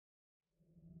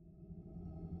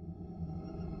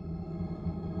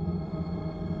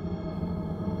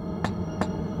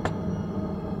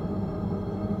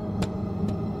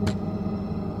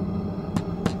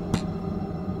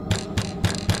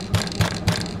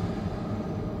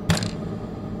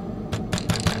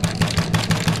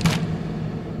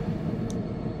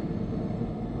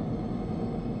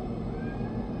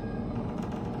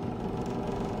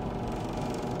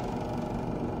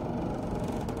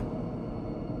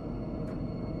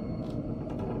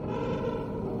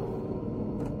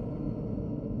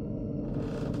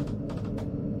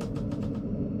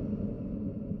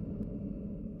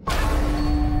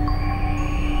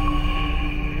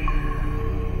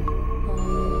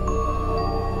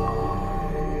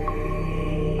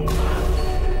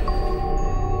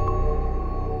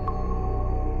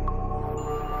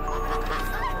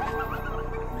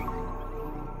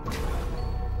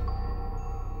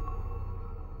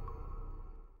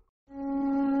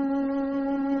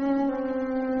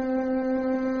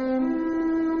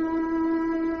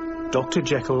Dr.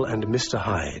 Jekyll and Mr.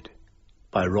 Hyde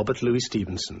by Robert Louis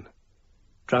Stevenson.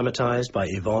 Dramatised by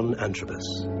Yvonne Antrobus.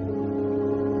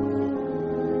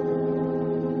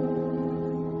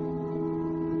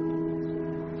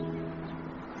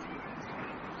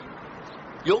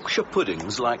 Yorkshire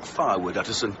pudding's like firewood,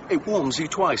 Utterson. It warms you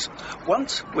twice.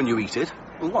 Once when you eat it,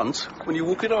 and once when you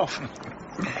walk it off.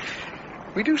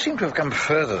 We do seem to have come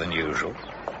further than usual.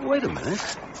 Wait a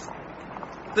minute.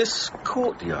 This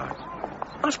courtyard.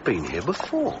 I've been here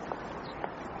before.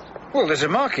 Well, there's a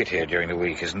market here during the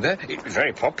week, isn't there? It's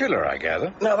very popular, I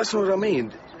gather. No, that's not what I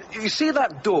mean. You see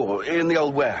that door in the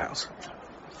old warehouse?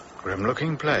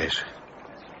 Grim-looking place.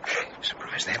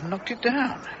 Surprised they haven't knocked it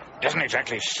down. Doesn't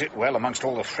exactly sit well amongst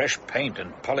all the fresh paint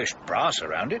and polished brass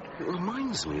around it. It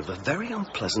reminds me of a very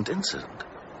unpleasant incident.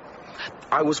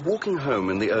 I was walking home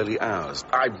in the early hours.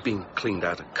 I'd been cleaned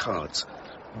out of cards.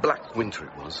 Black winter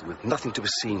it was, with nothing to be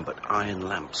seen but iron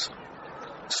lamps.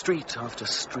 Street after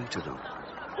street of them,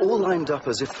 all lined up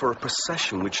as if for a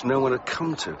procession which no one had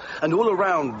come to, and all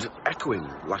around echoing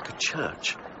like a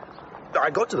church. I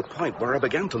got to the point where I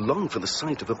began to long for the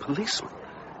sight of a policeman.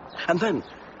 And then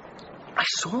I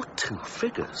saw two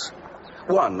figures.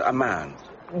 One, a man,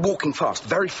 walking fast,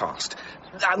 very fast,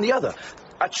 and the other,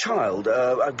 a child,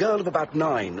 a girl of about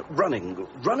 9,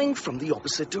 running from the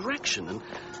opposite direction, and...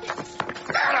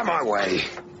 Out of my way!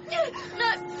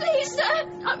 No, please, sir.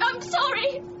 I'm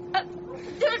sorry.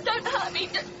 Don't hurt me.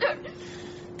 Don't.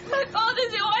 My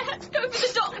father's ill. I had to go for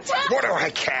the doctor. What do I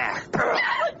care?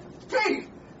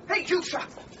 Hey, you, sir.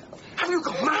 Have you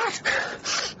gone mad?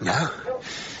 No.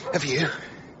 Have you?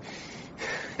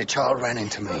 The child ran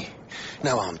into me.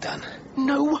 No harm done.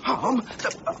 No harm?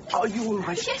 Are you all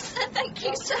right? Yes, sir. Thank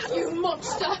you, sir. You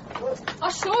monster. I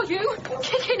saw you.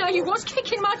 Kicking her. You was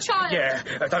kicking my child. Yeah,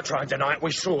 don't try and deny it.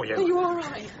 We saw you. Are you all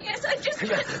right? Yes, I just...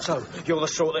 Yeah, so, you're the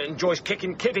sort that enjoys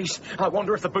kicking kiddies. I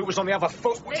wonder if the boot was on the other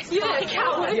foot. You little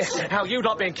cowards. Yes, how you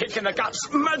not being kicked in the guts.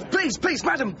 Please,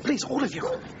 madam, please, all of you.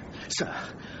 Sir,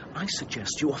 I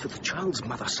suggest you offer the child's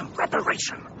mother some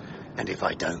reparation. And if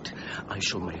I don't? I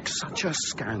shall make such a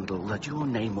scandal that your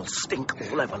name will stink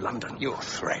all over London. Your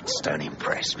threats don't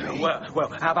impress me.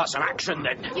 Well, how about some action,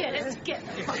 then? Yeah, let's get...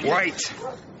 Wait.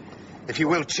 If you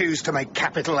will choose to make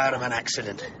capital out of an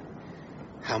accident.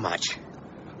 How much?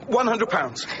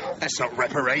 £100. That's not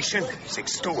reparation. It's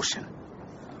extortion.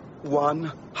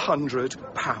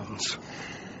 £100.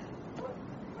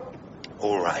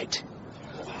 All right.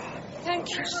 Thank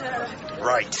you, sir.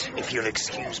 Right, if you'll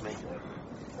excuse me.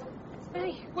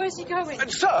 Hey, where's he going?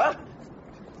 Sir,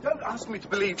 don't ask me to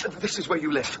believe that this is where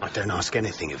you live. I don't ask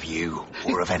anything of you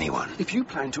or of anyone. If you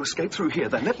plan to escape through here,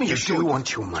 then let me You assure do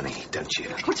want your money, don't you?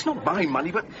 Well, it's not my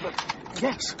money, but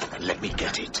yes. Then let me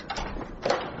get it.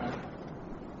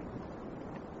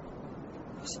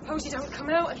 Suppose he don't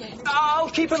come out again. I'll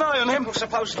keep an eye on him.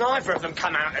 Suppose neither of them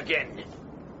come out again.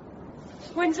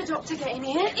 When's the doctor getting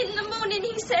here? In the morning,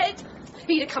 he said.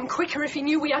 He'd have come quicker if he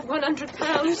knew we had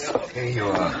 £100. Here you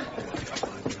are.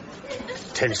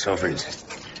 10 sovereigns.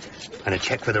 And a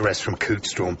cheque for the rest from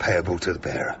Coote's drawn payable to the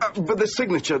bearer. But the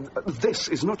signature, this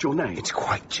is not your name. It's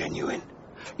quite genuine.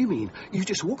 You mean you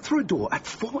just walk through a door at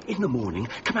 4 in the morning,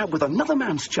 come out with another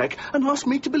man's cheque, and ask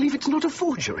me to believe it's not a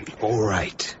forgery? All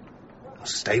right. I'll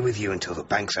stay with you until the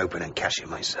bank's open and cash it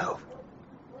myself.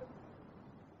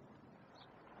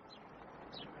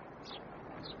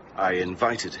 I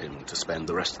invited him to spend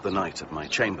the rest of the night at my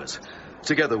chambers,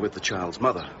 together with the child's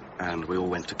mother, and we all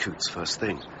went to Coote's first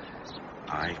thing.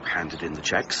 I handed in the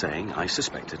cheque, saying I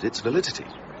suspected its validity.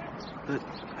 But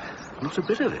not a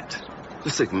bit of it.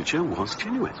 The signature was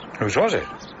genuine. Whose was it?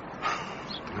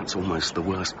 That's almost the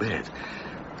worst bit.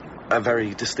 A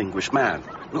very distinguished man.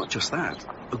 Not just that,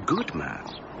 a good man.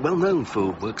 Well known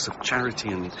for works of charity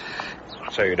and...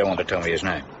 So you don't want to tell me his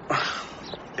name?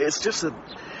 It's just that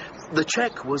the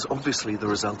cheque was obviously the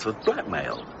result of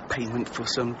blackmail, payment for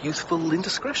some youthful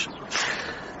indiscretion.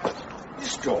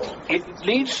 This door, it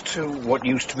leads to what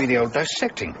used to be the old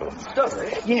dissecting room. Does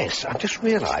it? Yes, I've just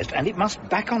realised, and it must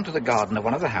back onto the garden of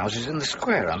one of the houses in the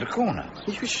square round the corner.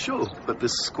 You sure? But the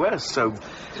square's so...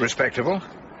 Respectable?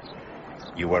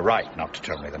 You were right not to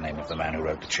tell me the name of the man who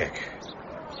wrote the cheque.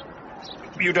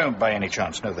 You don't, by any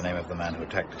chance, know the name of the man who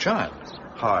attacked the child?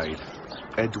 Hyde.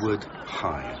 Edward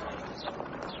Hyde.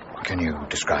 Can you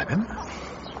describe him?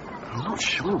 I'm not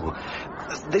sure.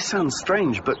 This sounds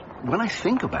strange, but when I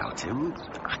think about him,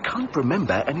 I can't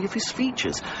remember any of his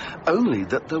features. Only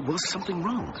that there was something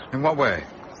wrong. In what way?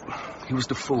 He was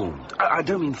deformed. I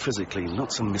don't mean physically,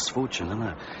 not some misfortune,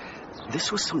 no.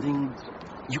 This was something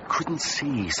you couldn't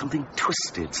see, something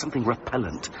twisted, something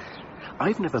repellent.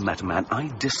 I've never met a man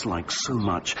I dislike so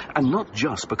much, and not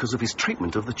just because of his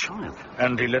treatment of the child.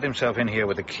 And he let himself in here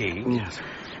with a key? Yes.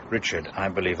 Richard, I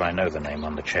believe I know the name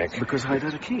on the cheque. Because Hyde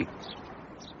had a key.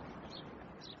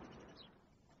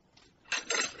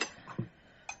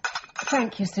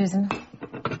 Thank you, Susan.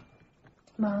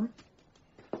 Ma'am?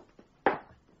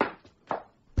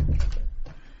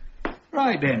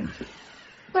 Right, then.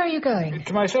 Where are you going?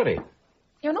 To my study.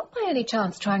 You're not by any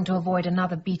chance trying to avoid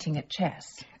another beating at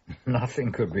chess.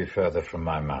 Nothing could be further from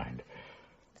my mind.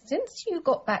 Since you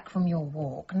got back from your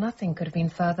walk, nothing could have been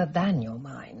further than your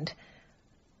mind.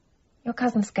 Your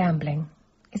cousin's gambling.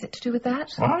 Is it to do with that?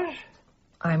 What?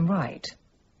 I'm right.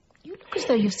 You look as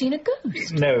though you've seen a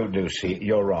ghost. No, Lucy,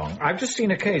 you're wrong. I've just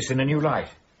seen a case in a new light.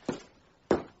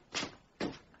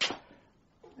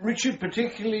 Richard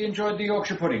particularly enjoyed the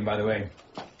Yorkshire pudding, by the way.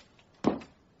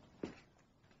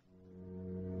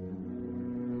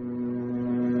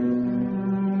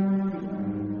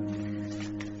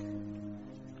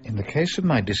 In the case of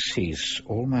my decease,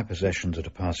 all my possessions are to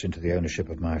pass into the ownership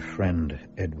of my friend,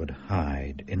 Edward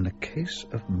Hyde. In the case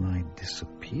of my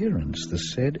disappearance, the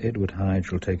said Edward Hyde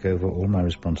shall take over all my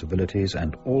responsibilities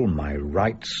and all my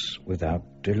rights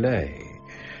without delay.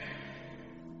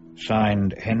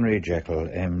 Signed, Henry Jekyll,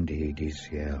 M.D.,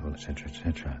 D.C.L., etc.,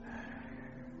 etc.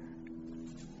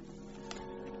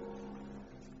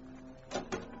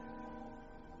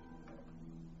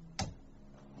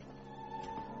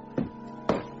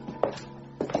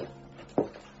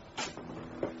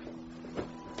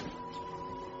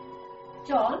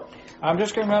 John? I'm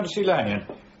just going round to see Lanyon.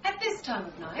 At this time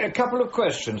of night? A couple of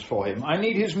questions for him. I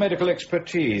need his medical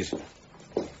expertise.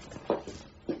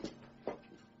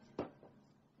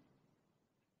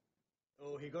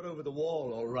 Oh, he got over the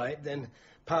wall all right, then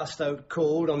passed out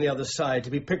cold on the other side to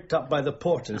be picked up by the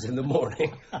porters in the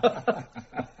morning.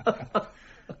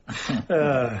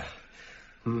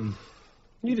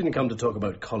 You didn't come to talk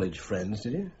about college friends,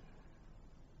 did you?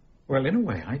 Well, in a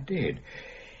way, I did.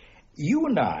 You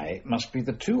and I must be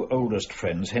the two oldest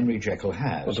friends Henry Jekyll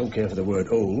has. I don't care for the word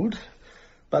old,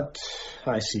 but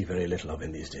I see very little of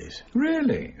him these days.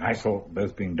 Really? I thought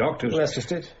both being doctors... Well, that's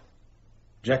just it.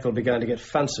 Jekyll began to get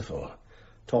fanciful,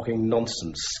 talking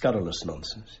nonsense, scurrilous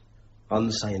nonsense,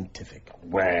 unscientific.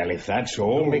 Well, if that's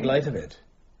all... Don't make light of it.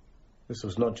 This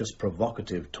was not just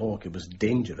provocative talk, it was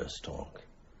dangerous talk.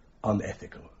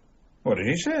 Unethical. What did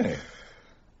he say?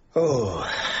 Oh,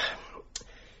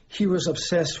 he was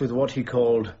obsessed with what he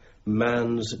called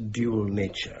man's dual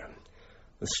nature,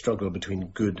 the struggle between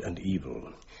good and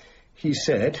evil. He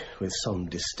said, with some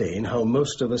disdain, how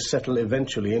most of us settle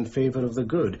eventually in favor of the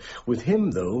good. With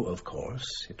him, though, of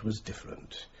course, it was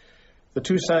different. The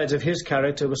two sides of his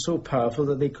character were so powerful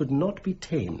that they could not be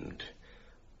tamed.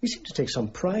 He seemed to take some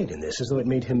pride in this, as though it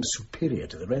made him superior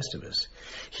to the rest of us.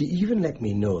 He even let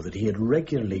me know that he had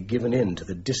regularly given in to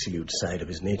the dissolute side of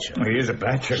his nature. He is a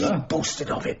bachelor. He boasted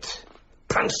of it,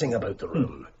 prancing about the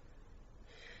room.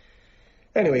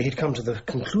 Anyway, he'd come to the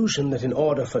conclusion that in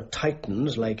order for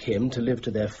titans like him to live to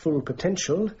their full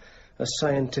potential, a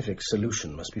scientific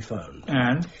solution must be found.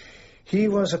 And? He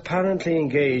was apparently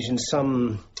engaged in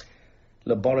some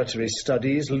laboratory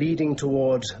studies leading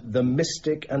towards the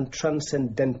mystic and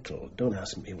transcendental. Don't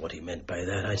ask me what he meant by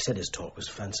that. I said his talk was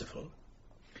fanciful.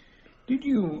 Did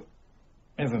you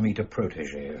ever meet a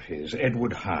protege of his,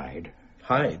 Edward Hyde?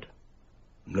 Hyde?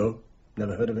 No,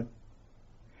 never heard of him.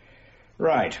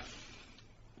 Right.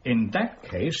 In that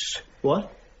case...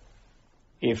 What?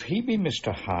 If he be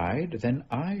Mr. Hyde, then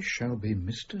I shall be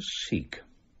Mr. Seek.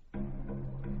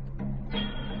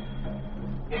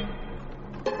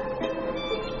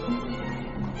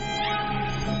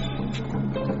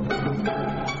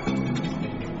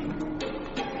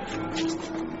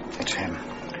 It's him.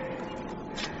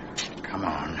 Come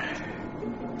on.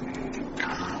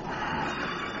 Come on.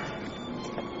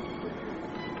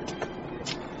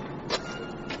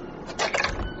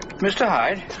 Mr.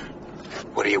 Hyde?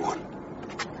 What do you want?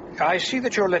 I see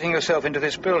that you're letting yourself into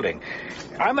this building.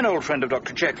 I'm an old friend of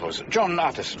Dr. Jekyll's, John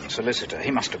Utterson, solicitor.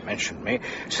 He must have mentioned me.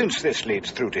 Since this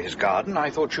leads through to his garden, I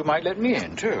thought you might let me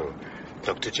in, too.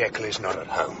 Dr. Jekyll is not at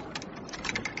home.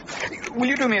 Will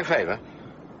you do me a favor?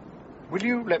 Will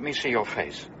you let me see your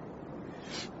face?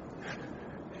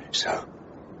 So?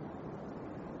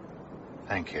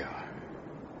 Thank you.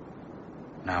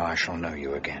 Now I shall know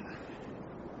you again.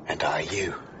 And I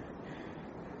you.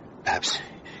 Perhaps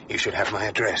you should have my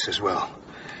address as well.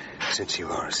 Since you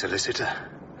are a solicitor,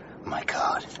 my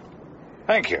card.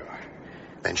 Thank you.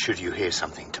 Then should you hear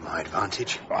something to my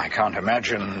advantage? I can't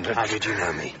imagine that... How did you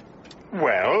know me?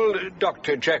 Well,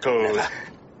 Dr. Jekyll... Never.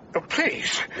 Oh,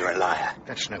 please. You're a liar.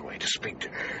 That's no way to speak to...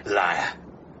 Liar.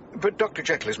 But Dr.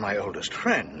 Jekyll is my oldest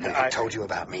friend. If he told you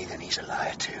about me, then he's a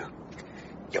liar too.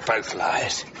 You're both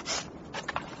liars.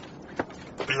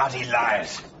 Bloody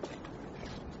liars.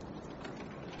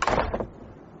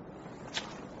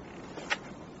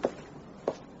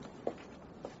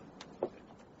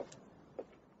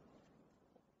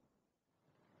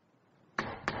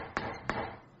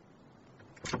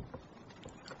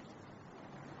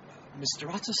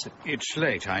 Mr. Utterson. It's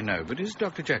late, I know, but is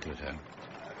Dr. Jekyll at home?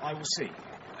 I will see.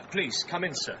 Please, come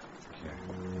in, sir.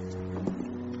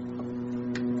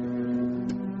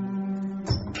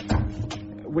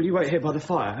 Will you wait here by the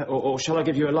fire, or shall I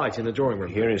give you a light in the drawing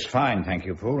room? Here is fine, thank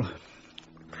you, Paul.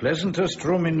 Pleasantest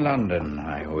room in London,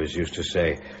 I always used to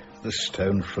say. The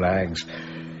stone flags,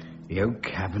 the oak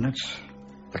cabinets,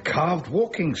 the carved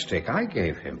walking stick I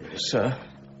gave him. Sir?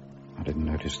 I didn't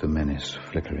notice the menace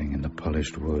flickering in the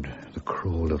polished wood, the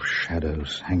crawl of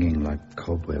shadows hanging like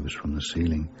cobwebs from the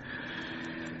ceiling.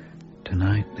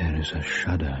 Tonight there is a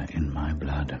shudder in my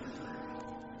blood.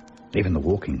 Even the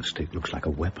walking stick looks like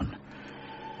a weapon.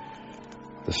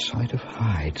 The sight of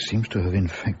Hyde seems to have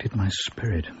infected my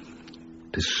spirit,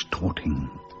 distorting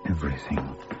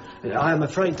everything. I am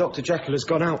afraid Dr. Jekyll has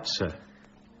gone out, sir.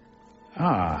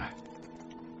 Ah.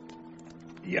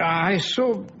 Yeah, I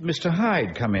saw Mr.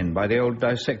 Hyde come in by the old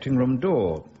dissecting room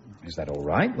door. Is that all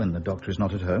right when the doctor is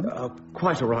not at home?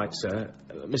 Quite all right, sir.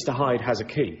 Mr. Hyde has a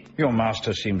key. Your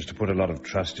master seems to put a lot of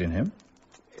trust in him.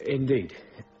 Indeed.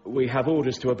 We have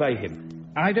orders to obey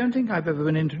him. I don't think I've ever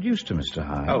been introduced to Mr.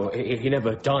 Hyde. Oh, he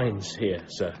never dines here,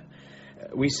 sir.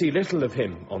 We see little of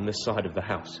him on this side of the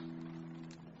house.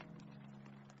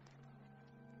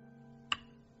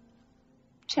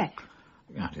 Check.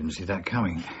 I didn't see that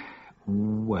coming.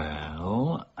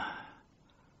 Well...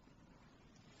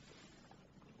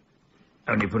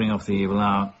 only putting off the evil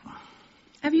hour.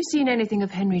 Have you seen anything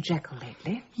of Henry Jekyll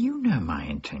lately? You know my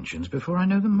intentions before I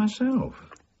know them myself.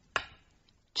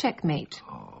 Checkmate.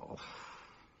 Oh.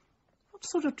 What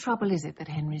sort of trouble is it that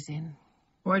Henry's in?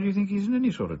 Why do you think he's in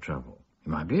any sort of trouble? He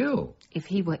might be ill. If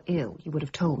he were ill, you would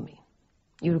have told me.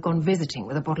 You'd have gone visiting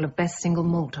with a bottle of best single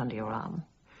malt under your arm.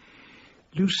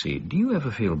 Lucy, do you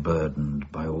ever feel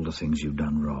burdened by all the things you've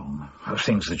done wrong?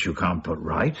 Things that you can't put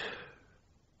right?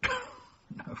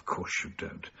 No, of course you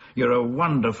don't. You're a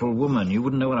wonderful woman. You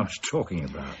wouldn't know what I was talking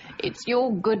about. It's your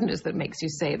goodness that makes you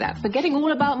say that. Forgetting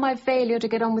all about my failure to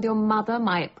get on with your mother,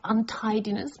 my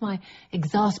untidiness, my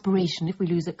exasperation if we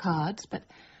lose at cards. But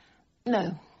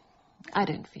no, I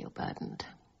don't feel burdened.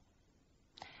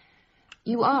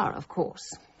 You are, of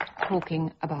course,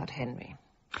 talking about Henry.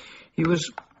 He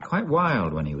was quite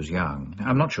wild when he was young.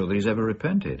 I'm not sure that he's ever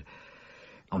repented.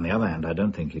 On the other hand, I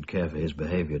don't think he'd care for his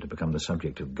behaviour to become the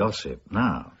subject of gossip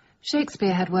now.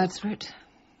 Shakespeare had words for it.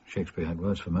 Shakespeare had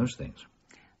words for most things.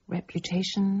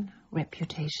 Reputation,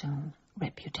 reputation,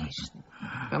 reputation.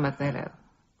 From Othello.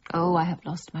 Oh, I have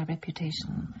lost my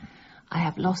reputation. I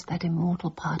have lost that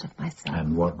immortal part of myself.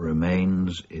 And what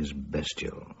remains is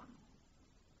bestial.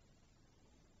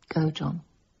 Go, John.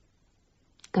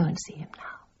 Go and see him now.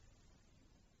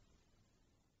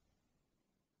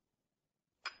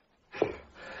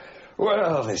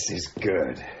 Well, this is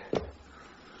good.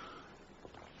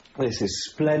 This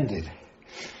is splendid.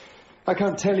 I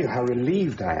can't tell you how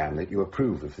relieved I am that you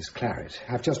approve of this claret.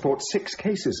 I've just bought 6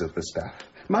 cases of the stuff.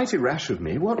 Mighty rash of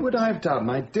me. What would I have done,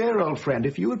 my dear old friend,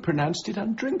 if you had pronounced it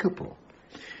undrinkable?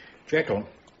 Jekyll,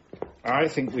 I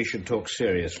think we should talk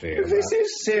seriously about... This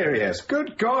is serious.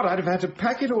 Good God, I'd have had to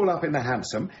pack it all up in the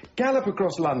hansom, gallop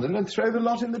across London and throw the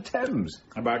lot in the Thames.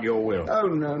 About your will. Oh,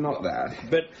 no, not that.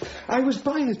 But I was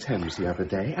by the Thames the other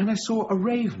day and I saw a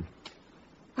raven.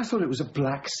 I thought it was a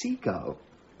black seagull.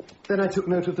 Then I took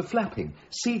note of the flapping.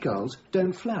 Seagulls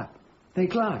don't flap. They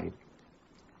glide.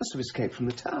 Must have escaped from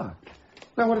the tower.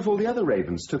 Now, what if all the other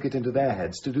ravens took it into their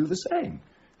heads to do the same?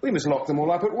 We must lock them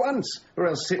all up at once, or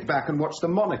else sit back and watch the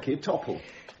monarchy topple.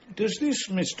 does this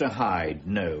Mr. Hyde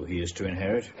know he is to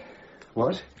inherit?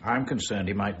 What? I'm concerned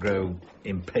he might grow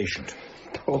impatient.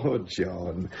 Poor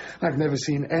John. I've never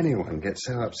seen anyone get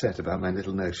so upset about my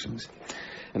little notions.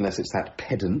 Unless it's that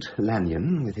pedant,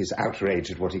 Lanyon, with his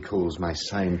outrage at what he calls my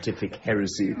scientific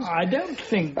heresies. I don't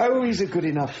think... Oh, he's a good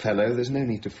enough fellow. There's no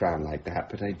need to frown like that,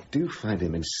 but I do find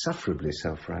him insufferably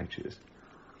self-righteous.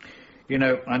 You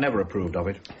know, I never approved of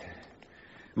it.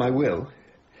 My will?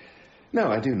 No,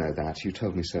 I do know that. You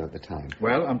told me so at the time.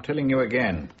 Well, I'm telling you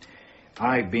again.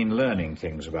 I've been learning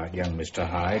things about young Mr.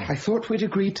 Hyde. I thought we'd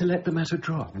agreed to let the matter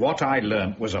drop. What I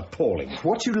learned was appalling.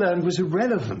 What you learned was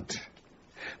irrelevant.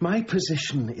 My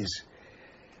position is...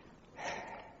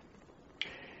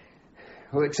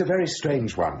 Well, it's a very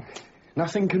strange one.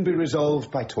 Nothing can be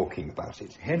resolved by talking about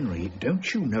it. Henry,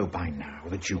 don't you know by now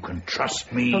that you can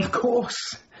trust me? Of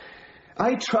course.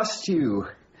 I trust you.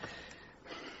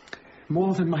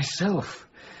 More than myself.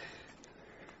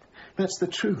 That's the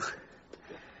truth.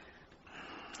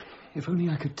 If only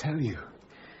I could tell you.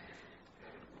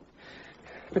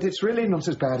 But it's really not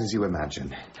as bad as you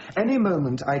imagine. Any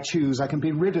moment I choose, I can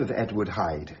be rid of Edward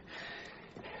Hyde.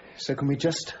 So can we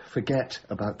just forget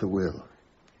about the will?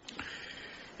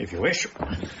 If you wish.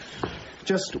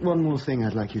 Just one more thing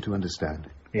I'd like you to understand.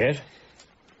 Yes?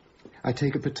 I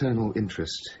take a paternal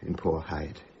interest in poor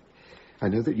Hyde. I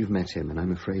know that you've met him, and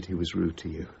I'm afraid he was rude to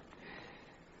you.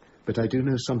 But I do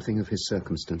know something of his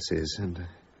circumstances, and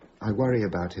I worry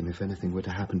about him if anything were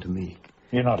to happen to me.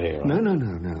 You're not here, right?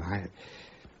 No.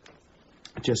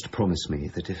 Just promise me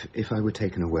that if I were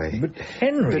taken away... But,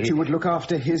 Henry... that you would look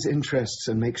after his interests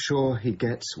and make sure he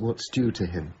gets what's due to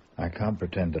him. I can't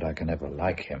pretend that I can ever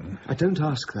like him. I don't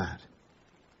ask that.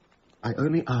 I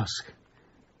only ask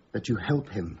that you help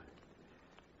him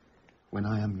when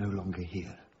I am no longer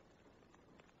here.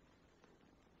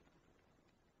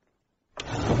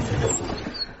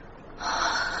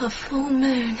 A full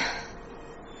moon.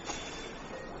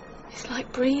 It's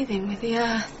like breathing with the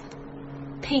earth.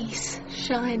 Peace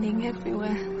shining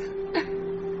everywhere.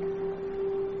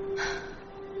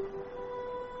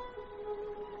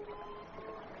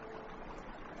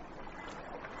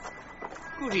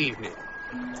 Good evening.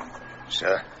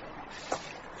 Sir?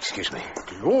 Excuse me.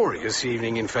 Glorious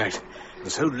evening, in fact,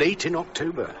 and so late in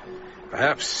October.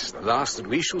 Perhaps the last that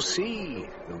we shall see.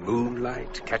 The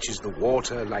moonlight catches the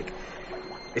water like...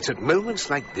 It's at moments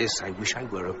like this I wish I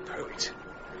were a poet.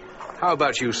 How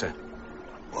about you, sir?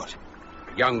 What?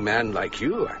 A young man like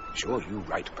you, I'm sure you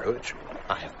write poetry.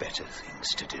 I have better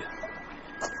things to do.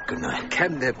 Good night.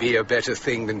 Can there be a better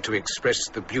thing than to express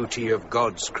the beauty of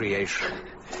God's creation?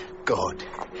 God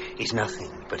is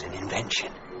nothing but an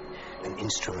invention. An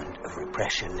instrument of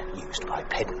repression used by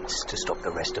pedants to stop the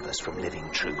rest of us from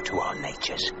living true to our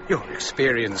natures. Your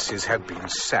experiences have been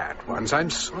sad ones,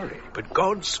 I'm sorry. But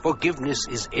God's forgiveness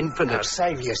is infinite. Now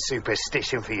save your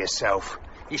superstition for yourself.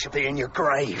 You should be in your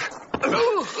grave.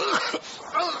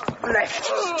 Left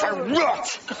to rot!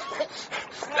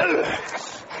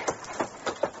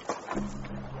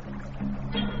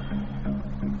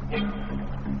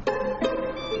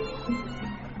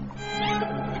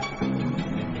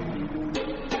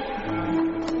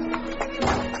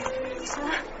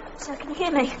 Sir, can you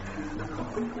hear me?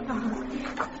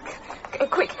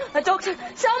 Quick, a doctor!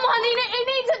 Someone! He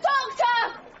needs a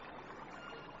doctor!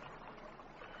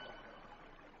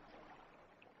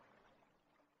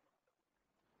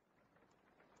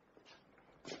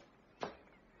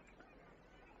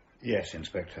 Yes,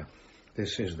 Inspector.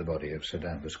 This is the body of Sir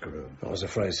Danvers Carew. I was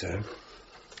afraid so.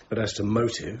 But as to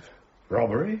motive...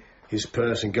 Robbery? His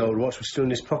purse and gold watch were still in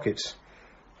his pockets,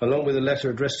 along with a letter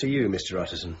addressed to you, Mr.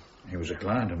 Utterson. He was a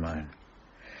client of mine.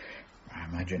 I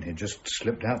imagine he just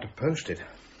slipped out to post it.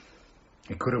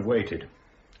 He could have waited.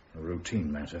 A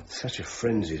routine matter. Such a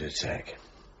frenzied attack.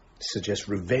 Suggests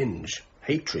revenge,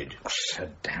 hatred. Sir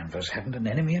Danvers hadn't an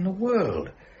enemy in the world.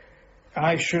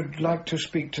 I should like to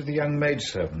speak to the young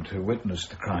maidservant who witnessed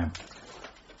the crime.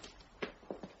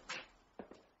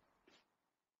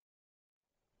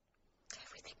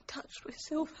 Everything touched with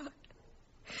silver.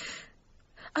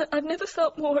 I've never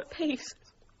felt more at peace.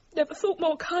 Never thought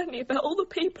more kindly about all the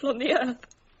people on the earth.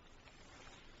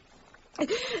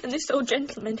 And this old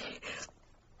gentleman,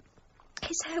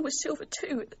 his hair was silver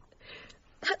too.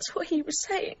 That's what he was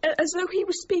saying, as though he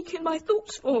was speaking my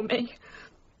thoughts for me.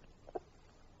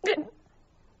 And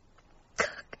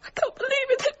I can't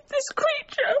believe it, this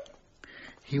creature.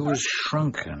 He was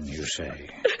shrunken, you say?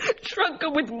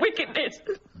 Shrunken with wickedness.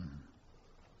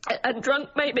 And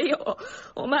drunk, maybe,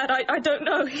 or mad, I don't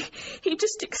know. He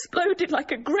just exploded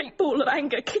like a great ball of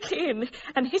anger, kicking in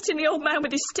and hitting the old man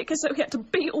with his stick as though he had to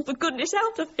beat all the goodness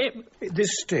out of him.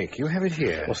 This stick, you have it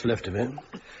here. What's left of it?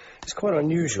 It's quite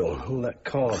unusual, all that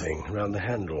carving around the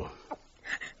handle.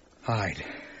 Hyde.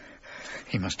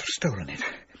 He must have stolen it.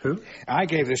 Who? I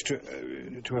gave this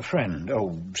to a friend,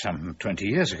 some 20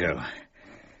 years ago.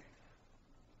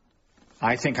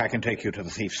 I think I can take you to the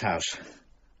thief's house.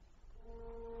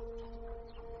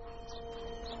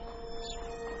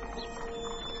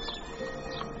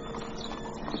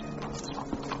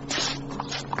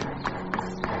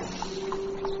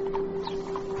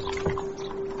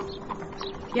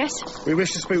 Yes? We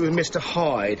wish to speak with Mr.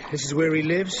 Hyde. This is where he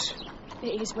lives?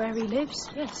 It is where he lives,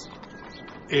 yes.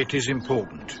 It is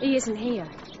important. He isn't here.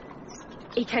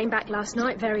 He came back last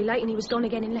night very late and he was gone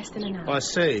again in less than an hour. I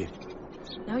see.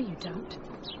 No, you don't.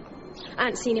 I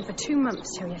hadn't seen him for 2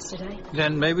 months till yesterday.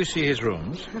 Then may we see his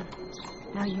rooms?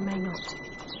 No, you may not.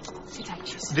 Sit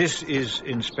anxious. This is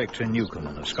Inspector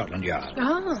Newcombe of Scotland Yard.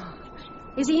 Ah,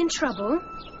 is he in trouble?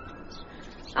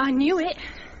 I knew it.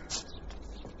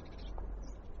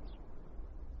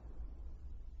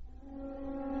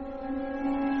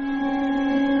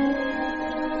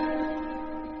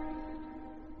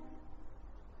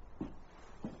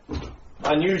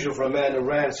 Unusual for a man to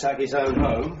ransack his own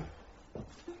home.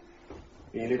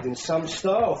 He lived in some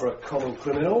style for a common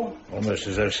criminal. Almost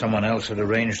as though someone else had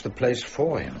arranged the place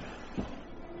for him.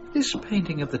 This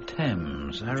painting of the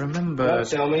Thames, I remember... Don't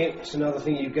tell me it's another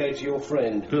thing you gave to your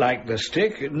friend. Like the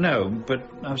stick? No, but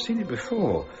I've seen it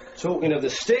before. Talking of the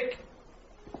stick,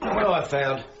 look what I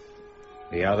found.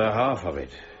 The other half of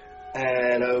it.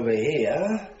 And over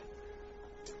here...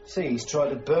 See, he's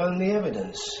tried to burn the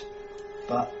evidence,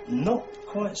 but not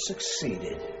quite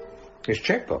succeeded. His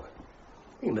checkbook?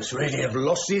 He must really have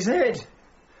lost his head.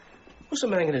 What's a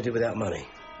man going to do without money?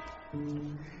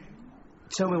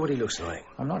 Tell me what he looks like.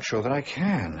 I'm not sure that I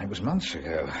can. It was months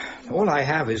ago. All I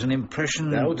have is an impression...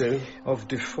 That'll do. ...of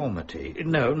deformity.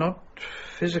 No, not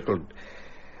physical.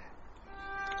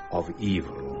 Of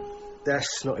evil.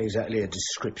 That's not exactly a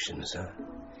description, sir.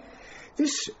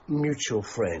 This mutual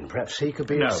friend, perhaps he could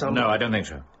be of some... No, I don't think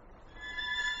so.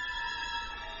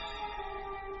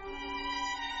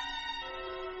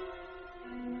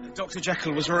 Dr.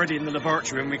 Jekyll was already in the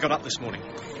laboratory when we got up this morning,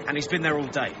 and he's been there all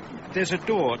day. There's a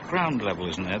door at ground level,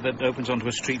 isn't there, that opens onto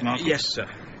a street market? Yes, sir.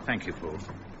 Thank you, Paul.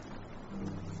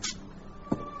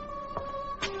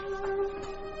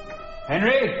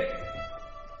 Henry!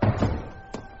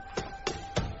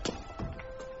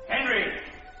 Henry!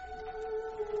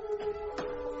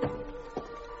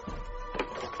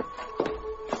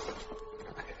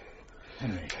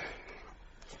 Henry.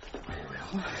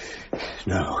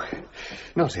 No,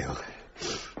 not ill.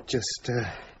 Just,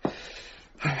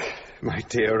 my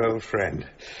dear old friend.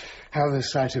 How the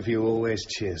sight of you always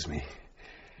cheers me.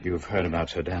 You've heard about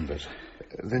Sir Danvers?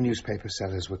 The newspaper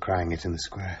sellers were crying it in the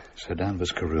square. Sir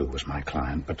Danvers Carew was my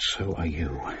client, but so are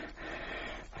you.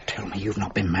 Tell me you've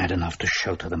not been mad enough to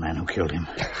shelter the man who killed him.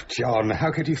 John,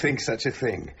 how could you think such a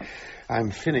thing?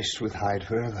 I'm finished with Hyde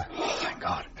forever. Oh, thank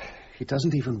God. He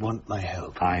doesn't even want my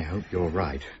help. I hope you're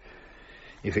right.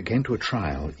 If it came to a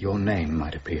trial, your name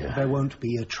might appear. There won't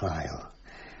be a trial.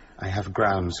 I have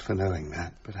grounds for knowing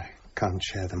that, but I can't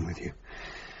share them with you.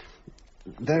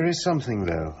 There is something,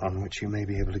 though, on which you may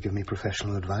be able to give me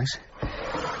professional advice.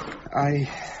 I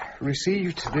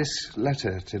received this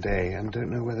letter today and don't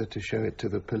know whether to show it to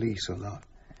the police or not.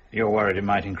 You're worried it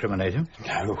might incriminate him?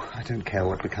 No, I don't care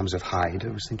what becomes of Hyde. I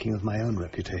was thinking of my own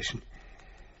reputation.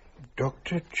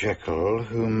 Dr. Jekyll,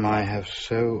 whom I have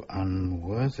so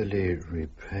unworthily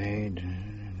repaid...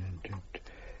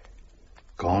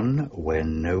 Gone where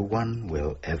no one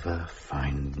will ever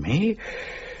find me.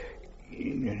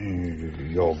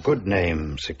 Your good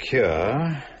name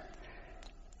secure.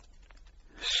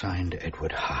 Signed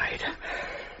Edward Hyde.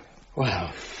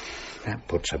 Well, that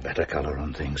puts a better colour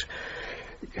on things.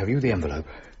 Have you the envelope?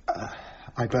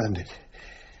 I burned it,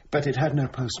 but it had no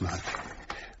postmark.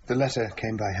 The letter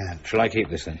came by hand. Shall I keep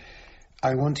this, then?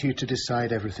 I want you to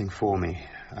decide everything for me.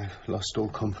 I've lost all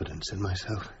confidence in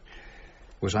myself.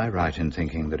 Was I right in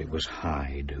thinking that it was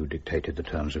Hyde who dictated the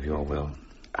terms of your will?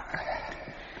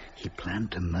 He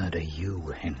planned to murder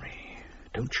you, Henry.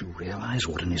 Don't you realize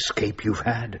what an escape you've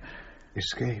had?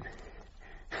 Escape?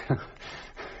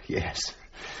 Yes.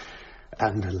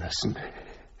 And a lesson.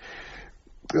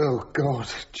 Oh, God,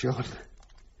 John.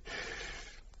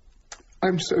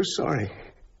 I'm so sorry.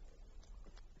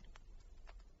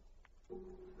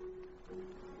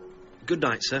 Good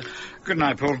night, sir. Good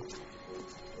night, Paul.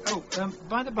 Oh,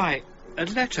 by the by, a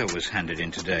letter was handed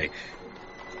in today.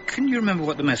 Can you remember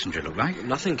what the messenger looked like?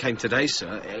 Nothing came today,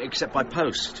 sir, except by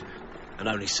post. And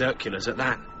only circulars at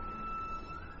that.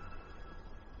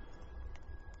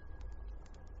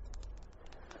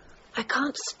 I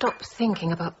can't stop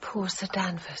thinking about poor Sir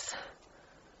Danvers.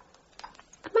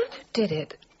 The man who did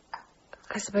it,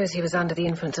 I suppose he was under the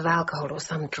influence of alcohol or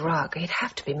some drug. He'd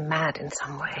have to be mad in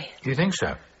some way. You think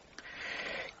so?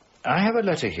 I have a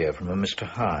letter here from a Mr.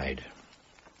 Hyde.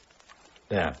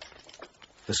 There.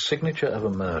 The signature of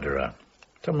a murderer.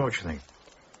 Tell me what you think.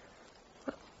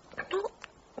 Not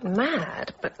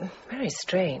mad, but very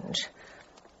strange.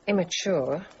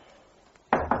 Immature.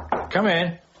 Come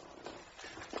in.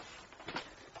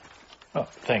 Oh,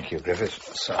 thank you,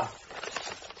 Griffiths. Sir.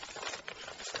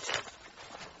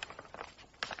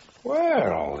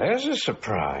 Well, there's a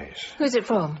surprise. Who's it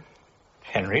from?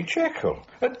 Henry Jekyll.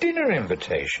 A dinner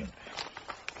invitation.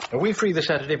 Are we free the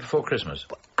Saturday before Christmas?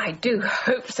 I do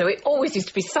hope so. It always used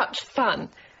to be such fun.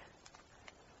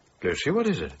 Lucy, what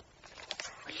is it?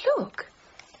 Look.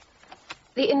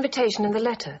 The invitation and the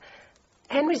letter.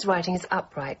 Henry's writing is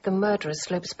upright. The murderer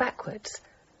slopes backwards.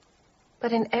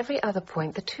 But in every other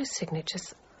point, the two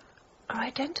signatures are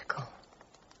identical.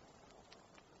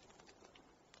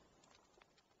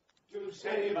 To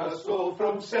save us all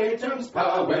from Satan's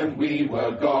power when we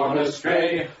were gone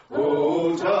astray.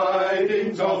 Oh,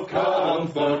 tidings of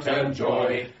comfort and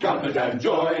joy, comfort and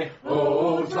joy.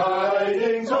 Oh,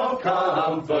 tidings of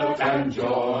comfort and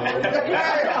joy.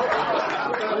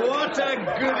 What a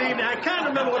good evening. I can't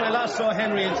remember when I last saw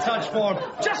Henry in such form.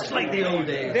 Just like the old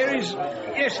days. There is,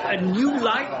 yes, a new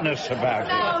lightness about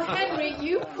Now, Henry,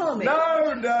 you promised. No.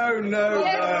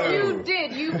 Yes, you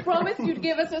did. You promised you'd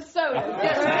give us a soda.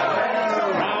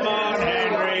 Come on,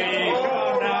 Henry.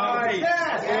 All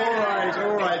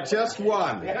right, just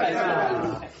one.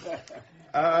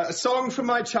 A song from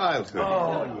my childhood.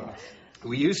 Oh, yes.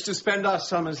 We used to spend our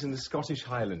summers in the Scottish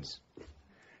Highlands.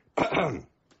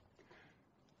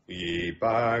 Ye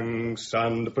banks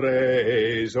and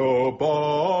braes, O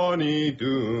bonny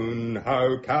Doon,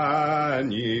 how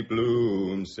can ye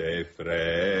bloom sae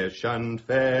fresh and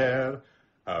fair?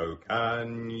 How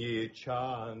can ye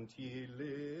chant, ye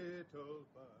little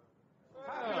birds?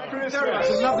 Happy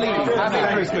Christmas! Lovely.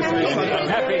 Happy Christmas, Lucy.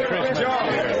 Happy Christmas.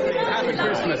 Happy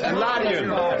Christmas. And Lanyon.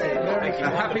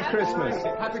 Happy Christmas.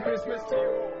 Happy Christmas to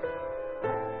you.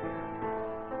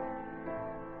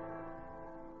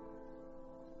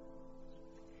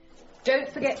 Don't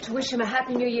forget to wish him a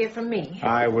Happy New Year from me.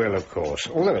 I will, of course,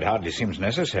 although it hardly seems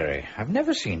necessary. I've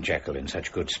never seen Jekyll in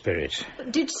such good spirits.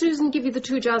 Did Susan give you the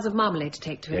 2 jars of marmalade to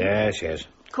take to him? Yes.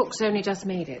 Cook's only just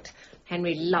made it.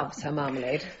 Henry loves her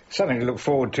marmalade. Something to look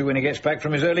forward to when he gets back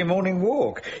from his early morning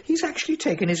walk. He's actually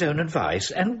taken his own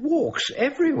advice and walks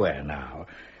everywhere now.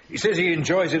 He says he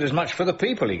enjoys it as much for the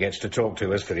people he gets to talk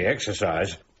to as for the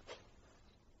exercise.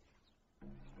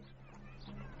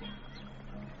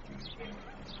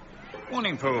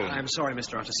 Morning, Paul. I'm sorry,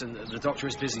 Mr. Utterson. The doctor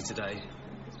is busy today.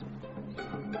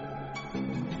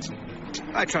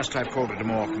 I trust I've called at a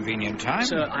more convenient time.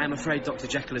 Sir, I am afraid Dr.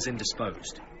 Jekyll is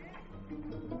indisposed.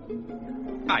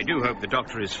 I do hope the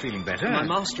doctor is feeling better. My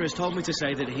master has told me to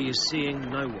say that he is seeing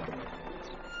no one.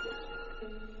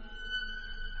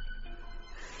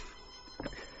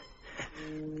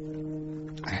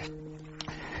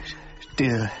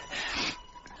 Dear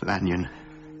Lanyon,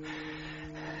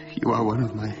 you are one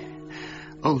of my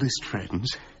oldest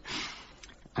friends,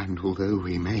 and although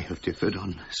we may have differed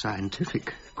on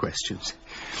scientific questions,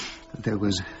 there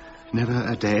was never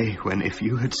a day when if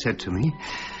you had said to me,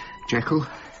 Jekyll,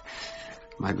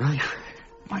 my life,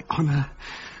 my honour,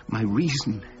 my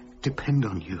reason depend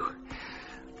on you,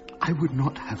 I would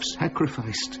not have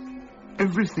sacrificed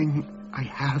everything I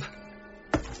have.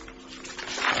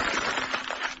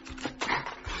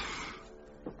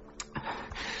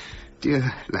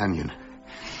 Dear Lanyon,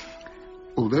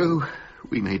 although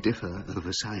we may differ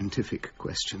over scientific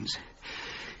questions,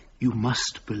 you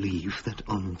must believe that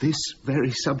on this very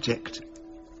subject,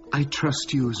 I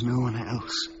trust you as no one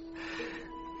else.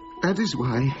 That is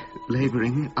why,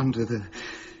 labouring under the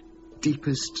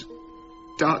deepest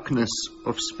darkness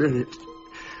of spirit,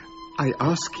 I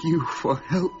ask you for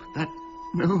help that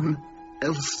no one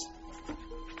else.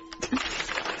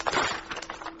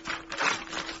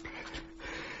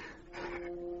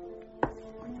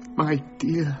 My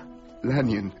dear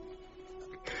Lanyon,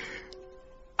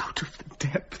 out of the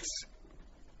depths,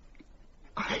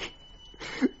 I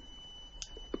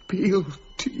appeal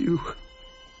to you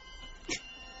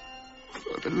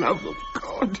for the love of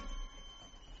God.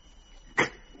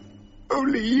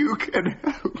 Only you can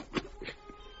help.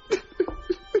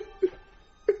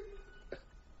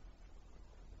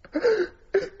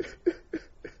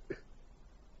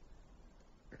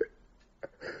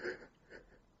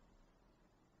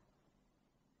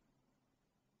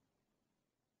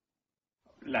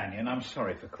 Lanyon, I'm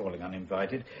sorry for calling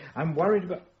uninvited. I'm worried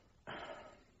about...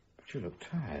 But you look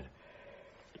tired.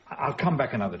 I'll come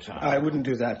back another time. I wouldn't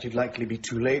do that. You'd likely be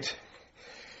too late.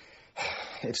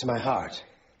 It's my heart.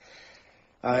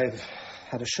 I've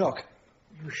had a shock.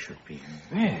 You should be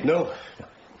in bed. No.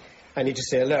 I need to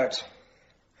stay alert.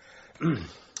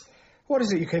 What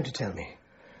is it you came to tell me?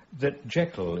 That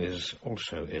Jekyll is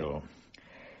also ill.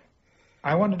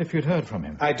 I wondered if you'd heard from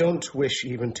him. I don't wish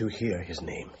even to hear his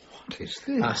name. What is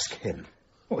this? Ask him.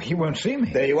 Oh, he won't see me.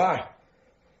 There you are.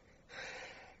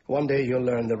 One day you'll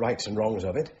learn the rights and wrongs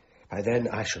of it. By then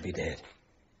I shall be dead.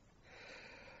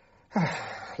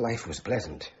 Life was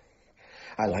pleasant.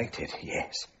 I liked it,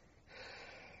 yes.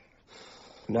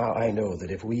 Now I know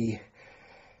that if we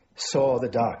saw the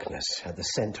darkness at the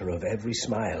center of every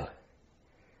smile,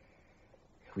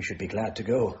 we should be glad to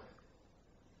go.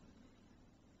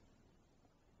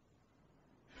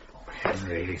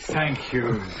 Henry, thank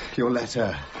you. Your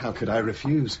letter. How could I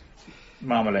refuse?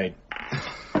 Marmalade.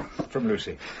 From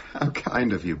Lucy. How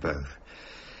kind of you both.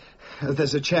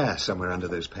 There's a chair somewhere under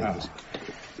those papers.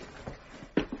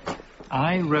 Oh.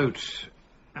 I wrote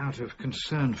out of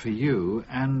concern for you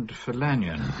and for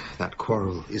Lanyon. That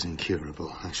quarrel is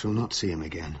incurable. I shall not see him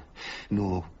again.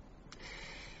 Nor...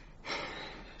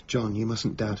 John, you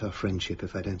mustn't doubt our friendship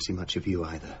if I don't see much of you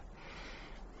either.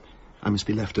 I must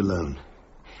be left alone.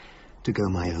 To go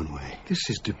my own way. This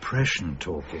is depression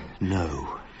talking.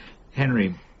 No.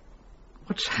 Henry,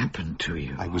 what's happened to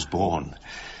you? I was born,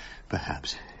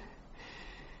 perhaps.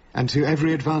 And to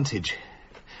every advantage.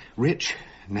 Rich,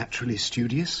 naturally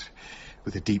studious,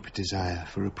 with a deep desire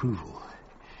for approval.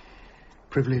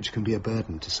 Privilege can be a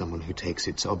burden to someone who takes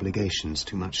its obligations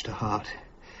too much to heart.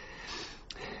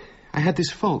 I had this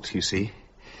fault, you see.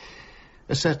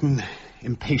 A certain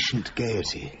impatient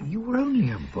gaiety. You were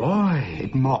only a boy.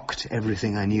 It mocked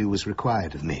everything I knew was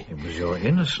required of me. It was your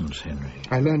innocence, Henry.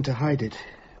 I learned to hide it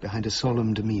behind a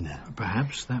solemn demeanour.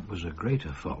 Perhaps that was a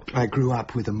greater fault. I grew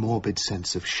up with a morbid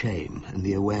sense of shame and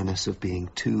the awareness of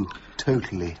being two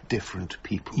totally different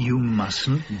people. You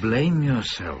mustn't blame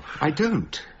yourself. I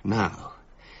don't, now.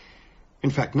 In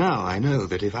fact, now I know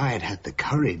that if I had had the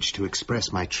courage to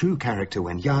express my true character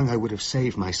when young, I would have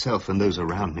saved myself and those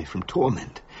around me from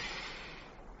torment.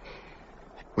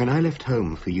 When I left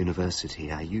home for university,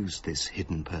 I used this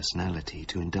hidden personality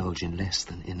to indulge in less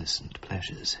than innocent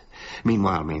pleasures,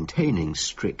 meanwhile maintaining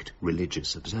strict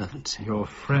religious observance. Your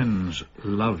friends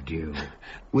loved you.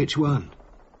 Which one?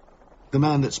 The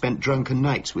man that spent drunken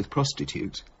nights with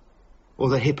prostitutes? Or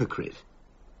the hypocrite?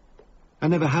 I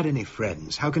never had any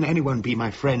friends. How can anyone be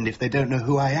my friend if they don't know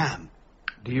who I am?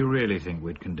 Do you really think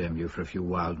we'd condemn you for a few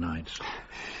wild nights?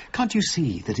 Can't you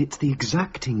see that it's the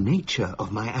exacting nature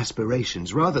of my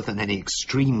aspirations, rather than any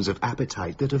extremes of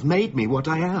appetite, that have made me what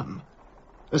I am?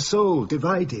 A soul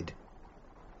divided.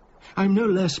 I'm no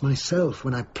less myself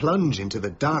when I plunge into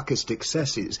the darkest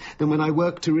excesses than when I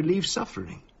work to relieve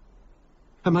suffering.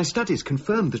 And my studies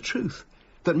confirm the truth,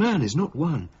 that man is not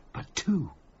one, but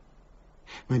two.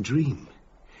 My dream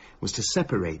was to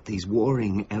separate these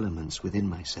warring elements within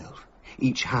myself,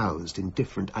 each housed in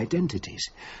different identities.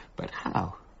 But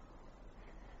how?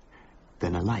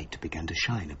 Then a light began to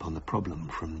shine upon the problem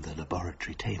from the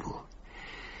laboratory table.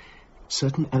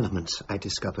 Certain elements, I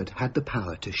discovered, had the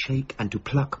power to shake and to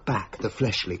pluck back the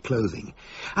fleshly clothing.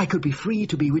 I could be free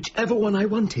to be whichever one I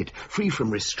wanted, free from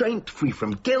restraint, free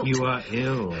from guilt. You are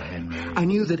ill, Henry. I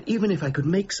knew that even if I could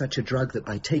make such a drug that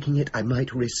by taking it I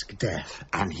might risk death.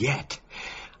 And yet,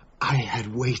 I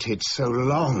had waited so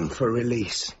long for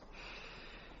release.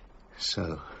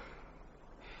 So,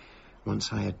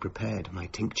 once I had prepared my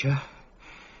tincture,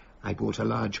 I bought a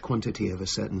large quantity of a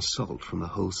certain salt from a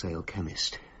wholesale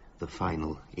chemist, the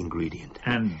final ingredient.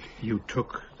 And you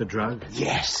took the drug?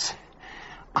 Yes,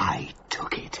 I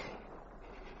took it.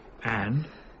 And?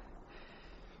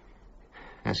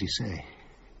 As you say,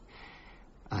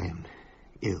 I am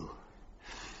ill.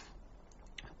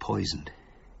 Poisoned.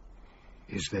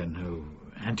 Is there no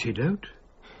antidote?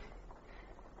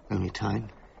 Only time.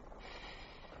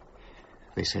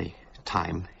 They say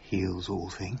time heals all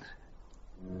things.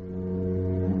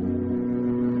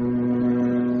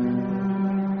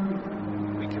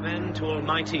 We commend to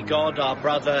Almighty God our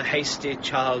brother Hasty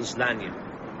Charles Lanyon,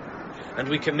 and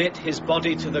we commit his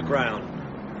body to the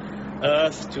ground,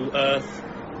 earth to earth,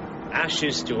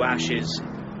 ashes to ashes,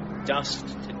 dust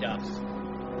to dust.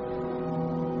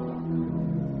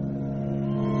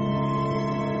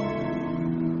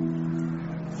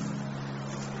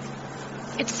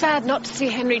 It's sad not to see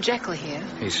Henry Jekyll here.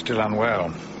 He's still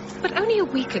unwell. But only a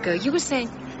week ago you were saying...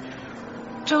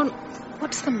 John,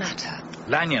 what's the matter?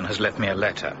 Lanyon has left me a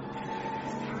letter.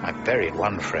 I buried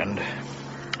one friend.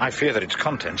 I fear that its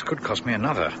contents could cost me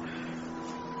another.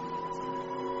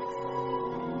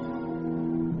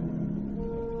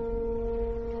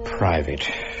 Private,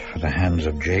 for the hands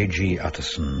of J.G.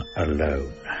 Utterson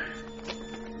alone.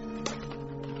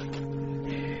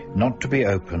 Not to be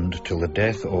opened till the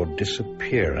death or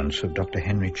disappearance of Dr.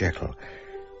 Henry Jekyll.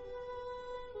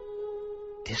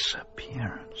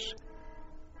 Disappearance?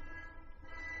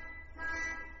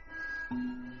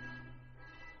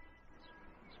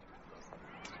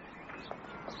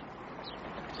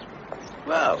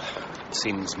 Well, it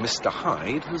seems Mr.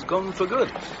 Hyde has gone for good.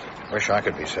 Wish I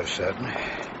could be so certain.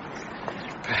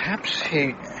 Perhaps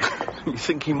he... You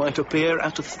think he might appear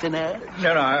out of thin air?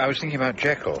 No, I was thinking about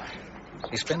Jekyll.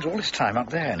 He spends all his time up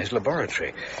there in his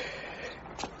laboratory.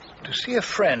 To see a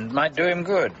friend might do him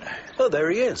good. Oh, there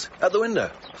he is, at the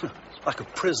window. Like a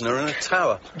prisoner in a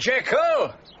tower.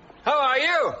 Jekyll! How are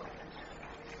you?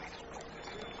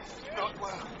 Not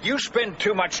well. You spend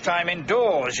too much time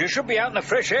indoors. You should be out in the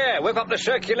fresh air, whip up the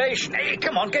circulation. Hey,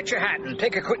 come on, get your hat and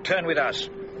take a quick turn with us.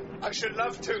 I should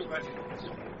love to, but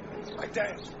I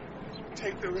daren't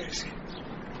take the risk.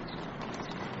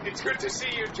 It's good to see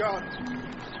you, John.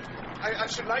 I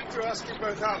should like to ask you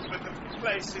both out, but the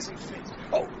place isn't fit.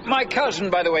 Oh, my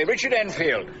cousin, by the way, Richard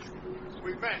Enfield.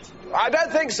 We've met. I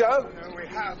don't think so. No, we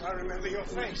have. I remember your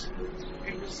face.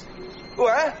 It was...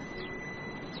 Where?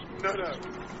 No.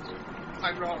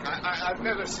 I'm wrong. I've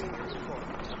never seen you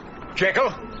before.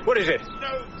 Jekyll, what is it?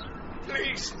 No,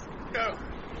 please, no.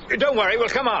 Don't worry, we'll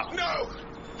come up. No,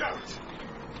 don't.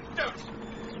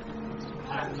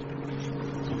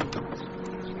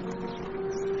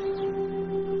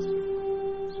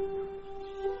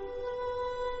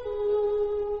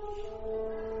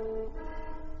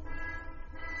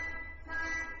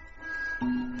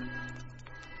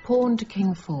 Pawn to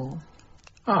King 4.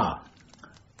 Ah.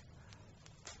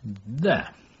 There.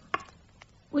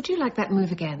 Would you like that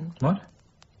move again? What?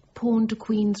 Pawn to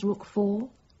Queen's Rook 4.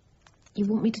 You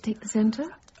want me to take the centre?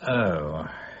 Oh.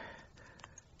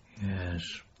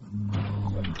 Yes.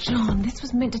 John, this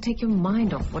was meant to take your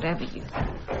mind off whatever you...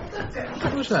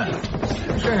 What was that?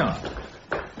 What's going on?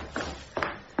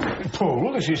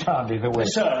 Paul, this is hardly the way...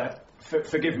 Sir,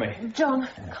 forgive me. John,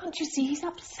 can't you see he's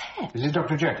upset? Is it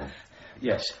Dr. Jekyll?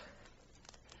 Yes.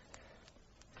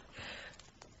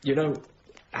 You know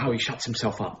how he shuts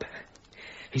himself up?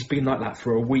 He's been like that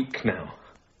for a week now.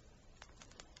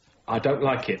 I don't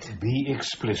like it. Be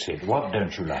explicit. What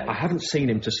don't you like? I haven't seen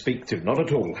him to speak to, not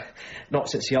at all. Not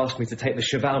since he asked me to take the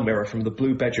cheval mirror from the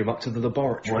blue bedroom up to the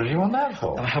laboratory. What do you want that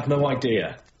for? I have no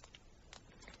idea.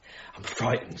 I'm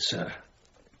frightened, sir.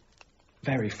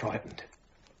 Very frightened.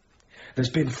 There's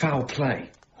been foul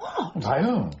play. What? By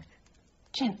whom?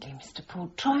 Gently, Mr. Paul.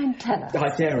 Try and tell us.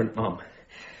 I daren't, Mum.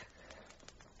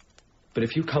 But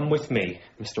if you come with me,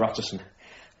 Mr. Utterson,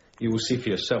 you will see for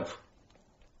yourself.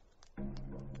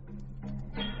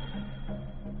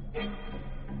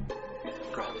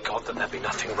 Grant God that there be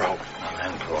nothing wrong.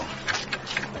 Amen, Paul.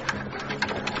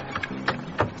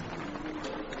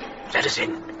 Let us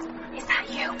in. Is that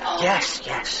you, Paul? Yes.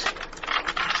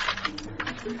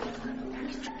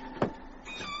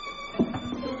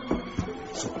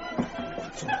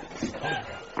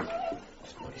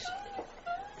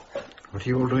 What are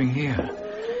you all doing here?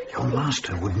 Your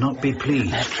master would not be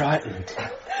pleased. They're frightened.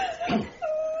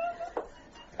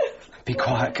 Be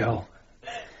quiet, girl.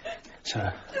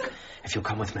 Sir, if you'll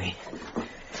come with me.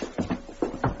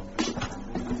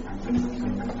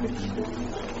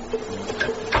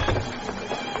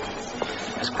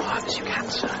 As quiet as you can,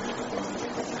 sir.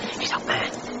 He's up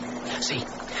there. See,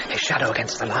 his shadow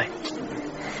against the light.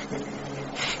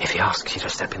 If he asks you to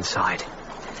step inside,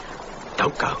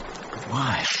 don't go.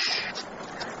 Why?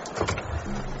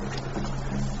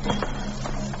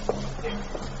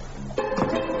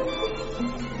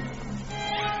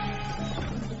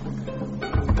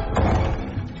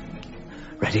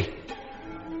 Ready?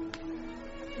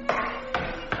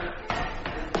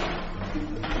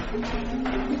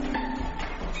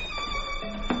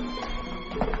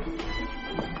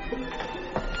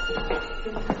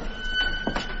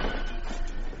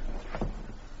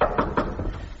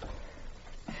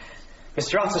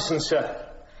 Mr. Utterson, sir.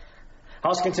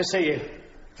 Asking to see you.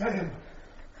 Tell him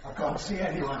I can't see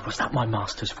anyone. Was that my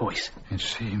master's voice? It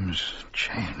seems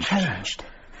changed. Changed?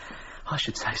 I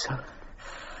should say so.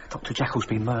 Dr. Jekyll's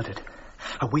been murdered.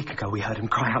 A week ago we heard him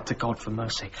cry out to God for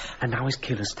mercy, and now his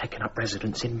killer's taken up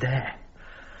residence in there,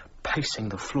 pacing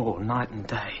the floor night and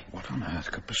day. What on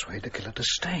earth could persuade the killer to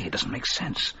stay? It doesn't make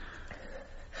sense.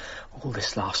 All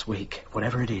this last week,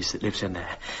 whatever it is that lives in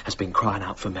there has been crying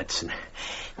out for medicine.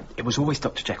 It was always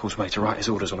Dr. Jekyll's way to write his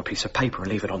orders on a piece of paper and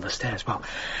leave it on the stairs. Well,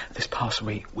 this past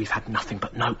week we've had nothing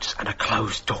but notes and a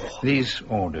closed door. These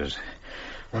orders,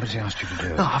 what has he asked you to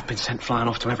do? Oh, I've been sent flying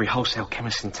off to every wholesale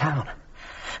chemist in town.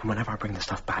 And whenever I bring the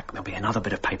stuff back, there'll be another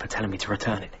bit of paper telling me to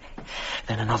return it.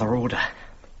 Then another order.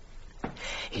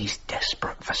 He's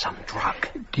desperate for some drug.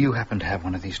 Do you happen to have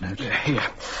one of these notes? Here.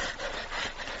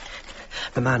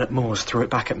 The man at Moore's threw it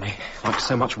back at me, like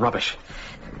so much rubbish.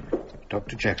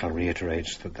 Dr. Jekyll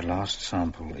reiterates that the last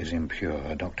sample is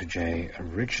impure. Dr. J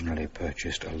originally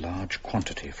purchased a large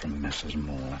quantity from Messrs.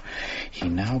 Moore. He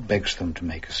now begs them to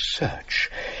make a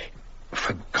search.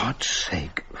 For God's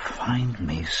sake, find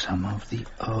me some of the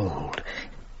old.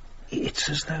 It's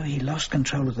as though he lost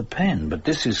control of the pen, but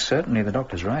this is certainly the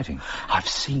doctor's writing. I've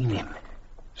seen him.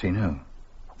 Seen who?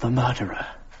 The murderer.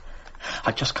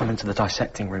 I'd just come into the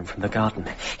dissecting room from the garden.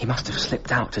 He must have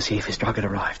slipped out to see if his drug had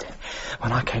arrived.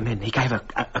 When I came in, he gave a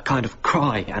kind of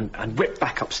cry and whipped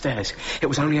back upstairs. It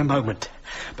was only a moment,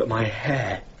 but my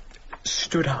hair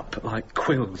stood up like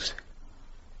quills.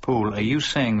 Paul, are you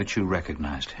saying that you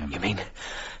recognised him? You mean,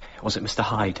 was it Mr.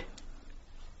 Hyde?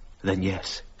 Then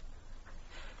yes.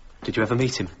 Did you ever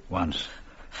meet him? Once.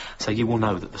 So you will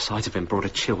know that the sight of him brought a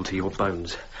chill to your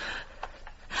bones.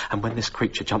 And when this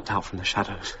creature jumped out from the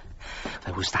shadows,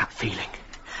 there was that feeling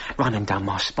running down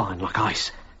my spine like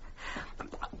ice.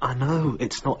 I know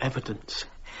it's not evidence,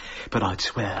 but I'd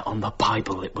swear on the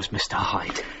Bible it was Mr.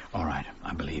 Hyde. All right,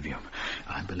 I believe you.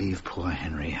 I believe poor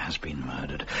Henry has been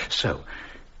murdered. So,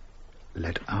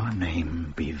 let our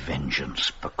name be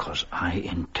Vengeance, because I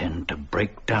intend to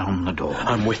break down the door.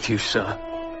 I'm with you, sir.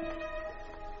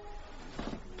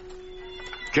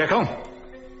 Jekyll,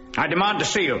 I demand to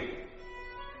see you.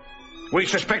 We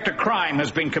suspect a crime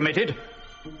has been committed,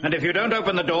 and if you don't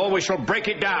open the door, we shall break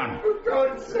it down. For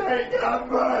God's sake, have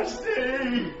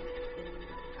mercy!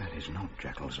 That is not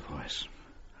Jekyll's voice.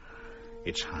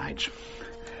 It's Hyde's.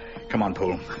 Come on,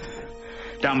 Poole.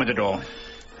 Down with the door.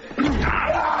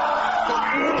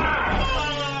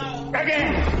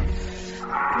 Again!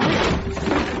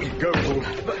 Go, Poole.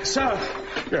 But, sir...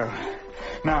 Go.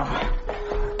 Now...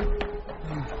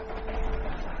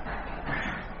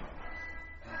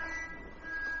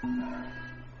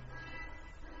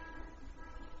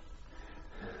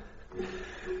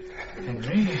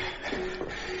 Henry?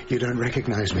 You don't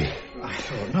recognize me. I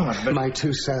thought not, but... My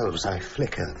two selves, I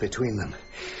flicker between them.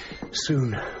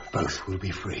 Soon, both will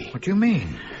be free. What do you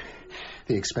mean?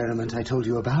 The experiment I told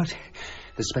you about,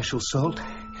 the special salt,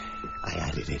 I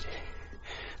added it.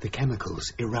 The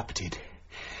chemicals erupted.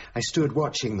 I stood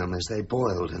watching them as they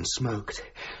boiled and smoked.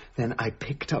 Then I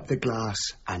picked up the glass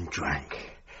and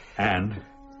drank. And?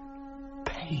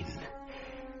 Pain.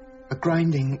 A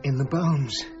grinding in the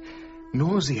bones.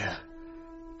 Nausea.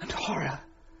 And horror.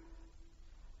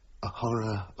 A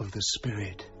horror of the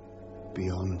spirit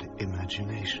beyond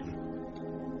imagination.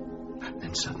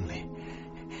 Then suddenly,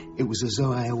 it was as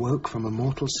though I awoke from a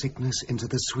mortal sickness into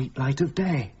the sweet light of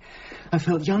day. I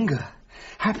felt younger,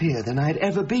 happier than I had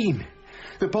ever been.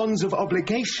 The bonds of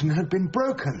obligation had been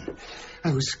broken.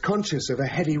 I was conscious of a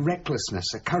heady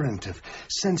recklessness, a current of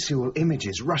sensual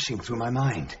images rushing through my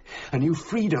mind, a new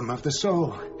freedom of the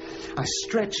soul. I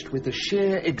stretched with the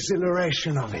sheer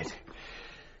exhilaration of it.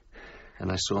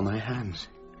 And I saw my hands.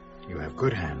 You have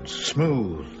good hands,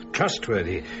 smooth,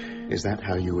 trustworthy. Is that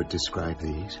how you would describe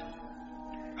these?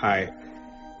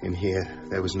 In here,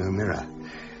 there was no mirror.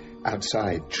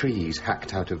 Outside, trees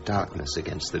hacked out of darkness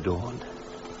against the dawn.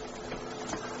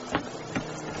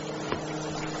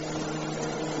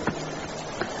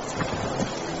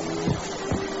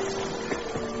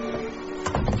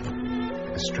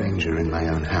 A stranger in my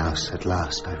own house. At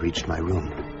last, I reached my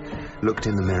room, looked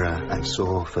in the mirror, and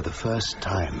saw for the first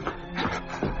time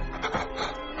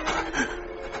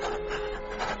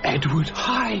Edward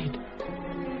Hyde.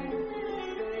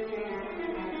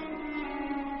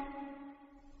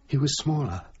 He was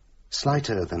smaller,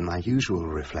 slighter than my usual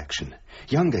reflection.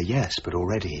 Younger, yes, but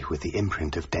already with the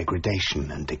imprint of degradation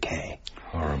and decay.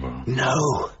 Horrible.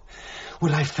 No!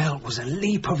 What I felt was a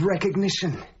leap of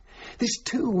recognition. This,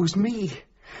 too, was me.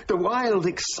 The wild,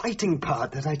 exciting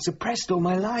part that I'd suppressed all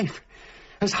my life.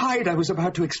 As Hyde, I was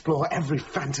about to explore every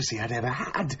fantasy I'd ever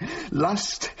had.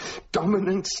 Lust,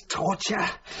 dominance, torture.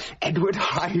 Edward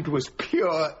Hyde was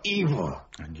pure evil.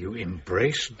 And you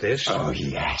embraced this? Oh,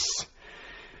 yes.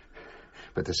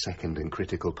 But the second and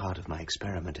critical part of my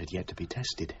experiment had yet to be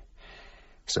tested.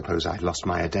 Suppose I'd lost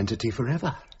my identity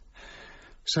forever.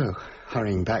 So,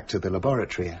 hurrying back to the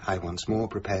laboratory, I once more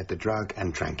prepared the drug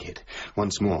and drank it.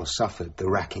 Once more suffered the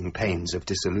racking pains of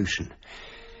dissolution.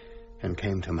 And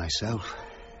came to myself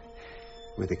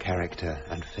with the character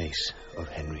and face of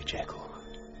Henry Jekyll.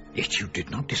 Yet you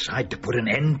did not decide to put an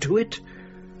end to it?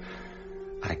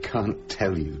 I can't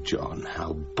tell you, John,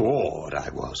 how bored I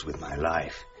was with my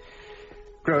life.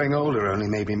 Growing older only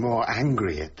made me more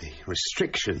angry at the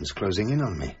restrictions closing in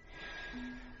on me.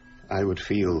 I would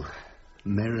feel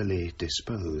merrily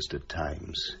disposed at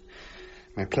times.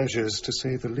 My pleasures, to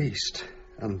say the least,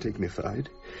 undignified.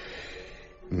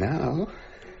 Now,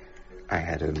 I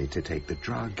had only to take the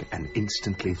drug and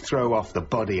instantly throw off the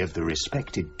body of the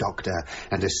respected doctor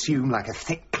and assume like a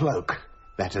thick cloak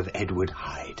that of Edward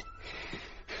Hyde.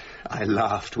 I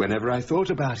laughed whenever I thought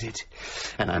about it,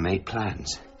 and I made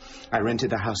plans. I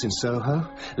rented a house in Soho,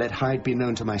 let Hyde be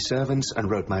known to my servants, and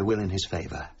wrote my will in his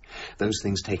favour. Those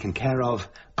things taken care of,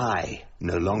 I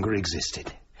no longer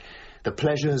existed. The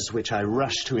pleasures which I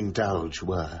rushed to indulge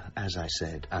were, as I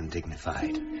said,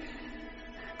 undignified.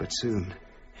 But soon,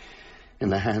 in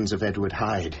the hands of Edward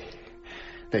Hyde,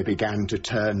 they began to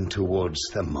turn towards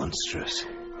the monstrous.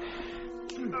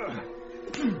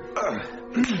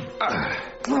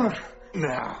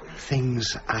 Now,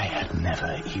 things I had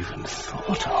never even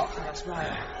thought of. That's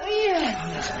right.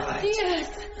 Yes. That's right. Yes.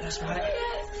 That's right.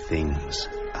 Yes. Things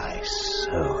I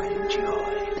so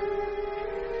enjoyed.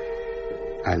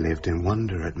 I lived in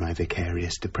wonder at my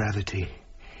vicarious depravity.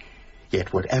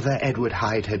 Yet whatever Edward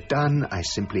Hyde had done, I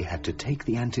simply had to take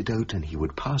the antidote and he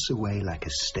would pass away like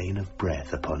a stain of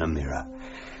breath upon a mirror.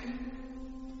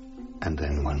 And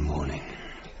then one morning...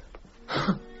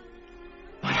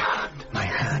 My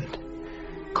hand.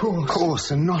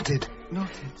 Coarse and knotted.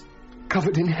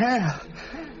 Covered in hair.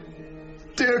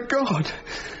 Dear God!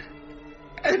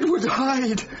 Edward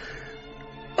Hyde!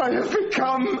 I have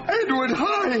become Edward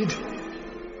Hyde!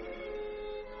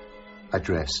 I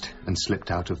dressed and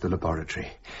slipped out of the laboratory.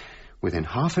 Within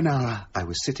half an hour, I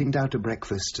was sitting down to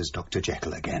breakfast as Dr.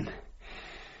 Jekyll again.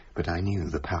 But I knew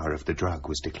the power of the drug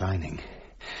was declining.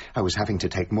 I was having to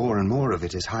take more and more of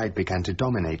it as Hyde began to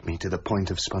dominate me to the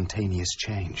point of spontaneous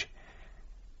change.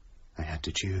 I had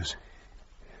to choose.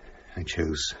 I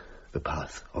chose the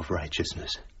path of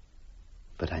righteousness.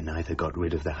 But I neither got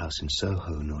rid of the house in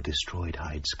Soho nor destroyed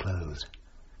Hyde's clothes.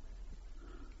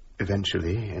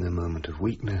 Eventually, in a moment of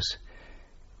weakness,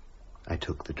 I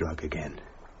took the drug again.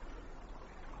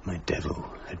 My devil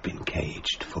had been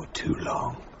caged for too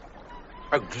long.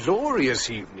 A glorious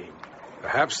evening.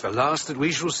 Perhaps the last that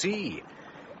we shall see.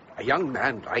 A young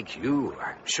man like you,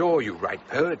 I'm sure you write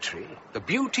poetry. The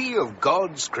beauty of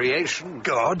God's creation.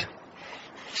 God?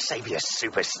 Save your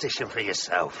superstition for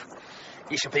yourself.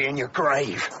 You should be in your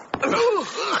grave.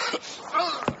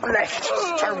 Left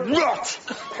to rot.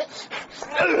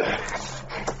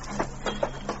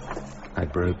 I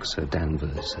broke Sir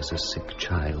Danvers as a sick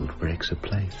child breaks a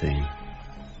plaything.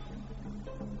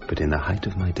 But in the height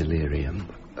of my delirium,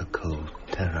 a cold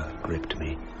terror gripped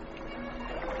me.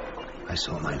 I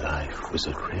saw my life was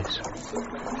at risk.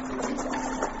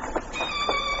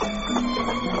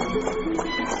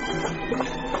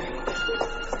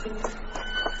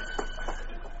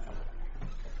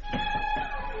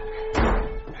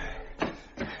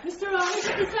 Mr.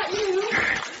 Hyde, is that you?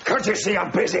 Can't you see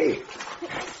I'm busy?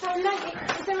 So late.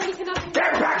 Is there anything I can...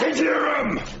 Get back into your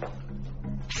room!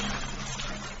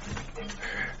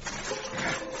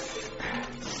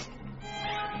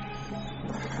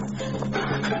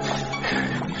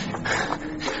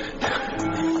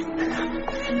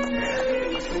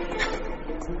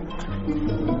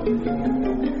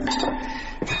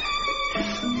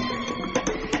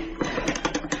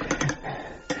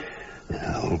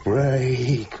 Thou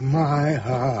break my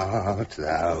heart,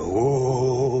 thou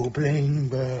warbling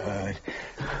bird.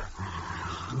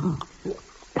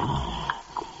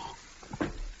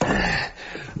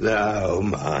 Thou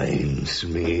minds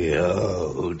me,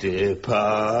 oh,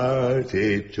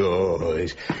 departed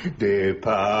joys,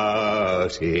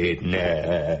 departed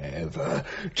never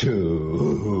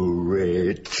to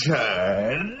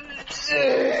return.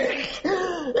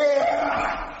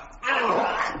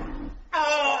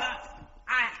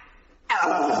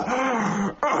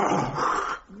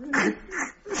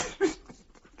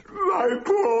 My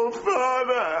poor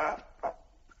father.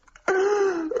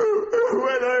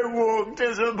 When I walked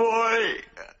as a boy,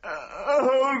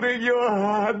 holding your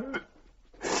hand,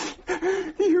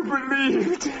 you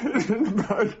believed in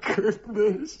my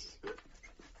goodness.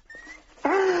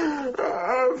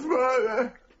 Our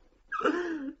Father,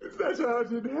 that art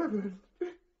in heaven,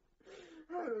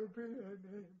 hallowed be thy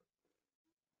name.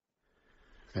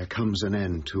 There comes an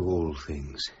end to all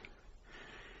things.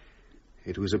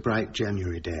 It was a bright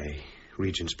January day.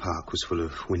 Regent's Park was full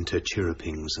of winter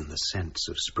chirrupings and the scents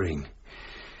of spring.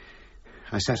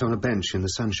 I sat on a bench in the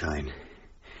sunshine,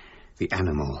 the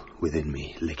animal within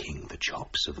me licking the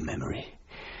chops of memory.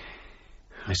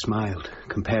 I smiled,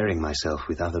 comparing myself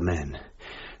with other men,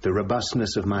 the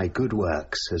robustness of my good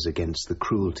works as against the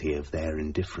cruelty of their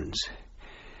indifference.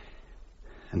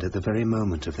 And at the very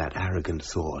moment of that arrogant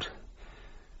thought,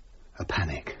 a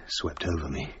panic swept over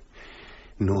me,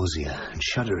 nausea and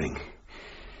shuddering.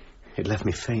 It left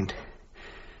me faint.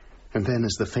 And then,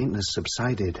 as the faintness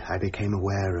subsided, I became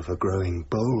aware of a growing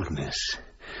boldness,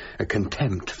 a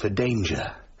contempt for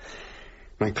danger.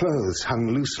 My clothes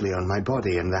hung loosely on my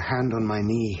body, and the hand on my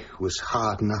knee was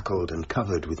hard-knuckled and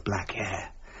covered with black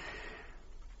hair.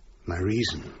 My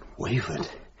reason wavered.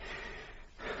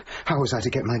 How was I to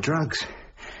get my drugs?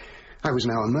 I was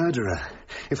now a murderer.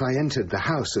 If I entered the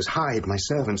house as Hyde, my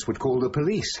servants would call the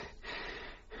police.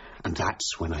 And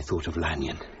that's when I thought of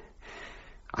Lanyon.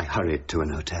 I hurried to an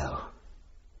hotel.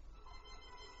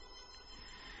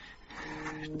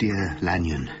 Dear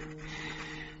Lanyon,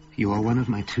 you are one of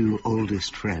my 2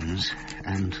 oldest friends,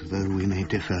 and though we may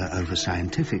differ over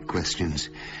scientific questions,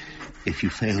 if you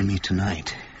fail me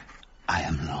tonight, I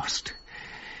am lost.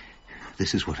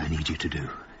 This is what I need you to do.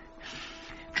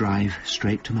 Drive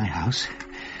straight to my house.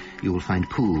 You will find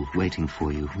Poole waiting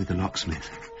for you with the locksmith.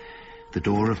 The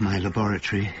door of my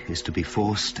laboratory is to be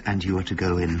forced, and you are to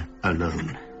go in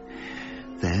alone.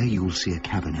 There you will see a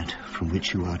cabinet from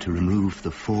which you are to remove the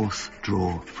 4th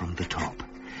drawer from the top.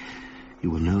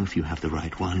 You will know if you have the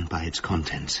right one by its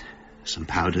contents. Some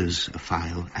powders, a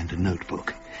file, and a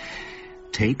notebook.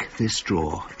 Take this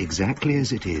drawer, exactly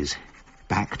as it is,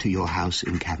 back to your house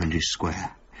in Cavendish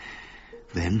Square.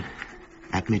 Then,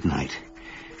 at midnight,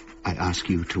 I ask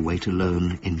you to wait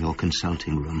alone in your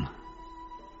consulting room.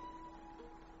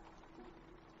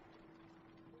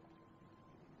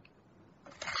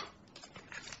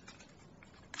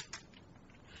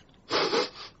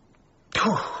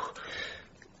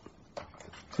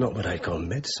 Not what I call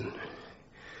medicine.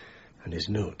 And his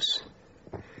notes.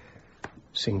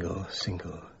 Single.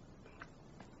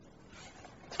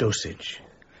 Dosage.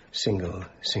 Single.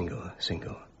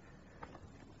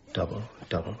 Double.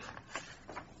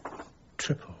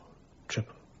 Triple.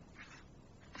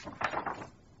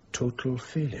 Total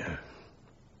failure.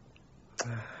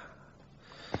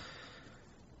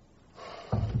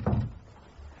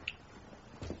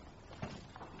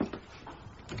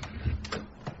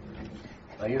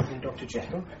 Are you from Dr.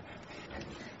 Jekyll?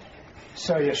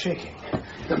 So you're shaking.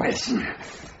 The medicine.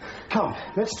 Come,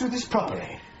 let's do this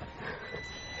properly.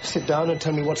 Sit down and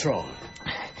tell me what's wrong.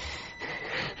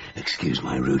 Excuse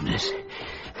my rudeness.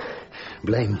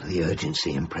 Blame the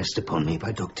urgency impressed upon me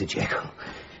by Dr. Jekyll.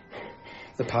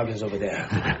 The powder's over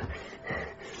there.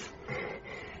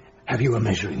 Have you a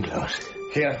measuring glass?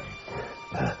 Here.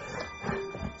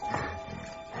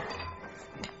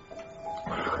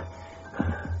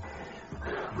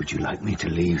 Would you like me to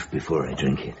leave before I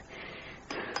drink it?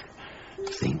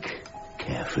 Think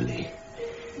carefully.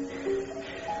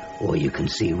 Or you can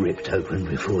see ripped open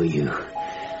before you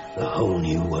the whole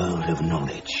new world of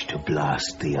knowledge to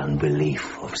blast the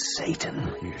unbelief of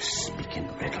Satan. You speak in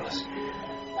riddles.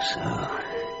 So,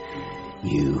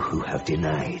 you who have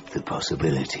denied the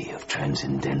possibility of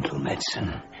transcendental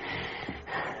medicine,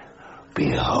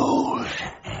 behold.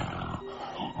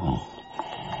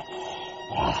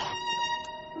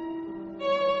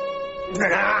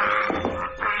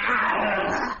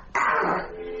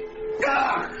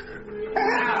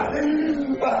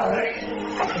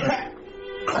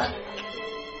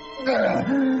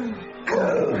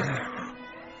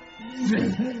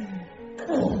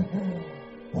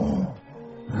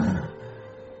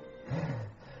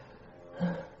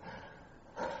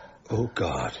 Oh,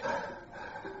 God.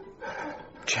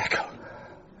 Jekyll.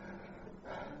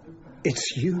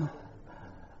 It's you.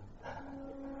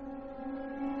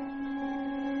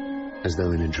 As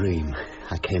though in a dream,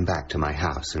 I came back to my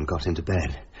house and got into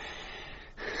bed.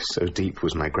 So deep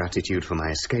was my gratitude for my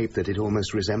escape that it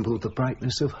almost resembled the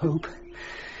brightness of hope.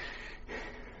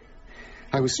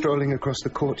 I was strolling across the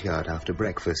courtyard after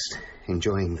breakfast,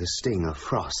 enjoying the sting of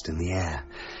frost in the air,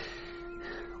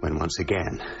 when once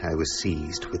again I was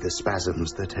seized with the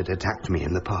spasms that had attacked me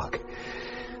in the park.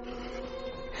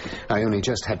 I only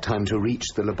just had time to reach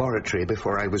the laboratory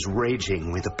before I was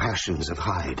raging with the passions of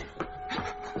Hyde.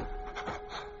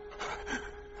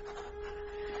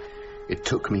 It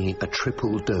took me a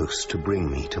triple dose to bring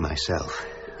me to myself.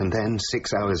 And then,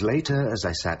 6 hours later, as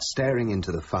I sat staring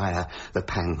into the fire, the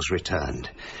pangs returned,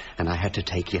 and I had to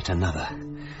take yet another.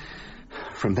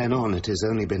 From then on, it has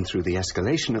only been through the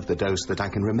escalation of the dose that I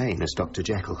can remain as Dr.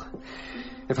 Jekyll.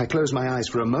 If I close my eyes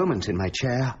for a moment in my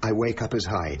chair, I wake up as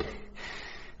Hyde.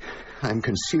 I'm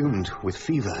consumed with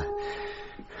fever.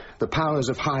 The powers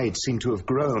of Hyde seem to have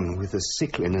grown with the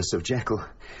sickliness of Jekyll.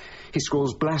 He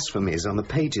scrawls blasphemies on the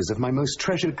pages of my most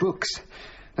treasured books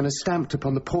and has stamped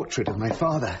upon the portrait of my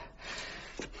father.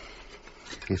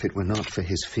 If it were not for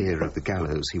his fear of the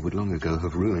gallows, he would long ago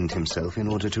have ruined himself in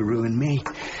order to ruin me.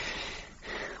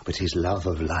 But his love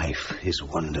of life is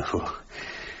wonderful.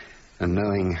 And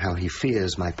knowing how he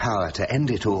fears my power to end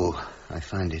it all, I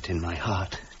find it in my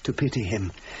heart to pity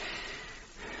him.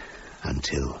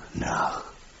 Until now.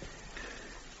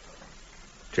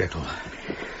 Jekyll.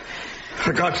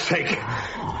 For God's sake.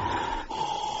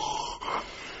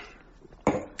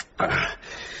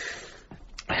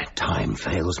 Time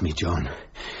fails me, John.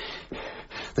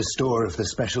 The store of the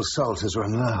special salt has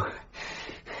run low.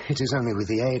 It is only with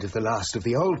the aid of the last of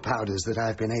the old powders that I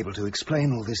have been able to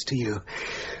explain all this to you.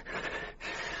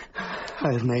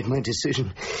 I have made my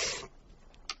decision.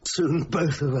 Soon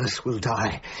both of us will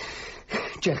die.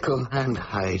 Jekyll and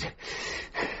Hyde.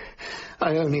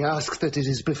 I only ask that it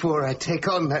is before I take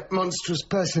on that monstrous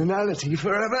personality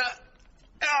forever.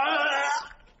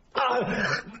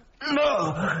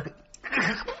 No!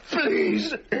 Please!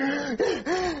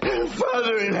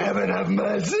 Father in heaven, have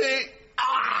mercy!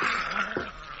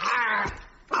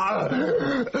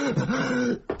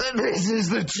 This is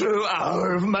the true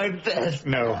hour of my death.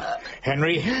 No.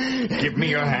 Henry, give me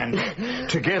your hand.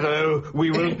 Together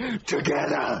we will...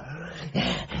 Together.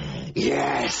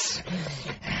 Yes.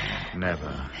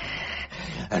 Never.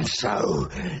 And so,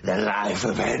 the life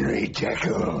of Henry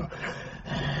Jekyll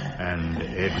and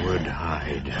Edward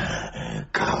Hyde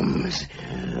comes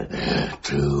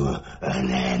to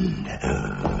an end.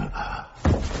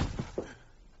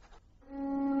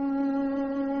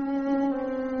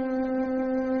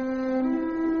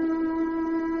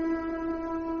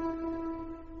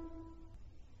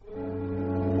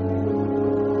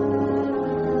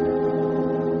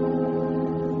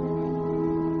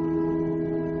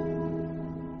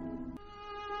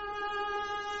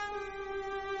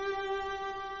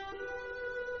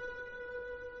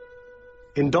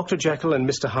 In Dr. Jekyll and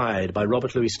Mr. Hyde by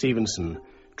Robert Louis Stevenson,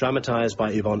 dramatised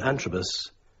by Yvonne Antrobus,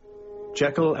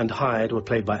 Jekyll and Hyde were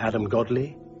played by Adam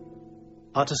Godley,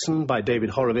 Utterson by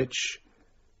David Horowitz,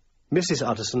 Mrs.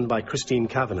 Utterson by Christine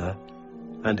Kavanagh,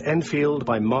 and Enfield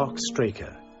by Mark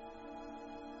Straker.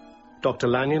 Dr.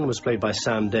 Lanyon was played by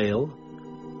Sam Dale,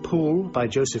 Poole by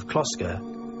Joseph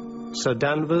Klosker, Sir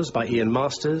Danvers by Ian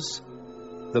Masters,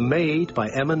 The Maid by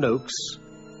Emma Noakes,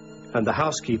 and The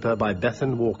Housekeeper by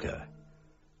Bethan Walker.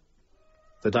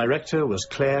 The director was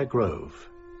Claire Grove.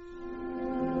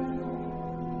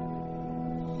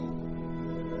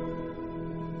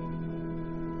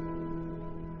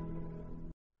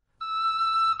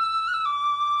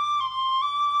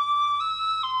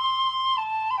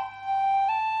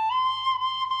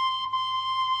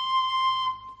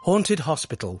 Haunted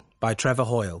Hospital by Trevor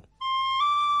Hoyle.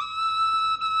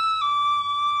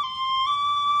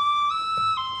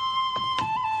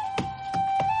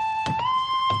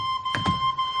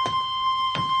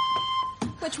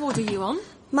 Which ward are you on?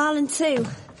 Marlin 2.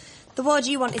 The ward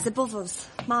you want is above us.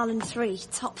 Marlin 3,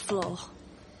 top floor.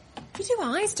 You do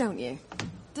eyes, don't you?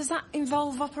 Does that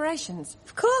involve operations?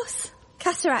 Of course.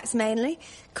 Cataracts mainly.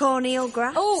 Corneal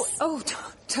grafts. Oh,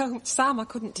 don't, Sam, I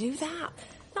couldn't do that.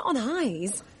 Not on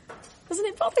eyes. Doesn't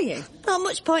it bother you? Not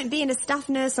much point being a staff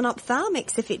nurse on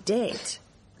ophthalmics if it did.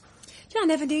 I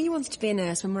never knew you wanted to be a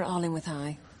nurse when we were at Arlingworth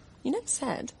High. You never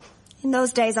said. In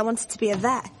those days, I wanted to be a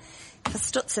vet. If I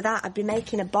stuck to that, I'd be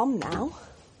making a bomb now.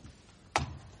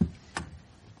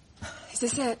 Is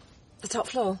this it? The top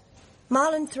floor?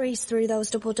 Marlin 3's through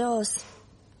those double doors.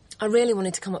 I really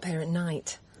wanted to come up here at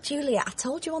night. Julia, I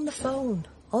told you on the phone.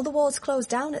 All the wards close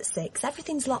down at 6.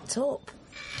 Everything's locked up.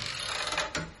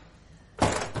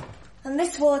 And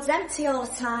this ward's empty all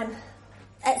the time.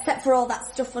 Except for all that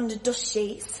stuff under dust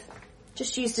sheets.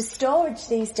 Just used as storage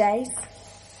these days.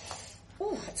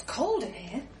 Oh, it's cold in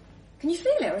here. Can you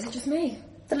feel it, or is it just me?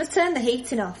 They'll have turned the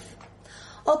heating off.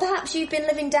 Or perhaps you've been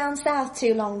living down south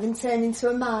too long and turned into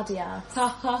a Mardia. Ha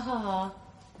ha ha.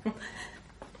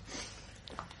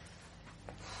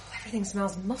 Everything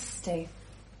smells musty.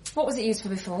 What was it used for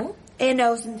before? Ear,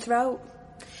 nose and throat.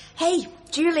 Hey,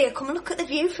 Julia, come and look at the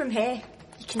view from here.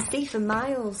 You can see for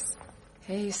miles.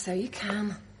 Hey, so you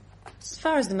can. As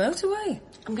far as the motorway.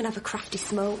 I'm going to have a crafty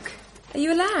smoke. Are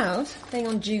you allowed, being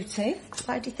on duty?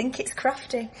 Why do you think it's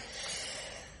crafty?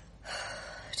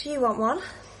 Do you want one?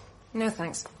 No,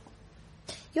 thanks.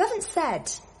 You haven't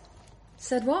said.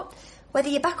 Said what? Whether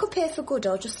you're back up here for good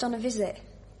or just on a visit.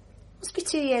 Must be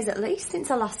 2 years at least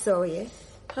since I last saw you.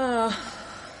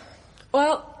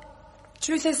 Well,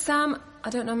 truth is, Sam, I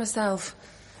don't know myself.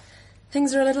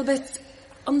 Things are a little bit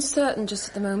uncertain just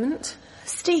at the moment.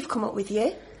 Steve come up with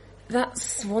you?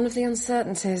 That's one of the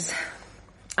uncertainties.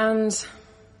 And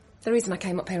the reason I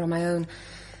came up here on my own.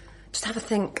 Just have a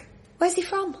think. Where's he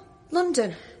from?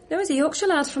 London? No, he's a Yorkshire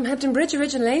lad from Hebden Bridge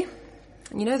originally.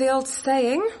 And you know the old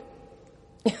saying?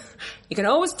 You can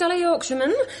always tell a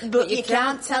Yorkshireman, but you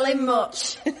can't tell him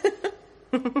much.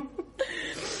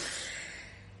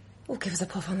 Oh, give us a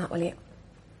puff on that, will you?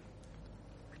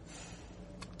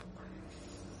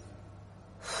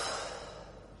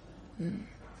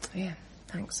 Yeah,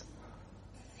 thanks.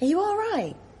 Are you all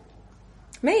right?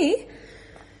 Me?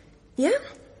 Yeah.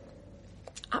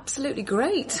 Absolutely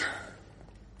great.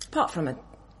 Apart from a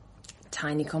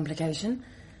tiny complication.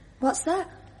 What's that?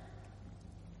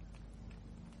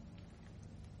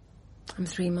 I'm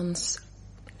 3 months,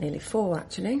 nearly 4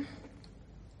 actually,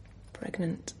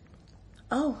 pregnant.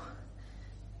 Oh.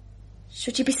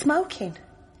 Should you be smoking?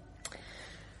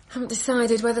 Haven't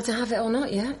decided whether to have it or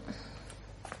not yet.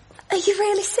 Are you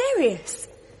really serious?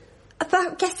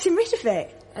 About getting rid of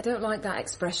it? I don't like that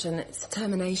expression. It's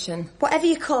determination. Whatever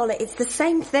you call it, it's the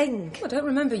same thing. I don't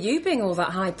remember you being all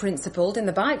that high-principled in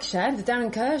the bike shed with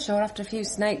Darren Kershaw after a few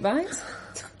snake bites.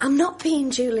 I'm not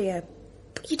being, Julia,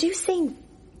 but you do seem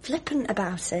flippant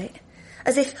about it.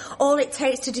 As if all it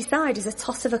takes to decide is a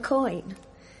toss of a coin.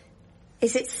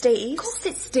 Is it Steve's? Of course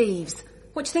it's Steve's.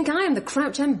 What, do you think I am, the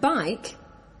Crouch End bike?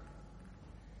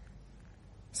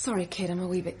 Sorry, kid, I'm a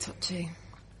wee bit touchy.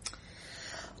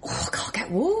 Oh, I can't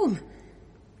get warm.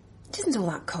 It isn't all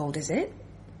that cold, is it?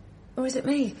 Or is it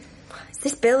me? It's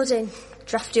this building.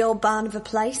 Drafty old barn of a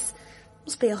place.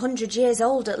 Must be 100 years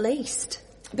old at least.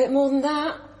 A bit more than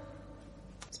that.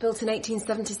 It's built in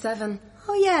 1877.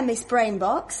 Oh yeah, Miss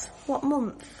Brainbox. What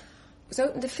month? It was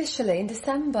opened officially in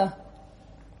December.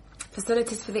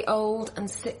 Facilities for the old and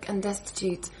sick and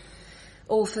destitute.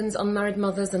 Orphans, unmarried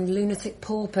mothers and lunatic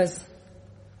paupers.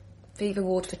 Fever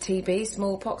ward for TB,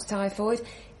 smallpox, typhoid.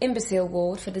 Imbecile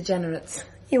ward for degenerates.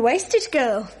 You wasted,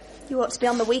 girl. You ought to be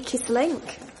on the weakest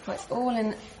link. Well, it's all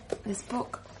in this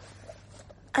book.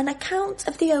 An account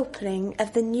of the opening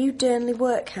of the new Durnley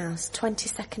Workhouse,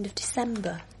 22nd of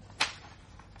December.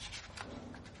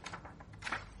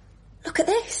 Look at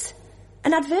this.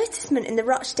 An advertisement in the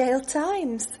Rochdale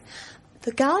Times.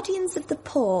 The guardians of the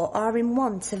poor are in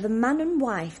want of a man and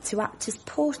wife to act as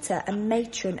porter and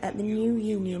matron at the new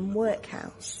Union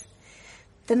Workhouse.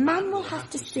 The man will have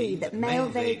to see that male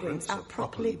vagrants are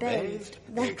properly bathed,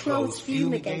 their clothes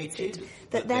fumigated,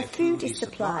 that their food is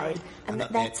supplied, and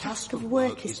that their task of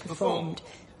work is performed,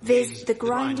 viz. The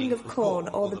grinding of corn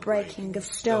or the breaking of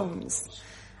stones.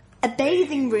 A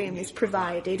bathing room is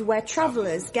provided where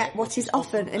travellers get what is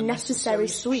often a necessary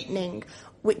sweetening,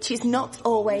 which is not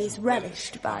always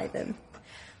relished by them.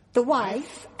 The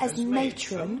wife, as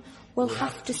matron, will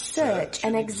have to search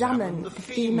and examine the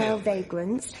female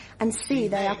vagrants and see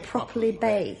they are properly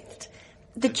bathed.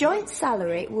 The joint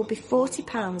salary will be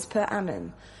 £40 per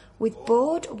annum, with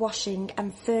board, washing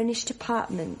and furnished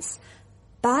apartments.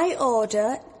 By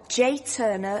order, J.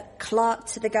 Turner, clerk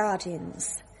to the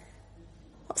Guardians.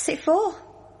 What's it for?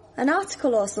 An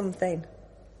article or something?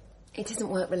 It isn't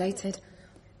work-related.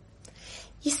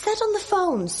 You said on the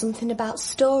phone something about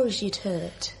stories you'd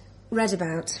heard. Read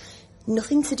about.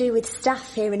 Nothing to do with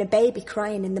staff hearing a baby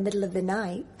crying in the middle of the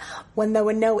night when there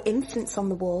were no infants on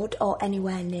the ward or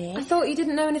anywhere near. I thought you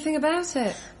didn't know anything about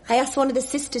it. I asked one of the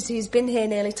sisters who's been here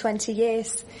nearly 20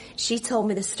 years. She told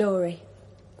me the story.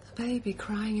 A baby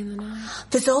crying in the night.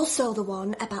 There's also the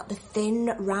one about the thin,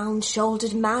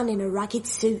 round-shouldered man in a ragged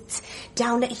suit,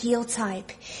 down at heel type.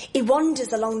 He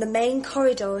wanders along the main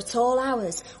corridor at all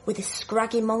hours with a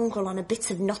scraggy mongrel on a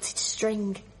bit of knotted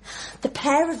string. The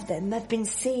pair of them have been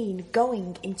seen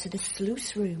going into the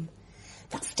sluice room.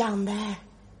 That's down there,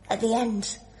 at the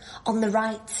end, on the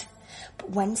right.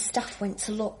 But when staff went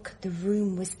to look, the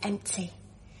room was empty.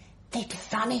 They'd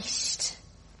vanished.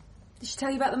 Did she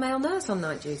tell you about the male nurse on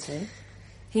night duty?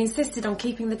 He insisted on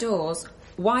keeping the doors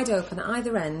wide open at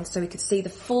either end so he could see the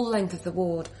full length of the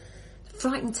ward.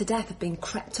 Frightened to death of being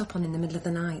crept up on in the middle of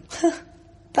the night.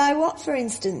 By what, for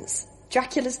instance?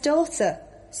 Dracula's daughter?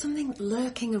 Something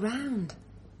lurking around.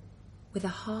 With a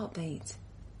heartbeat.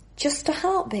 Just a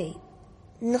heartbeat?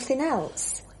 Nothing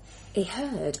else? He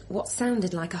heard what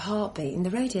sounded like a heartbeat in the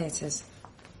radiators.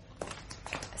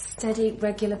 A steady,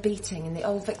 regular beating in the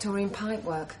old Victorian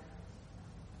pipework.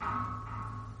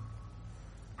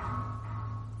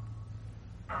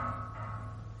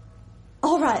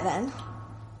 All right, then.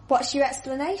 What's your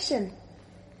explanation?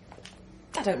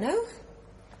 I don't know.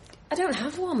 I don't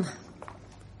have one.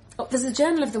 Oh, there's a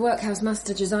journal of the workhouse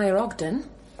master Josiah Ogden.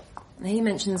 He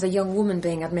mentions a young woman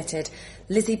being admitted,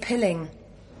 Lizzie Pilling.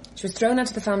 She was thrown out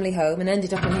of the family home and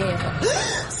ended up in here.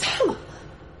 Sam!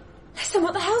 Listen,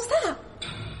 what the hell's that?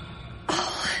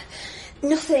 Oh,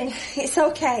 nothing. It's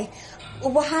okay.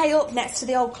 We're high up next to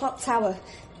the old clock tower.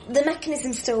 The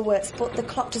mechanism still works, but the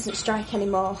clock doesn't strike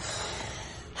anymore.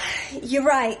 You're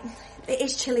right. It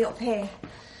is chilly up here.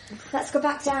 Let's go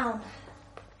back down.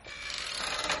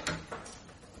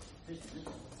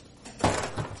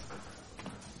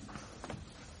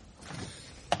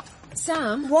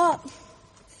 Sam? What?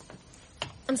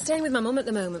 I'm staying with my mum at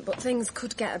the moment, but things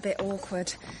could get a bit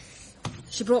awkward.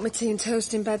 She brought me tea and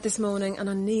toast in bed this morning, and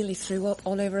I nearly threw up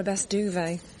all over her best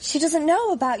duvet. She doesn't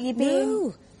know about you being...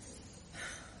 No.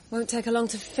 Won't take her long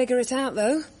to figure it out,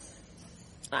 though.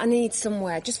 I need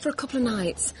somewhere, just for a couple of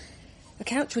nights. A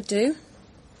couch would do.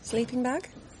 Sleeping bag?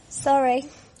 Sorry.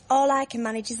 All I can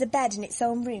manage is a bed in its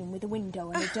own room with a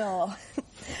window and a door.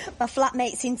 My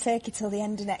flatmate's in Turkey till the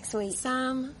end of next week.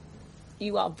 Sam,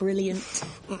 you are brilliant.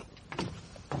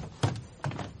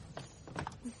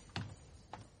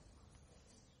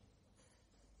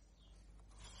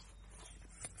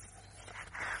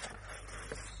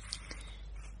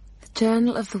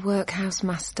 Journal of the Workhouse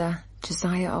Master,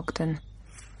 Josiah Ogden.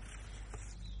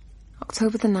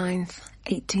 October the 9th,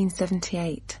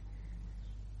 1878.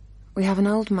 We have an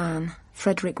old man,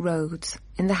 Frederick Rhodes,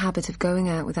 in the habit of going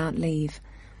out without leave.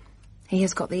 He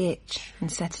has got the itch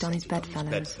and set it on his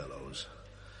bedfellows.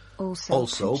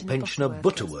 Also, Pensioner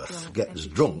Butterworth gets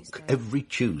drunk every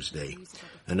Tuesday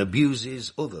and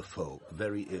abuses other folk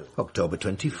very ill. October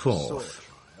 24th.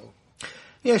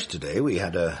 Yesterday we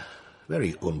had a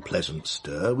very unpleasant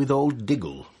stir with old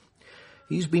Diggle.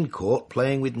 He's been caught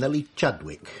playing with Nellie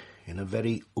Chadwick in a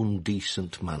very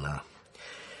undecent manner.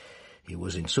 He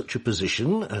was in such a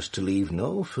position as to leave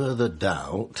no further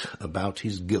doubt about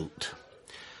his guilt.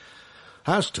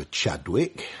 As to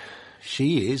Chadwick,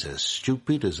 she is as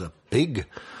stupid as a pig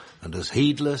and as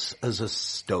heedless as a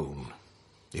stone.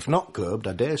 If not curbed,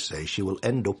 I dare say she will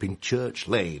end up in Church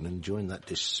Lane and join that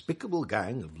despicable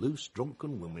gang of loose,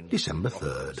 drunken women. December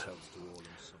 3rd.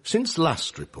 Since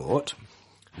last report,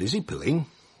 Lizzie Pilling,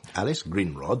 Alice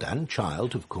Grinrod and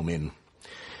child have come in.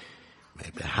 It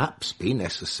may perhaps be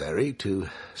necessary to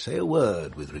say a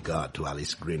word with regard to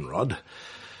Alice Grinrod.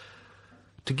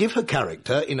 To give her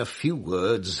character in a few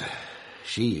words,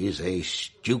 she is a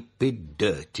stupid,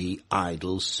 dirty,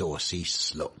 idle, saucy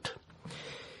slut.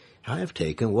 I have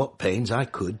taken what pains I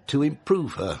could to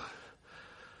improve her,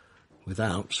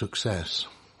 without success.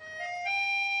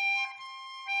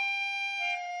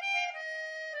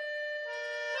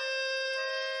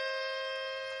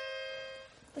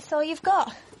 That's all you've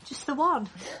got? Just the one?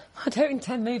 I don't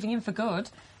intend moving in for good.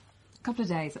 A couple of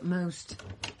days at most.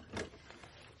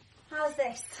 How's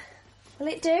this? Will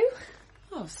it do?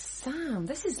 Oh, Sam,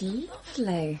 this is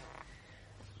lovely.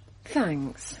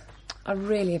 Thanks. I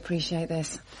really appreciate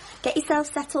this. Get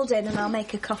yourself settled in and I'll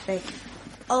make a coffee.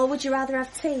 Or would you rather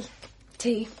have tea?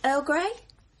 Tea? Earl Grey?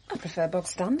 I prefer bog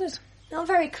standard. Not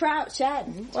very Crouch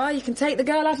End. Well, you can take the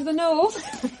girl out of the north.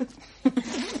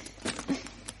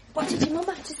 What did your mum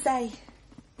have to say?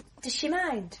 Does she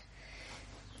mind?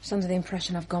 She's under the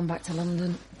impression I've gone back to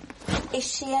London. Is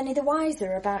she any the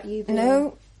wiser about you being...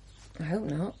 No, I hope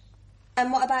not.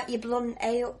 And what about your blunt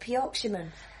A-up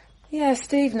Yorkshireman? Yeah,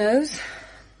 Steve knows.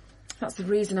 That's the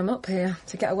reason I'm up here,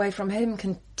 to get away from him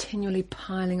continually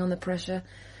piling on the pressure.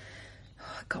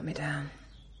 Oh, it got me down.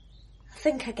 I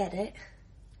think I get it.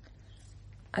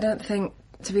 I don't think,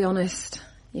 to be honest,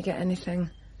 you get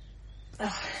anything.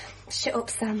 Oh, shut up,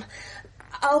 Sam.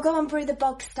 I'll go and brew the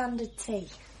bog standard tea.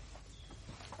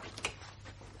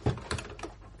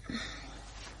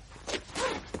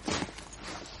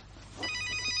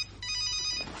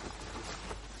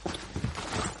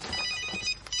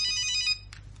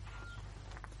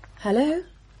 Hello?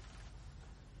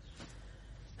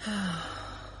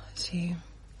 It's you.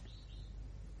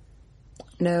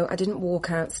 No, I didn't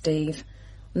walk out, Steve.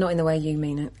 Not in the way you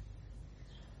mean it.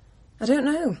 I don't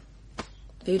know.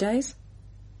 A few days?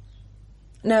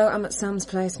 No, I'm at Sam's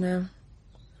place now.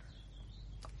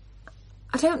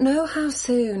 I don't know how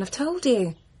soon. I've told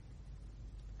you.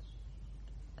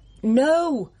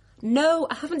 No,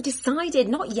 I haven't decided.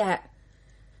 Not yet.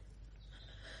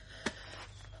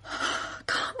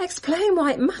 Can't explain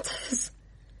why it matters.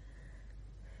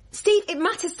 Steve, it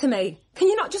matters to me. Can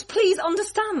you not just please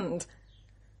understand?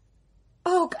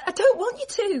 Oh, I don't want you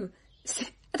to.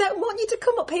 I don't want you to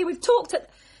come up here. We've talked...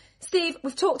 Steve,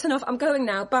 we've talked enough. I'm going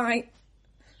now. Bye.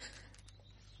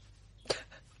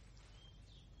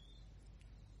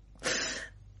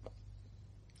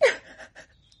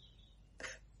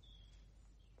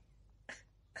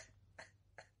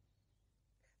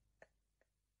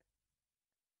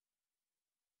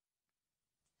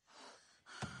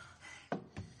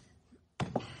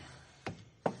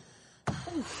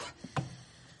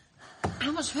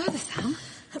 How much further, Sam?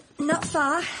 Not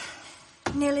far.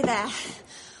 Nearly there.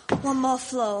 One more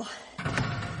floor.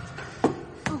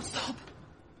 Oh, stop.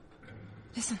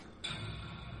 Listen.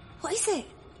 What is it?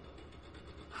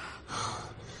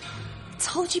 I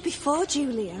told you before,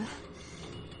 Julia.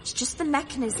 It's just the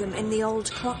mechanism in the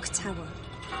old clock tower.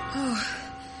 Oh,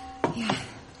 yeah.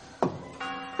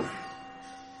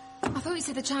 I thought you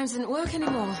said the chimes didn't work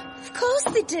anymore. Of course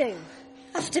they do.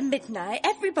 After midnight,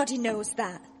 everybody knows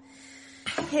that.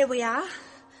 Here we are.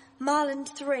 Marland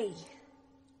 3.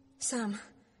 Sam,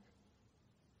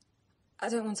 I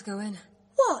don't want to go in.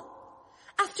 What?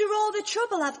 After all the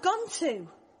trouble I've gone to?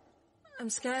 I'm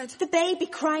scared. The baby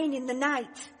crying in the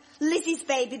night. Lizzie's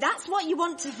baby, that's what you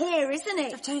want to hear, isn't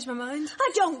it? I've changed my mind.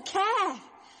 I don't care. I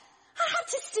had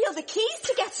to steal the keys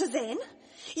to get us in.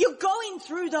 You're going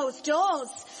through those doors.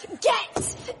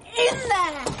 Get in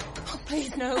there! Oh,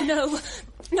 please, no.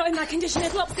 Not in that condition,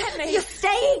 it'll upset me. You're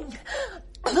staying.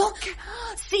 Look,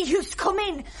 see who's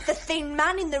coming. The thin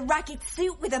man in the ragged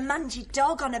suit with a mangy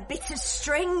dog on a bit of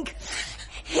string.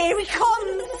 Here he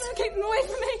comes. Keep them away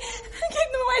from me.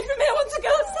 Keep them away from me. I want to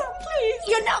go, Sam, please.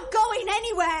 You're not going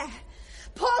anywhere.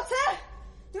 Porter?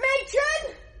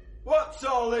 Matron? What's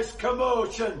all this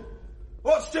commotion?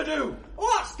 What's to do?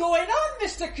 What's going on,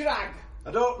 Mr. Cragg?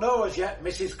 I don't know as yet,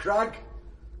 Mrs. Cragg.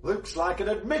 Looks like an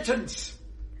admittance.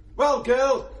 Well,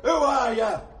 girl, who are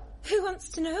you? Who wants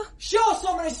to know? Show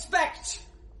some respect.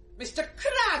 Mr.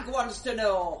 Cragg wants to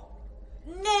know.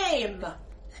 Name?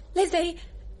 Lizzie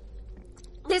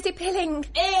Pilling.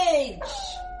 Age?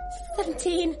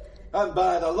 17. And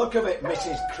by the look of it,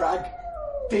 Mrs. Cragg,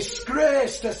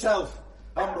 disgraced herself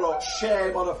and brought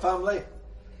shame on her family.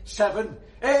 7,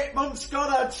 8 months gone,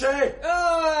 I'd say.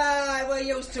 Oh, we're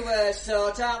used to her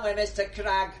sort, aren't we, Mr.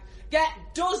 Cragg? Get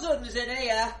dozens in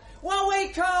here. What we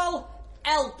call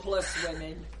helpless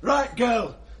women. Right,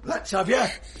 girl, let's have you.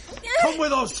 Come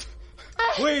with us.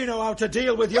 We know how to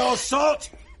deal with your sort.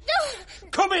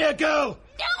 Come here, girl.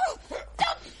 No!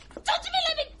 Don't me,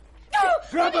 let me... No!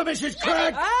 Grab her, Mrs.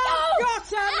 Cragg. Got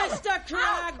her, Mr.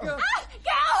 Cragg. Get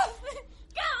off!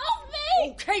 Get off me!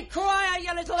 Oh, keep quiet,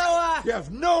 you little whore. You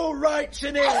have no rights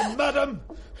in here, madam.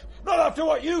 Not after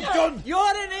what you've done.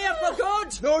 You're in here for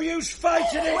good. No use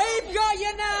fighting it. We've got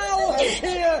you now. I'm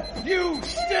here. You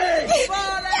stay.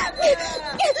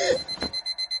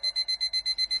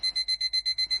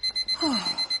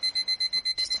 Oh,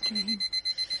 just a dream.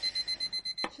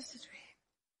 Just a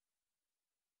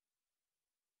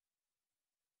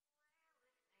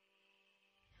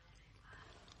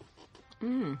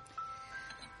dream.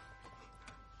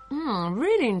 I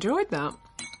really enjoyed that.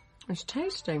 It's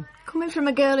tasty. Coming from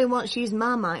a girl who wants to use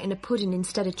Marmite in a pudding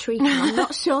instead of treacle, I'm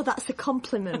not sure that's a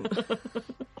compliment.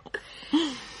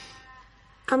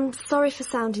 I'm sorry for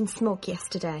sounding smug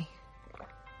yesterday.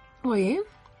 Were you?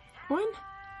 When?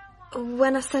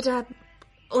 When I said I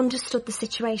understood the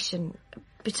situation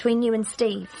between you and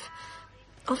Steve.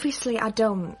 Obviously I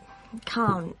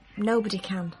can't. Nobody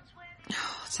can.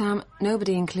 Sam,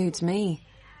 nobody includes me.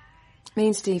 Me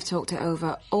and Steve talked it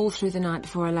over all through the night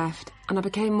before I left, and I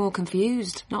became more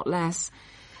confused, not less.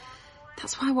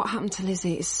 That's why what happened to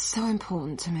Lizzie is so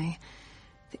important to me.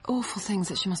 The awful things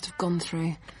that she must have gone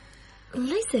through.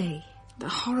 Lizzie? The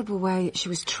horrible way she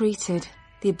was treated.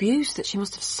 The abuse that she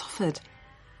must have suffered.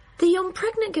 The young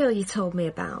pregnant girl you told me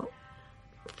about.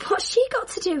 What's she got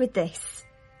to do with this?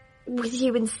 With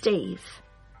you and Steve?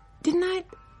 Didn't I?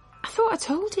 I thought I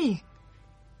told you.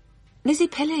 Lizzie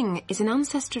Pilling is an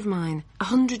ancestor of mine,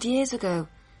 100 years ago.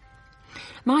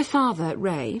 My father,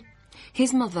 Ray,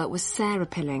 his mother was Sarah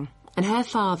Pilling, and her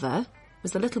father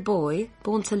was the little boy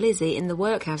born to Lizzie in the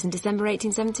workhouse in December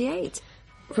 1878.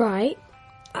 Right.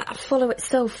 I follow it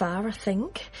so far, I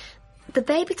think. The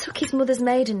baby took his mother's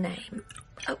maiden name.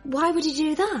 Why would he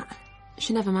do that?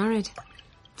 She never married.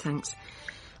 Thanks.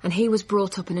 And he was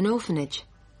brought up in an orphanage.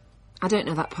 I don't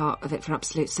know that part of it for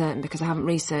absolute certain because I haven't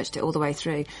researched it all the way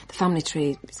through. The family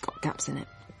tree has got gaps in it.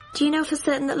 Do you know for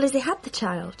certain that Lizzie had the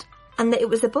child? And that it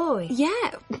was a boy?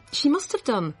 Yeah, she must have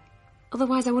done.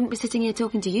 Otherwise I wouldn't be sitting here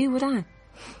talking to you, would I?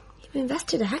 You've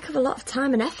invested a heck of a lot of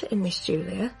time and effort in this,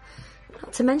 Julia.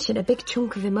 Not to mention a big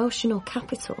chunk of emotional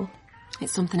capital.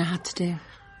 It's something I had to do.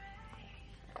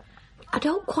 I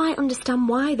don't quite understand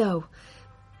why, though.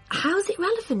 How's it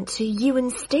relevant to you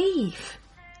and Steve?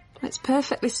 It's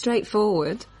perfectly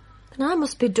straightforward. Then I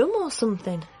must be dumb or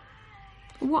something.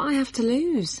 What I have to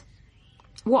lose.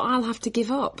 What I'll have to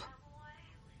give up.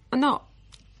 Not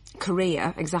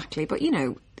career, exactly, but, you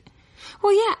know...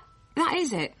 Well, yeah, that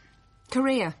is it.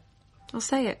 Career. I'll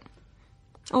say it.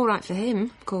 All right for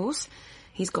him, of course.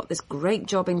 He's got this great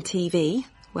job in TV,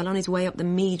 well on his way up the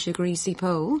major greasy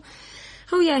pole.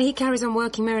 Oh, yeah, he carries on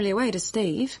working merrily away, does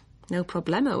Steve. No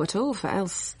problemo at all for El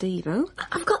Steve-o.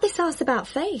 I've got this arse about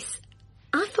face.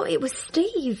 I thought it was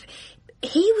Steve.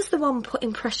 He was the one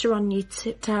putting pressure on you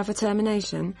to have a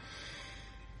termination.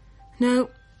 No,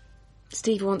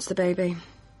 Steve wants the baby.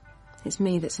 It's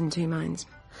me that's in two minds.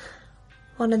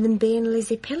 One of them being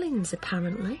Lizzie Pillings,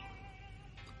 apparently.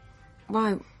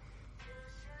 Why?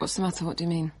 What's the matter? What do you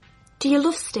mean? Do you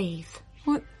love Steve?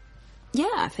 What? Yeah,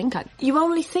 I think I... You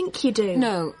only think you do?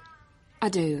 No, I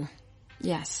do.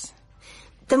 Yes.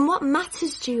 Then what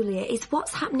matters, Julia, is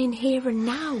what's happening here and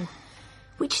now.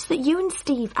 Which is that you and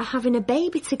Steve are having a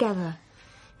baby together.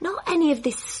 Not any of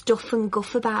this stuff and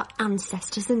guff about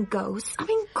ancestors and ghosts. I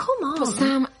mean, come on. But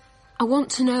Sam, I want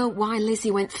to know why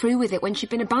Lizzie went through with it when she'd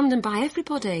been abandoned by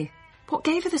everybody. What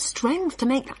gave her the strength to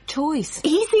make that choice?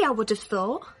 Easy, I would have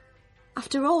thought.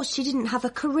 After all, she didn't have a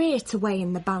career to weigh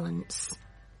in the balance.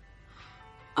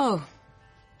 Oh,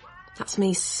 that's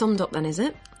me summed up then, is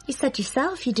it? You said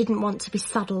yourself you didn't want to be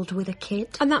saddled with a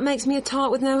kid. And that makes me a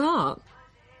tart with no heart?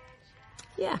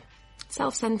 Yeah,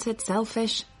 self-centred,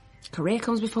 selfish. Career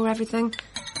comes before everything.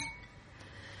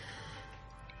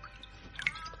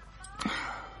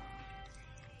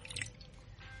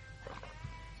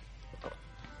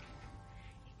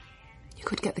 You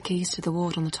could get the keys to the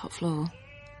ward on the top floor.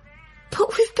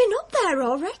 But we've been up there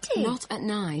already. Not at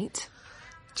night.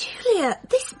 Julia,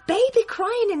 this baby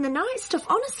crying in the night stuff,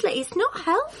 honestly, it's not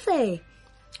healthy.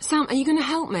 Sam, are you going to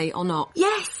help me or not?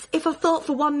 Yes, if I thought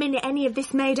for 1 minute any of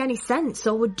this made any sense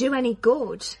or would do any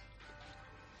good.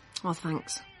 Oh,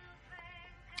 thanks.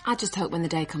 I just hope when the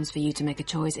day comes for you to make a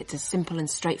choice, it's as simple and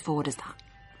straightforward as that.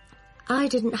 I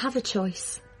didn't have a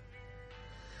choice.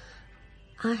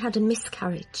 I had a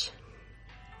miscarriage.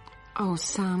 Oh,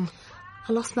 Sam.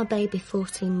 I lost my baby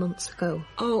 14 months ago.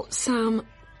 Oh, Sam.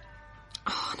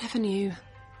 Oh, I never knew.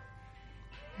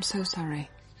 I'm so sorry.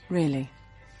 Really.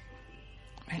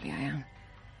 Really, I am.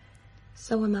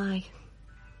 So am I.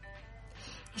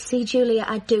 You see, Julia,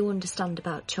 I do understand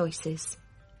about choices.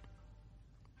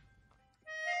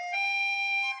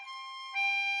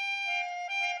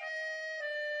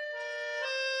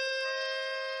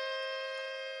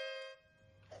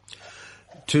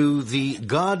 To the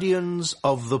Guardians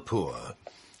of the Poor.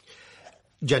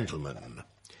 Gentlemen,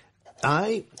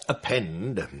 I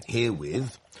append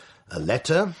herewith a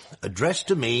letter addressed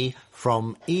to me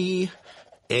from E.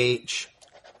 H.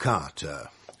 Carter,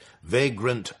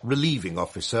 Vagrant Relieving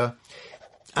Officer,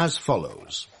 as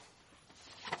follows.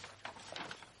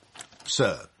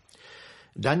 Sir,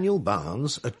 Daniel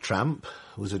Barnes, a tramp,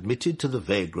 was admitted to the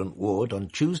Vagrant ward on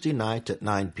Tuesday night at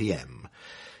 9 p.m.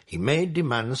 He made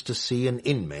demands to see an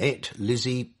inmate,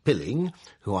 Lizzie Pilling,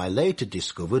 who I later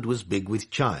discovered was big with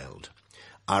child.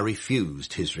 I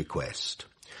refused his request.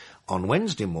 On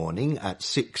Wednesday morning at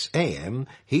 6 a.m,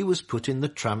 he was put in the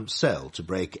tramp's cell to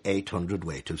break 800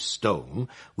 weight of stone,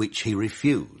 which he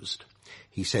refused.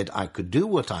 He said I could do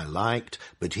what I liked,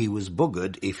 but he was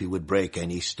buggered if he would break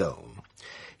any stone.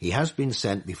 He has been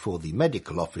sent before the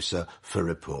medical officer for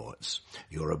reports.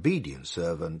 Your obedient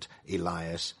servant,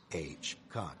 Elias H.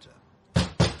 Carter.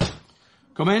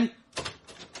 Come in.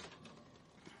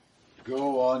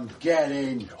 Go on, get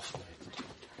in.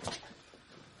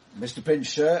 Mr. Pinch,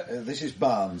 sir, this is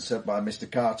Barnes, sent by Mr.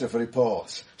 Carter for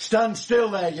reports. Stand still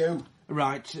there, you.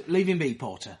 Right, leave him be,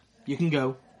 Porter. You can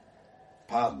go.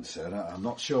 Pardon, sir, I'm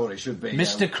not sure it should be...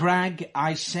 Mr. Cragg,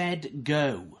 I said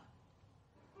go.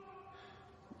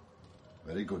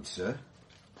 Very good, sir.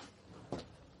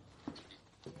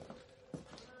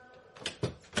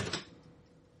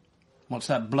 What's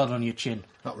that blood on your chin?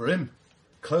 That were him.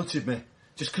 Clouted me.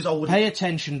 Just 'cause I wouldn't... Pay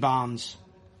attention, Barnes.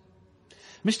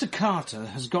 Mr. Carter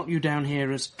has got you down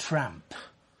here as tramp,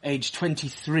 age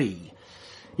 23.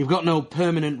 You've got no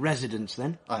permanent residence,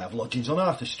 then? I have lodgings on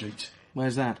Arthur Street.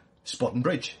 Where's that? Spodden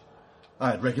Bridge. I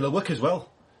had regular work as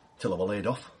well, till I was laid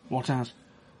off. What as?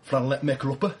 Flannelette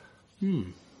maker-upper.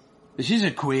 This is a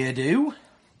queer do.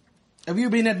 Have you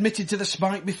been admitted to the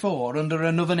Spike before under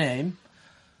another name?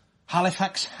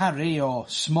 Halifax Harry or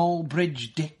Small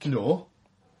Bridge Dick? No.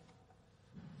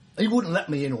 He wouldn't let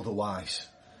me in otherwise.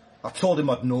 I told him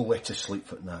I'd nowhere to sleep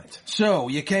for night. So,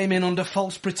 you came in under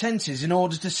false pretences in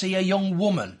order to see a young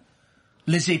woman,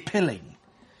 Lizzie Pilling.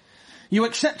 You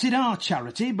accepted our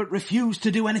charity, but refused to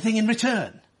do anything in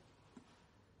return.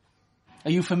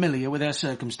 Are you familiar with her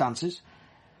circumstances?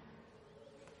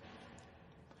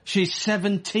 She's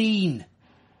 17,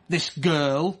 this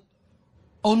girl.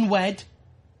 Unwed,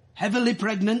 heavily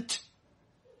pregnant.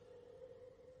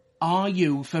 Are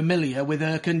you familiar with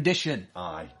her condition?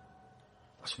 Aye.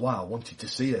 That's why I wanted to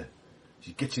see her.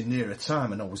 She's getting near her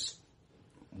time and I was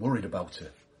worried about her.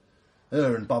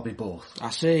 Her and Bobby both. I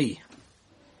see.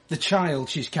 The child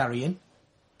she's carrying,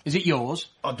 is it yours?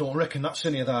 I don't reckon that's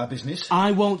any of our business.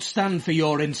 I won't stand for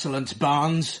your insolence,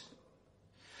 Barnes.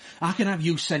 I can have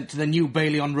you sent to the New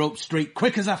Bailey on Rope Street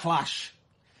quick as a flash.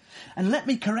 And let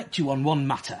me correct you on one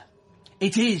matter.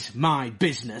 It is my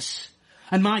business,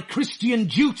 and my Christian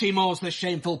duty more's the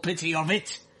shameful pity of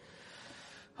it.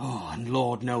 Oh, and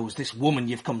Lord knows this woman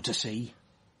you've come to see,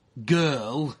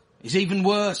 girl, is even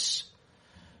worse.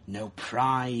 No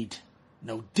pride,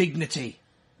 no dignity,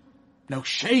 No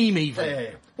shame, even.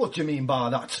 Hey, what do you mean by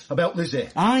that? About Lizzie?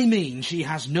 I mean she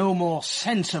has no more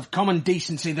sense of common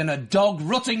decency than a dog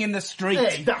rutting in the street.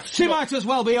 Hey, that's She not... might as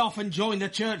well be off and join the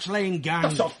Church Lane gang.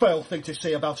 That's a foul thing to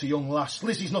say about a young lass.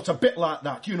 Lizzie's not a bit like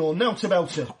that. You know nought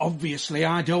about her. Obviously,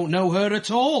 I don't know her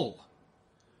at all.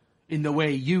 In the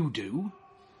way you do.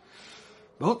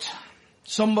 But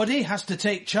somebody has to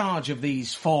take charge of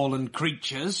these fallen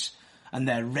creatures and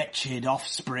their wretched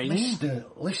offspring. Mister,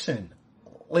 listen.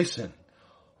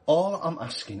 All I'm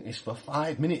asking is for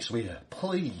 5 minutes with her,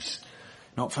 please.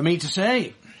 Not for me to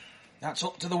say. That's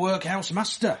up to the workhouse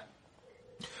master.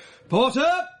 Porter!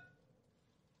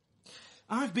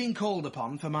 I've been called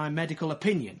upon for my medical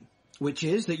opinion, which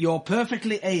is that you're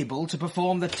perfectly able to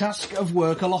perform the task of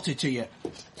work allotted to you.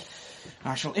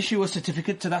 I shall issue a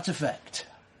certificate to that effect.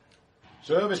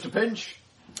 Sir, Mr. Pinch?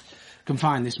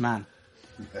 Confine this man.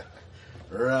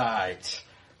 Right.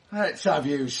 Let's have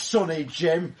you, Sonny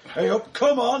Jim. Hey up,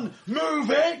 come on,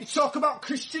 move it! You talk about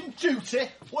Christian duty.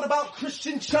 What about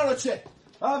Christian charity?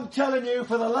 I'm telling you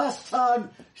for the last time,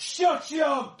 shut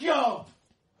your gob!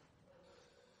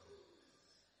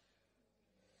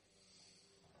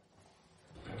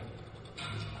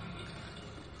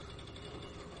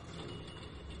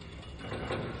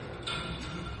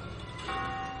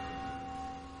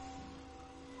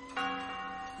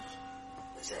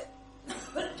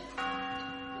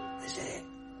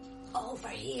 Over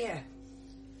here.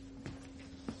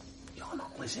 You're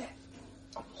not Lizzie.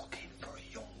 I'm looking for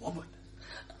a young woman.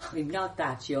 I'm not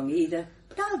that young either,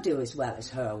 but I'll do as well as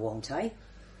her, won't I?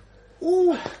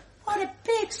 Ooh, what a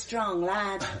big, strong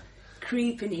lad.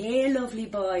 Creep in here, lovely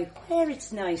boy, where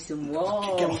it's nice and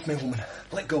warm. Get off me, woman.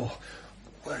 Let go.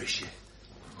 Where is she?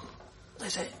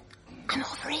 Lizzie. I'm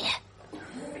over here,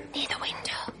 near the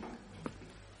window.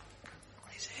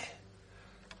 Lizzie.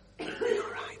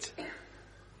 You're right.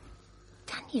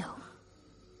 Daniel,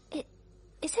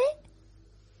 is it?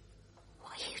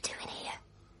 What are you doing here?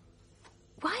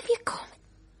 Why have you come?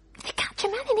 If they catch a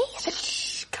man in here...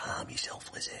 Shh, calm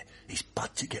yourself, Lizzie. It's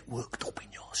bad to get worked up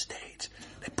in your state.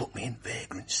 They put me in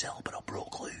vagrant cell, but I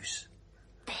broke loose.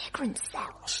 Vagrant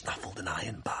cell? I snaffled an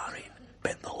iron bar in,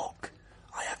 bent the lock.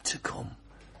 I had to come.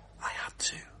 I had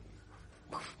to.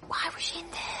 Well, why was you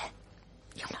in there?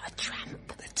 You're not a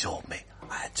tramp. They told me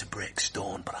I had to break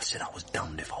stone, but I said I was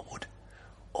damned if I would.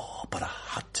 Oh, but I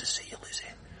had to see you, Lizzie.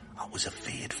 I was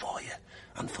afeard for you,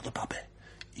 and for the baby.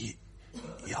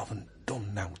 You haven't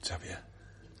done nought, have you?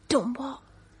 Done what?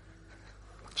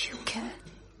 Do you care?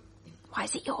 Why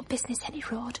is it your business, any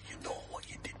road? You know what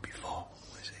you did before,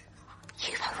 Lizzie.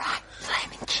 You the right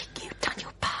flaming chick, you,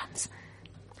 Daniel Barnes.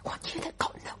 Want you that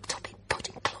got knocked up in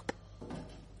Pudding Club?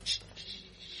 Shh,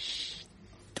 shh.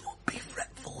 Don't be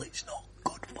fretful, it's not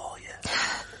good for you.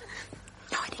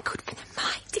 Not any good for the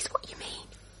mind, is what you mean.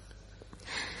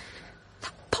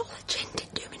 That Paula gin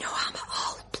didn't do me no harm at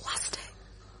all, blast it.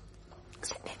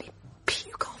 Except maybe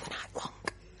puke all the night long.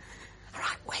 A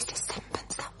right waste of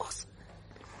sempence, that was.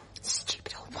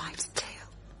 Stupid old wives' tale.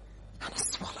 And I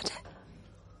swallowed it.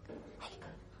 Hey.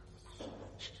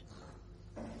 Shh.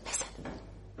 Listen.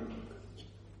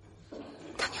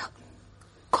 Daniel.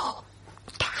 Go.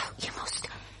 Get out, you must.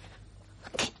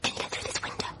 Can you get through this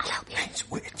window? I'll help you. It's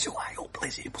way too high up,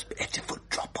 Lizzie. It must be 80 foot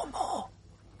drop or more.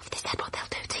 If they said what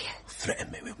they'll do to you.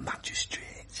 Threaten me with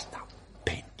magistrates. Now,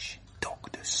 Pinch,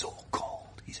 doctor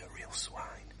so-called, he's a real swine.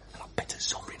 And I bet a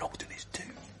sovereign Ogden is too.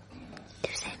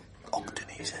 Who's him? Ogden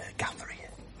is a gaffer here,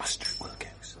 master at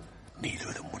workhouse. Neither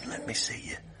of them would let me see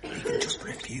you, even just for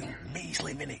a few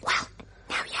measly minutes. Well,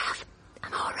 now you have.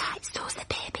 I'm all right, so's the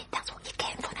baby. That's what you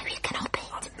came for, now you can help it.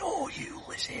 I know you,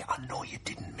 Lizzie. I know you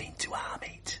didn't mean to harm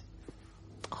it.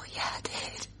 Oh, yeah, I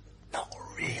did. Not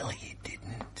really, you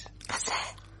didn't. I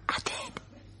said, I did.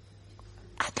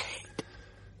 I did.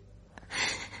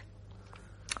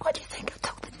 What do you think I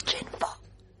took the gin for?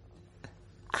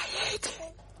 I hate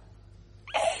it.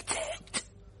 Hate it.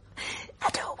 I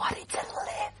don't want it to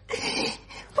live.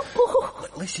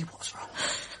 But Lizzie, what's wrong?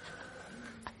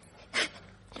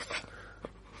 Listen.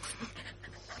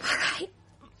 All right.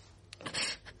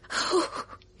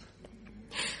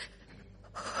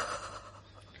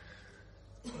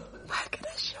 Where can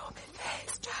I show my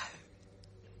face now?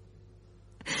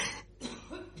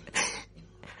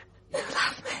 You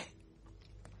love me.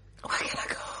 Where can I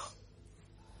go?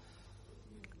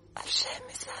 I've shamed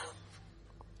myself.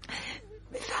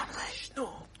 My family.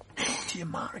 No. Go to your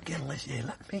ma again, Lizzie.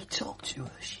 Let me talk to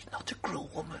her. She's not a cruel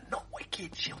woman, not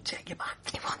wicked. She'll take you back.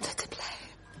 You want her to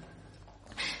blame?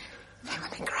 They were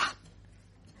my gran.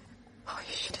 Oh,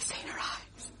 you should have seen her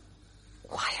eyes.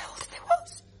 Wild they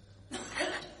was.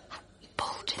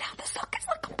 Bulging out the sockets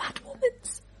like a bad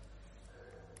woman's.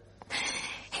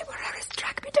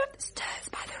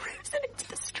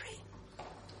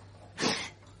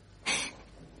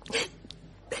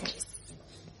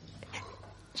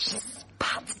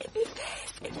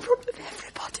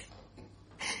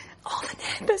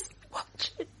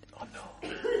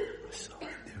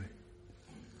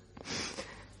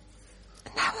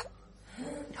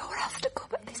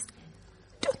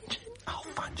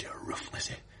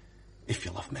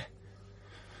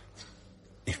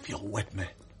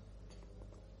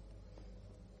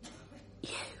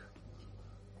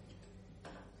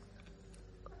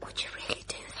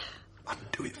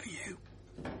 do it for you.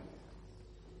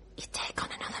 You take on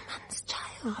another man's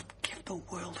child. I'd give the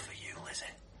world for you, Lizzie.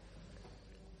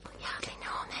 But you hardly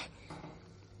know me.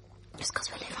 Just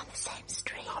 'cause we live on the same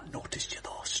street. I noticed you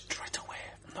though straight away.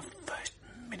 From the first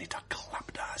minute I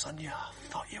clapped eyes on you, I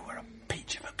thought you were a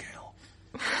peach of a girl.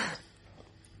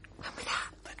 When was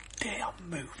that? The day I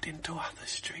moved into Arthur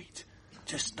Street,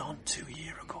 just on 2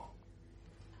 years ago.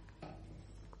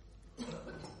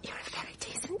 You're a very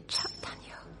decent chap,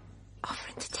 Daniel.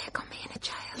 Offering to take on me and a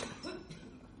child.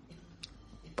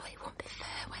 But it won't be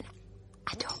fair when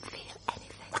I don't feel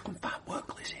anything. I can find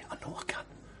work, Lizzie. I know I can.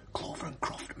 Clover and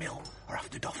Croft Mill are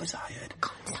after Doffers, I heard.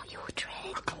 It's not your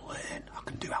trade. I can learn. I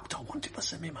can do out I want if I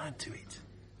set my mind to it.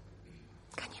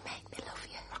 Can you make me love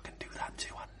you? I can do that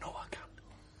too. I know I can.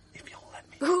 If you'll let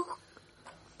me.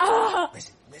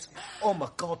 Listen. Oh, my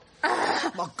God.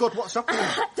 My God, what's happening?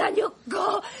 Daniel,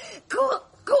 go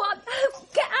on,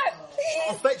 get out, please.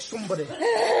 I'll fetch somebody.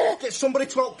 Get somebody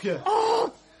to help you.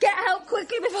 Oh, get out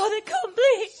quickly before they come,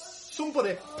 please.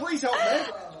 Somebody, please help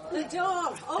me. The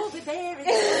door, over there in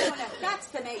the corner. That's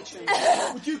the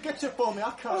matron. Would you get her for me?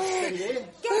 I can't stay here.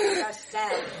 Get her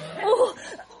yourself.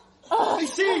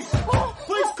 Mrs.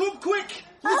 Please come quick.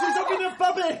 Lizzie's having a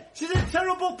baby. She's in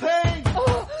terrible pain.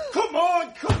 Come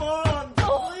on.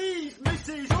 Please,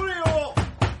 Mrs. Hurry up.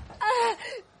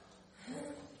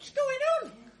 What's going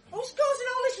on? Who's causing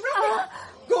all this ruckus?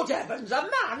 Good heavens, a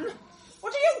man?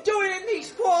 What are you doing in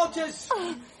these quarters?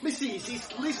 Mrs,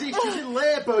 it's Lizzie. She's in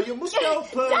labour. You must help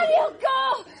her. Daniel,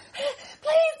 go.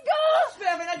 Please go. Must be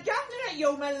having a gander at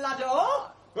you, my laddo.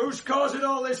 Who's causing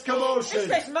all this commotion? It's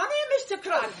this man here, Mr.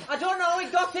 Cragg. I don't know how he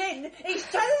got in. He's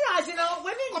terrorising all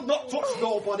women. I've not touched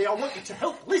nobody. I want you to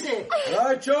help Lizzie.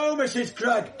 Right, Joe, Mrs.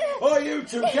 Cragg. Oh, you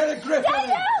two, get a grip on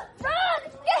him. Run!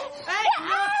 Hey,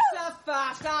 not so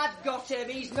fast. I've got him.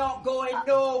 He's not going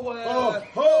nowhere.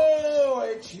 Oh,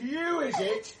 it's you, is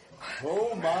it?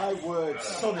 Oh, my word,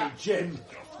 Sonny Jim.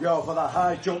 You're for the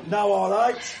high jump now, all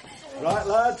right? Right,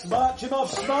 lads, march him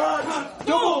off smart.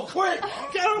 Double, quick,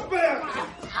 get up there.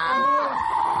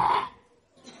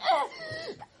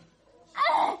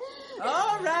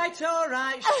 All right,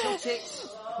 shut it.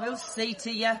 We'll see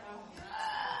to you.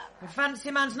 The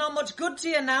fancy man's not much good to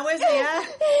you now, is he, eh?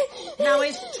 Now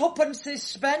his tuppence is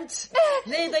spent.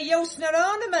 Neither use nor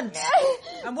ornament.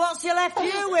 And what's he left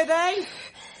you with, eh?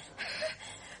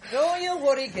 Don't you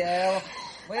worry, girl.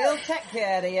 We'll take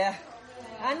care of you.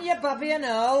 And your babby and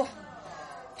all.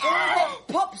 When we've got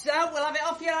Pops out, we'll have it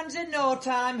off your hands in no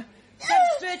time. Send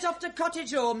straight off to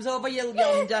Cottage Homes over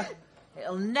yonder.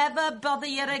 It'll never bother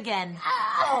you again.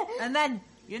 And then,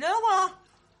 you know what?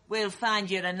 We'll find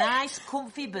you a nice,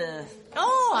 comfy berth.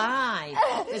 Oh,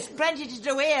 aye. There's plenty to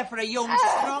do here for a young,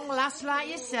 strong lass like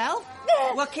yourself.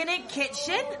 Working in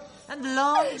kitchen and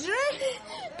laundry.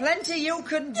 Plenty you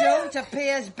can do to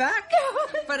pay us back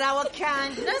for our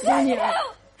kindness. Daniel.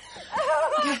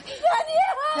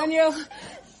 Daniel.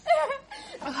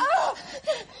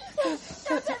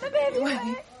 Don't take the baby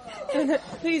away. No,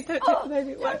 please don't take the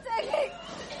baby away. Don't take it.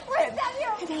 Where's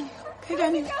Daniel? Hey,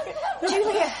 Daniel.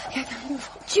 Julia. Yeah, Daniel.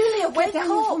 Julia, wake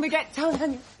Daniel, up. before we get down,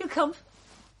 Daniel. You come.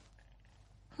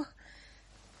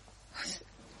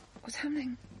 What's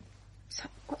happening?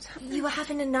 What's happening? You were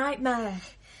having a nightmare.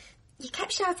 You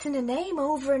kept shouting a name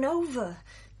over and over.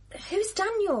 Who's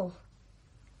Daniel?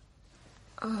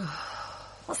 Oh.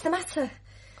 What's the matter?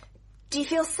 Do you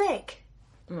feel sick?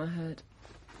 My head.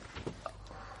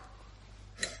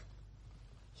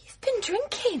 You've been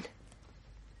drinking.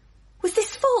 Was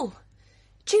this full?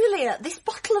 Julia, this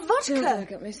bottle of vodka. Don't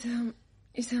look at me, Sam.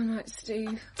 You sound like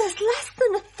Steve. There's less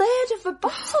than a third of a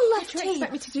bottle left What do here. you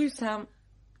expect me to do, Sam?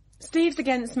 Steve's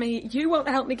against me. You won't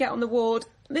help me get on the ward.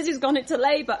 Lizzie's gone into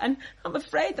labour, and I'm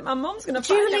afraid that my mum's going to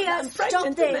find out that I'm Julia, stop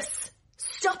pregnant. this.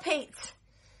 Stop it.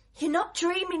 You're not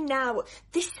dreaming now.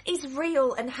 This is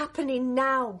real and happening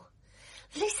now.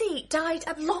 Lizzie died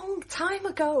a long time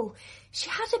ago. She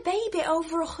had a baby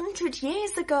over 100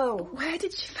 years ago. Where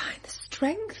did she find the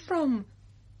strength from?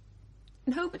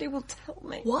 Nobody will tell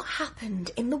me. What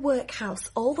happened in the workhouse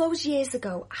all those years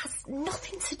ago has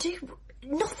nothing to do,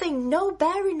 nothing, no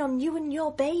bearing on you and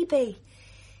your baby.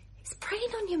 It's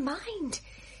preying on your mind,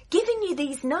 giving you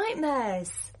these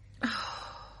nightmares.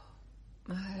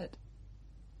 My head.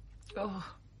 Oh,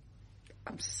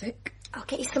 I'm sick. I'll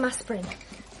get you some aspirin.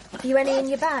 Have you any in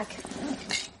your bag?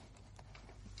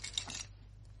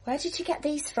 Where did you get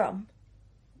these from?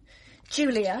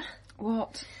 Julia?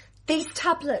 What? These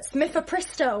tablets,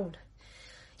 mifepristone.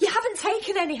 You haven't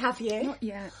taken any, have you? Not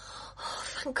yet. Oh,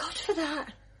 thank God for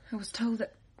that. I was told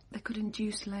that they could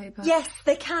induce labour. Yes,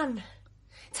 they can.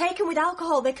 Taken with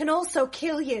alcohol, they can also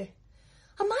kill you.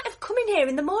 I might have come in here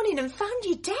in the morning and found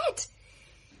you dead.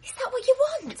 Is that what you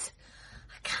want?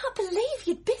 I can't believe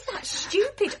you'd be that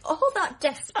stupid or that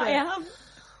desperate. I am.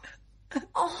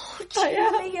 Oh,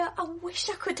 Julia, I wish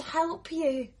I could help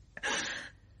you.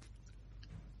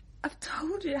 I've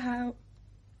told you how.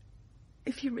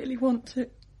 If you really want to.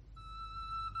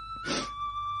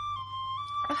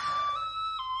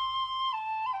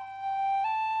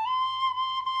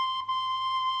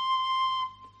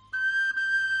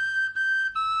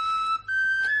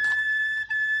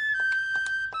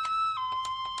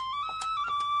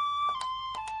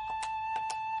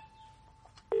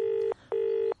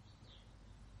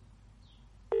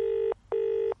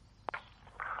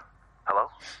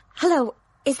 Hello,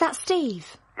 is that Steve?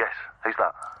 Yes, who's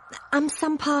that? I'm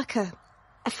Sam Parker,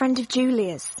 a friend of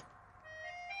Julia's.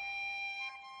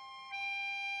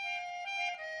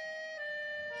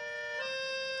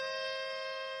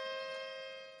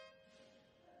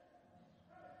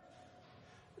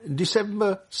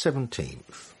 December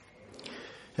 17th.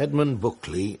 Edmund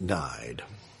Buckley died.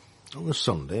 On the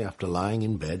Sunday, after lying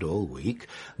in bed all week,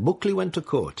 Buckley went a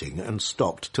courting and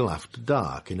stopped till after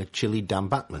dark in a chilly,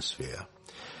 damp atmosphere.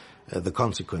 The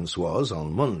consequence was,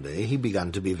 on Monday, he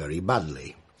began to be very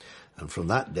badly, and from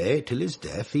that day till his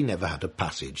death he never had a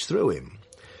passage through him.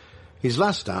 His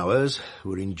last hours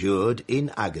were endured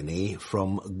in agony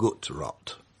from gut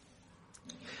rot.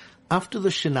 After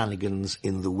the shenanigans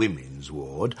in the women's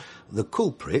ward, the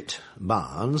culprit,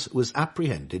 Barnes, was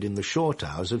apprehended in the short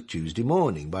hours of Tuesday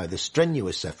morning by the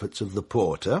strenuous efforts of the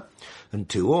porter and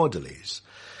 2 orderlies.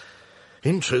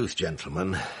 In truth,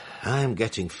 gentlemen, I am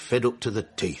getting fed up to the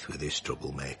teeth with this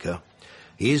troublemaker.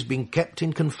 He has been kept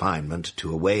in confinement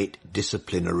to await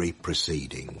disciplinary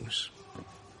proceedings.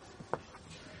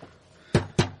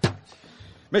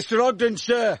 Mr. Ogden,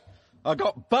 sir, I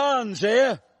got Barnes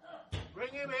here.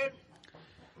 Bring him in.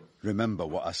 Remember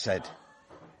what I said.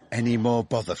 Any more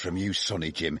bother from you,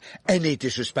 Sonny Jim, any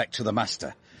disrespect to the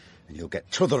master, and you'll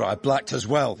get t'other eye blacked as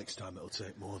well. Next time it'll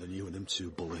take more than you and them 2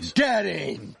 bullies. Get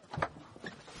in!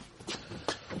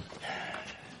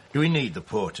 Do we need the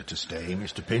porter to stay,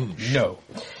 Mr. Pinch? No.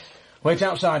 Wait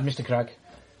outside, Mr. Cragg.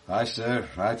 Aye, sir.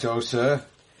 Right-o, sir.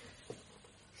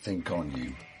 Think on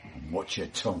you. And watch your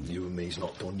tongue. You and me's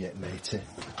not done yet, matey.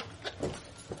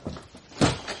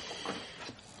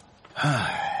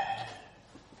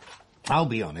 I'll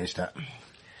be honest,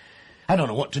 I don't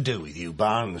know what to do with you,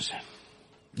 Barnes.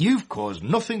 You've caused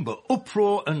nothing but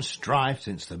uproar and strife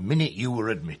since the minute you were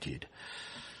admitted.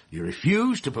 You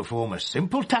refused to perform a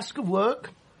simple task of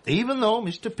work, even though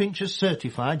Mr. Pinch has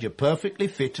certified you're perfectly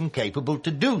fit and capable to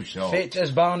do so. Fit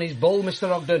as Barney's bull, Mr.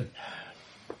 Ogden.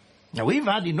 Now, we've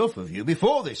had enough of you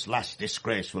before this last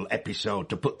disgraceful episode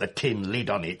to put the tin lid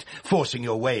on it, forcing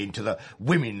your way into the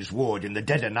women's ward in the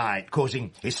dead of night,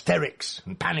 causing hysterics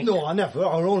and panic. No, I never.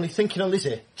 I were only thinking of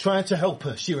Lizzie, trying to help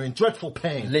her. She were in dreadful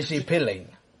pain. Lizzie Pilling,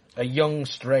 a young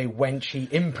stray wench. He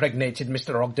impregnated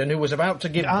Mr. Ogden, who was about to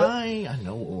give birth. I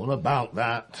know all about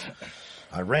that.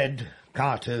 I read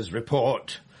Carter's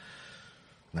report.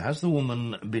 Now, has the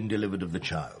woman been delivered of the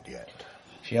child yet?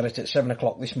 She had it at 7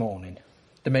 o'clock this morning.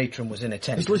 The matron was in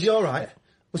attendance. Is Lizzie all right?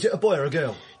 Was it a boy or a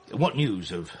girl? What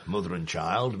news of mother and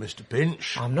child, Mr.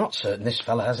 Pinch? I'm not certain this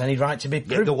fella has any right to be...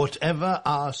 Whatever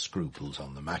our scruples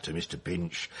on the matter, Mr.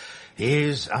 Pinch, he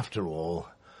is, after all,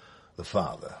 the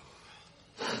father.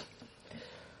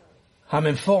 I'm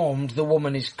informed the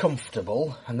woman is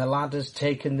comfortable and the lad has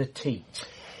taken the teat.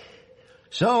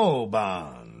 So,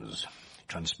 Barnes, it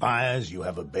transpires you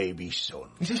have a baby son.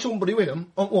 Is there somebody with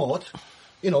him, on ward?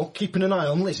 You know, keeping an eye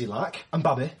on Lizzie, like, and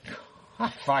Babby. I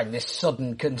find this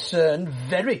sudden concern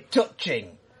very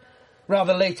touching.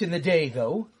 Rather late in the day,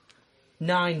 though.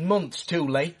 9 months too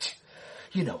late.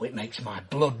 You know, it makes my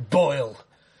blood boil.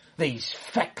 These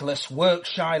feckless,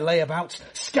 work-shy layabouts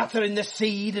scattering the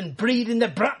seed and breeding the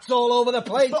brats all over the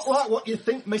place. It's not like what you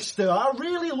think, mister. I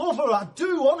really love her, I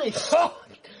do, honest. Oh,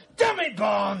 damn it,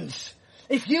 Barnes!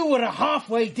 If you were a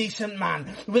halfway decent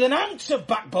man with an ounce of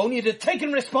backbone, you'd have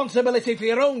taken responsibility for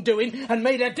your own doing and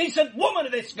made a decent woman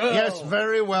of this girl. Yes,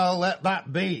 very well, let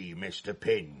that be, Mr.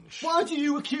 Pinch. Why do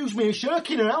you accuse me of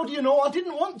shirking her? How do you know I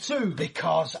didn't want to?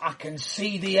 Because I can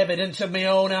see the evidence of my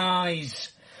own eyes.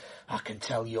 I can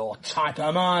tell your type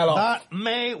a mile off. That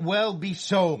may well be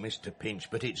so, Mr.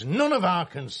 Pinch, but it's none of our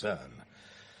concern.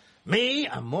 Me,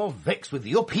 I'm more vexed with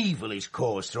the upheaval he's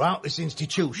caused throughout this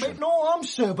institution. Make no harm,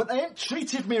 sir, but they ain't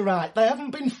treated me right. They haven't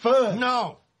been fair.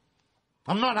 No,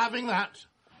 I'm not having that.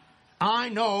 I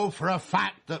know for a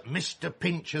fact that Mr.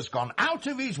 Pinch has gone out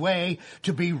of his way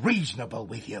to be reasonable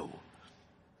with you.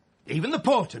 Even the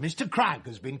porter, Mr. Cragg,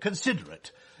 has been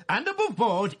considerate, and above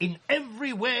board in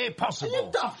every way possible. Are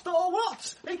you daft or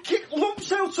what? He kicked lumps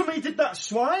out of me, did that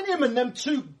swine, him and them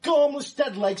two gormless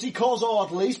dead legs he calls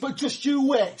orderlies, but just you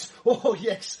wait. Oh,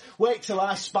 yes, wait till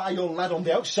I spy a young lad on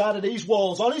the outside of these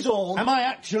walls on his own. Am I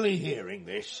actually hearing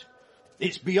this?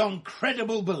 It's beyond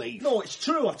credible belief. No, it's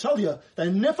true, I tell you.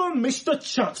 They never missed a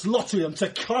chance, lot of them, to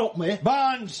clout me.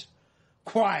 Barnes,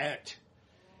 quiet.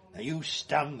 Now you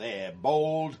stand there,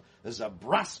 bold as a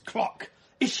brass clock,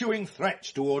 issuing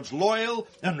threats towards loyal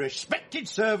and respected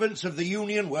servants of the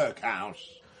Union Workhouse.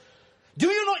 Do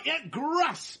you not yet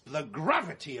grasp the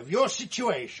gravity of your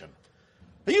situation?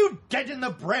 Are you dead in the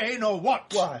brain or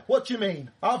what? Why, what do you mean?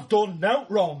 I've done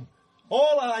nought wrong.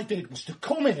 All I did was to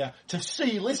come here to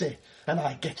see Lizzie, and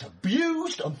I get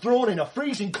abused and thrown in a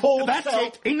freezing cold That's cell.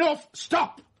 it. Enough.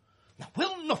 Stop. Now,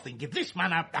 will nothing give this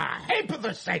man a ha'porth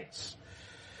of sense?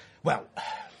 Well,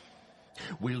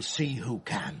 we'll see who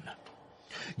can.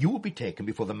 You will be taken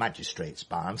before the magistrates,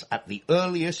 Barnes, at the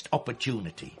earliest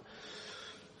opportunity.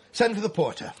 Send for the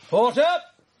porter. Porter!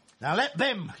 Now let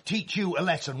them teach you a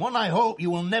lesson, one I hope you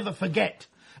will never forget.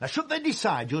 Now, should they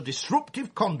decide your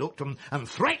disruptive conduct and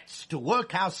threats to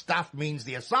workhouse staff means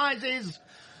the assizes,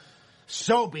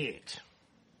 so be it.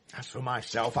 As for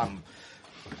myself, I'm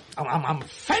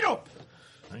fed up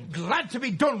and glad to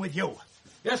be done with you.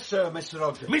 Yes, sir, Mr.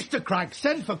 Ogden. Mr. Cragg,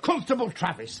 send for Constable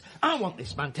Travis. I want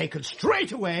this man taken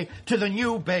straight away to the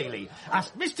New Bailey.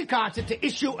 Ask Mr. Carter to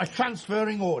issue a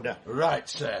transferring order. Right,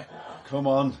 sir. Come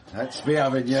on, let's be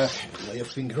having you. Lay a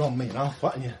finger on me and I'll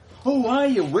fatten you. Oh, why,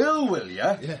 you will you?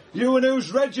 Yeah. You and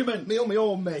whose regiment? Me on my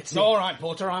own, mate. It's all right,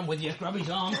 Porter, I'm with you. Grab his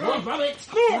arm. Go on, grab it.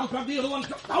 I'll grab the other one.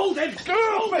 Hold him.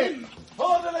 Hold him.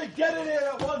 Orderly, get in here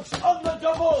at once, on the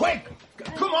double. Quick,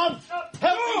 come on,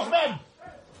 help these men.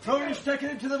 Tony's taking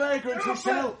him to the vagrancy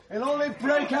cell. He'll only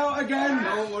break out again.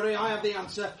 Don't worry, I have the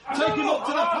answer. Take him up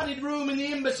to the padded room in the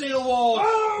imbecile ward.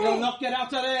 He'll not get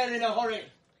out of there in a hurry.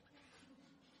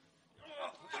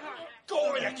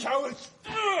 Go, you cowards.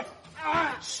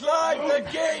 Slide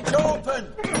the gate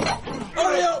open.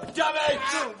 Hurry up, damn it.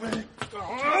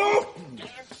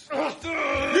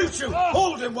 You two,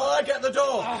 hold him while I get the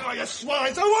door. Oh, you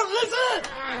swines, I want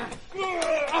Lizzie.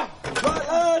 Right,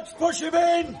 lads, push him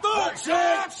in. That's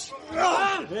it.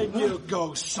 In you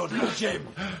go, son of Jim.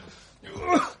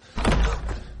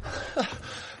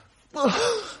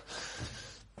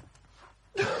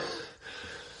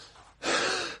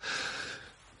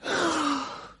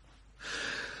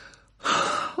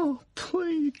 Oh,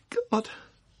 please, God.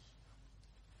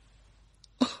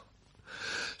 Oh,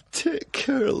 take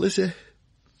care of Lizzie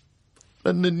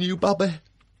and the new baby.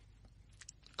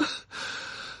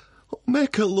 Oh,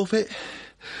 make her love it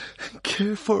and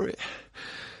care for it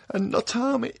and not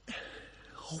harm it.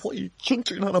 Oh, what are you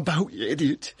chuntering on about, you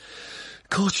idiot? Of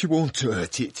course she won't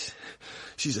hurt it.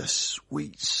 She's a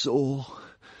sweet soul.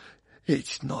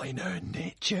 It's not in her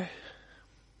nature.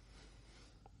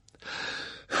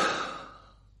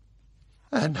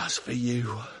 And as for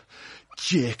you,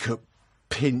 Jacob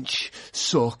Pinch,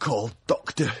 so-called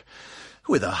doctor,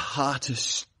 with a heart of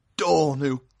stone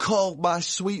who called my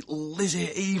sweet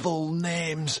Lizzie evil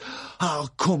names, I'll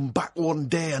come back one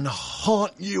day and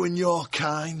haunt you and your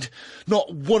kind.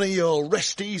 Not one of you'll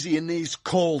rest easy in these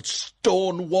cold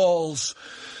stone walls.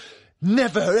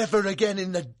 Never ever again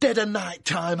in the dead of night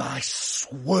time, I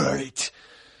swear it.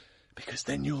 Because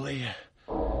then you'll hear.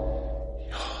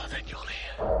 Oh, then you'll hear.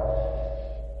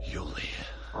 You'll hear.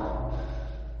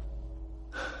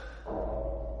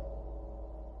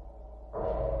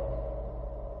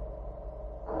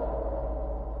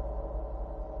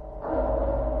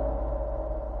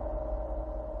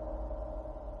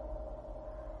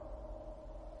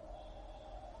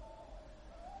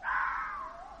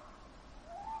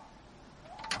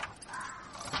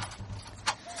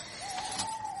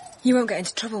 You won't get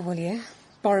into trouble, will you?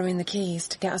 Borrowing the keys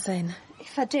to get us in.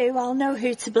 If I do, I'll know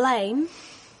who to blame.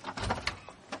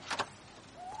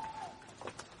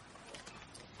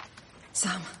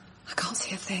 Sam, I can't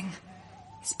see a thing.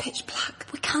 It's pitch black.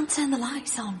 We can't turn the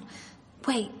lights on.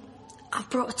 Wait, I've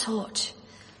brought a torch.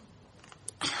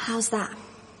 How's that?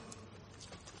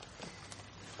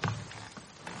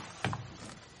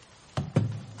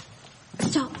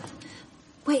 Stop.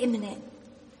 Wait a minute.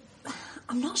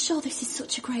 I'm not sure this is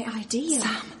such a great idea.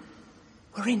 Sam,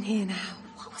 we're in here now.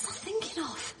 What was I thinking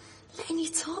of? Letting you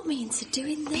talk me into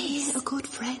doing this. Being a good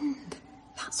friend.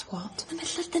 That's what. In the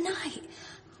middle of the night.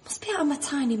 I must be out of my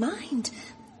tiny mind.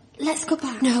 Let's go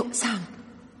back. No, Sam.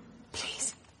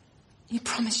 Please. You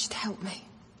promised you'd help me.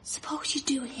 Suppose you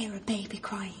do hear a baby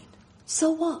crying.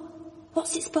 So what?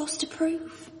 What's it supposed to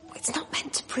prove? It's not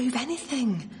meant to prove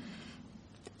anything.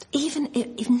 Even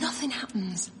if nothing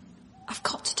happens, I've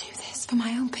got to do this for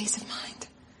my own peace of mind.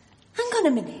 Hang on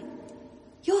a minute.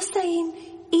 You're saying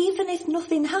even if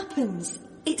nothing happens,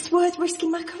 it's worth risking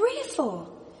my career for?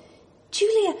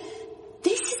 Julia,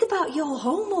 this is about your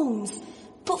hormones.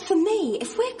 But for me,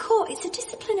 if we're caught, it's a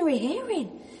disciplinary hearing.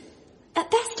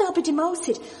 At best, I'll be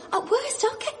demoted. At worst,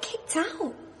 I'll get kicked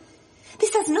out.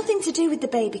 This has nothing to do with the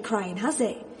baby crying, has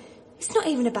it? It's not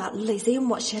even about Lizzie and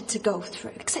what she had to go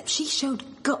through. Except she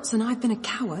showed guts and I've been a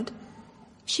coward.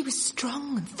 She was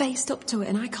strong and faced up to it,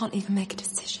 and I can't even make a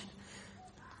decision.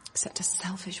 Except a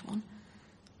selfish one.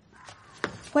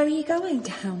 Where are you going?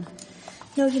 Down.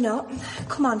 No, you're not.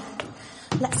 Come on.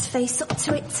 Let's face up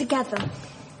to it together.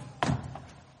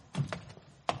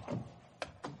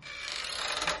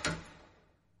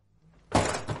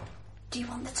 Do you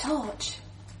want the torch?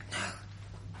 No.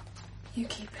 You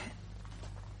keep it.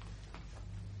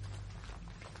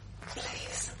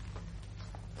 Please.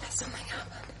 Let something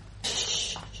happen.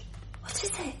 Shh. What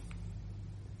is it?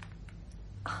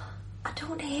 Oh, I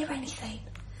don't hear anything.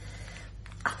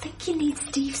 I think you need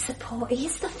Steve's support. He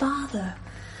is the father.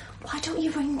 Why don't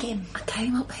you ring him? I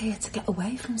came up here to get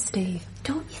away from Steve.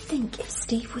 Don't you think if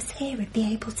Steve was here, he'd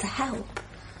be able to help?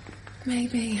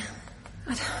 Maybe.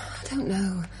 I don't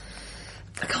know.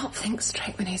 I can't think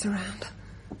straight when he's around.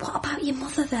 What about your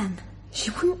mother, then? She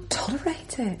wouldn't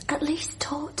tolerate it. At least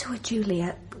talk to her,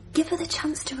 Julia. Give her the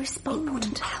chance to respond. It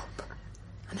wouldn't help.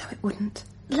 I know it wouldn't.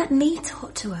 Let me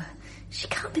talk to her. She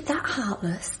can't be that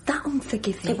heartless, that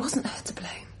unforgiving. It wasn't her to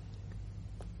blame.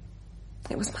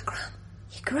 It was my gran.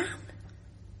 Your gran?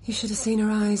 You should have seen her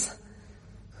eyes.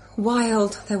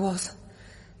 Wild, there was.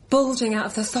 Bulging out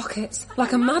of their sockets,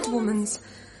 like a madwoman's.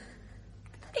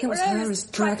 It was her who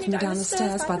dragged me down the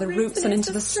stairs by the roots and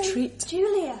into the street.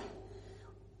 Julia,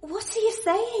 what are you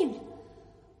saying?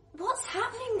 What's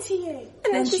happening to you?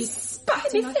 And then she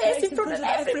spat in my face in front of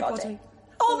everybody.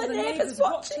 All the neighbours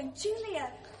watching. Julia,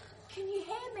 can you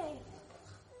hear me?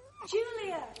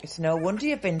 Julia! It's no wonder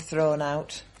you've been thrown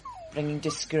out, bringing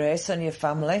disgrace on your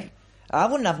family. I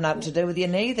wouldn't have nothing to do with you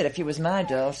neither if you was my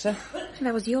daughter. If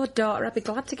I was your daughter, I'd be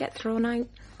glad to get thrown out.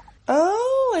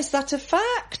 Oh, is that a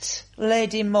fact,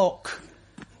 Lady Muck?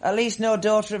 At least no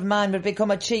daughter of mine would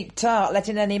become a cheap tart,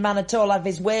 letting any man at all have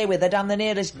his way with her down the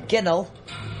nearest ginnel.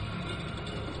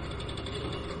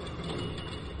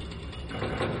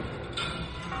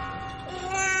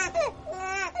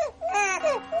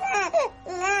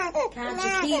 Can't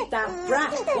you keep that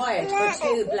brat quiet for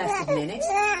 2 blessed minutes?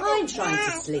 I'm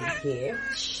trying to sleep here.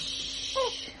 Shh.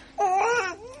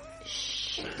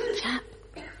 Chap.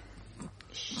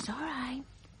 Shh, it's all right.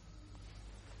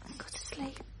 Go to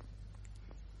sleep.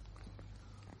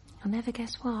 You'll never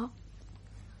guess what.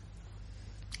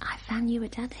 I found you a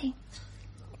daddy.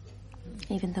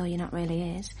 Even though you're not really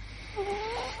his.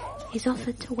 He's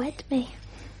offered to wed me.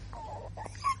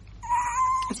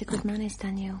 He's a good man, is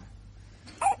Daniel.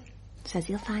 Says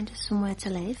he'll find us somewhere to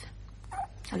live.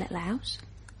 A little house.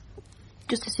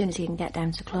 Just as soon as he can get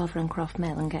down to Clover and Croft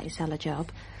Mill and get himself a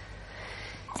job.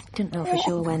 Didn't know for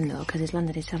sure when, though, because he's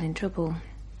landed himself in trouble.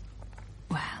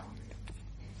 Well,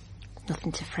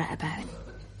 nothing to fret about.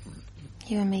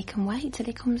 You and me can wait till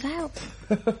he comes out.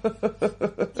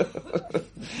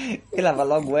 He'll have a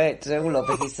long wait too, love,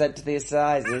 if he's sent to the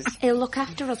assizes. He'll look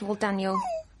after us, will Daniel.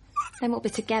 Then we'll be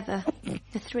together.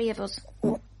 The 3 of us.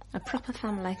 A proper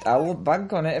family. I wouldn't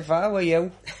bank on it if I were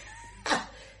you.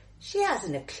 She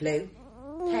hasn't a clue.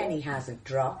 Penny hasn't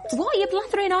dropped. What are you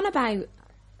blathering on about?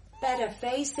 Better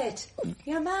face it.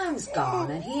 Your man's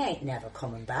gone and he ain't never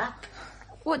coming back.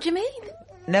 What do you mean?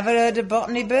 Never heard of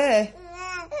Botany Bay?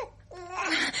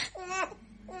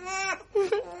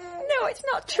 No, it's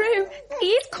not true. He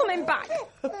is coming back.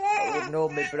 I wouldn't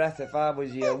hold my breath if I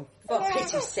was you. For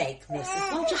pity's sake,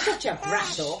 missus, won't you shut your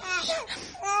brat up?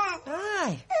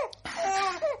 Aye.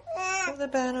 Put the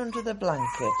bairn under the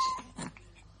blanket.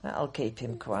 That'll keep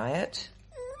him quiet.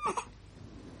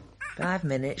 5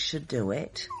 minutes should do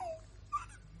it.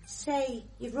 Say,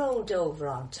 you rolled over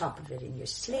on top of it in your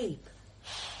sleep.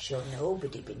 Sure,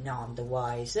 nobody'd be none the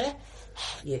wiser.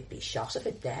 You'd be shot of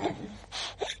it then.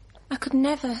 I could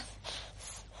never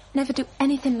do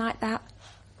anything like that.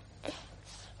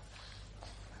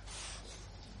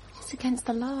 It's against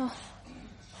the law.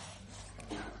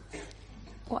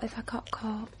 What if I got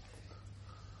caught?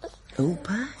 Who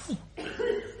by?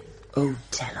 Who'd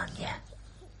tell on you?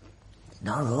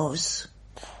 Nor us.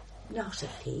 Not a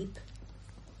peep.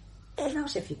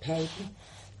 Not if you paid me.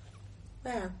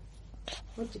 Well,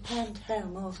 would depend how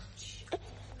much.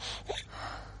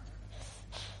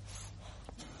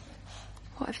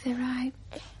 What if they're right?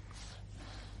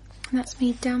 And that's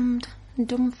me damned and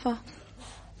done for.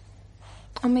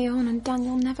 On my own and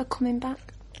Daniel never coming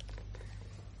back.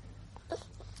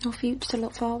 No future to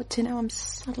look forward to now I'm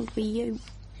saddled with you.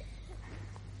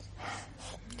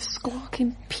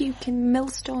 Squawking, puking,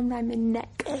 millstone round my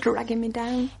neck, dragging me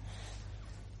down.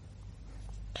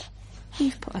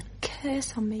 You've put a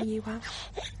curse on me, you have.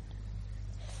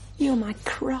 You're my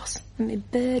cross and my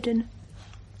burden.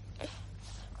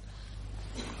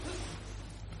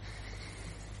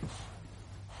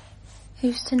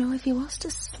 Who's to know if he was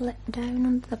to slip down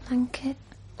under the blanket?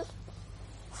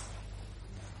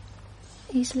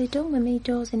 Easily done with me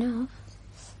dozing off.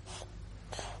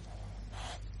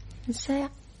 And say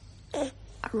I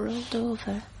rolled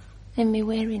over in my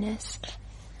weariness.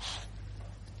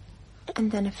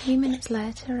 And then a few minutes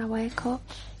later I wake up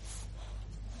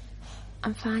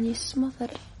and find you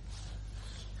smothered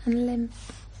and limp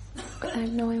without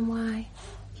knowing why.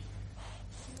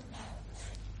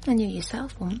 And you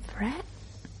yourself wouldn't fret.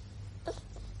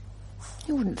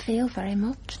 You wouldn't feel very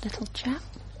much, little chap.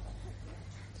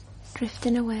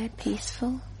 Drifting away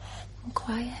peaceful and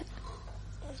quiet.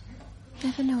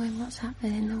 Never knowing what's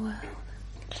happening in the world.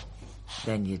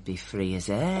 Then you'd be free as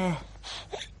air.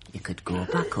 You could go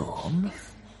back home.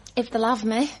 If they'll have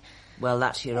me. Well,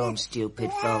 that's your own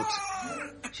stupid fault.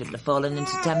 Shouldn't have fallen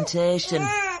into temptation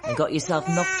and got yourself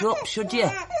knocked up, should you?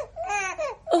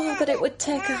 Oh, that it would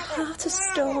take a heart of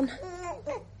stone.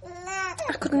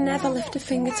 I could never lift a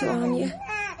finger to harm you.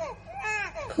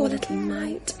 Poor little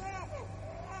mite.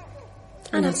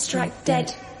 And I'd strike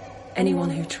dead anyone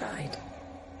who tried.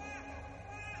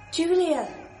 Julia!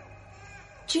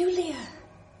 Julia!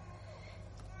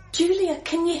 Julia,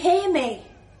 can you hear me?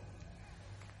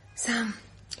 Sam,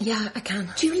 yeah, I can.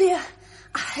 Julia,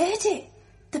 I heard it.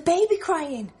 The baby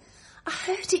crying. I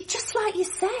heard it just like you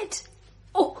said.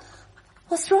 Oh,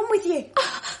 what's wrong with you?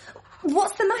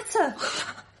 What's the matter?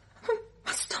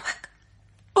 My stomach.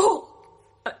 Oh,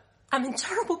 I'm in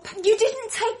terrible pain. You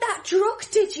didn't take that drug,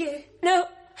 did you? No.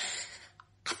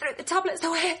 I threw the tablets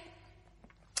away.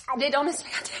 I did, honestly,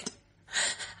 I did.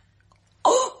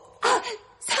 Oh,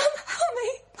 Sam, help me,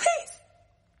 please.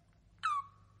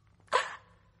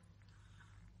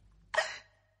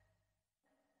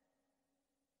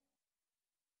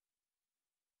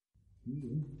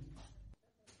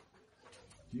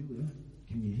 Julia,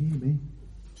 can you hear me?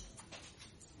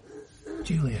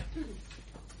 Julia.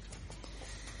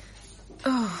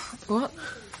 Oh, what?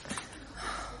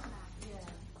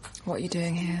 What are you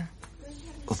doing here?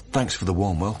 Well, thanks for the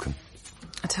warm welcome.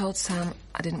 I told Sam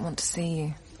I didn't want to see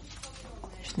you.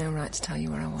 She's no right to tell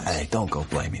you where I was. Hey, don't go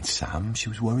blaming Sam. She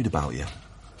was worried about you.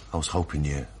 I was hoping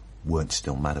you weren't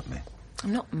still mad at me.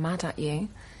 I'm not mad at you.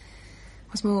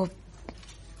 I was more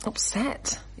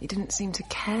upset. You didn't seem to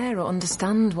care or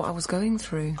understand what I was going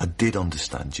through. I did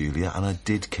understand, Julia, and I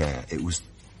did care. It was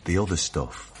the other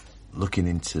stuff. Looking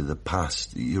into the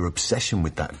past, your obsession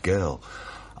with that girl.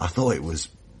 I thought it was,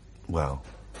 well...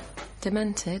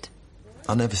 Demented?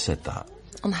 I never said that.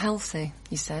 Unhealthy,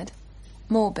 you said.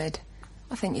 Morbid.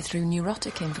 I think you threw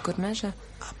neurotic in for good measure.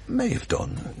 I may have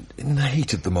done. In the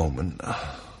heat of the moment.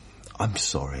 I'm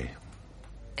sorry.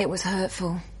 It was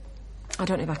hurtful. I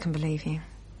don't know if I can believe you.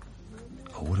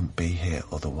 I wouldn't be here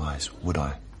otherwise, would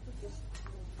I?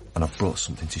 And I've brought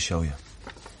something to show you.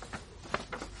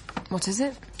 What is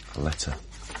it? A letter.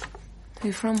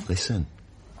 Who from? Listen.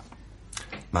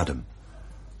 Madam,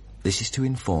 this is to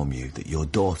inform you that your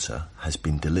daughter has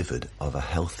been delivered of a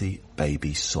healthy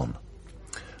baby son.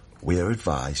 We are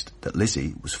advised that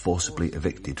Lizzie was forcibly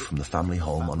evicted from the family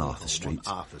home on Arthur Street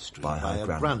by her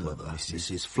grandmother,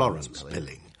 Mrs. Florence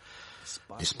Pilling.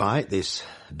 Despite this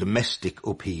domestic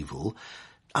upheaval,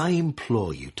 I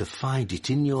implore you to find it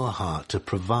in your heart to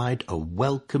provide a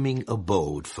welcoming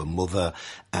abode for mother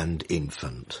and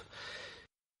infant.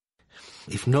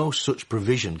 If no such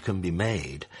provision can be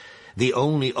made, the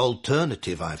only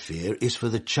alternative, I fear, is for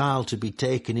the child to be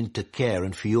taken into care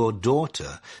and for your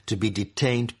daughter to be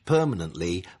detained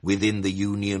permanently within the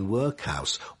Union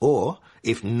Workhouse, or,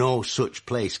 if no such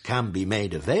place can be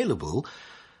made available,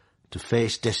 to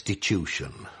face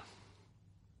destitution.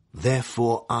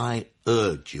 Therefore, I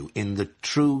urge you, in the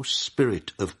true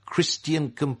spirit of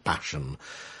Christian compassion,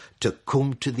 to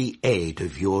come to the aid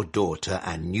of your daughter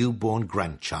and newborn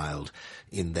grandchild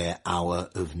in their hour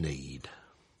of need.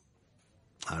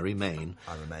 I remain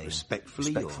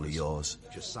respectfully yours,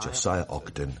 Josiah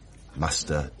Ogden,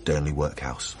 Master, Durnley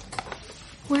Workhouse.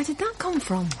 Where did that come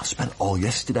from? I spent all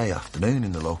yesterday afternoon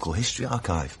in the local history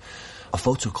archive. I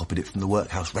photocopied it from the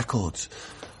workhouse records.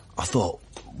 I thought,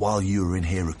 while you were in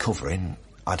here recovering,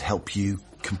 I'd help you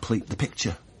complete the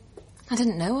picture. I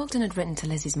didn't know Ogden had written to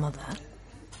Lizzie's mother.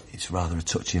 It's rather a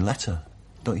touching letter,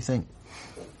 don't you think?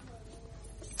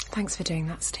 Thanks for doing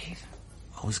that, Steve.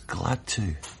 I was glad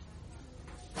to.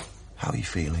 How are you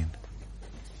feeling?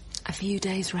 A few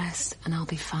days rest and I'll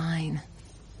be fine.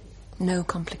 No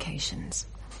complications.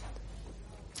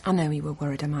 I know you were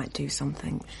worried I might do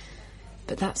something,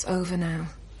 but that's over now.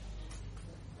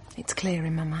 It's clear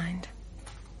in my mind.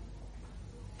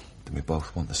 Do we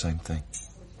both want the same thing?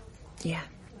 Yeah,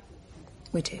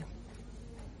 we do.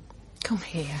 Come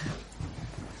here.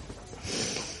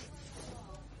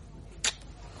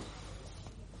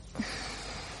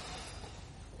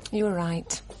 You were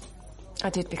right. I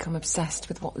did become obsessed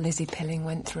with what Lizzie Pilling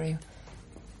went through.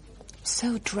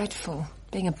 So dreadful,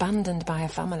 being abandoned by her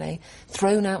family,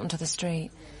 thrown out onto the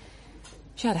street.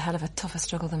 She had a hell of a tougher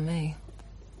struggle than me.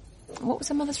 What was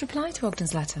her mother's reply to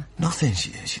Ogden's letter? Nothing.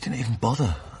 She didn't even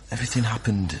bother. Everything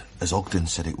happened as Ogden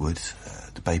said it would.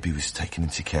 The baby was taken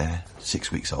into care,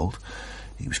 6 weeks old.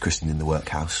 He was christened in the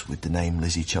workhouse with the name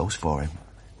Lizzie chose for him,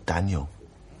 Daniel.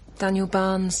 Daniel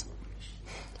Barnes.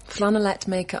 Flannelette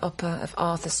maker-upper of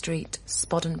Arthur Street,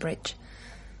 Spoddenbridge.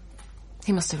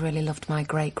 He must have really loved my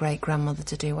great-great-grandmother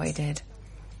to do what he did.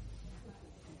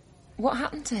 What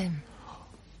happened to him?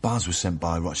 Barnes was sent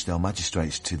by Rochdale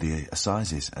magistrates to the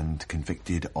assizes and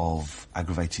convicted of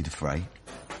aggravated affray.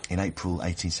 In April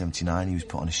 1879, he was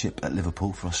put on a ship at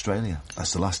Liverpool for Australia.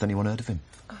 That's the last anyone heard of him.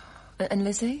 And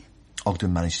Lizzie?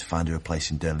 Ogden managed to find her a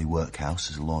place in Dearnley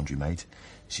Workhouse as a laundry-maid.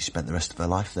 She spent the rest of her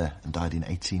life there and died in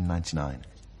 1899,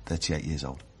 38 years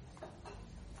old.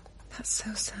 That's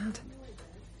so sad.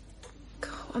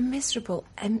 God, a miserable,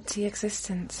 empty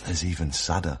existence. There's even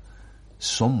sadder.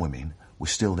 Some women were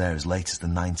still there as late as the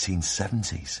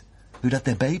 1970s, who'd had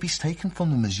their babies taken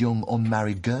from them as young,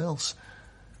 unmarried girls.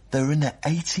 They were in their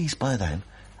 80s by then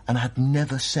and had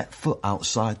never set foot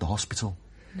outside the hospital.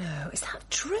 No, is that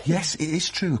true? Yes, it is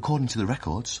true, according to the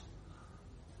records.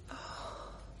 Oh,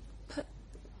 but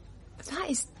that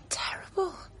is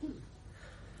terrible.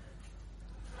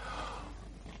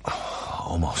 Oh, I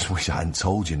almost wish I hadn't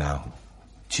told you now.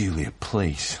 Julia,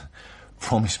 please,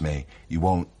 promise me you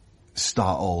won't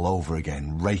start all over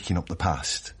again, raking up the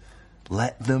past.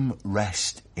 Let them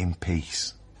rest in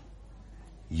peace.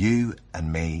 You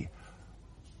and me,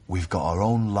 we've got our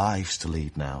own lives to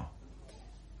lead now.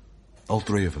 All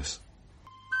three of us.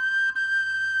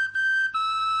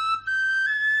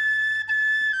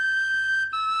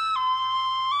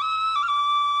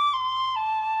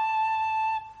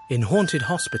 In Haunted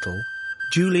Hospital,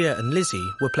 Julia and Lizzie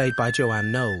were played by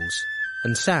Joanne Knowles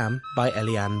and Sam by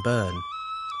Eliane Byrne.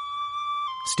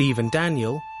 Steve and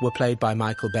Daniel were played by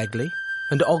Michael Begley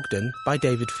and Ogden by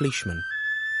David Fleischman.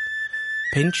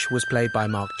 Pinch was played by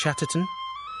Mark Chatterton,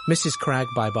 Mrs. Cragg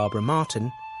by Barbara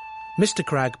Martin, Mr.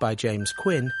 Cragg by James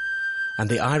Quinn, and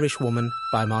the Irish Woman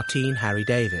by Martine Harry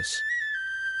Davis.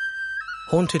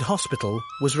 Haunted Hospital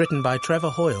was written by Trevor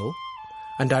Hoyle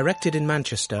and directed in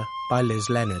Manchester by Liz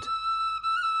Leonard.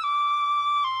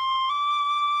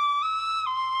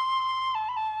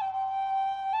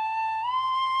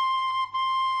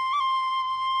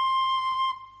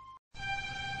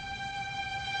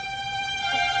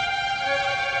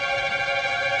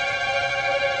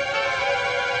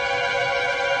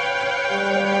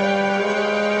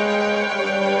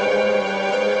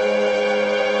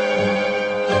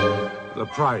 The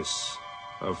Price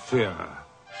of Fear.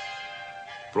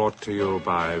 Brought to you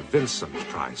by Vincent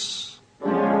Price.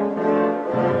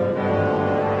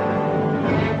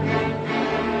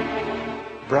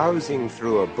 Browsing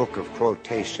through a book of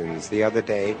quotations the other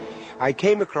day, I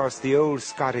came across the old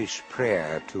Scottish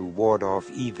prayer to ward off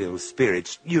evil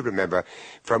spirits. You remember,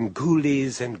 from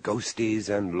ghoulies and ghosties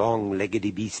and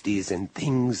long-leggedy beasties and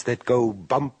things that go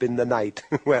bump in the night.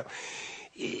 Well,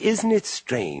 isn't it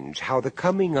strange how the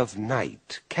coming of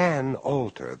night can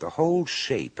alter the whole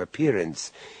shape,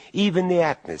 appearance, even the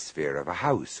atmosphere of a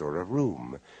house or a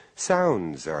room?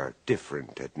 Sounds are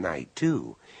different at night,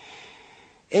 too.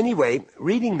 Anyway,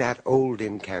 reading that old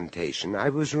incantation, I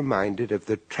was reminded of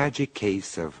the tragic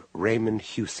case of Raymond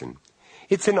Hewson.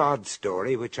 It's an odd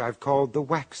story which I've called the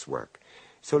waxwork,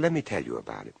 so let me tell you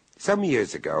about it. Some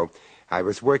years ago, I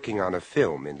was working on a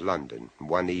film in London.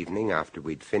 One evening, after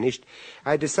we'd finished,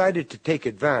 I decided to take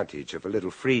advantage of a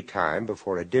little free time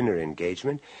before a dinner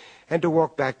engagement and to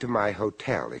walk back to my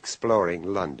hotel, exploring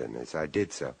London as I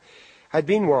did so. I'd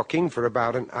been walking for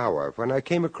about an hour when I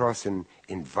came across an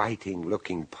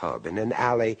inviting-looking pub in an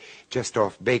alley just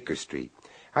off Baker Street.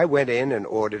 I went in and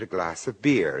ordered a glass of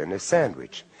beer and a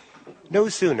sandwich. No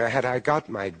sooner had I got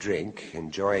my drink,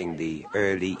 enjoying the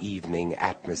early evening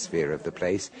atmosphere of the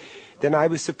place, than I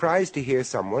was surprised to hear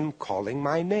someone calling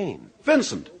my name.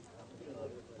 Vincent!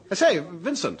 I say,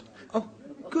 Vincent.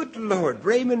 Good Lord,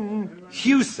 Raymond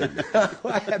Hewson.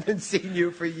 I haven't seen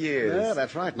you for years. Yeah,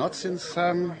 that's right. Not since,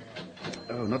 not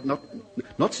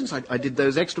since I did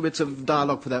those extra bits of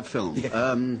dialogue for that film.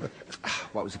 Yeah.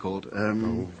 What was it called?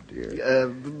 Oh, dear.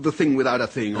 The Thing Without a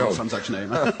Thing, or Oh. some such name.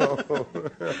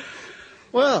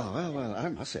 Well, I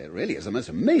must say, it really is a most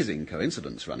amazing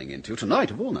coincidence running into tonight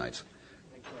of all nights.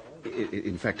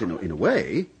 In fact, in a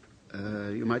way,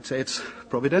 you might say it's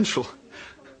providential.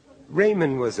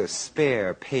 Raymond was a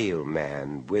spare, pale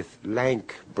man with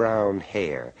lank brown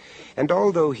hair, and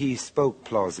although he spoke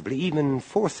plausibly, even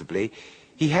forcibly,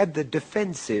 he had the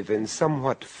defensive and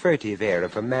somewhat furtive air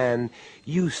of a man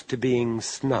used to being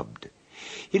snubbed.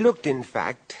 He looked, in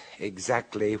fact,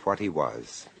 exactly what he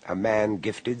was, a man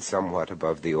gifted somewhat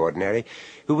above the ordinary,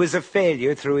 who was a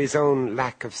failure through his own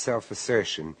lack of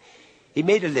self-assertion. He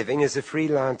made a living as a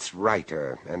freelance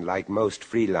writer, and like most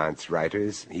freelance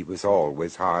writers, he was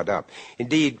always hard up.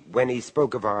 Indeed, when he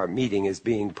spoke of our meeting as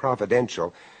being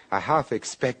providential, I half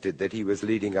expected that he was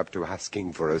leading up to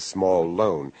asking for a small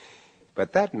loan.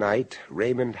 But that night,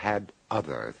 Raymond had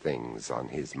other things on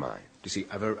his mind. You see,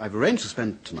 I've arranged to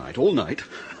spend tonight, all night,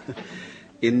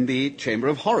 in the Chamber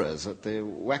of Horrors at the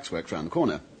waxworks round the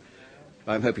corner.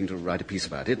 I'm hoping to write a piece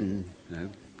about it and,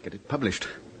 get it published.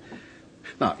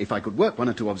 Now, if I could work one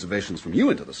or two observations from you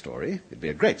into the story, it'd be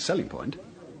a great selling point.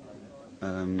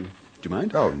 Do you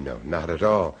mind? Oh, no, not at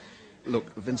all.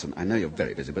 Look, Vincent, I know you're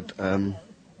very busy, but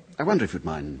I wonder if you'd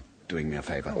mind doing me a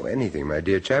favour. Oh, anything, my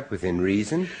dear chap, within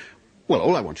reason. Well,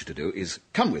 all I want you to do is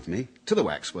come with me to the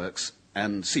waxworks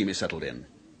and see me settled in.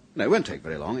 No, it won't take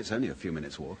very long. It's only a few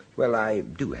minutes' walk. Well, I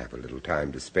do have a little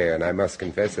time to spare, and I must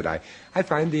confess that I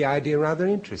find the idea rather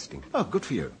interesting. Oh, good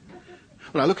for you.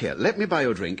 Well, now, look here. Let me buy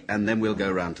you a drink, and then we'll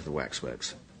go round to the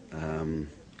waxworks. Now,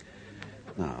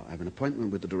 I have an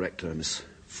appointment with the director, Miss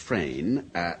Frayne,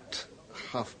 at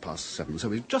 7:30, so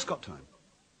we've just got time.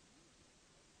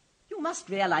 You must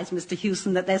realise, Mr.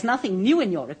 Hewson, that there's nothing new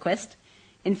in your request.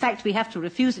 In fact, we have to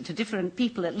refuse it to different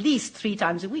people at least 3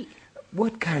 times a week.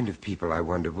 What kind of people, I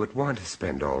wonder, would want to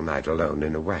spend all night alone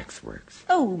in a waxworks?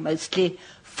 Oh, mostly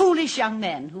foolish young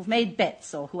men who've made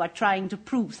bets or who are trying to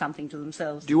prove something to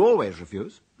themselves. Do you always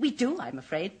refuse? We do, I'm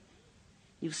afraid.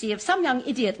 You see, if some young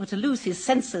idiot were to lose his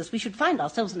senses, we should find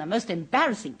ourselves in a most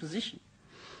embarrassing position.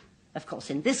 Of course,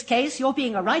 in this case, your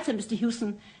being a writer, Mr.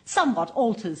 Hewson, somewhat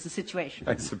alters the situation.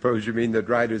 I suppose you mean that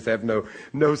writers have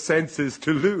no senses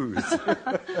to lose.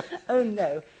 Oh,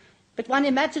 no. But one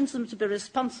imagines them to be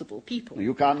responsible people.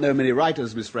 You can't know many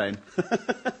writers, Miss Frayne.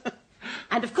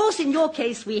 And, of course, in your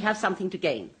case, we have something to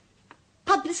gain.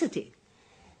 Publicity.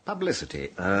 Publicity?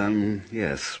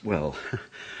 Yes, well,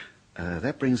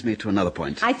 that brings me to another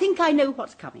point. I think I know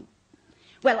what's coming.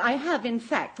 Well, I have, in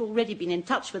fact, already been in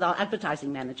touch with our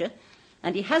advertising manager,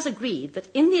 and he has agreed that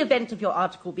in the event of your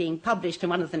article being published in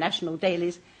one of the national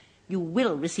dailies, you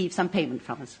will receive some payment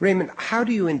from us. Raymond, how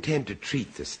do you intend to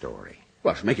treat the story?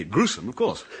 Well, to make it gruesome, of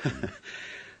course.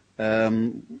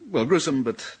 Well, gruesome,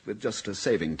 but with just a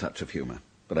saving touch of humour.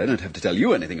 But I don't have to tell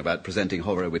you anything about presenting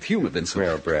horror with humour, Vincent.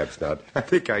 Well, perhaps not. I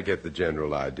think I get the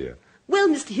general idea. Well,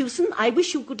 Mr. Hewson, I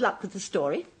wish you good luck with the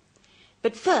story.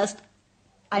 But first,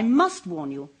 I must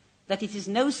warn you that it is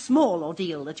no small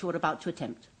ordeal that you're about to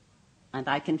attempt. And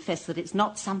I confess that it's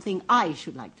not something I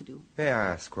should like to do. May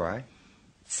I ask why?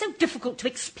 It's so difficult to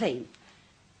explain.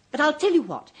 But I'll tell you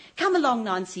what. Come along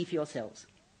now and see for yourselves.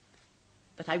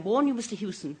 But I warn you, Mr.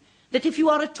 Hewson, that if you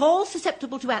are at all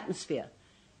susceptible to atmosphere,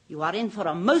 you are in for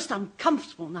a most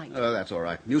uncomfortable night. Oh, that's all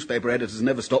right. Newspaper editors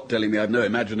never stop telling me I've no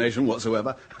imagination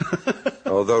whatsoever.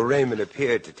 Although Raymond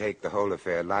appeared to take the whole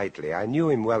affair lightly, I knew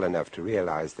him well enough to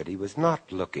realize that he was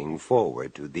not looking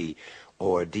forward to the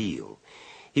ordeal.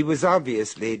 He was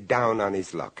obviously down on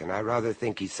his luck, and I rather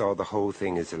think he saw the whole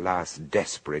thing as a last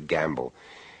desperate gamble.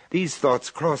 These thoughts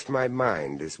crossed my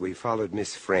mind as we followed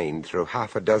Miss Frayne through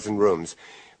 6 rooms,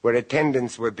 where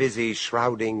attendants were busy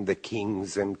shrouding the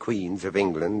kings and queens of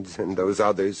England and those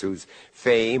others whose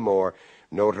fame or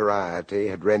notoriety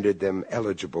had rendered them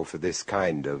eligible for this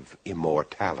kind of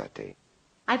immortality.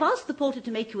 I've asked the porter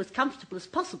to make you as comfortable as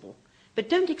possible, but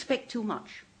don't expect too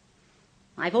much.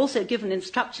 I've also given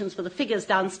instructions for the figures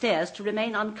downstairs to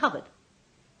remain uncovered.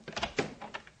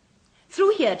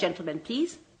 Through here, gentlemen,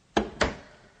 please.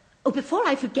 Oh, before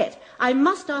I forget, I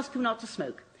must ask you not to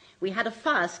smoke. We had a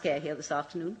fire scare here this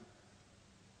afternoon.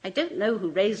 I don't know who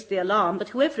raised the alarm, but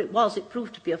whoever it was, it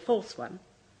proved to be a false one.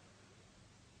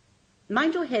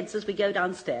 Mind your heads as we go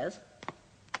downstairs.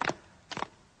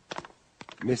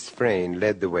 Miss Frayne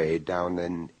led the way down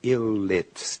an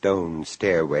ill-lit stone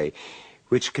stairway,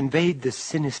 which conveyed the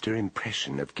sinister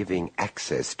impression of giving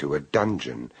access to a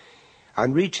dungeon.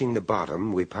 On reaching the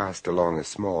bottom, we passed along a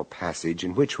small passage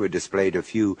in which were displayed a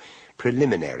few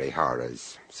preliminary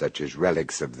horrors, such as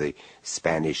relics of the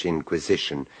Spanish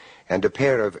Inquisition and a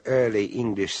pair of early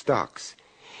English stocks.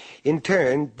 In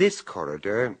turn, this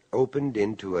corridor opened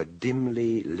into a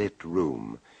dimly lit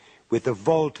room with a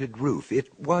vaulted roof.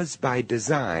 It was, by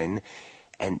design,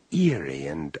 an eerie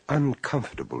and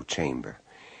uncomfortable chamber,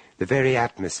 the very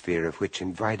atmosphere of which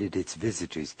invited its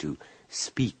visitors to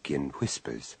speak in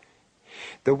whispers.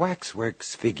 The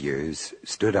waxworks figures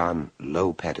stood on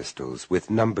low pedestals with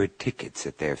numbered tickets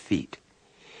at their feet.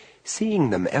 Seeing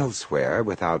them elsewhere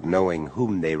without knowing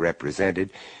whom they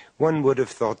represented, one would have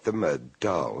thought them a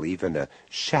dull, even a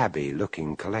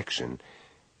shabby-looking collection.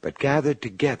 But gathered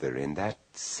together in that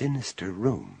sinister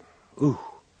room, ooh.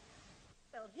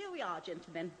 Well, here we are,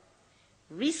 gentlemen.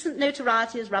 Recent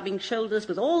notoriety is rubbing shoulders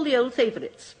with all the old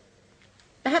favourites.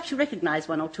 Perhaps you recognise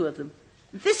one or two of them.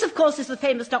 This, of course, is the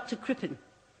famous Dr. Crippen.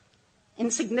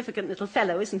 Insignificant little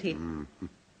fellow, isn't he? Mm-hmm.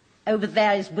 Over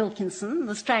there is Wilkinson,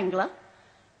 the Strangler.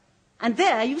 And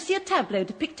there you see a tableau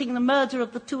depicting the murder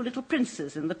of the two little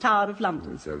princes in the Tower of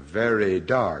London. It's a very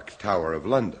dark Tower of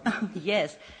London. Oh,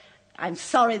 yes. I'm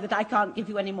sorry that I can't give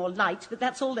you any more light, but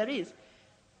that's all there is.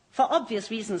 For obvious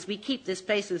reasons, we keep this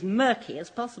place as murky as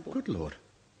possible. Good Lord.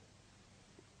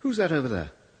 Who's that over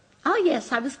there? Ah,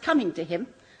 yes, I was coming to him.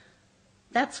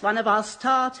 That's one of our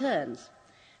star turns.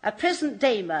 A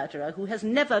present-day murderer who has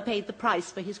never paid the price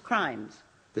for his crimes.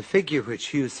 The figure which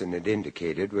Hewson had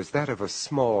indicated was that of a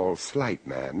small, slight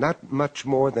man, not much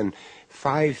more than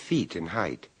 5 feet in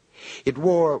height. It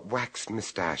wore waxed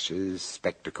moustaches,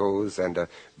 spectacles, and a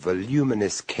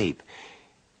voluminous cape.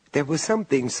 There was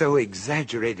something so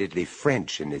exaggeratedly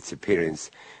French in its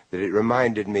appearance that it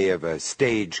reminded me of a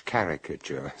stage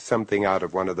caricature, something out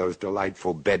of one of those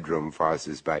delightful bedroom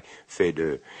farces by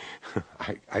Feydeau.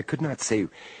 I could not say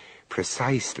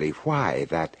precisely why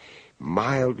that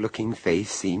mild-looking face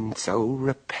seemed so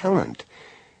repellent,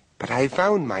 but I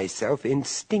found myself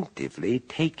instinctively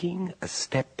taking a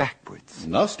step backwards.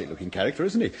 Nasty-looking character,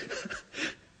 isn't he?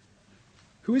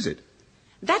 Who is it?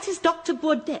 That is Dr.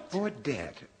 Bourdet.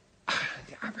 Bourdet.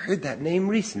 I've heard that name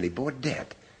recently,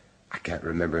 Bourdet. I can't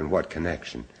remember in what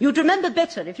connection. You'd remember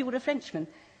better if you were a Frenchman.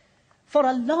 For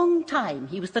a long time,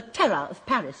 he was the terror of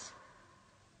Paris.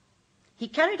 He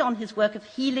carried on his work of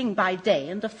healing by day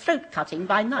and of throat-cutting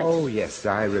by night. Oh, yes,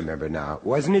 I remember now.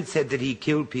 Wasn't it said that he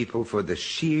killed people for the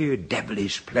sheer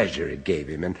devilish pleasure it gave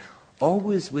him, and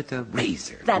always with a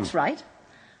razor? That's right.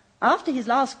 After his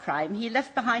last crime, he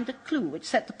left behind a clue which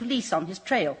set the police on his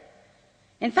trail.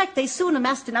 In fact, they soon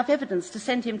amassed enough evidence to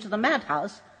send him to the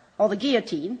madhouse, or the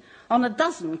guillotine, on a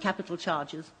dozen capital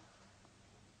charges.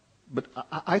 But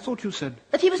I thought you said...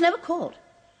 That he was never caught.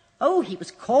 Oh, he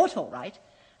was caught, all right,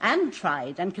 and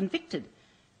tried and convicted.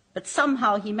 But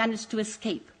somehow he managed to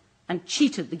escape and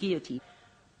cheated the guillotine.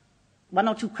 1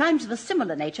 or 2 crimes of a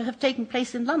similar nature have taken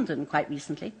place in London quite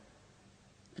recently.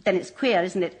 But then it's queer,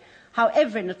 isn't it, how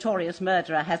every notorious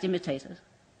murderer has imitators.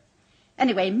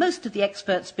 Anyway, most of the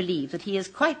experts believe that he is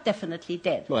quite definitely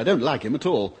dead. Well, I don't like him at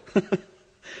all.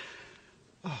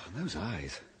 Oh, those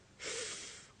eyes.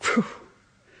 Whew.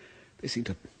 They seem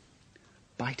to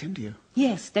bite into you.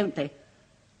 Yes, don't they?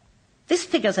 This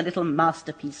figure's a little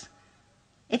masterpiece.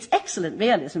 It's excellent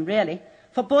realism, really,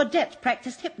 for Bourdet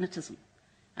practiced hypnotism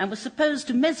and was supposed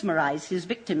to mesmerize his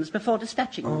victims before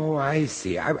dispatching them. Oh, I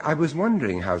see. I was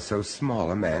wondering how so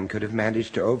small a man could have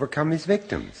managed to overcome his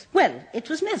victims. Well, it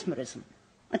was mesmerism.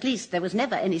 At least there was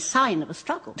never any sign of a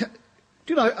struggle. Do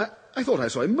you know, I thought I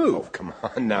saw him move. Oh, come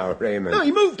on now, Raymond. No,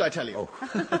 he moved, I tell you.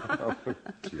 Oh.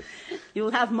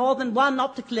 You'll have more than one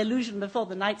optical illusion before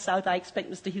the night's out, I expect,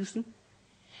 Mr. Hewson.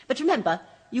 But remember,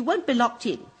 you won't be locked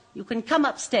in. You can come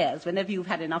upstairs whenever you've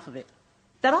had enough of it.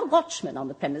 There are watchmen on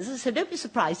the premises, so don't be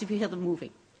surprised if you hear them moving.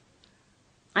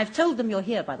 I've told them you're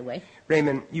here, by the way.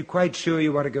 Raymond, you quite sure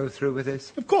you want to go through with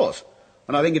this? Of course.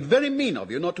 And I think it very mean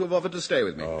of you not to have offered to stay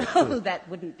with me. Oh, that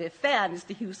wouldn't be fair,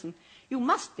 Mr. Hewson. You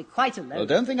must be quite alone. Well,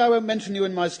 don't think I won't mention you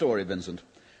in my story, Vincent.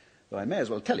 Though I may as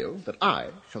well tell you that I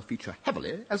shall feature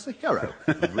heavily as the hero.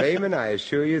 Raymond, I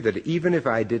assure you that even if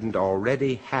I didn't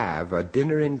already have a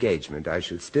dinner engagement, I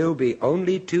should still be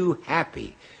only too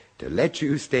happy to let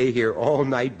you stay here all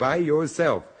night by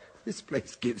yourself. This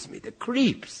place gives me the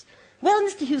creeps. Well,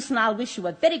 Mr. Hewson, I'll wish you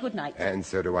a very good night. And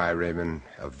so do I, Raymond.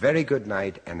 A very good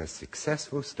night and a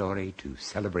successful story to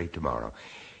celebrate tomorrow.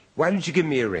 Why don't you give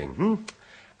me a ring,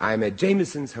 I'm at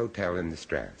Jameson's Hotel in the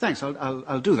Strand. Thanks,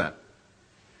 I'll do that.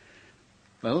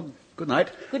 Well, good night.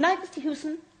 Good night, Mr.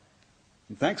 Hewson.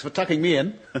 And thanks for tucking me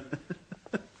in.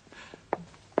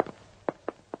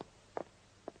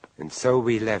 And so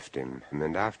we left him,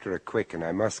 and after a quick and,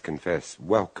 I must confess,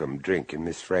 welcome drink in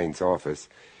Miss Frayn's office,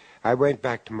 I went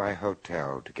back to my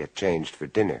hotel to get changed for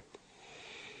dinner.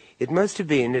 It must have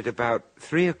been at about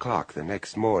 3 o'clock the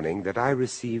next morning that I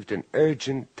received an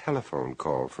urgent telephone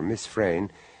call from Miss Frayn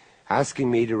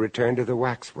asking me to return to the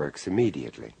waxworks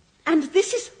immediately. And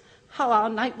this is how our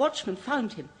night watchman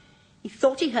found him. He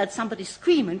thought he heard somebody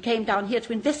scream and came down here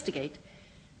to investigate,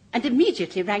 and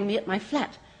immediately rang me at my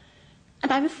flat.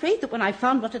 And I'm afraid that when I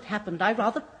found what had happened, I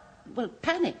rather,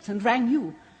 panicked and rang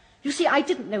you. You see, I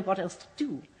didn't know what else to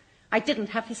do. I didn't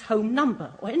have his home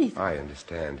number or anything. I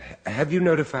understand. Have you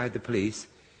notified the police?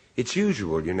 It's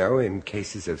usual, you know, in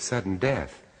cases of sudden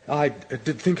death. I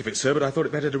did think of it, sir, but I thought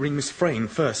it better to ring Miss Frayn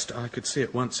first. I could see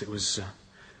at once it was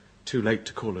too late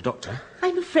to call a doctor.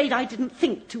 I'm afraid I didn't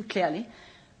think too clearly.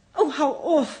 Oh, how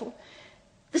awful.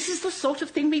 This is the sort of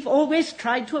thing we've always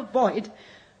tried to avoid.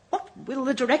 What will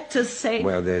the directors say?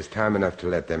 Well, there's time enough to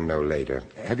let them know later.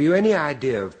 Have you any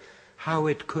idea of how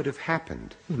it could have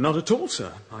happened? Not at all,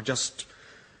 sir. I just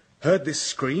heard this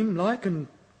scream, and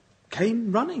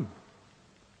came running.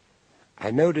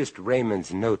 I noticed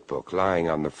Raymond's notebook lying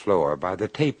on the floor by the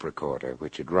tape recorder,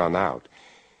 which had run out.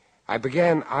 I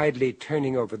began idly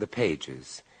turning over the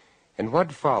pages, and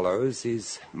what follows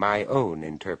is my own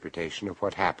interpretation of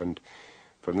what happened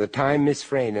from the time Miss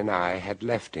Frayn and I had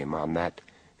left him on that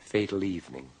fatal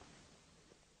evening.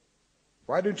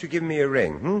 Why don't you give me a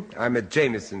ring, I'm at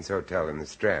Jameson's Hotel in the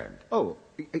Strand. Oh,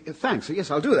 thanks.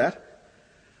 Yes, I'll do that.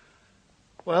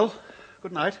 Well,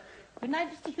 good night. Good night,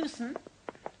 Mr. Hewson.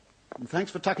 And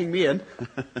thanks for tucking me in.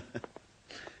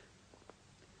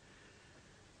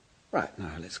 Right,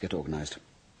 now let's get organised.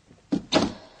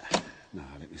 Now,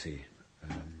 let me see.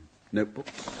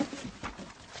 Notebooks,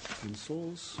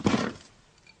 pencils,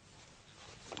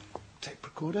 tape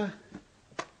recorder.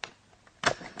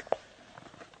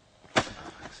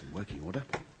 It's in working order.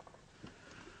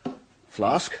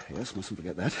 Flask, yes, mustn't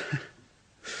forget that.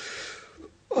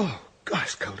 Oh, God,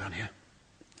 it's cold down here.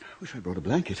 I wish I brought a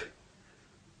blanket.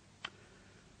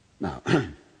 Now,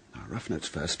 rough notes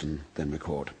first and then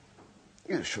record.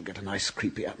 Yeah, she'll get a nice,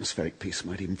 creepy, atmospheric piece.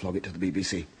 Might even flog it to the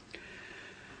BBC.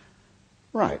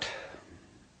 Right.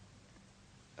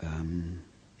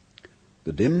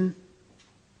 The dim,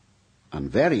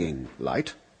 unvarying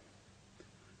light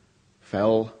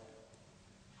fell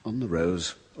on the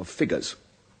rows of figures,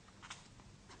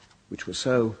 which were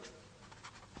so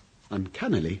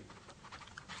uncannily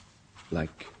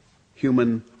like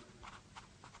human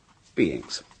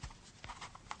beings.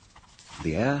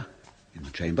 The air in the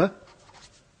chamber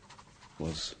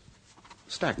was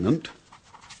stagnant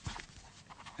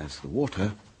as the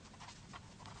water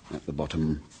at the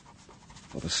bottom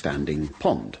of a standing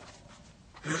pond.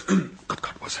 Good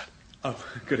God, was it? Oh,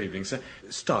 good evening, sir.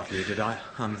 Startled you, did I?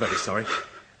 I'm very sorry.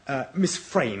 Miss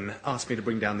Frayn asked me to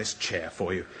bring down this chair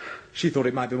for you. She thought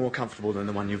it might be more comfortable than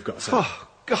the one you've got, sir. Oh,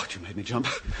 God, you made me jump.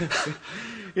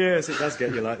 Yes, it does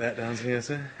get you like that down here,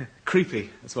 sir. Creepy,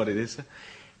 that's what it is, sir.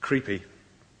 Creepy.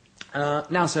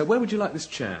 Now, sir, where would you like this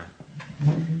chair?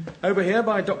 Over here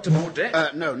by Dr.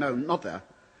 Baudet? No, not there.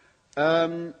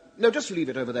 No, just leave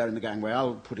it over there in the gangway.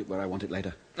 I'll put it where I want it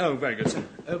later. Oh, very good, sir.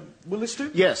 Will this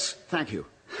do? Yes, thank you.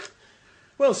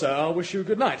 Well, sir, I'll wish you a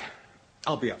good night.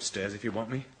 I'll be upstairs if you want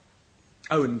me.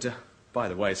 Oh, and by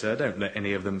the way, sir, don't let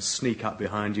any of them sneak up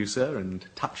behind you, sir, and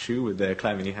touch you with their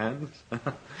clammy hands.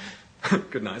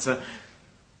 Good night, sir.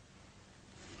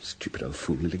 Stupid old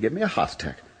fool nearly gave me a heart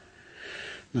attack.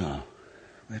 Now,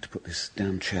 where to put this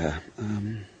damn chair?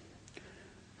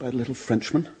 By the little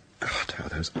Frenchman. God, how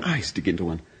those eyes dig into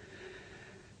one.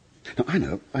 No, I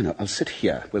know. I'll sit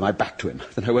here with my back to him.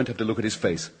 Then I won't have to look at his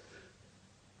face.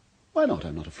 Why not?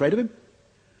 I'm not afraid of him.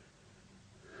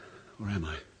 Or am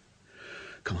I?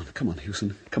 Come on,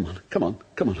 Hewson. Come on,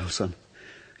 old son.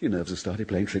 Your nerves have started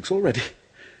playing tricks already.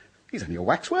 He's only a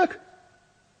waxwork.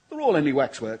 They're all only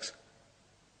waxworks.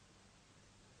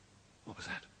 What was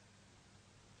that?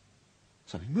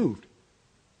 Something moved.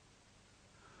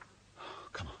 Oh,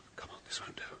 come on, this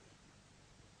won't do.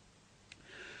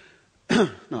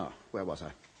 Now, where was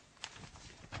I?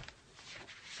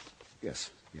 Yes,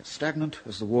 stagnant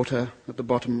as the water at the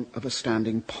bottom of a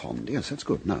standing pond. Yes, that's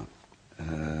good. Now,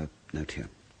 note here.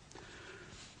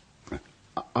 Right.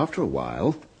 After a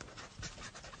while,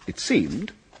 it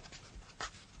seemed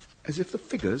as if the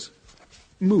figures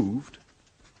moved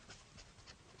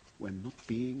when not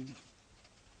being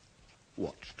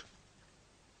watched.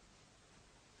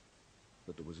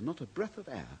 But there was not a breath of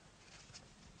air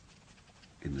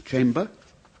in the chamber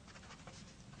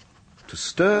to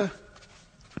stir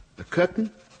a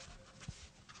curtain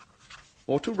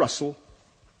or to rustle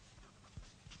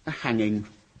a hanging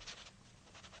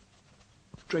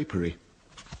drapery.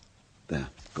 There,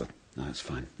 good. Now it's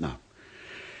fine. Now,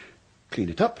 clean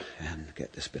it up and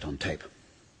get this bit on tape.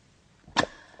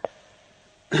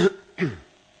 The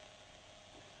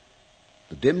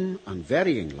dim,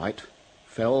 unvarying light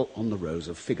fell on the rows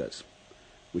of figures,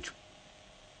 which...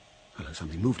 Hello,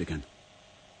 something moved again.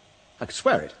 I could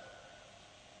swear it.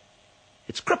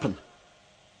 It's Crippen.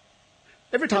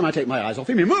 Every time I take my eyes off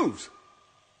him, he moves.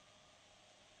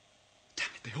 Damn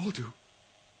it, they all do.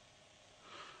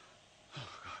 Oh,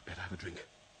 God, I better have a drink.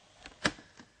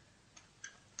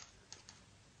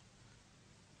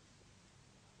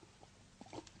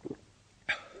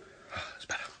 That's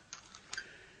better.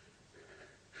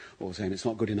 All the same, it's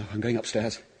not good enough. I'm going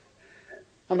upstairs.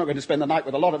 I'm not going to spend the night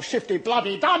with a lot of shifty,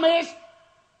 bloody dummies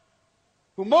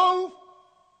who move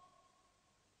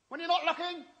when you're not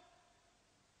looking.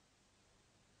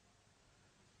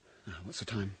 Now, what's the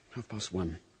time?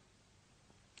 1:30.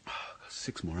 Oh,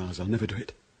 6 more hours. I'll never do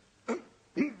it.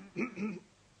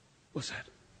 What's that?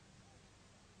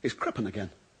 It's Crippen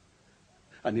again.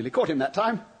 I nearly caught him that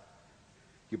time.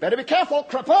 You better be careful,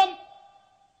 Crippen!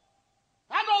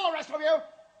 And all the rest of you!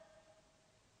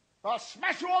 I'll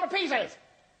smash you all to pieces!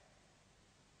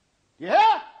 You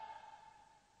hear?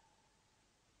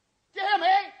 Do you hear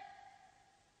me?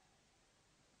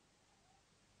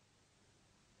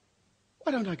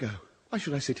 Why don't I go? Why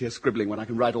should I sit here scribbling when I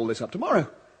can write all this up tomorrow?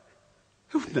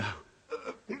 Who would know?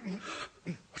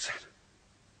 What's that?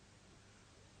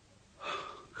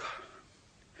 Oh, God.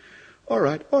 All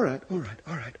right.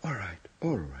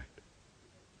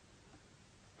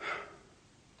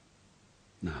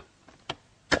 Now.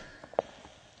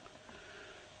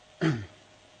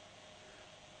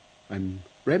 I'm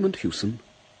Raymond Hewson,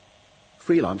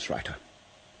 freelance writer.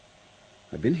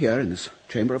 I've been here in this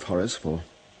Chamber of Horrors for,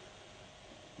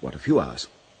 a few hours.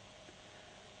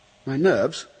 My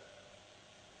nerves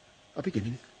are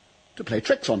beginning to play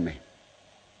tricks on me.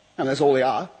 And that's all they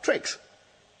are, tricks.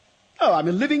 Oh, I'm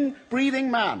a living,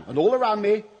 breathing man, and all around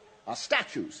me are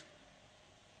statues,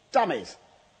 dummies.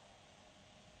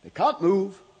 They can't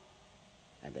move,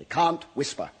 and they can't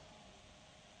whisper.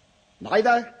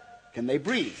 Neither can they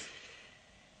breathe.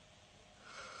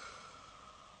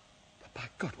 But by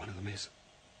God, one of them is.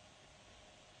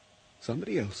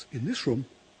 Somebody else in this room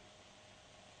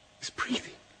is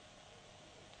breathing.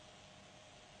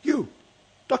 You,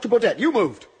 Dr. Baudet, you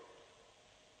moved.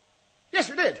 Yes,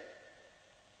 you did.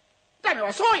 Damn you, I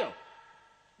saw you.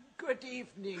 Good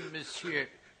evening, monsieur.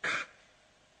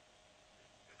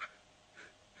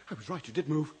 I was right, you did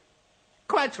move.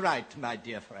 Quite right, my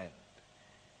dear friend.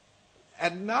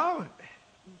 And now,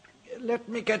 let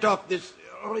me get off this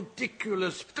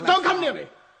ridiculous platform. Don't come near me!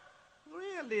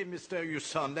 Really, Mr.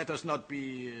 Hewson, let us not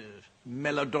be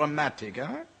melodramatic,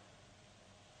 huh?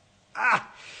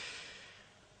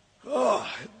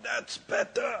 Oh, that's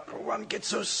better. One gets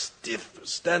so stiff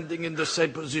standing in the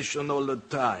same position all the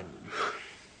time.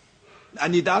 I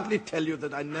need hardly tell you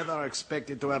that I never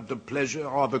expected to have the pleasure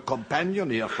of a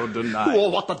companion here for the night. Oh,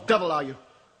 what the devil are you?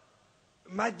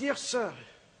 My dear sir,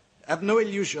 have no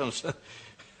illusions.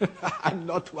 I'm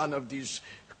not one of these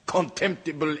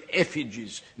contemptible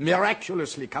effigies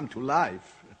miraculously come to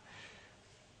life.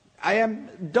 I am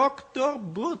Dr.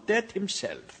 Baudet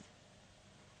himself.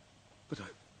 But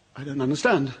I don't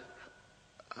understand.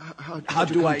 How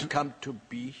do I come to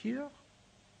be here?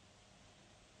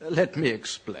 Let me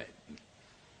explain.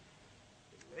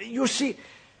 You see,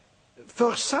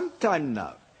 for some time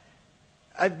now,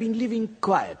 I've been living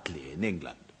quietly in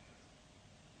England.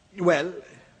 Well,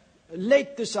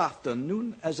 late this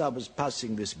afternoon, as I was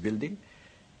passing this building,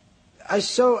 I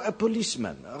saw a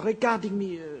policeman regarding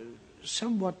me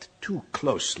somewhat too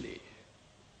closely.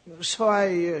 So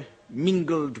I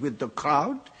mingled with the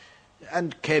crowd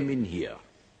and came in here.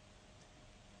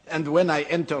 And when I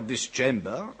entered this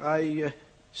chamber, I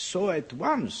saw at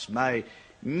once my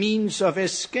means of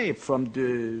escape from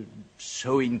the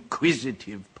so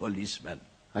inquisitive policeman.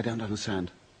 I don't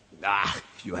understand.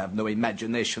 You have no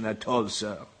imagination at all,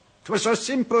 sir. It was so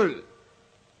simple.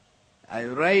 I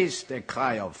raised a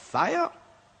cry of fire,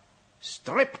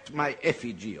 stripped my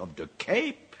effigy of the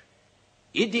cape,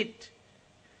 hid it,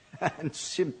 and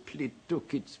simply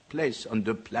took its place on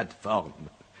the platform.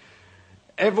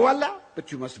 Et voilà.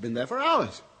 But you must have been there for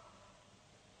hours.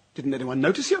 Didn't anyone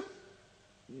notice you?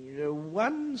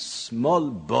 One small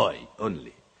boy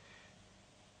only.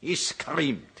 He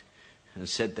screamed and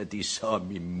said that he saw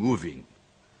me moving.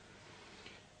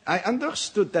 I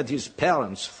understood that his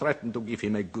parents threatened to give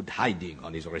him a good hiding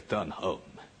on his return home.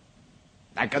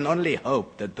 I can only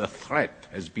hope that the threat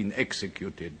has been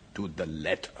executed to the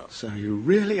letter. So you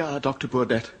really are Dr.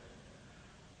 Baudet?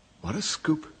 What a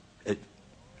scoop.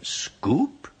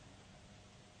 Scoop?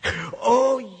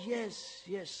 Oh, yes,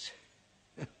 yes.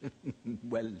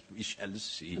 Well, we shall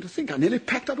see. And to think I nearly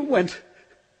packed up and went.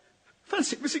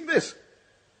 Fancy missing this.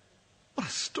 What a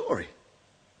story.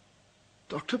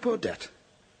 Dr. Baudet.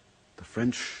 The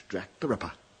French Jack the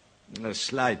Ripper. A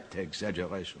slight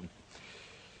exaggeration.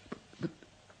 But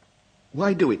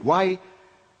why do it? Why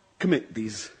commit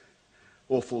these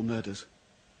awful murders?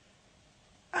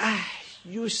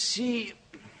 You see,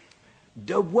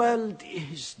 the world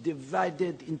is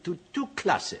divided into two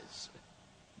classes.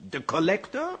 The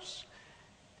collectors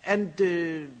and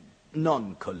the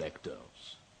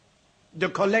non-collectors. The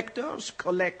collectors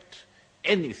collect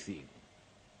anything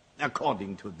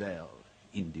according to their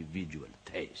individual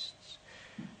tastes.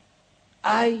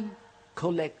 I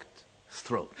collect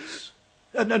throats.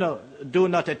 No, do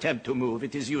not attempt to move.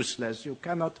 It is useless. You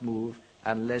cannot move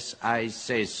unless I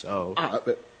say so.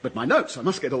 But my notes, I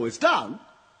must get all this down.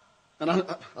 And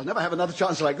I'll never have another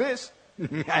chance like this.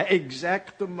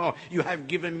 Exactement. You have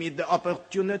given me the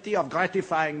opportunity of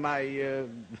gratifying my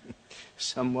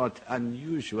somewhat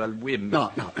unusual whim.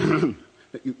 No.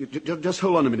 You just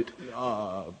hold on a minute.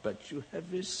 But you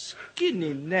have a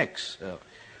skinny neck, sir.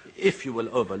 If you will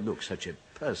overlook such a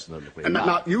personal remark.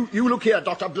 Now, you look here,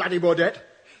 Dr. Bloody Baudet.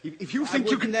 If you think I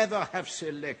you would can... never have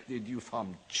selected you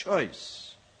from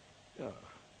choice.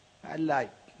 I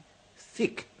like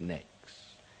thick necks.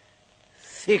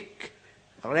 Thick,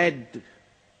 red,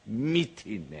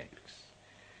 meaty necks.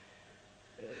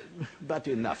 But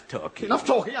enough talking. Enough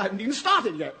talking? I haven't even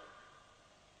started yet.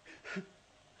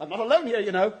 I'm not alone here,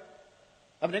 you know.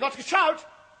 I've only got to shout,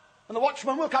 and the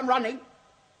watchman will come running.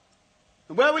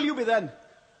 And where will you be then?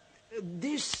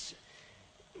 This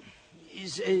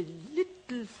is a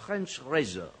little French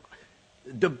razor.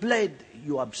 The blade,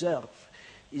 you observe,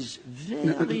 is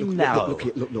very narrow.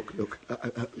 Look. Look,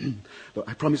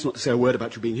 I promise not to say a word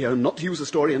about you being here and not to use the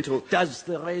story until... Does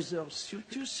the razor suit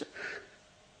you, sir?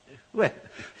 Well,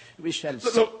 we shall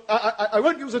see. Look, I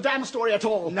won't use a damn story at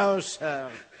all. No, sir.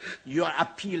 Your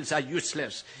appeals are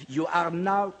useless. You are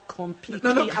now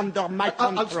completely under my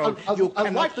control. You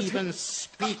cannot even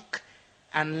speak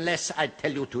unless I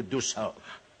tell you to do so.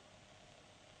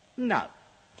 Now,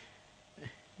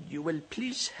 you will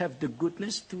please have the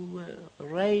goodness to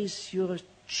raise your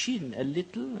chin a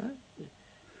little.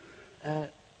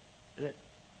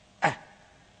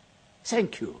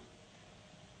 Thank you.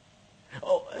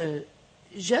 Oh,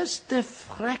 just a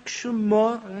fraction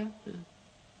more.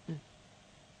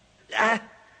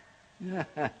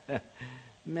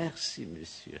 Merci,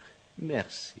 monsieur.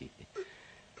 Merci.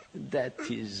 That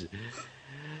is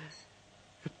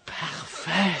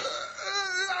parfait.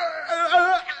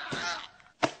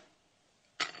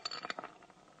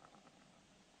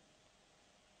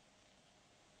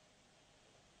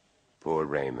 Poor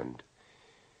Raymond.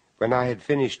 When I had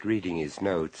finished reading his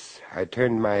notes, I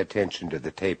turned my attention to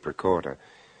the tape recorder.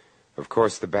 Of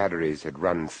course, the batteries had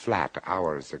run flat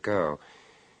hours ago,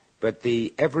 but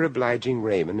the ever-obliging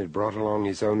Raymond had brought along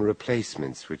his own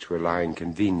replacements, which were lying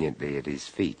conveniently at his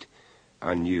feet,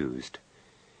 unused.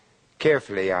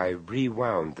 Carefully, I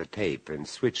rewound the tape and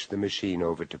switched the machine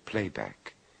over to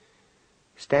playback.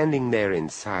 Standing there in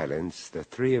silence, the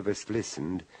three of us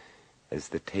listened as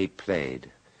the tape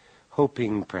played,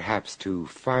 hoping perhaps to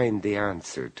find the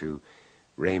answer to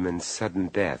Raymond's sudden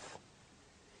death.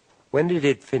 When it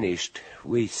had finished,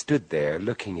 we stood there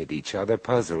looking at each other,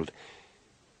 puzzled.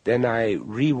 Then I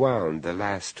rewound the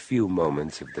last few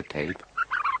moments of the tape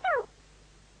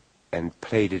and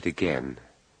played it again.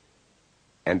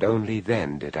 And only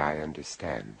then did I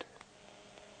understand.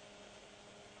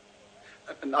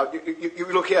 Now,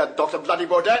 you look here, Dr. Bloody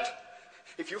Baudet.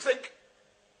 If you think...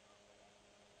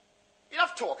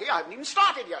 Enough talking, I haven't even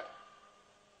started yet.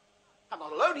 I'm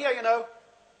not alone here, you know.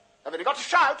 I've only got to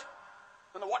shout,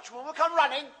 and the watchman will come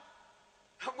running.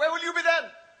 Where will you be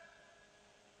then?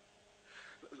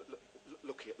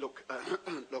 Look here, look,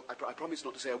 I promise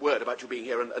not to say a word about you being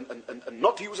here and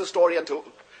not to use a story until...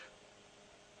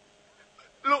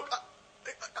 Look,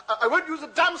 I won't use a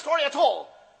damn story at all.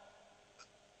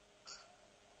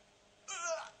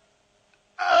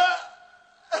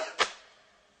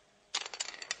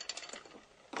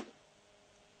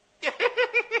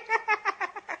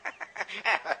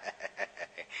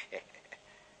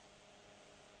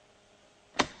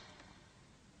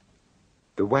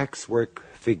 The waxwork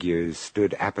figures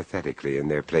stood apathetically in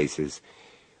their places,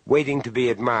 waiting to be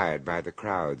admired by the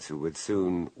crowds who would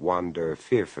soon wander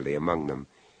fearfully among them.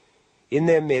 In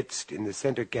their midst, in the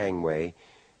center gangway,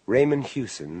 Raymond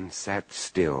Hewson sat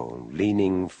still,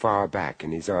 leaning far back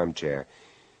in his armchair.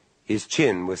 His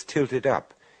chin was tilted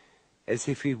up, as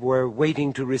if he were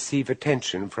waiting to receive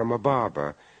attention from a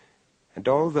barber, and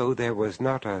although there was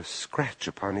not a scratch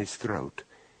upon his throat,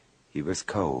 he was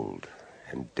cold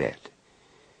and dead.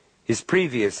 His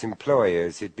previous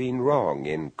employers had been wrong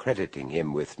in crediting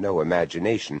him with no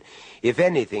imagination. If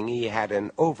anything, he had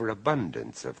an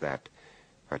overabundance of that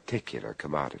particular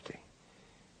commodity.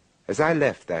 As I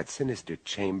left that sinister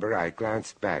chamber, I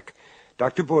glanced back.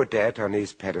 Dr. Bourdette, on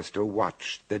his pedestal,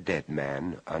 watched the dead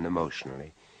man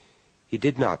unemotionally. He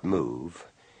did not move,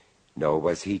 nor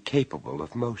was he capable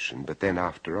of motion, but then,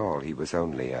 after all, he was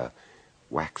only a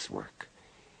waxwork.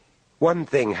 One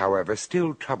thing, however,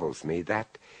 still troubles me,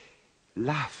 that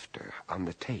laughter on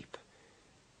the tape.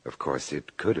 Of course,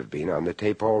 it could have been on the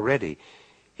tape already.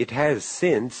 It has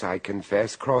since, I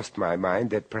confess, crossed my mind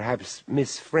that perhaps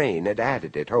Miss Frayne had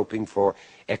added it, hoping for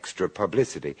extra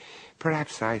publicity.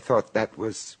 Perhaps I thought that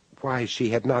was why she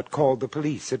had not called the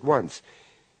police at once.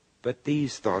 But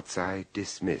these thoughts I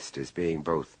dismissed as being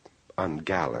both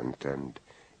ungallant and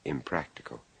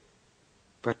impractical.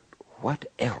 But what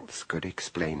else could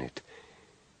explain it?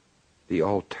 The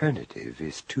alternative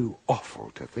is too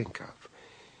awful to think of.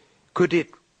 Could it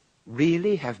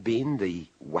really have been the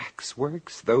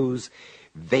waxworks, those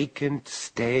vacant,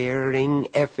 staring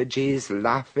effigies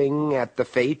laughing at the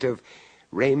fate of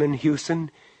Raymond Hewson?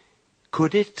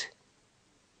 Could it?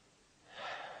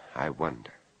 I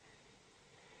wonder.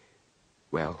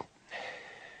 Well,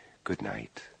 good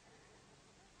night.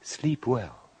 Sleep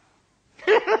well.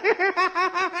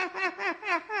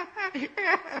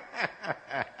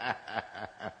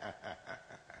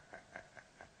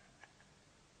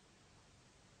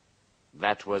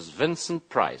 That was Vincent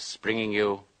Price bringing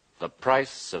you The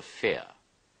Price of Fear.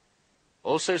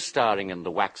 Also starring in The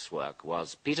Waxwork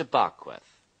was Peter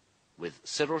Barkworth, with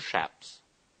Cyril Shapps,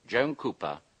 Joan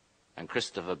Cooper, and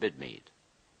Christopher Bidmead.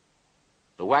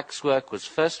 The Waxwork was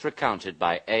first recounted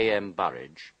by A.M.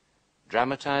 Burridge,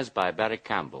 dramatized by Barry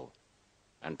Campbell,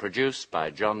 and produced by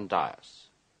John Dias.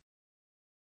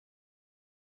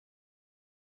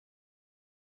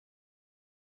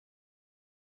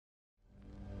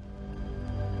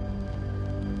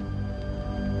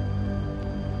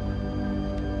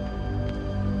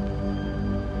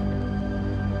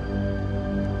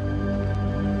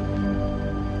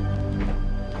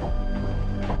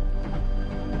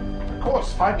 Of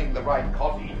course, finding the right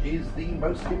cottage is the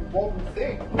most important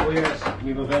thing. Oh, yes,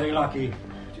 we were very lucky.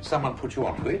 Did someone put you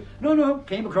onto it? No,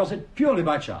 came across it purely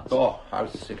by chance. Oh, how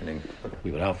sickening.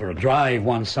 We were out for a drive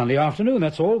one Sunday afternoon,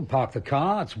 that's all. Parked the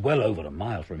car. It's well over a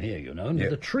mile from here, you know. And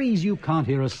the trees, you can't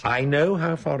hear us. I know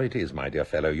how far it is, my dear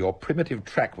fellow. Your primitive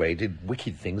trackway did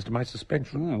wicked things to my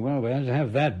suspension. Oh, well, we had to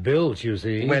have that built, you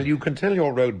see. Well, you can tell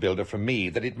your road builder from me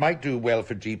that it might do well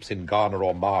for jeeps in Ghana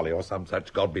or Mali or some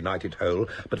such God-benighted hole,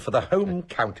 but for the home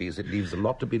counties it leaves a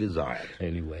lot to be desired.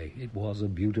 Anyway, it was a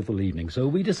beautiful evening, so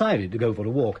we decided to go for a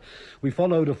walk. We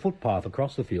followed a footpath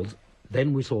across the fields.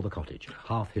 Then we saw the cottage,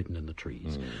 half hidden in the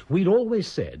trees. We'd always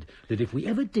said that if we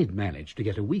ever did manage to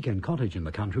get a weekend cottage in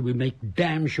the country, we'd make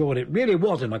damn sure it really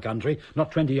was in the country,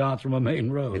 not 20 yards from a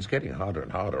main road. It's getting harder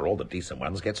and harder. All the decent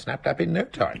ones get snapped up in no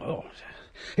time. Oh,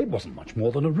 it wasn't much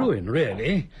more than a ruin,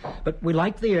 really. But we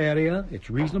liked the area. It's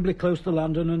reasonably close to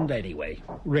London, and anyway,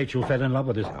 Rachel fell in love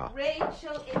with it.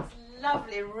 Rachel, it's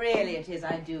lovely, really it is.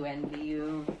 I do envy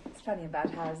you. It's funny about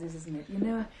houses, isn't it? You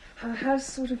know, how a house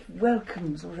sort of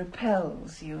welcomes or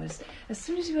repels you as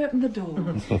soon as you open the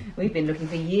door. We've been looking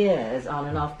for years on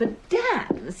and off, but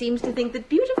Dan seems to think that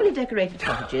beautifully decorated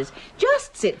cottages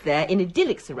just sit there in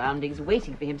idyllic surroundings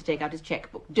waiting for him to take out his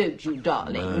checkbook. Don't you,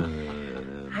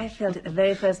 darling? I felt it the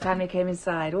very first time you came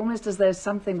inside, almost as though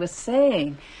something was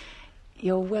saying,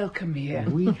 "You're welcome here."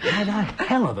 We had a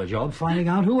hell of a job finding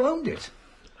out who owned it.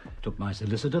 Took my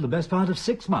solicitor the best part of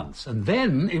 6 months, and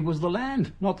then it was the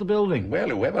land, not the building. Well,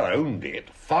 whoever owned it,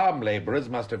 farm labourers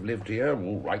must have lived here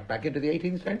right back into the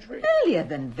 18th century. Earlier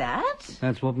than that.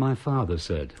 That's what my father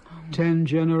said. 10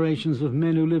 generations of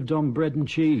men who lived on bread and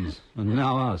cheese, and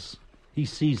now us. He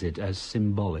sees it as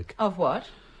symbolic. Of what?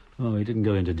 Oh, he didn't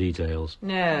go into details.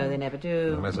 No, they never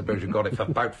do. Well, I suppose you got it for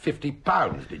about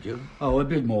 £50, did you? Oh, a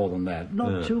bit more than that.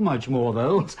 Not too much more,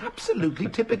 though. It's absolutely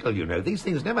typical, you know. These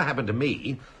things never happen to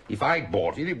me. If I'd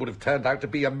bought it, it would have turned out to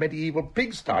be a medieval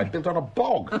pigsty built on a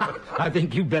bog. I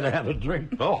think you'd better have a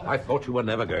drink. Oh, I thought you were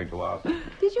never going to ask.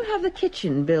 Did you have the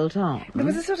kitchen built on? There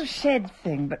was a sort of shed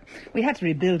thing, but we had to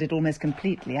rebuild it almost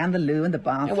completely, and the loo and the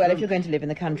bathroom. Well, if you're going to live in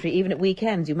the country, even at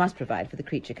weekends, you must provide for the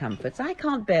creature comforts. I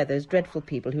can't bear those dreadful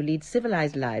people who leave lead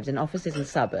civilised lives in offices and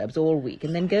suburbs all week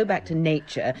and then go back to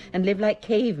nature and live like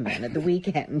cavemen at the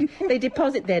weekend. They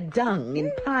deposit their dung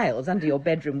in piles under your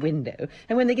bedroom window,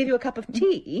 and when they give you a cup of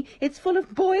tea, it's full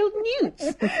of boiled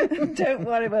newts. Don't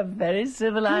worry, we're very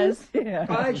civilised here.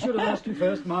 I should have asked you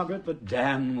first, Margaret, but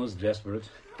Dan was desperate.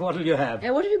 What'll you have?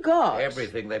 What have you got?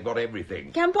 Everything. They've got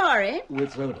everything. Campari?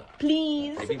 With soda.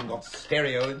 Please. They've even got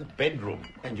stereo in the bedroom.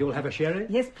 And you'll have a sherry?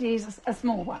 Yes, please, a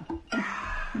small one.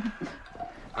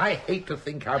 I hate to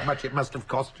think how much it must have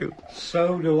cost you.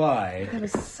 So do I. There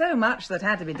was so much that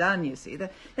had to be done, you see. There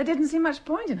didn't seem much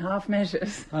point in half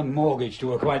measures. I'm mortgaged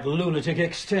to a quite lunatic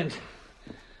extent.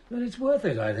 But it's worth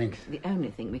it, I think. The only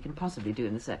thing we can possibly do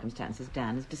in the circumstances,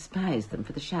 Dan, is despise them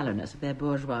for the shallowness of their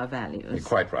bourgeois values. You're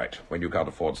quite right. When you can't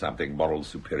afford something, moral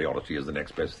superiority is the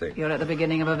next best thing. You're at the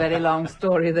beginning of a very long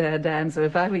story there, Dan, so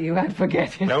if I were you, I'd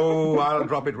forget it. No, I'll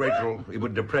drop it, Rachel. It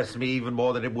would depress me even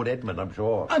more than it would Edmund, I'm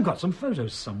sure. I've got some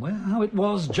photos somewhere, how it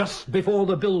was just before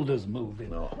the builders moved in.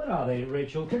 Where are they,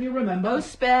 Rachel? Can you remember? Oh,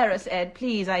 spare us, Ed,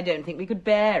 please. I don't think we could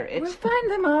bear it. We'll find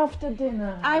them after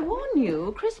dinner. I warn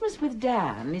you, Christmas with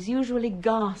Dan is usually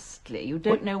ghastly. You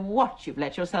don't know what you've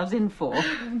let yourselves in for.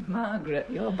 Margaret,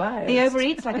 you're biased. He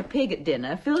overeats like a pig at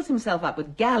dinner, fills himself up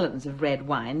with gallons of red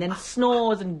wine, then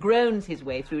snores and groans his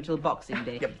way through till Boxing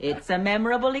Day. It's a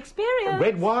memorable experience.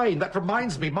 Red wine, that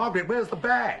reminds me. Margaret, where's the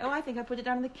bag? Oh, I think I put it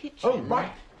down in the kitchen. Oh,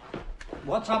 right.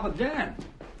 What's up with Dan?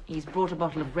 He's brought a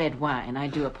bottle of red wine. I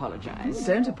do apologise.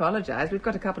 Don't apologise. We've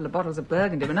got a couple of bottles of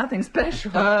Burgundy, but nothing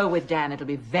special. Oh, with Dan it'll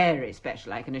be very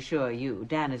special, I can assure you.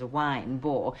 Dan is a wine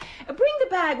bore. Bring the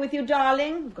bag with you,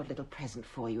 darling. We've got a little present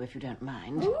for you, if you don't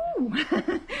mind. Ooh.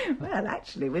 Well,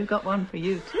 actually, we've got one for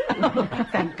you, too.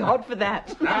 Thank God for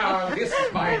that. Now, this,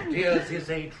 my dears, is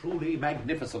a truly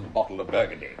magnificent bottle of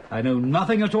Burgundy. I know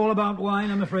nothing at all about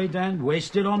wine, I'm afraid, Dan.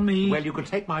 Waste it on me. Well, you can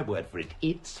take my word for it.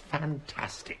 It's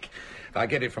fantastic. I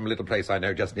get it from a little place I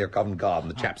know just near Covent Garden.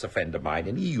 The chap's a friend of mine,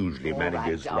 and he usually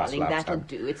manages all right, darling, Russell that'll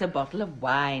do. It's a bottle of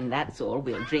wine, that's all.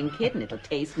 We'll drink it, and it'll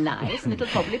taste nice, and it'll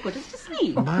probably put us to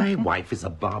sleep. My wife is a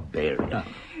barbarian.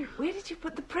 Where did you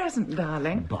put the present,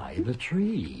 darling? By the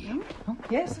tree. Oh,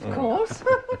 yes, of course.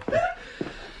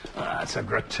 It's a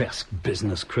grotesque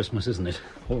business, Christmas, isn't it?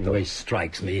 Always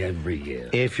strikes me every year.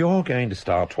 If you're going to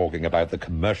start talking about the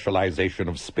commercialization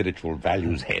of spiritual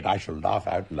values, Head, I shall laugh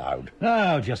out loud.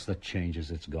 Oh, just the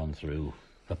changes it's gone through.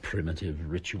 A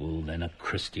primitive ritual, then a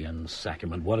Christian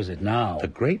sacrament. What is it now? The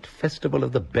great festival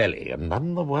of the belly, and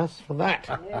none the worse for that.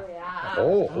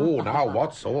 Oh, now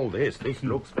what's all this? This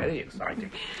looks very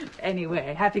exciting.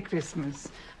 Anyway, happy Christmas.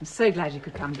 I'm so glad you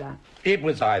could come down. It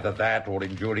was either that or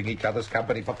enduring each other's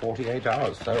company for 48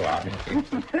 hours, so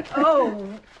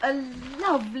Oh, a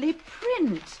lovely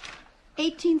print.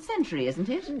 18th century, isn't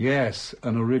it? Yes,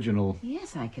 an original.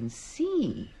 Yes, I can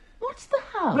see. What's the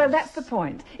house? Well, that's the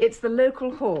point. It's the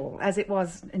local hall, as it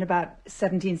was in about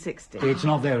 1760. It's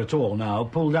not there at all now.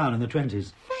 Pulled down in the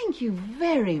 20s. Thank you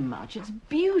very much. It's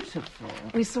beautiful.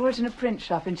 We saw it in a print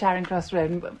shop in Charing Cross Road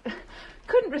and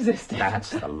couldn't resist it. That's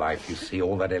the life, you see,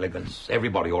 all that elegance.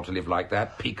 Everybody ought to live like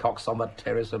that. Peacocks on the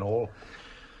terrace and all.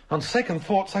 On second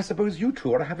thoughts, I suppose you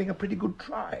two are having a pretty good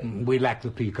try. We lack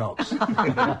the peacocks.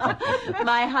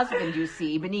 My husband, you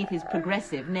see, beneath his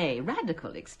progressive, nay,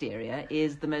 radical exterior,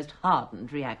 is the most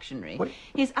hardened reactionary. What?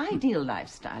 His ideal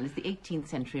lifestyle is the 18th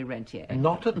century rentier.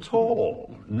 Not at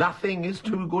all. Nothing is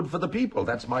too good for the people.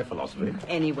 That's my philosophy.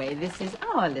 Anyway, this is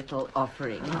our little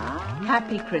offering.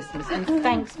 Happy Christmas, and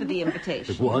thanks for the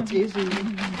invitation. What is it?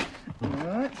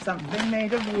 Oh, it's something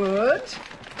made of wood.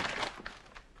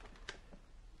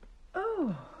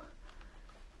 Oh,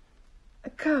 a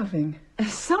carving.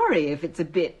 Sorry if it's a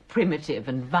bit primitive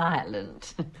and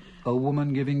violent. A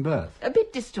woman giving birth? A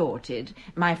bit distorted.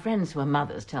 My friends who are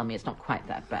mothers tell me it's not quite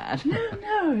that bad.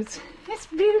 No, it's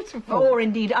beautiful. Or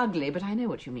indeed ugly, but I know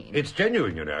what you mean. It's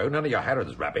genuine, you know. None of your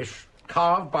Harrods rubbish.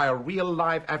 Carved by a real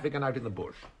live African out in the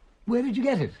bush. Where did you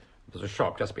get it? There's a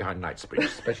shop just behind Knightsbridge.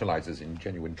 Specialises in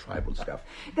genuine tribal stuff.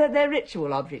 They're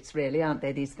ritual objects, really, aren't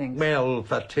they, these things? Well,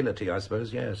 fertility, I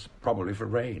suppose, yes. Probably for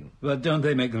rain. But don't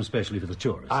they make them specially for the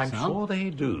tourists? I'm sure they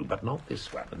do, but not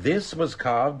this one. This was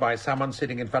carved by someone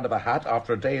sitting in front of a hut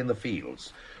after a day in the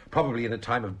fields. Probably in a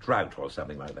time of drought or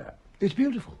something like that. It's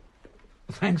beautiful.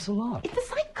 Thanks a lot. It's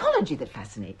the psychology that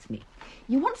fascinates me.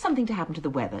 You want something to happen to the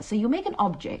weather, so you make an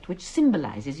object which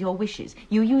symbolises your wishes.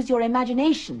 You use your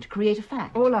imagination to create a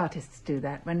fact. All artists do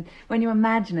that. When you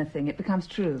imagine a thing, it becomes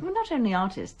true. Well, not only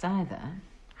artists, either.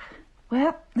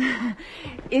 Well,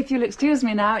 if you'll excuse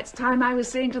me now, it's time I was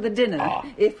saying to the dinner,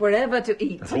 if we're ever to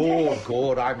eat. Oh,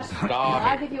 good, I'm starving.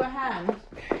 I'll give you a hand.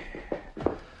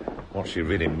 What she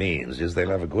really means is they'll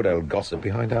have a good old gossip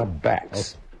behind our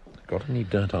backs. got any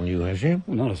dirt on you, has she?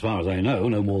 Well, not as far as I know,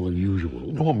 no more than usual.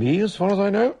 Nor me, as far as I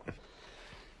know.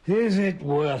 Is it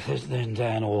worth it then,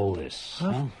 Dan, all this?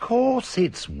 Of course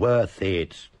it's worth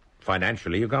it.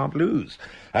 Financially, you can't lose.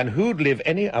 And who'd live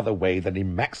any other way than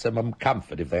in maximum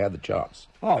comfort if they had the chance?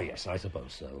 Oh, yes, I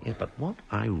suppose so. Yeah, but what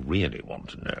I really want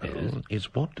to know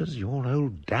is what does your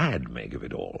old dad make of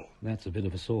it all? That's a bit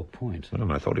of a sore point.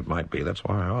 Well, I thought it might be. That's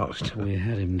why I asked. We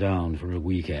had him down for a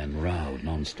weekend, rowed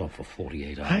non-stop for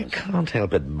 48 hours. I can't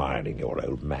help admiring your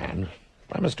old man.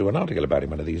 I must do an article about him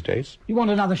one of these days. You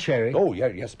want another sherry? Oh, yeah,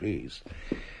 yes, please.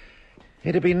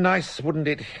 It'd be nice, wouldn't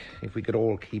it, if we could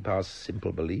all keep our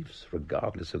simple beliefs,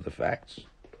 regardless of the facts?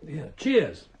 Yeah.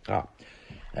 Cheers.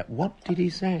 What did he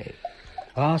say?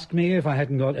 Asked me if I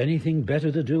hadn't got anything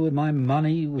better to do with my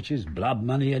money, which is blood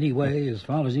money anyway, as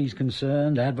far as he's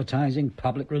concerned. Advertising,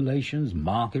 public relations,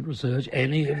 market research,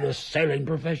 any of the selling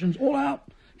professions, all out.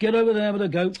 Get over there with the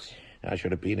goats. I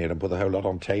should have been here and put the whole lot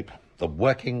on tape. The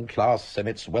working class and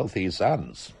its wealthy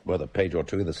sons. Worth a page or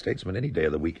two in the Statesman any day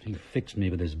of the week. He fixed me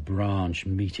with his branch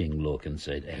meeting look and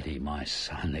said, Eddie, my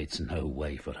son, it's no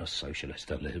way for a socialist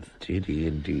to live. Did he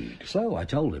indeed? So I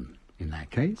told him, in that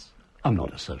case, I'm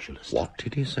not a socialist. What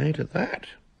did he say to that?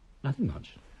 Nothing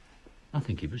much. I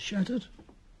think he was shattered.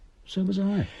 So was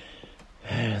I.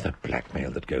 The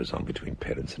blackmail that goes on between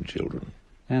parents and children.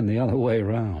 And the other way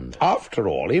round. After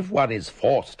all, if one is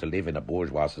forced to live in a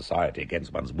bourgeois society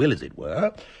against one's will, as it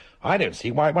were, I don't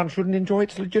see why one shouldn't enjoy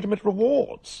its legitimate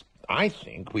rewards. I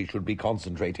think we should be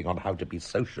concentrating on how to be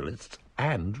socialists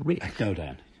and rich. No,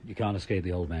 Dan. You can't escape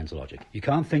the old man's logic. You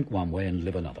can't think one way and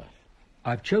live another.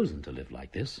 I've chosen to live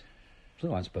like this,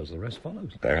 so I suppose the rest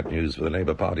follows. Bad news for the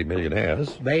Labour Party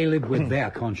millionaires. They live with their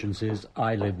consciences,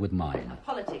 I live with mine.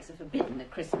 Politics are forbidden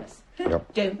at Christmas.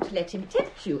 Yep. Don't let him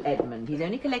tempt you, Edmund. He's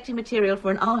only collecting material for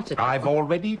an article. I've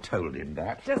already told him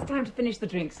that. Just time to finish the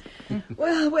drinks.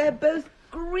 Well, we're both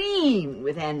green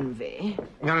with envy.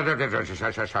 No,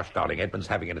 shush, darling. Edmund's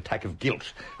having an attack of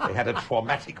guilt. They had a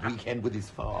traumatic weekend with his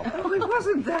farm. Oh, it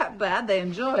wasn't that bad. They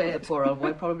enjoy it. Poor old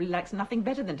boy probably likes nothing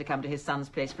better than to come to his son's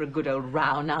place for a good old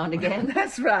row now and again.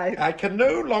 That's right. I can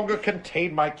no longer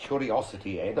contain my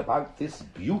curiosity, Ed, about this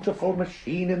beautiful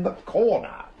machine in the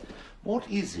corner. What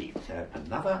is it?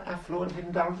 Another affluent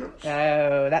indulgence?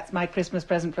 Oh, that's my Christmas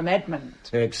present from Edmund.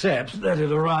 Except that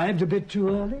it arrived a bit too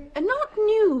early. And not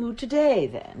new today,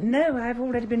 then? No, I've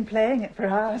already been playing it for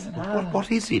hours and hours.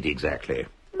 What is it exactly?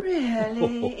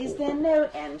 Really? Is there no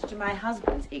end to my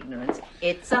husband's ignorance?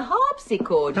 It's a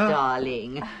harpsichord,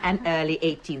 darling. An early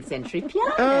 18th century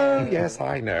piano. Oh, yes,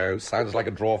 I know. Sounds like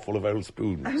a drawer full of old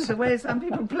spoons. The way some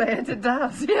people play it, it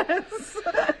does, yes.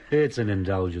 It's an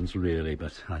indulgence, really,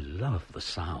 but I love the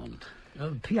sound.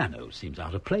 Piano seems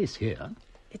out of place here.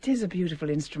 It is a beautiful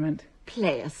instrument.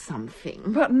 Play us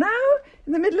something. What, now?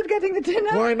 In the middle of getting the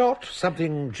dinner? Why not?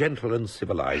 Something gentle and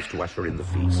civilised to usher in the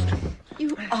feast.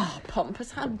 You are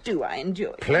pompous. How do I enjoy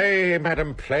it? Play,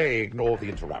 madam, play. Ignore the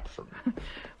interruption.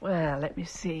 Well, let me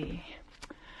see.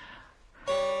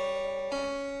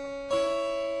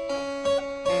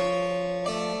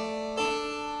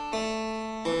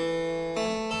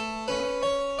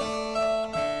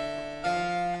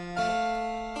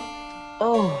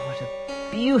 Oh, what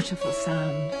a beautiful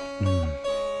sound.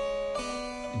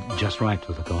 Just right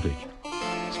for the cottage.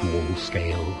 Small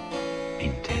scale,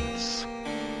 intense.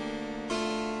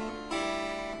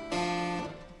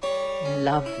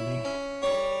 Lovely.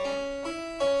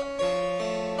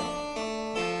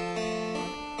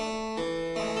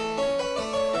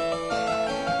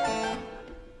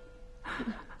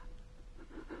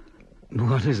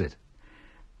 What is it?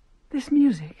 This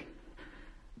music.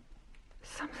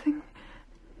 Something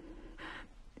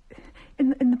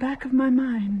in the back of my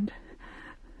mind.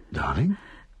 Darling?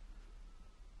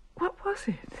 What was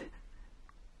it?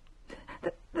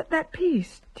 That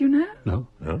piece, do you know?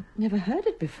 No. Never heard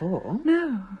it before.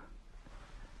 No.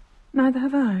 Neither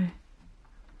have I.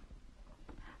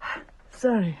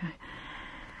 Sorry.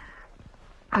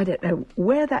 I don't know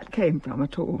where that came from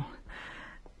at all.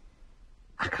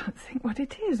 I can't think what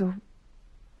it is or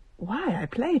why I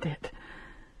played it.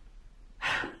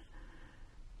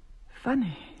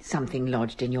 Funny. Something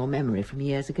lodged in your memory from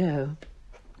years ago.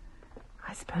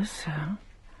 I suppose so.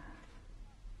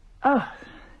 Oh,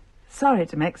 sorry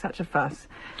to make such a fuss.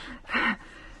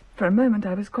 For a moment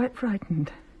I was quite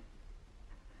frightened.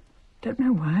 Don't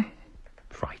know why.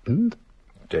 Frightened?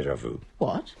 Déjà vu.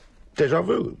 What? Déjà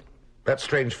vu. That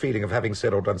strange feeling of having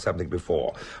said or done something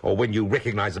before, or when you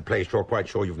recognise a place you're quite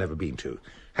sure you've never been to.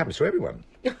 Happens to everyone.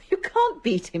 You can't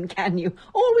beat him, can you?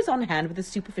 Always on hand with a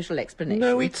superficial explanation.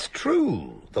 No, it's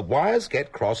true. The wires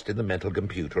get crossed in the mental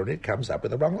computer and it comes up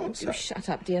with the wrong answer. You shut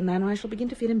up, dear man, or I shall begin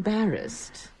to feel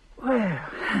embarrassed. Well,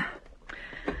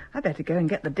 I better go and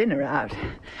get the dinner out.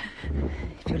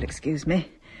 If you'll excuse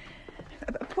me.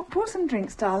 Pour some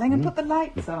drinks, darling, and put the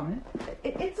lights on.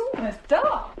 It's almost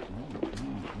dark.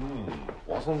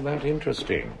 Wasn't that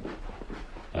interesting?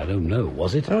 I don't know,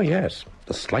 was it? Oh, yes.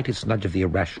 The slightest nudge of the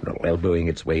irrational elbowing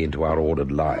its way into our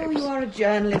ordered lives. Oh, you are a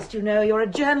journalist, you know. You're a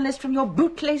journalist from your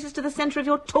bootlaces to the centre of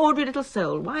your tawdry little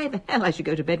soul. Why the hell I should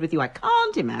go to bed with you, I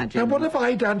can't imagine. Now, what have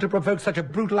I done to provoke such a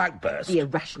brutal outburst? The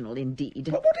irrational, indeed.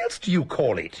 But what else do you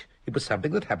call it? It was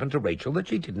something that happened to Rachel that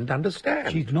she didn't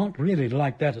understand. She's not really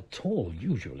like that at all,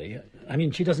 usually. I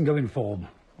mean, she doesn't go in for,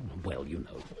 well, you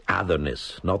know.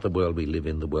 Otherness, not the world we live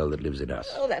in, the world that lives in us.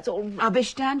 Oh, that's all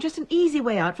rubbish, Dan. Just an easy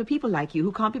way out for people like you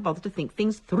who can't be bothered to think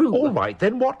things through. All right,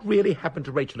 then what really happened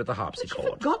to Rachel at the harpsichord?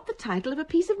 She forgot the title of a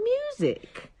piece of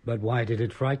music. But why did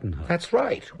it frighten her? That's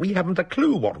right. We haven't a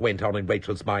clue what went on in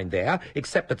Rachel's mind there,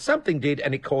 except that something did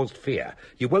and it caused fear.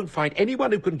 You won't find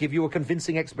anyone who can give you a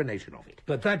convincing explanation of it.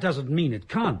 But that doesn't mean it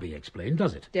can't be explained,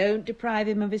 does it? Don't deprive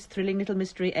him of his thrilling little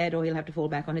mystery, Ed, or he'll have to fall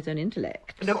back on his own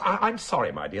intellect. No, I'm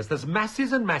sorry, my dears. There's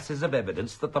masses and masses of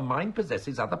evidence that the mind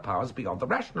possesses other powers beyond the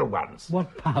rational ones.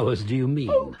 What powers do you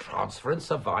mean? Oh, transference,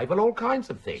 survival, all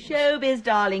kinds of things. Showbiz,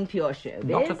 darling, pure showbiz.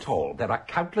 Not at all. There are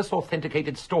countless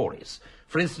authenticated stories.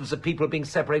 For instance, of people being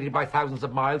separated by thousands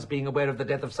of miles, being aware of the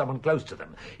death of someone close to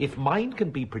them. If mind can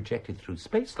be projected through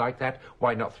space like that,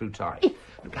 why not through time?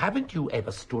 Haven't you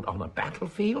ever stood on a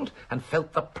battlefield and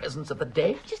felt the presence of the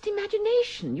dead? Just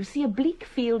imagination. You see a bleak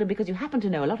field, and because you happen to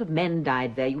know a lot of men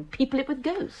died there, you people it with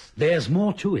ghosts. There's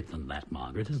more to it than that,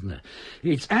 Margaret, isn't there?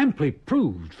 It's amply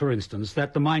proved, for instance,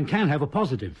 that the mind can have a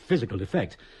positive physical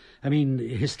effect. I mean,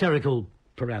 hysterical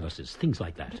paralysis, things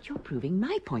like that. But you're proving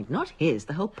my point, not his.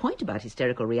 The whole point about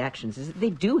hysterical reactions is that they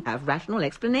do have rational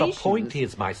explanations. The point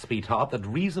is, my sweetheart, that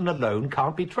reason alone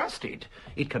can't be trusted.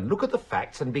 It can look at the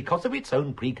facts, and because of its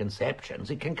own preconceptions,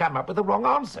 it can come up with the wrong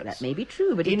answers. That may be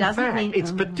true, but it in doesn't fact, mean...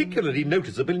 it's particularly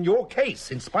noticeable in your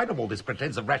case. In spite of all this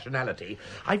pretense of rationality,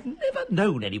 I've never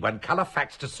known anyone colour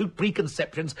facts to suit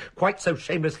preconceptions quite so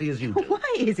shamelessly as you do.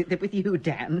 Why is it that with you,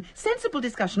 Dan, sensible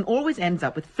discussion always ends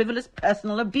up with frivolous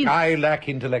personal abuse? I lack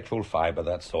intellectual fibre,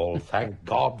 that's all. Thank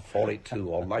God for it, too,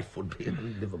 or life would be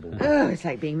unlivable. Oh, it's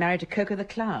like being married to Coco the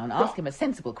Clown. Ask him a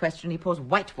sensible question, he pours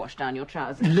whitewash down your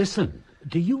trousers. Listen,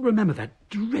 do you remember that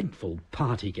dreadful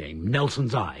party game,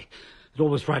 Nelson's Eye? It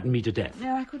always frightened me to death.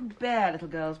 No, I couldn't bear little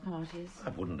girls' parties. I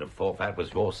wouldn't have thought that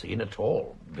was your scene at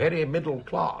all. Very middle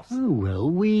class. Oh, well,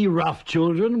 we rough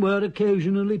children were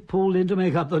occasionally pulled in to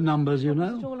make up the numbers, you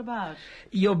know. What's it all about?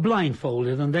 You're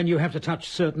blindfolded, and then you have to touch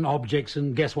certain objects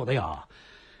and guess what they are.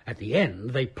 At the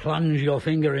end, they plunge your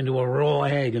finger into a raw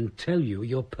egg and tell you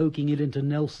you're poking it into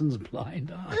Nelson's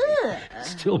blind eye.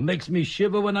 Still makes me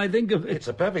shiver when I think of it. It's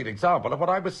a perfect example of what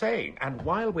I was saying. And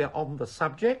while we're on the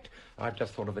subject, I've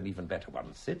just thought of an even better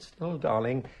one. Sit still,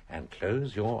 darling, and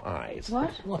close your eyes.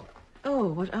 What? Oh,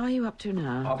 what are you up to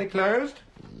now? Are they closed?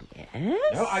 Yes?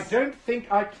 No, I don't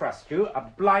think I trust you. A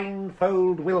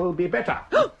blindfold will be better.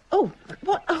 Oh,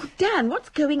 what? Oh, Dan, what's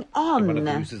going on? One of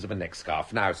the uses of a neck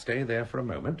scarf. Now, stay there for a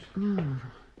moment.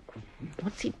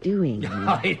 What's he doing?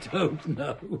 I don't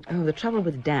know. Oh, the trouble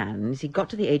with Dan is he got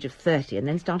to the age of 30 and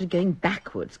then started going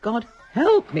backwards. God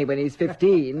help me when he's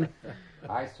 15.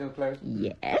 Eyes still closed?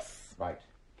 Yes. Right.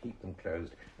 Keep them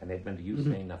closed. And Edmund, you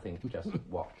say nothing. Just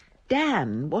watch.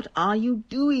 Dan, what are you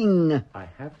doing? I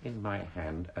have in my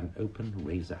hand an open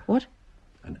razor. What?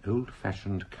 An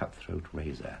old-fashioned cutthroat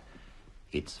razor.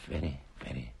 It's very,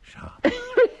 very sharp.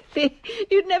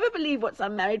 You'd never believe what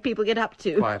some married people get up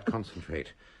to. Quiet,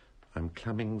 concentrate. I'm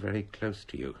coming very close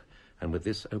to you, and with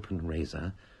this open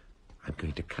razor, I'm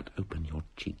going to cut open your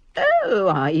cheek. Oh,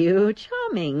 are you?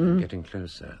 Charming. I'm getting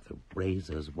closer. The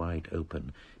razor's wide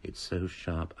open. It's so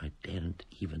sharp I daren't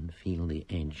even feel the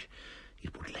edge.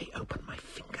 It would lay open my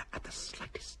finger at the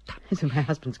slightest touch. So my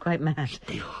husband's quite mad.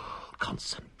 Still,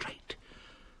 concentrate.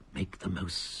 Make the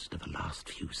most of the last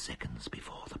few seconds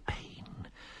before the pain.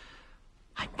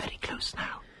 I'm very close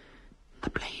now.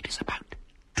 The blade is about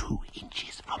 2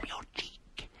 inches from your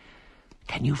cheek.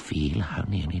 Can you feel how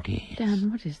near it is?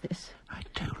 Dan, what is this? I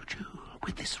told you,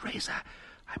 with this razor,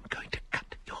 I'm going to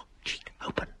cut your cheek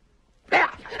open. There!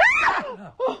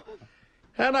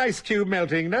 An ice cube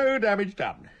melting, no damage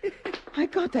done. My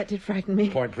God, that did frighten me.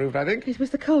 Point proved, I think. It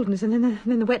was the coldness and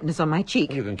then the wetness on my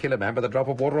cheek. You can kill a man with a drop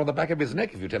of water on the back of his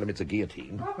neck if you tell him it's a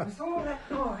guillotine. What was all that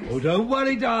noise? nice. Oh, don't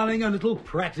worry, darling. A little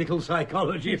practical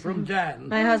psychology from Dan.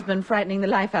 My husband frightening the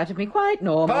life out of me, quite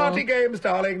normal. Party games,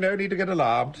 darling. No need to get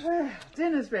alarmed. Well,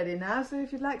 dinner's ready now, so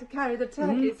if you'd like to carry the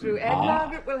turkey through, Ed,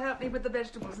 Margaret will help me with the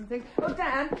vegetables and things. Oh,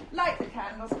 Dan, light the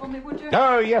candles for me, would you?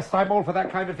 Oh, yes, I'm all for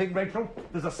that kind of thing, Rachel.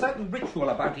 There's a certain ritual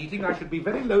about eating I should be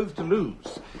very loath to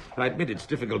lose. I admit it's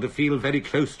difficult to feel very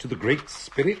close to the Great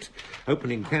Spirit,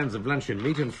 opening cans of luncheon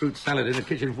meat and fruit salad in a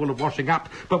kitchen full of washing up.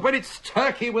 But when it's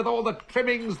turkey with all the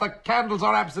trimmings, the candles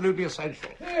are absolutely essential.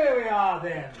 Here we are,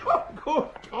 then. Oh, good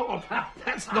God,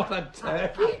 that's not a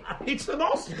turkey. It's an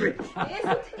ostrich.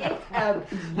 Isn't it a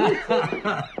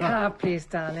Ah, please,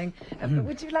 darling.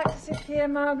 Would you like to sit here,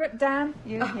 Margaret? Dan,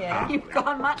 you here. You've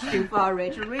gone much too far,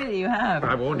 Rachel. Really, you have.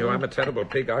 I warn you, I'm a terrible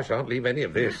pig. I shan't leave any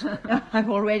of this. I've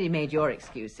already made your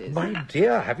excuses. My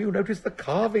dear, have you noticed the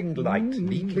carving light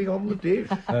neatly on the dish?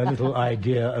 A little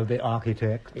idea of the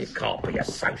architect. You can't be a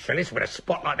socialist with a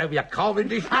spotlight over your carving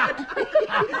dish head.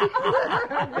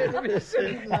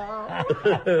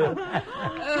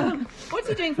 What's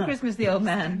he doing for Christmas, the old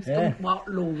man? What,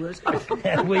 Laura's?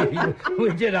 we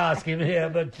did ask him here,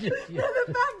 but... The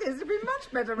fact is, he'll be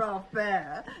much better off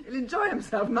there. He'll enjoy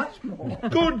himself much more.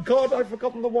 Good God, I've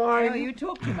forgotten the wine. Oh, you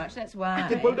talk too much, that's why.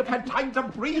 It won't have had time to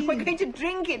breathe. We're going to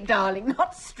drink it, darling,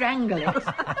 not strangle it.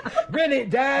 Really,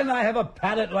 Dan, I have a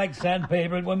palate like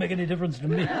sandpaper. It won't make any difference to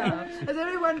me. Does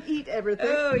everyone eat everything?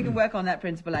 Oh, you can work on that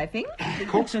principle, I think.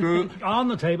 Corkscrew. On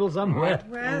the table somewhere.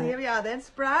 Well, here we are then.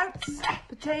 Sprouts,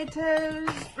 potatoes,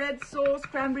 bread sauce,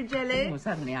 cranberry jelly. Oh,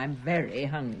 suddenly I'm very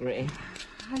hungry.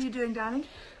 How are you doing, darling?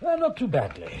 Not too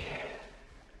badly.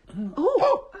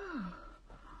 Oh!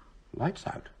 Lights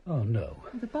out. Oh, no.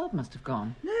 The bulb must have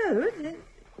gone. No,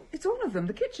 it's all of them.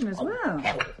 The kitchen as well.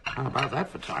 How about that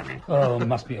for timing? Oh,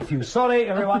 must be a few. Sorry,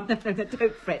 everyone.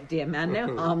 Don't fret, dear man.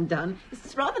 No harm done.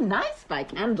 It's rather nice by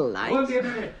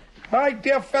candlelight. My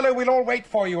dear fellow, we'll all wait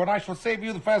for you, and I shall save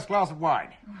you the first glass of wine.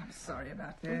 Oh, I'm sorry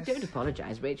about this. Don't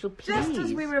apologise, Rachel, please. Just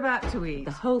as we were about to eat.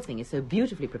 The whole thing is so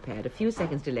beautifully prepared. A few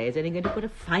seconds' delay is only going to put a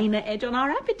finer edge on our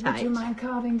appetite. Would you mind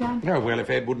carving, Dan? Oh, well, if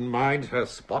Ed wouldn't mind her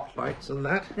spotlights and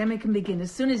that. Then we can begin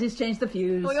as soon as he's changed the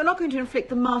fuse. Oh, you're not going to inflict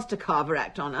the Master Carver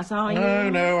Act on us, are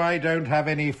you? No, I don't have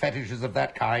any fetishes of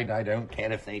that kind. I don't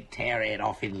care if they tear it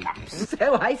off in lumps.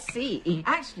 So I see.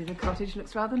 Actually, the cottage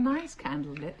looks rather nice,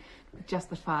 candlelit. Just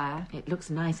the fire. It looks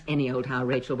nice any old how,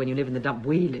 Rachel, when you live in the dump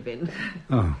we live in.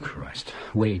 Oh, Christ.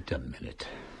 Wait a minute.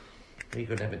 We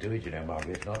could never do it, you know,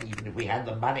 Margaret, not even if we had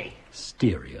the money.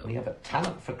 Stereo. We have a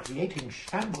talent for creating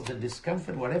shambles and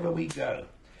discomfort wherever we go.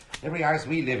 Every house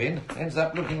we live in ends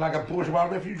up looking like a bourgeois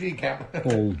refugee camp.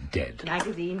 All dead.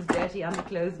 Magazines, dirty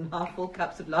underclothes, and half-full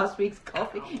cups of last week's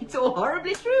coffee. It's all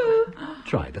horribly true.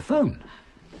 Try the phone.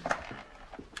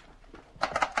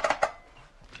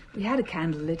 We had a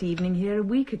candlelit evening here a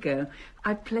week ago.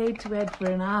 I played to Ed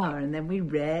for an hour, and then we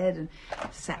read and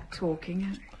sat talking.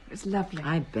 It was lovely.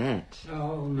 I bet.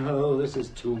 Oh, no, this is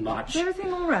too much. Is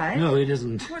everything all right? No, it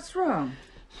isn't. What's wrong?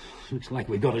 Looks like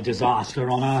we've got a disaster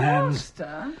on our hands.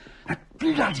 Disaster? That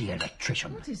bloody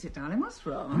electrician. What is it, darling? What's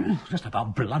wrong? Just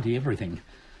about bloody everything.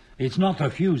 It's not the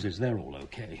fuses, they're all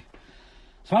okay.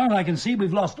 As far as I can see,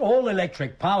 we've lost all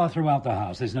electric power throughout the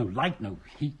house. There's no light, no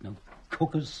heat, no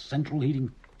cookers, central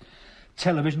heating,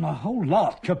 television, a whole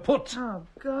lot kaput. Oh,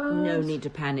 God. No need to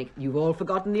panic. You've all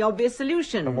forgotten the obvious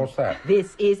solution. And what's that?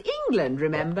 This is England,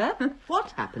 remember? What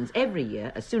happens every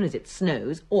year as soon as it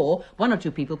snows or one or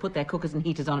two people put their cookers and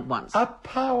heaters on at once? A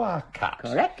power cut.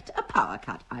 Correct, a power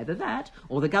cut. Either that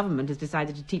or the government has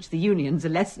decided to teach the unions a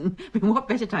lesson. I mean, what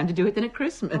better time to do it than at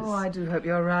Christmas? Oh, I do hope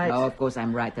you're right. Oh, of course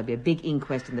I'm right. There'll be a big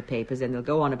inquest in the papers and they'll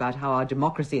go on about how our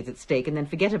democracy is at stake and then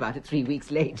forget about it 3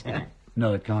 weeks later.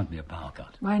 No, it can't be a power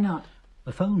cut. Why not?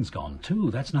 The phone's gone,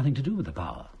 too. That's nothing to do with the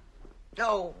power.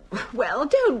 Oh, well,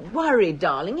 don't worry,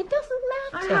 darling. It doesn't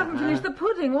I matter. haven't finished the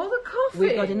pudding or the coffee.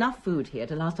 We've got enough food here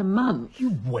to last a month.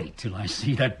 You wait till I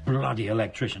see that bloody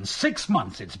electrician. 6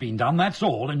 months it's been done, that's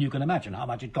all, and you can imagine how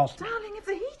much it cost. Darling, if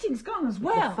the heating's gone as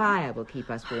well. The fire will keep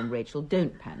us warm, Rachel.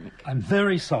 Don't panic. I'm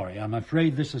very sorry. I'm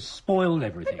afraid this has spoiled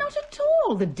everything. But not at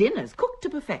all. The dinner's cooked to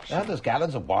perfection. And there's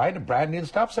gallons of wine and brandy and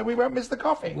stuff, so we won't miss the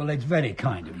coffee. Well, it's very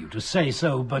kind of you to say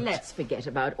so, but... Let's forget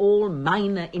about all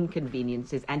minor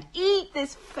inconveniences and eat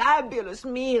this fabulous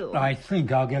meal. I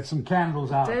think I'll get some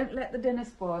candles out. Don't let the dinner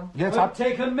spoil. Yes, Well,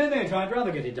 take a minute. I'd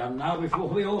rather get it done now before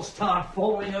we all start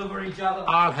falling over each other.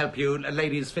 I'll help you.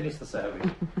 Ladies, finish the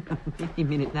serving. Any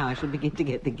minute now I shall begin to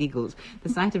get the giggles. The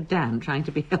sight of Dan trying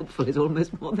to be helpful is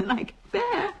almost more than I can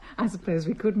bear. I suppose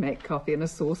we could make coffee in a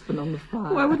saucepan on the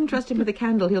fire. Oh, I wouldn't trust him with a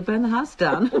candle. He'll burn the house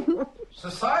down.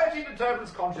 Society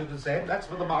determines consciousness, Ed. That's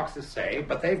what the Marxists say,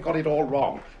 but they've got it all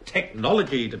wrong.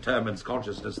 Technology determines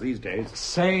consciousness these days.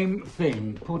 Same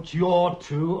thing. Put your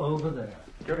two over there.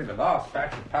 During the last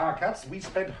batch of power cuts, we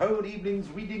spent whole evenings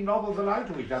reading novels aloud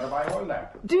to each other by oil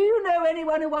lamp. Do you know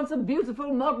anyone who wants a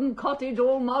beautiful modern cottage,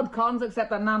 all mod cons, except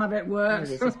that none of it works?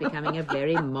 This is becoming a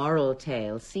very moral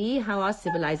tale. See how our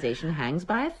civilization hangs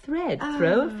by a thread.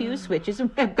 Throw a few switches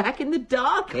and we're back in the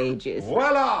Dark Ages.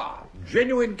 Voila!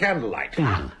 Genuine candlelight.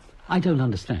 Dan, I don't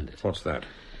understand it. What's that?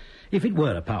 If it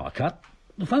were a power cut,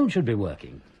 the phone should be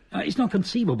working. It's not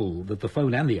conceivable that the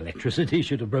phone and the electricity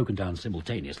should have broken down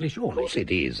simultaneously, surely. Of course it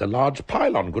is. A large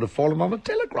pylon could have fallen on a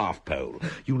telegraph pole.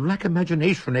 You lack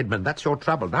imagination, Edmund. That's your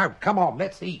trouble. Now, come on,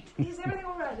 let's eat. Is everything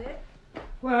all ready?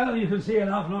 Well, you can see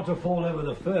enough not to fall over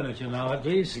the furniture now, at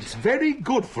least. It's very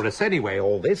good for us anyway,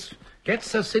 all this.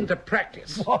 Gets us into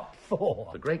practice. What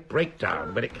for? The great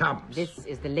breakdown, when it comes. This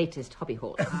is the latest hobby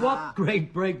horse. What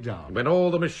great breakdown? When all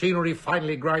the machinery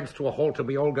finally grinds to a halt and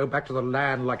we all go back to the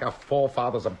land like our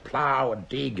forefathers and plough and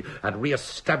dig and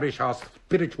re-establish our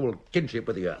spiritual kinship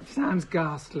with the earth. Sounds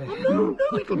ghastly. No,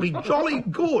 it'll be jolly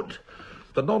good.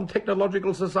 The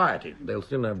non-technological society. They'll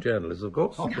still have journalists, of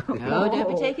course. Oh, don't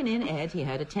be taken in, Ed. He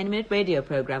heard a 10-minute radio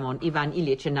programme on Ivan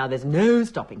Ilyich, and now there's no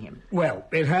stopping him. Well,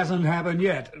 it hasn't happened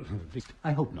yet.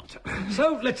 I hope not.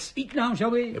 So, let's eat now,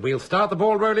 shall we? We'll start the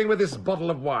ball rolling with this bottle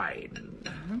of wine.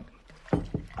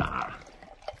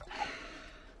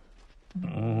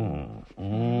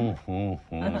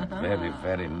 Very,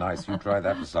 very nice. You try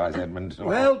that besides, Edmund.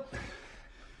 Well,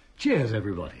 cheers,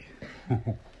 everybody.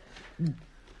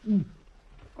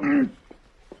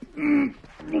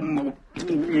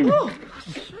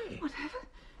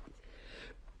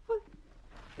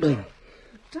 Whatever?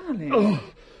 Darling,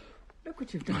 look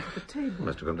what you've done to the table.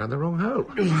 Must have gone down the wrong hole.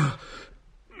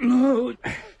 No.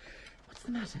 What's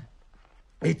the matter?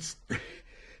 It's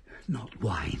not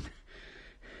wine.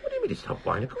 What do you mean it's not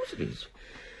wine? Of course it is.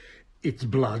 It's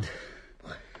blood.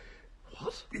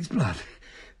 What? It's blood.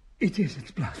 It is, it's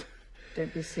blood.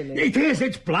 Don't be silly. It is,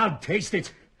 it's blood. Taste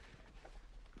it.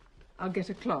 I'll get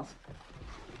a cloth.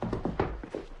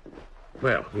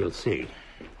 Well, we'll see.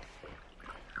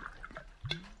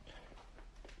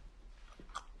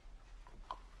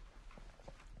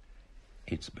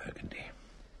 It's Burgundy.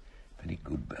 Very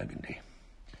good Burgundy.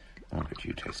 I'll let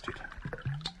you taste it.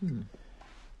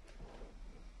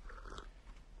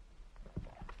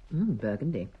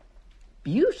 Burgundy.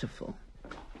 Beautiful.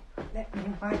 Let me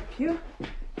wipe you.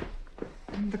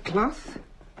 And the cloth.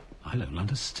 I don't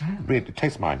understand. Really,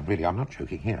 taste mine, really. I'm not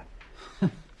joking. Here.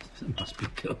 It must be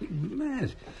going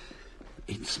mad.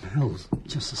 It smells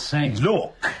just the same.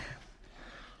 Look!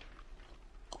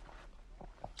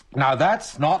 Now,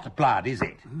 that's not blood, is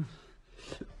it?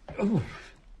 Oh,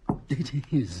 it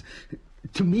is.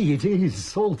 To me, it is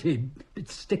salted.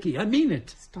 It's sticky. I mean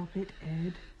it. Stop it,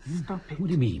 Ed. Stop it. What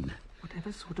do you mean?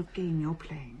 Whatever sort of game you're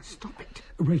playing, stop it.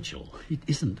 Rachel, it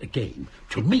isn't a game.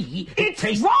 To me, it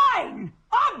tastes... wine!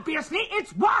 Obviously,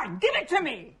 it's wine! Give it to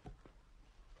me!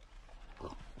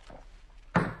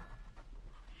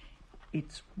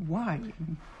 It's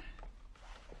wine.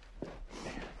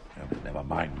 Oh, never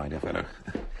mind, my dear fellow.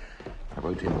 I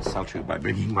won't insult you by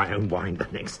bringing my own wine the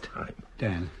next time.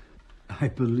 Dan, I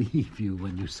believe you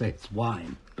when you say it's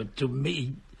wine, but to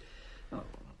me...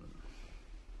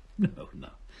 Oh, no.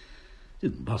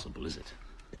 Isn't possible, is it?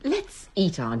 Let's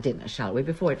eat our dinner, shall we,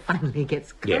 before it finally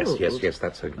gets cold? Yes,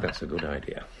 that's a good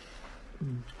idea.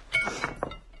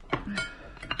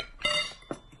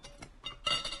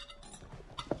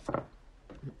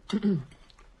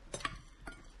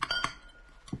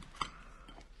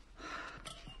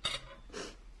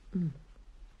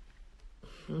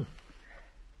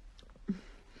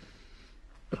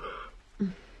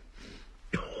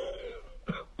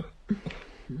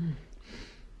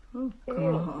 Oh,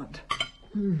 God.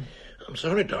 I'm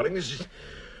sorry, darling. This is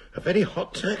a very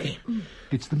hot turkey.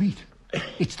 It's the meat.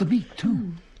 It's the meat,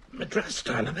 too. Madras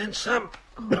style, and then some.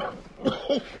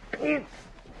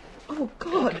 Oh,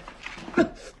 God.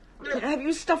 Have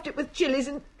you stuffed it with chilies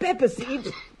and pepper seeds?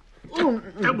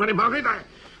 Don't worry, Margaret. I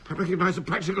recognise a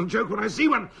practical joke when I see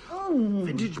one.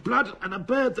 Vintage blood and a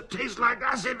bird that tastes like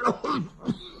acid.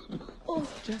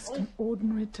 Just an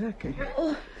ordinary turkey.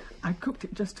 I cooked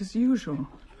it just as usual.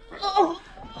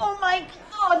 Oh, my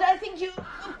God, I think you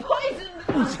poisoned...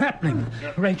 What's happening?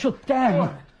 Rachel,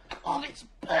 Dan. Oh, it's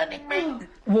burning me.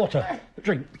 Water.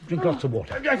 Drink lots of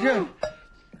water.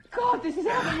 God, this is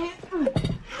happening.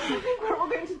 I think we're all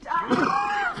going to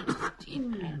die.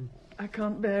 I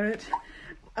can't bear it.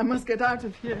 I must get out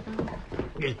of here.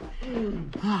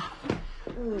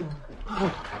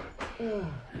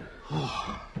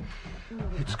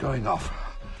 It's going off.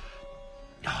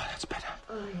 Oh, that's better.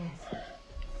 Oh, yes.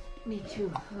 Me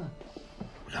too.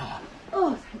 No.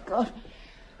 Oh, thank God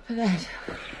for that.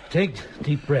 Take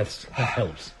deep breaths. That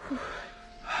helps.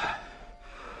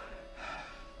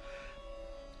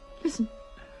 Listen.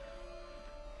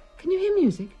 Can you hear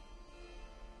music?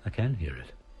 I can hear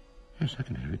it. Yes, I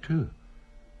can hear it too.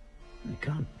 It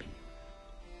can't be.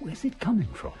 Where's it coming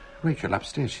from? Rachel,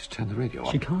 upstairs. She's turned the radio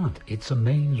on. She can't. It's a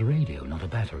mains radio, not a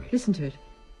battery. Listen to it.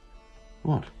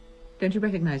 What? Don't you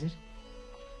recognise it?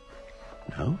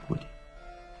 No? Wait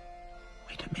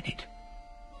a minute.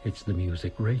 It's the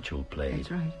music Rachel played.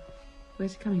 That's right.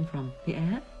 Where's it coming from? The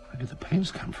air? Where did the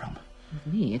pains come from?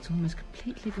 With me, it's almost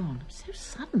completely gone. So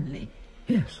suddenly.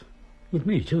 Yes. With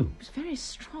me, too. It was very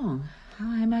strong. How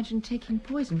I imagined taking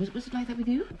poison. Was it like that with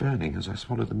you? Burning as I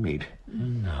swallowed the meat.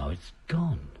 And now it's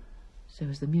gone. So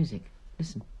is the music.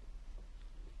 Listen.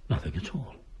 Nothing at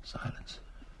all. Silence.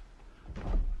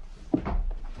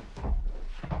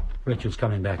 Rachel's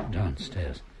coming back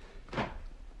downstairs.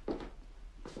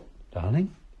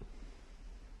 Darling?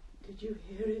 Did you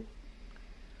hear it?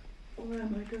 Or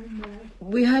am I going mad?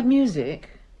 We heard music.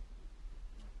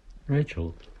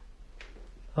 Rachel,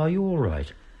 are you all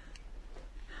right?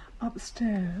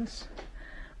 Upstairs,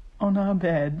 on our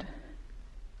bed,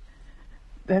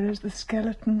 there is the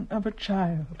skeleton of a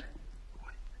child.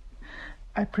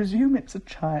 I presume it's a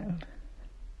child.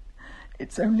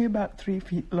 It's only about 3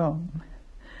 feet long,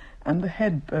 and the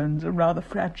head bones are rather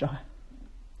fragile.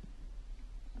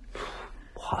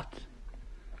 What?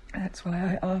 That's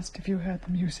why I asked if you heard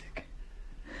the music.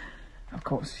 Of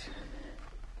course,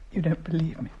 you don't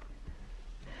believe me.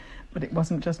 But it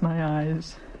wasn't just my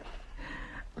eyes.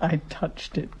 I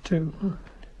touched it too.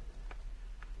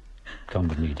 Come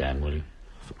with me, Dan, will you?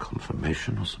 For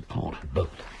confirmation or support? Both.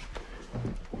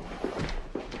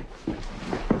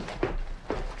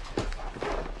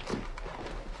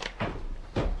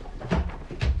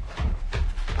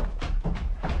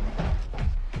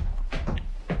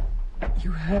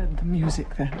 You heard the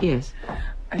music then? Yes.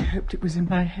 I hoped it was in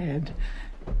my head.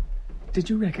 Did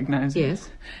you recognise it? Yes.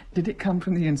 Did it come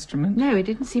from the instrument? No, it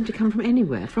didn't seem to come from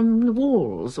anywhere. From the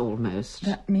walls, almost.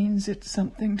 That means it's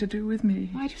something to do with me.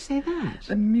 Why do you say that?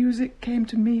 The music came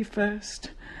to me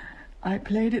first. I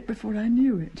played it before I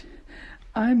knew it.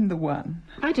 I'm the one.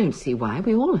 I don't see why.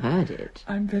 We all heard it.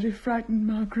 I'm very frightened,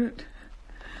 Margaret.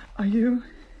 Are you?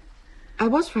 I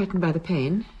was frightened by the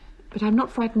pain, but I'm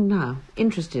not frightened now.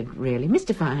 Interested, really.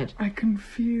 Mystified. I can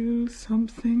feel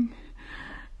something.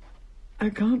 I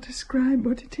can't describe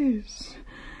what it is,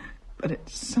 but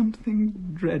it's something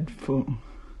dreadful.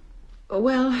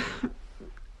 Well,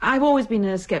 I've always been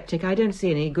a sceptic. I don't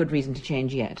see any good reason to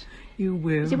change yet. You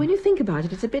will. See, when you think about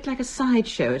it, it's a bit like a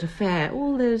sideshow at a fair.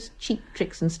 All those cheap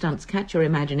tricks and stunts catch your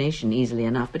imagination easily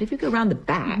enough, but if you go round the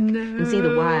back and see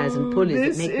the wires and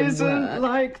pulleys that make them work... This isn't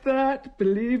like that,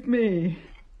 believe me.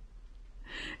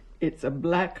 It's a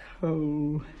black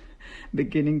hole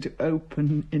beginning to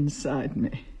open inside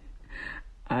me.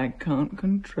 I can't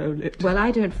control it. Well, I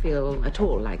don't feel at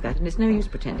all like that, and it's no use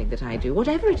pretending that I do.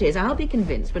 Whatever it is, I'll be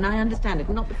convinced when I understand it,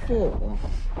 not before.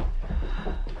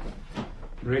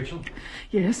 Rachel?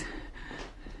 Yes?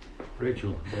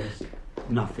 Rachel, there's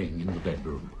nothing in the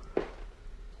bedroom.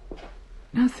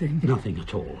 Nothing? Nothing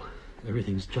at all.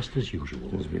 Everything's just as usual.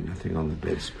 There's been nothing on the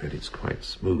bedspread. It's quite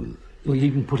smooth. We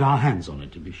even put our hands on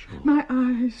it to be sure. My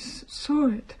eyes saw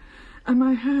it, and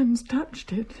my hands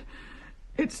touched it.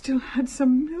 It still had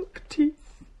some milk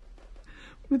teeth,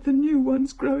 with the new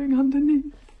ones growing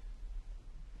underneath.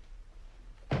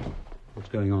 What's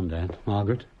going on, Dan?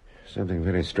 Margaret? Something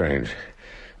very strange.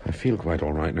 I feel quite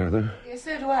all right now, though. Yes,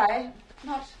 so do I.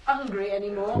 Not hungry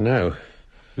anymore. No.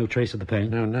 No trace of the pain?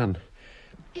 No, none.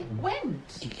 It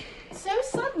went. So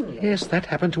suddenly. Yes, that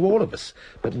happened to all of us.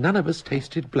 But none of us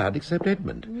tasted blood except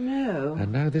Edmund. No.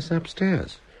 And now this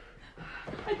upstairs.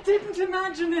 I didn't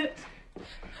imagine it.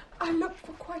 I looked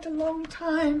for quite a long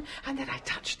time, and then I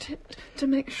touched it to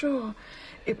make sure.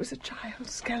 It was a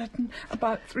child's skeleton,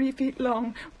 about 3 feet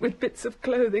long, with bits of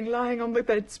clothing lying on the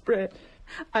bedspread.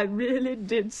 I really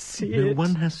did see it. No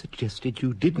one has suggested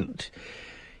you didn't.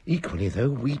 Equally,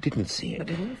 though, we didn't see it. But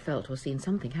we've all felt or seen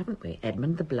something, haven't we?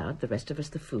 Edmund, the blood, the rest of us,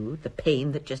 the food, the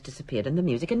pain that just disappeared, and the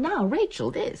music, and now Rachel,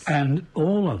 this. And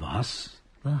all of us,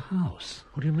 the house.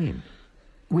 What do you mean?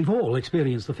 We've all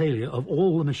experienced the failure of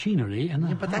all the machinery in the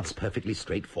house. But that's perfectly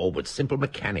straightforward, simple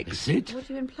mechanics. Is it? What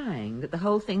are you implying? That the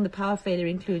whole thing, the power failure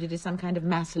included, is some kind of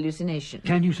mass hallucination?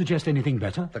 Can you suggest anything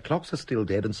better? The clocks are still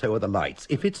dead and so are the lights.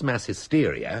 If it's mass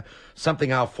hysteria,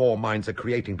 something our four minds are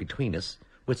creating between us,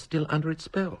 we're still under its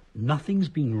spell. Nothing's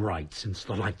been right since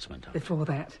the lights went up. Before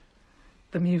that,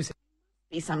 the music.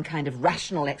 Be some kind of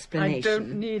rational explanation. I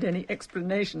don't need any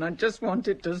explanation. I just want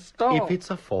it to stop. If it's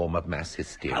a form of mass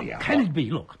hysteria... How can it be?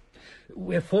 Look,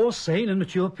 we're four sane and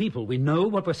mature people. We know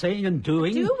what we're saying and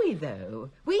doing. Do we, though?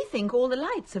 We think all the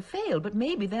lights have failed, but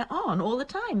maybe they're on all the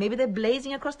time. Maybe they're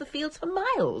blazing across the fields for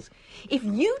miles. If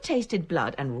you tasted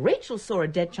blood and Rachel saw a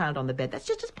dead child on the bed, that's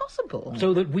just as possible.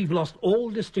 So that we've lost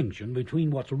all distinction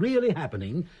between what's really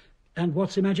happening and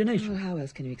what's imagination. Well, how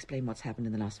else can you explain what's happened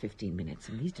in the last 15 minutes?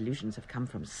 And these delusions have come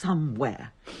from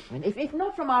somewhere. I mean, if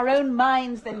not from our own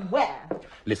minds, then where?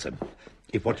 Listen,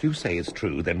 if what you say is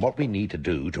true, then what we need to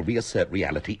do to reassert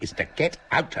reality is to get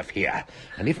out of here.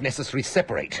 And if necessary,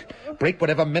 separate. Break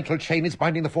whatever mental chain is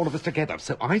binding the four of us together.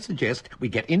 So I suggest we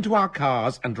get into our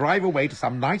cars and drive away to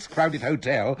some nice crowded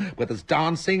hotel where there's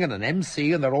dancing and an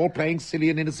MC and they're all playing silly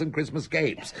and innocent Christmas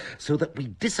games. So that we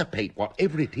dissipate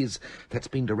whatever it is that's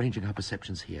been deranging our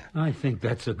perceptions here. I think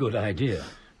that's a good idea.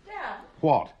 Yeah.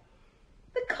 What?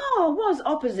 The car was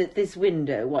opposite this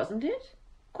window, wasn't it?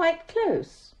 Quite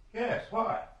close. Yes,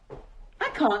 why? I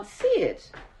can't see it.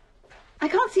 I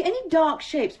can't see any dark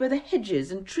shapes where the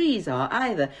hedges and trees are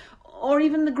either, or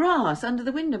even the grass under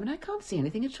the window, but I can't see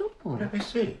anything at all. Let me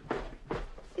see.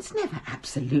 It's never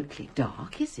absolutely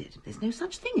dark, is it? There's no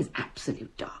such thing as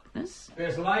absolute darkness.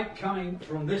 There's light coming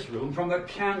from this room, from the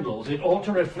candles. It ought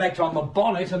to reflect on the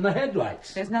bonnet and the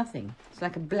headlights. There's nothing. It's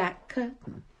like a black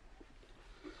curtain.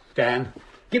 Dan,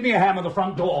 give me a hand with the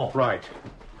front door. Right.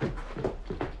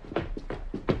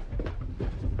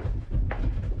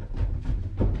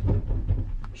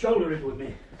 Shoulder it with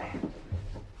me.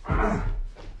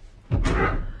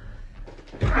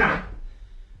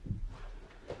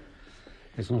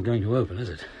 It's not going to open, is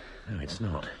it? No, it's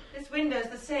not. This window's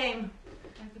the same,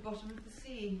 like the bottom of the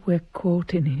sea. We're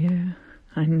caught in here.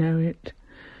 I know it.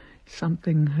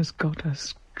 Something has got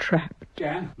us trapped.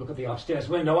 Dan, look at the upstairs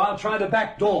window. I'll try the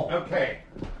back door. Okay.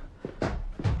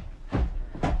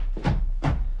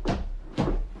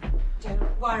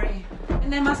 Don't worry.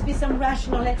 And there must be some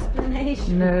rational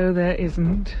explanation. No, there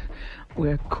isn't.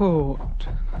 We're caught.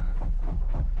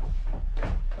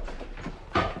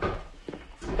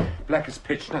 Black as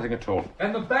pitch, nothing at all.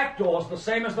 And the back door's the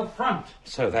same as the front.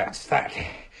 So that's that.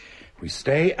 We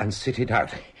stay and sit it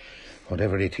out,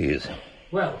 whatever it is.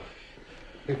 Well,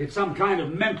 if it's some kind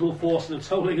of mental force that's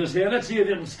holding us here, let's see if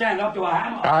it'll stand up to a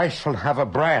hammer. I shall have a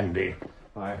brandy,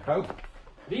 I hope.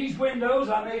 These windows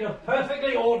are made of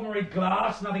perfectly ordinary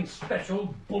glass, nothing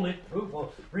special, bulletproof or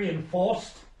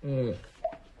reinforced. The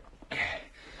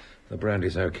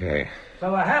brandy's okay.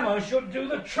 So a hammer should do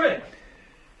the trick.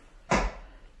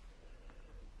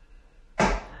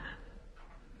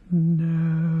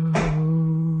 No.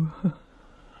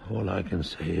 All I can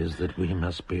say is that we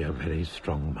must be a very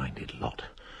strong-minded lot.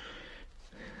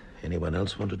 Anyone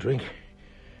else want a drink?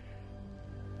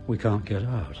 We can't get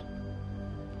out.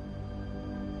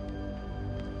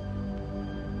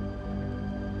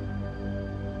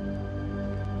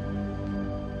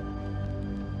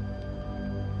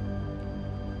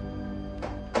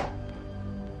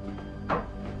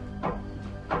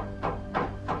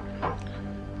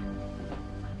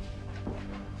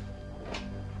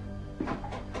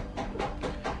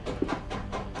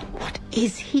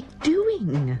 Is he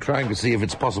doing? Trying to see if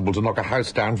it's possible to knock a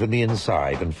house down from the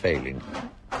inside and failing.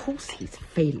 Of course he's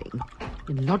failing.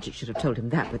 And logic should have told him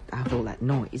that without all that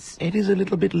noise. It is a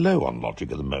little bit low on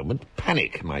logic at the moment.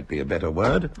 Panic might be a better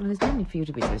word. Well, there's no need for you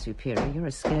to be so superior. You're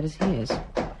as scared as he is.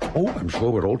 Oh, I'm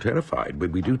sure we're all terrified,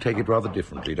 but we do take it rather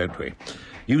differently, don't we?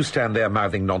 You stand there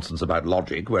mouthing nonsense about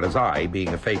logic, whereas I, being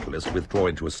a fatalist, withdraw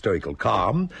into a stoical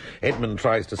calm. Edmund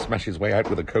tries to smash his way out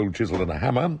with a cold chisel and a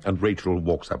hammer, and Rachel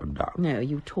walks up and down. No,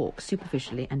 you talk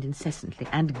superficially and incessantly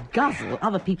and guzzle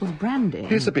other people's brandy.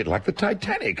 It's a bit like the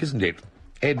Titanic, isn't it?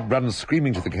 Ed runs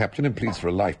screaming to the captain and pleads for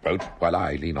a lifeboat, while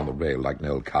I lean on the rail like an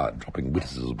old coward, dropping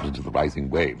witticisms into the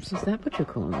rising waves. Is that what you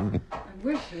call them? I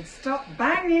wish he'd stop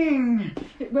banging.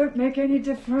 It won't make any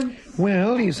difference.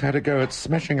 Well, he's had a go at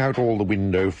smashing out all the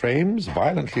window frames,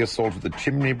 violently assaulted the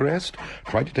chimney breast,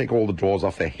 tried to take all the doors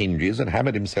off their hinges, and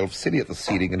hammered himself silly at the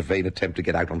ceiling in a vain attempt to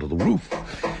get out onto the roof.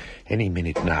 Any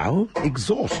minute now,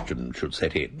 exhaustion should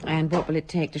set in. And what will it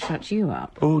take to shut you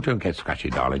up? Oh, don't get scratchy,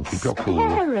 darling. Keep your cool.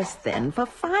 Spare us, then, for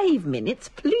 5 minutes,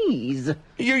 please.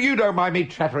 You don't mind me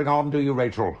chattering on, do you,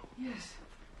 Rachel? Yes.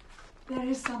 There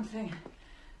is something.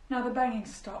 Now the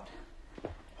banging's stopped.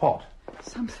 What?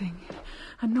 Something.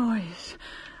 A noise.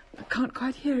 I can't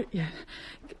quite hear it yet.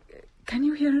 Can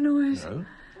you hear a noise? No.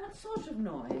 What sort of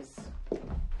noise?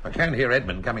 I can hear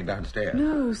Edmund coming downstairs.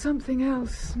 No, something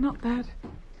else. Not that.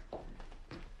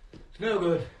 It's no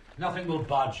good. Nothing will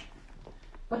budge.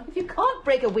 Well, if you can't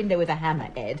break a window with a hammer,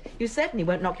 Ed, you certainly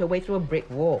won't knock your way through a brick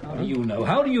wall. How do you know?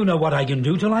 How do you know what I can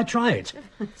do till I try it?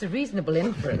 It's a reasonable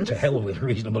inference. To hell with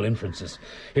reasonable inferences.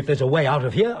 If there's a way out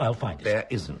of here, I'll find it. There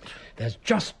isn't. There's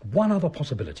just one other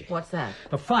possibility. What's that?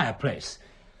 The fireplace.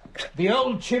 The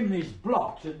old chimney's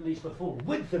blocked, at least the full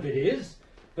width of it is.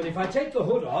 But if I take the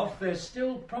hood off, there's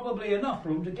still probably enough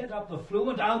room to get up the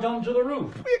flue and out onto the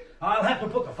roof. I'll have to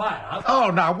put the fire out.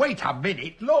 Oh, now, wait a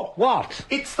minute, look. What?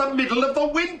 It's the middle of the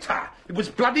winter. It was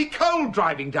bloody cold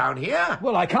driving down here.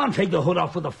 Well, I can't take the hood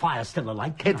off with the fire still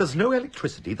alight, can I? There's no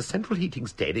electricity. The central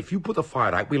heating's dead. If you put the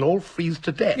fire out, we'll all freeze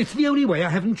to death. It's the only way. I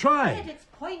haven't tried. Ed, it's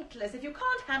pointless. If you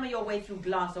can't hammer your way through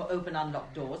glass or open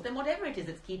unlocked doors, then whatever it is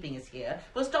that's keeping us here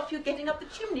will stop you getting up the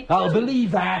chimney, too. I'll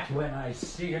believe that when I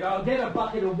see it. I'll get a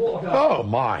bucket of water. Oh,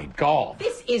 my God.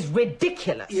 This is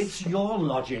ridiculous. It's your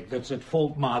logic that's at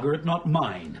fault, Margaret, not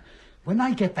mine. When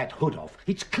I get that hood off,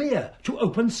 it's clear to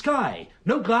open sky.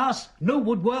 No glass, no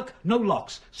woodwork, no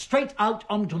locks. Straight out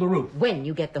onto the roof. When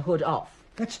you get the hood off.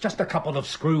 That's just a couple of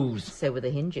screws. So were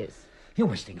the hinges. You're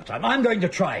wasting your time. I'm going to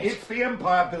try it. It's the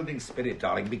empire-building spirit,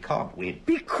 darling. We can't win.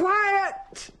 Be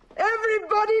quiet!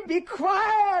 Everybody be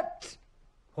quiet!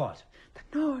 What?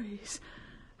 The noise.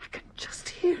 I can just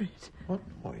hear it. What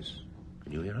noise?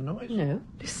 Can you hear a noise? No.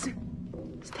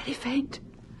 Listen. It's very faint.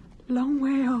 Long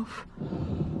way off.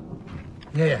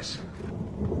 Yes.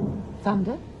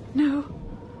 Thunder? No.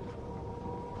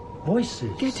 Voices.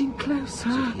 Getting closer.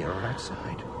 Is it here or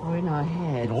outside? Or in our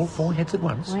heads. In all four heads at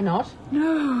once? Why not?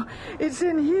 No, it's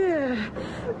in here.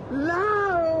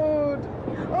 Loud.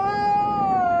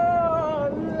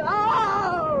 Oh,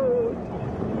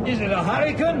 loud. Is it a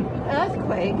hurricane?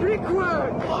 Earthquake?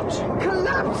 Brickwork. What?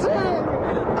 Collapsing.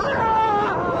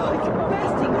 Ah! It's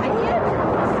bursting my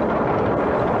eardrums.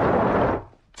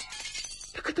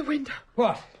 Look at the window.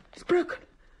 What? It's broken.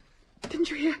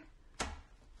 Didn't you hear?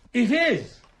 It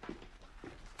is.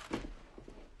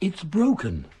 It's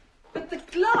broken. But the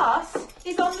glass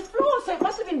is on the floor, so it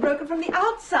must have been broken from the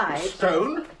outside.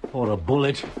 Stone? Or a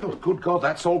bullet. Oh, good God,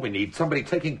 that's all we need. Somebody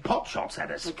taking pot shots at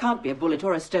us. It can't be a bullet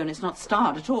or a stone. It's not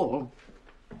starred at all.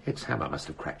 Its hammer must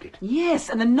have cracked it. Yes,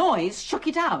 and the noise shook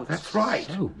it out. That's right.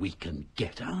 So we can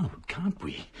get out, can't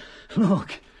we?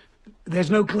 Look,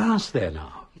 there's no glass there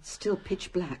now. It's still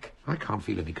pitch black. I can't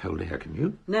feel any cold air, can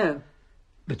you? No.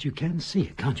 But you can see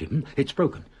it, can't you? It's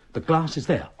broken. The glass is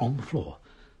there, on the floor.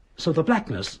 So the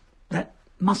blackness, that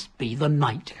must be the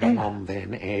night air. Come on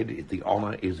then, Ed. The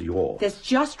honour is yours. There's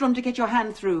just room to get your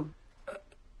hand through.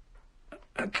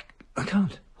 I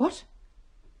can't. What?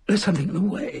 There's something in the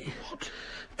way. What?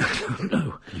 I don't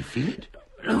know. Can you feel it?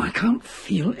 No, I can't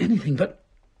feel anything, but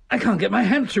I can't get my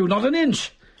hand through, not an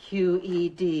inch.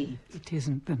 QED. It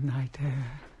isn't the night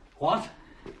air. What?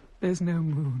 There's no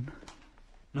moon.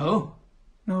 No?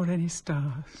 Nor any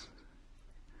stars.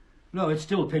 No, it's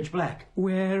still pitch black.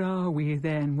 Where are we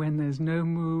then when there's no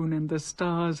moon and the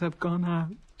stars have gone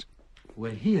out?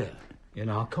 We're here, in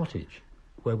our cottage,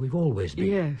 where we've always been.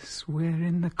 Yes, we're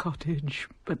in the cottage,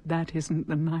 but that isn't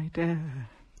the night air.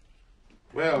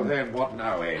 Well, then, what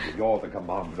now, Ed? You're the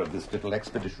commander of this little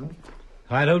expedition.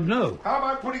 I don't know. How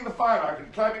about putting the fire out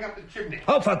and climbing up the chimney?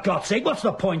 Oh, for God's sake, what's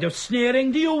the point of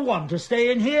sneering? Do you want to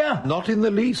stay in here? Not in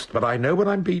the least, but I know when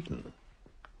I'm beaten.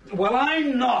 Well,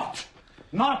 I'm not.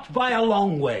 Not by a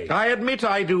long way. I admit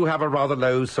I do have a rather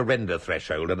low surrender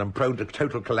threshold and am prone to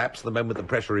total collapse the moment the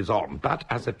pressure is on. But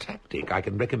as a tactic, I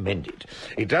can recommend it.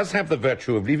 It does have the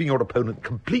virtue of leaving your opponent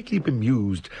completely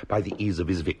bemused by the ease of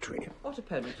his victory. What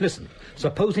opponent? Listen,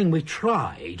 supposing we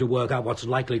try to work out what's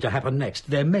likely to happen next,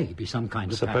 there may be some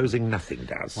kind of... Supposing nothing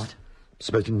does. What?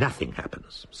 Supposing nothing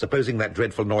happens. Supposing that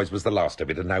dreadful noise was the last of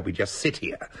it and now we just sit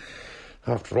here.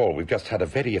 After all, we've just had a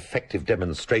very effective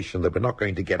demonstration that we're not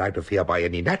going to get out of here by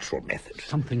any natural method.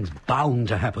 Something's bound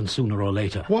to happen sooner or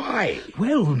later. Why?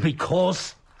 Well,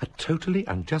 because... A totally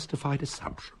unjustified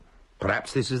assumption.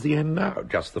 Perhaps this is the end now,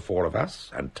 just the four of us,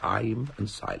 and time and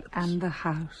silence. And the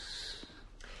house.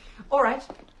 All right.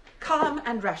 Calm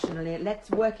and rationally, let's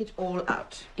work it all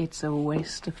out. It's a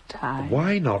waste of time.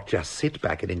 Why not just sit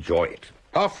back and enjoy it?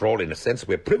 After all, in a sense,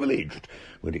 we're privileged.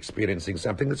 We're experiencing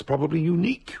something that's probably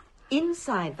unique.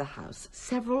 Inside the house,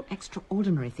 several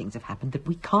extraordinary things have happened that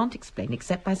we can't explain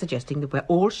except by suggesting that we're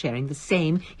all sharing the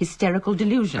same hysterical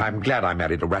delusion. I'm glad I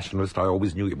married a rationalist. I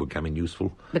always knew it would come in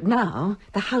useful. But now,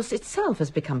 the house itself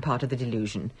has become part of the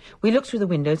delusion. We look through the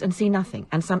windows and see nothing,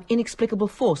 and some inexplicable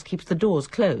force keeps the doors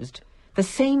closed. The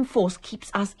same force keeps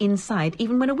us inside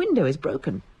even when a window is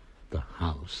broken. The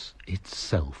house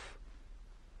itself.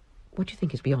 What do you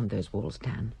think is beyond those walls,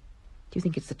 Dan? Do you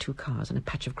think it's the 2 cars and a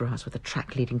patch of grass with a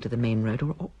track leading to the main road,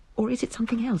 or is it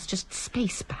something else? Just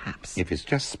space, perhaps? If it's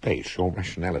just space, your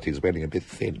rationality is wearing a bit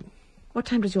thin. What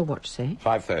time does your watch say?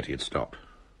 5:30 it stopped.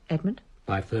 Edmund?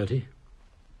 5:30.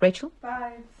 Rachel?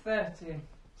 5:30.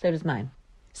 So does mine.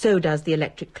 So does the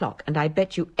electric clock, and I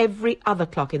bet you every other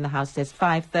clock in the house says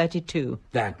 5:32.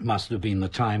 That must have been the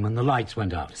time when the lights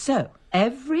went out. So,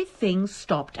 everything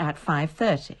stopped at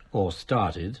 5:30. Or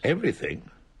started. Everything?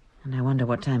 And I wonder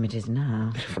what time it is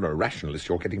now. For a rationalist,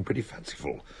 you're getting pretty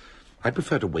fanciful. I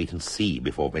prefer to wait and see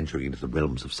before venturing into the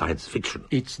realms of science fiction.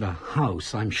 It's the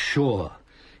house, I'm sure.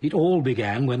 It all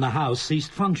began when the house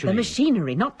ceased functioning. The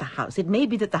machinery, not the house. It may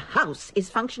be that the house is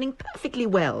functioning perfectly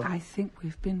well. I think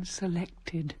we've been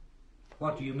selected.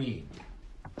 What do you mean?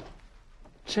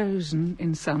 Chosen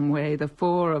in some way, the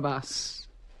 4 of us.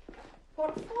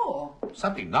 What for?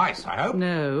 Something nice, I hope.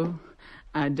 No,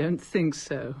 I don't think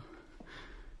so.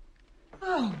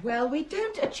 Oh, well, we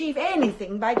don't achieve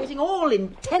anything by getting all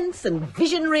intense and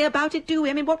visionary about it, do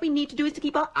we? I mean, what we need to do is to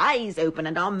keep our eyes open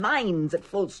and our minds at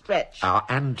full stretch. Our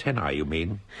antennae, you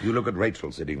mean? You look at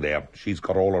Rachel sitting there. She's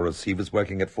got all her receivers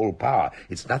working at full power.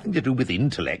 It's nothing to do with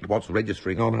intellect, what's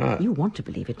registering on her. You want to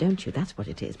believe it, don't you? That's what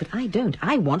it is. But I don't.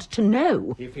 I want to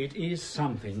know. If it is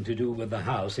something to do with the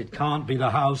house, it can't be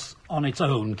the house on its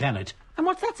own, can it? And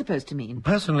what's that supposed to mean?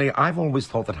 Personally, I've always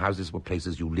thought that houses were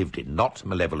places you lived in, not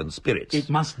malevolent spirits. It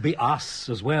must be us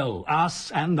as well.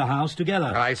 Us and the house together.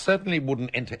 I certainly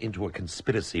wouldn't enter into a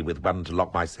conspiracy with one to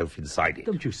lock myself inside it.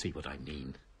 Don't you see what I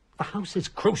mean? The house is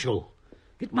crucial.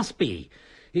 It must be.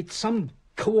 It's some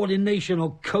coordination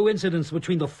or coincidence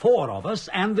between the 4 of us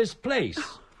and this place.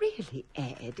 Oh, really,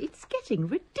 Ed? It's getting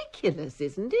ridiculous,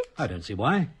 isn't it? I don't see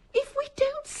why. If we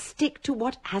don't stick to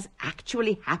what has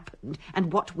actually happened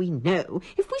and what we know,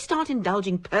 if we start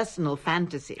indulging personal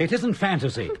fantasies... It isn't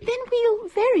fantasy. Then we'll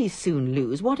very soon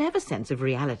lose whatever sense of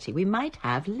reality we might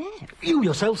have left. You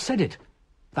yourself said it.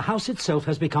 The house itself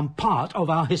has become part of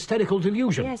our hysterical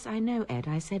delusion. Yes, I know, Ed,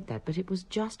 I said that, but it was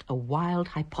just a wild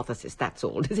hypothesis, that's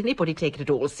all. Does anybody take it at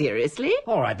all seriously?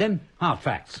 All right, then. Hard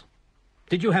facts.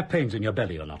 Did you have pains in your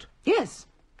belly or not? Yes.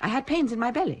 I had pains in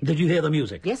my belly. Did you hear the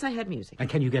music? Yes, I heard music. And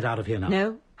can you get out of here now?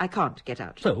 No, I can't get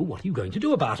out. So, what are you going to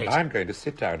do about it? I'm going to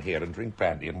sit down here and drink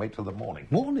brandy and wait till the morning.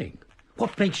 Morning?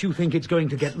 What makes you think it's going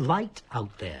to get light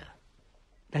out there?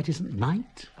 That isn't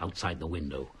night outside the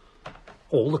window.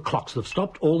 All the clocks have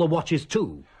stopped, all the watches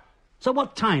too. So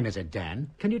what time is it, Dan?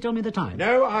 Can you tell me the time?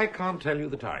 No, I can't tell you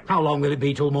the time. How long will it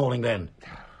be till morning, then?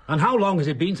 And how long has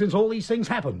it been since all these things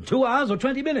happened? 2 hours or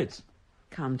 20 minutes?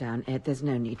 Calm down, Ed. There's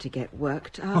no need to get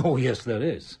worked up. Oh, yes, there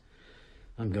is.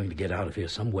 I'm going to get out of here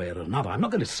some way or another. I'm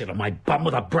not going to sit on my bum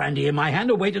with a brandy in my hand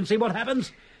and wait and see what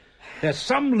happens. There's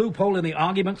some loophole in the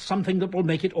argument, something that will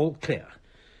make it all clear.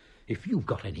 If you've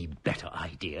got any better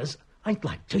ideas, I'd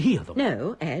like to hear them.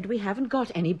 No, Ed, we haven't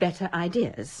got any better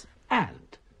ideas.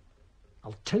 And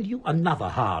I'll tell you another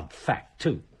hard fact,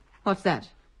 too. What's that?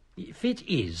 If it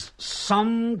is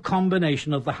some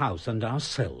combination of the house and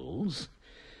ourselves...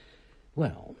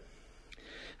 Well,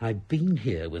 I've been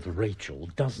here with Rachel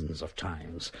dozens of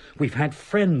times. We've had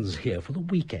friends here for the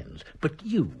weekend. But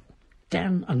you,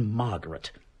 Dan and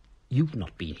Margaret, you've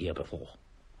not been here before.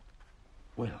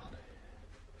 Well,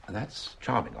 that's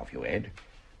charming of you, Ed.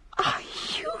 Are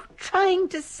you trying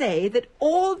to say that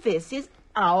all this is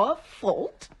our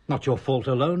fault? Not your fault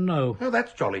alone, no. Oh,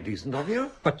 that's jolly decent of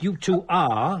you. But you two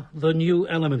are the new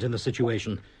element in the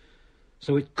situation.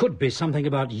 So it could be something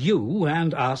about you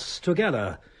and us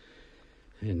together.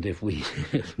 And if we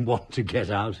want to get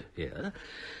out here,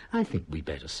 I think we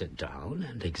better sit down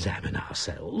and examine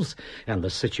ourselves and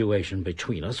the situation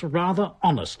between us rather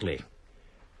honestly.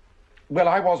 Well,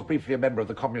 I was briefly a member of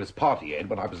the Communist Party, Ed,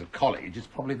 when I was at college. It's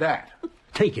probably that.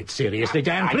 Take it seriously,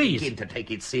 Dan, please. I begin to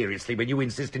take it seriously when you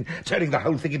insist in turning the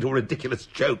whole thing into a ridiculous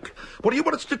joke. What do you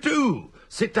want us to do?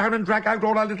 Sit down and drag out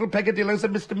all our little peccadillos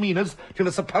and misdemeanours till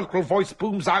a sepulchral voice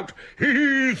booms out,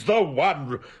 "He's the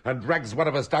one!" and drags one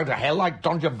of us down to hell like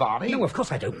Don Giovanni? No, of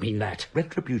course I don't mean that.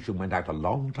 Retribution went out a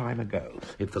long time ago.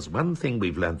 If there's one thing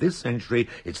we've learned this century,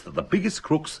 it's that the biggest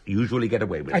crooks usually get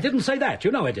away with it. I didn't say that.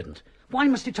 You know I didn't. Why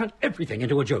must you turn everything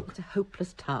into a joke? It's a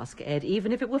hopeless task, Ed.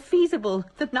 Even if it were feasible,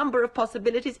 the number of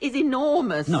possibilities is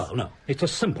enormous. No. It's a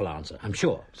simple answer, I'm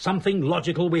sure. Something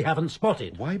logical we haven't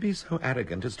spotted. Why be so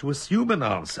arrogant as to assume an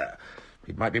answer?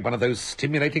 It might be one of those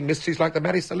stimulating mysteries like the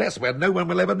Mary Celeste, where no one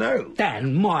will ever know.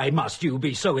 Dan, why must you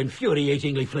be so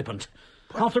infuriatingly flippant?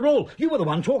 After all, you were the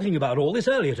one talking about all this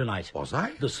earlier tonight. Was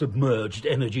I? The submerged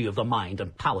energy of the mind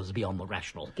and powers beyond the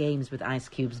rational. Games with ice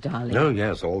cubes, darling. Oh,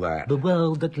 yes, all that. The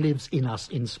world that lives in us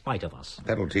in spite of us.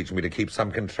 That'll teach me to keep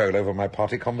some control over my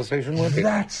party conversation, won't it?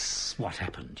 That's what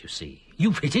happened, you see.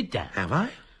 You've hit it, Dan. Have I?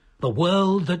 The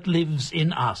world that lives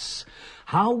in us.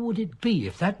 How would it be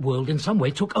if that world in some way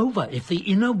took over? If the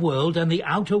inner world and the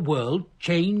outer world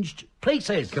changed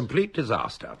places? Complete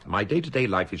disaster. My day-to-day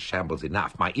life is shambles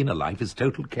enough. My inner life is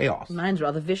total chaos. Mine's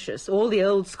rather vicious. All the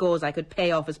old scores I could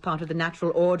pay off as part of the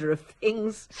natural order of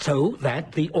things. So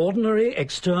that the ordinary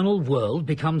external world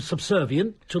becomes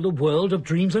subservient to the world of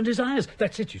dreams and desires.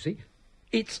 That's it, you see.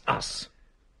 It's us.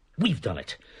 We've done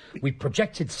it. We've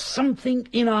projected something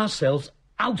in ourselves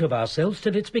out of ourselves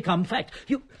till it's become fact.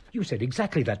 You said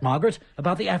exactly that, Margaret,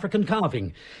 about the African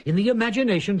carving. In the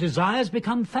imagination, desires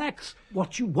become facts.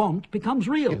 What you want becomes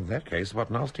real. In that case,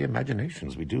 what nasty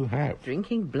imaginations we do have.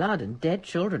 Drinking blood and dead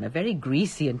children, a very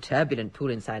greasy and turbulent pool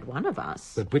inside one of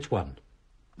us. But which one?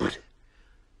 But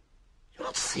you're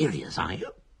not serious, are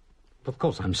you? Of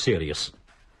course I'm serious.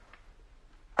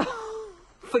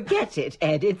 Forget it,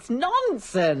 Ed. It's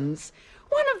nonsense.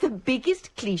 One of the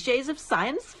biggest cliches of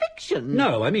science fiction.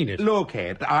 No, I mean it. Look,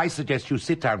 Ed, I suggest you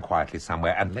sit down quietly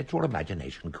somewhere and let your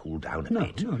imagination cool down a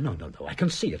bit. No. I can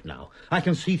see it now. I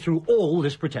can see through all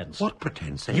this pretense. What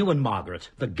pretense, Ed? You and Margaret,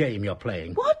 the game you're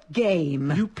playing. What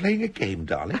game? You playing a game,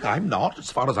 darling? I'm not, as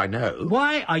far as I know.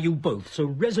 Why are you both so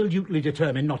resolutely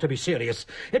determined not to be serious?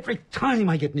 Every time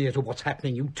I get near to what's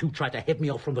happening, you two try to head me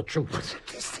off from the truth. But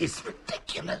this is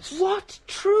ridiculous. What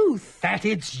truth? That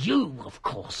it's you, of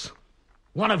course.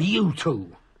 One of you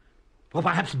two. Or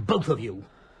perhaps both of you.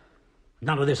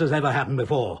 None of this has ever happened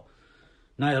before.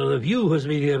 Neither of you has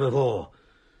been here before.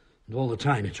 And all the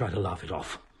time you try to laugh it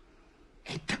off.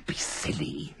 Ed, don't be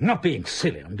silly. Not being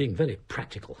silly, I'm being very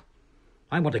practical.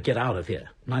 I want to get out of here.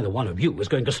 Neither one of you is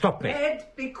going to stop me. Ed,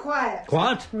 be quiet.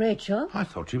 What? Rachel? I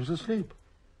thought she was asleep.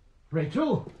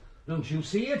 Rachel, don't you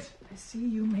see it? I see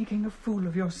you making a fool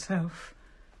of yourself.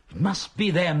 It must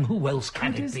be them. Who else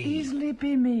can it Could as be? easily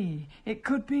be me. It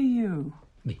could be you.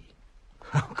 Me?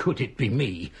 How could it be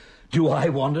me? Do I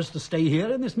want us to stay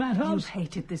here in this madhouse? You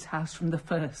hated this house from the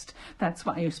first. That's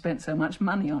why you spent so much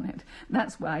money on it.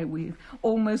 That's why we've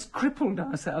almost crippled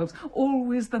ourselves.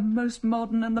 Always the most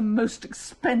modern and the most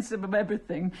expensive of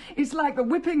everything. It's like the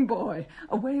whipping boy,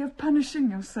 a way of punishing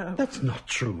yourself. That's not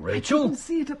true, You Rachel. didn't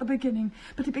see it at the beginning,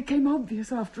 but it became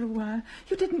obvious after a while.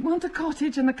 You didn't want a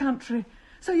cottage in the country.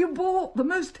 So you bought the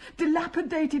most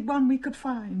dilapidated one we could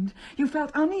find. You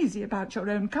felt uneasy about your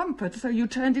own comfort, so you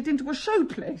turned it into a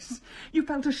showplace. You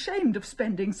felt ashamed of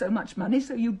spending so much money,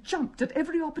 so you jumped at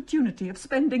every opportunity of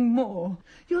spending more.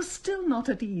 You're still not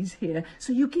at ease here,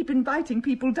 so you keep inviting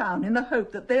people down in the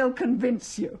hope that they'll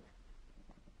convince you.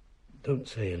 Don't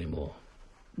say any more.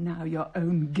 Now your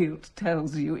own guilt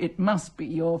tells you it must be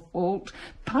your fault.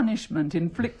 Punishment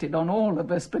inflicted on all of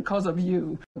us because of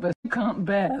you. But you can't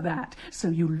bear that, so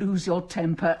you lose your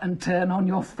temper and turn on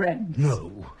your friends.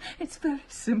 No. It's very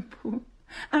simple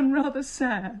and rather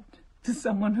sad to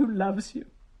someone who loves you.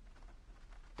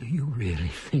 Do you really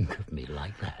think of me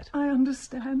like that? I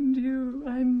understand you.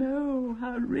 I know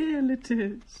how real it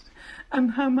is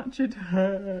and how much it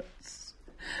hurts.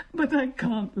 But I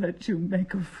can't let you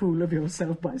make a fool of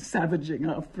yourself by savaging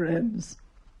our friends.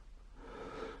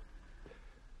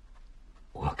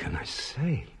 What can I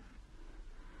say?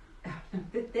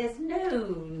 But there's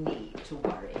no need to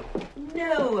worry.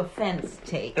 No offence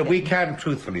taken. We can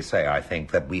truthfully say, I think,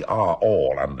 that we are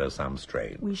all under some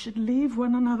strain. We should leave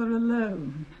one another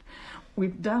alone.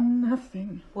 We've done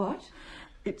nothing. What?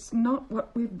 It's not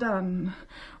what we've done,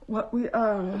 what we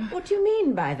are. What do you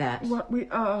mean by that? What we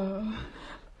are.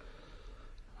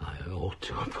 I ought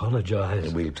to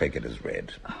apologise. We'll take it as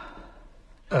read.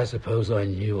 I suppose I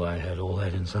knew I had all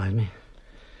that inside me.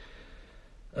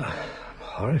 I'm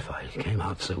horrified it came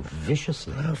out so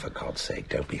viciously. Oh, for God's sake,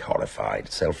 don't be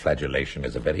horrified. Self-flagellation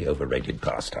is a very overrated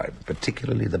pastime,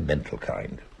 particularly the mental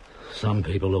kind. Some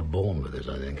people are born with it,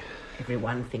 I think.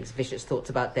 Everyone thinks vicious thoughts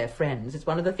about their friends. It's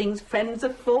one of the things friends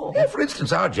are for. Yeah, for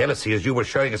instance, our jealousy as you were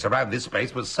showing us around this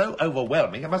place was so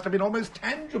overwhelming it must have been almost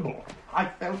tangible. I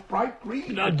felt bright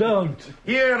green. No, don't.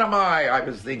 Here am I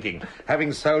was thinking,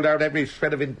 having sold out every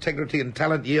shred of integrity and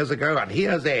talent years ago, and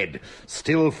here's Ed,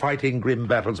 still fighting grim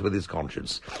battles with his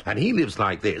conscience. And he lives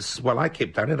like this, while I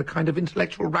keep down in a kind of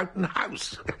intellectual Rowton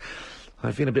house.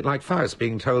 I feel a bit like Faust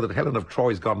being told that Helen of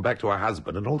Troy's gone back to her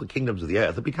husband and all the kingdoms of the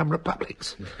earth have become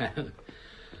republics.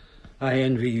 I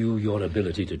envy you your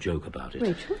ability to joke about it.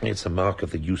 Rachel? It's a mark of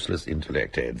the useless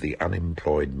intellect, Ed, the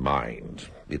unemployed mind.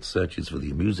 It searches for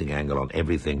the amusing angle on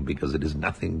everything because it has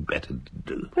nothing better to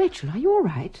do. Rachel, are you all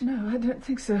right? No, I don't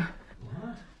think so.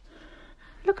 What?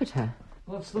 Look at her.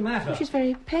 What's the matter? She's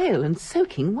very pale and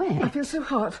soaking wet. I feel so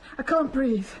hot. I can't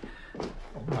breathe.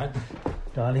 All right,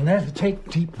 darling, there, take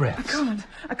deep breaths.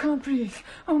 I can't breathe.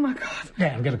 Oh, my God.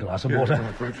 Dan, get a glass of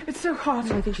water. It's so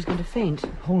hot. I think she's going to faint.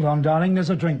 Hold on, darling, there's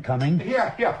a drink coming.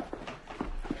 Here.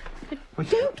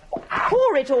 Don't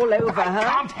pour it all over her. I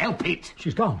can't help it.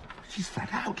 She's gone. She's flat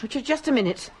out. Richard, just a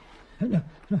minute. No,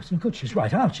 it's no good. She's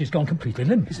right out. She's gone completely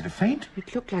limp. Is it a faint?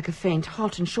 It looked like a faint,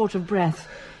 hot and short of breath.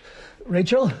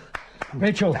 Rachel?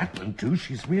 That won't do.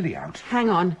 She's really out. Hang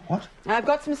on. What? I've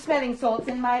got some smelling salts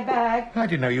in my bag. I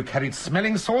didn't know you carried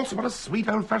smelling salts. What a sweet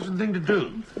old-fashioned thing to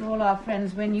do. For all our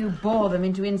friends when you bore them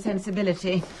into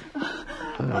insensibility.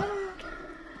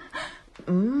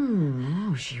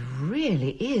 Oh, she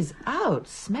really is out.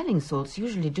 Smelling salts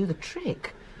usually do the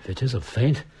trick. If it is a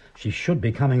faint, she should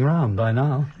be coming round by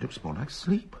now. It looks more like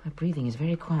sleep. Her breathing is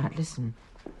very quiet. Listen.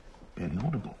 Barely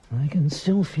audible. I can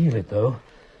still feel it, though.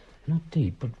 Not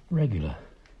deep, but regular.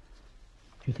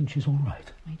 Do you think she's all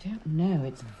right? I don't know.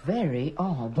 It's very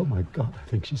odd. Oh, my God, I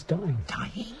think she's dying.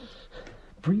 Dying?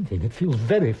 Breathing, it feels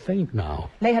very faint now.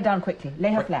 Lay her down quickly.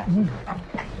 Lay her flat.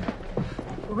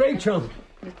 Rachel!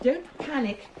 Don't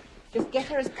panic. Just get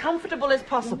her as comfortable as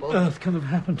possible. What on earth can have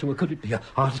happened to her? Could it be a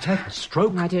heart attack, a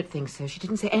stroke? I don't think so. She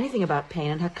didn't say anything about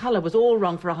pain, and her colour was all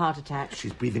wrong for a heart attack.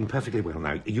 She's breathing perfectly well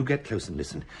now. You get close and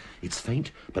listen. It's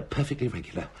faint, but perfectly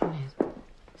regular. Yes.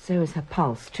 So is her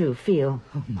pulse, too. Feel.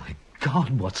 Oh, my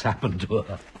God, what's happened to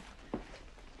her?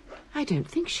 I don't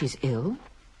think she's ill.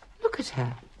 Look at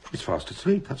her. She's fast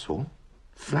asleep, that's all.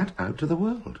 Flat out to the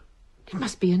world. It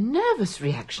must be a nervous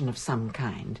reaction of some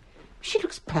kind. She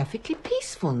looks perfectly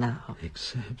peaceful now.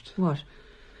 Except... What?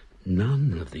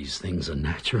 None of these things are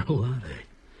natural, are they?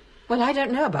 Well, I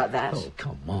don't know about that. Oh,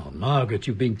 come on, Margaret.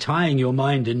 You've been tying your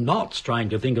mind in knots trying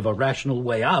to think of a rational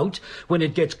way out when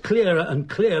it gets clearer and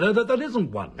clearer that there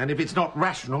isn't one. And if it's not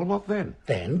rational, what then?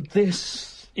 Then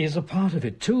this is a part of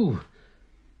it, too.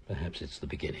 Perhaps it's the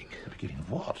beginning. The beginning of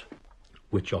what?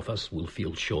 Which of us will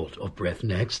feel short of breath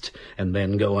next and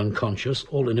then go unconscious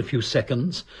all in a few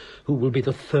seconds? Who will be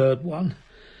the third one?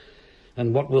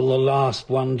 And what will the last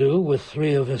one do with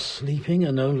three of us sleeping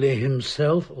and only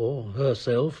himself or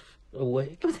herself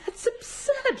awake? Oh, that's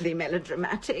absurdly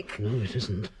melodramatic. No, it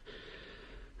isn't.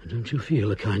 And don't you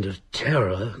feel a kind of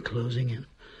terror closing in?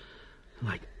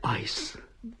 Like ice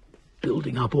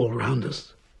building up all round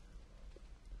us?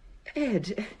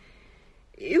 Ed,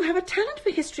 you have a talent for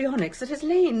histrionics that has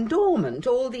lain dormant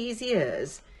all these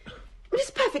years. It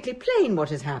is perfectly plain what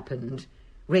has happened.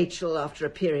 Rachel, after a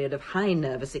period of high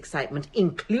nervous excitement,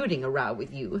 including a row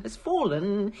with you, has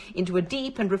fallen into a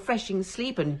deep and refreshing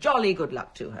sleep, and jolly good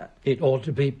luck to her. It ought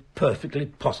to be perfectly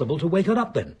possible to wake her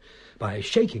up, then, by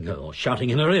shaking her or shouting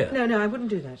in her ear. No, I wouldn't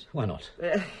do that. Why not?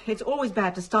 It's always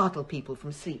bad to startle people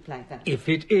from sleep like that. If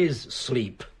it is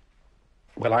sleep.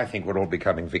 Well, I think we're all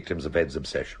becoming victims of Ed's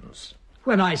obsessions.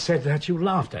 When I said that, you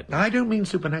laughed at me. I don't mean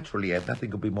supernaturally, Ed.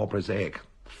 Nothing could be more prosaic.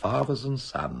 Fathers and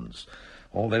sons.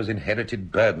 All those inherited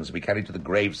burdens we carry to the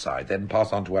graveside, then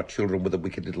pass on to our children with a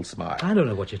wicked little smile. I don't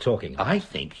know what you're talking about. I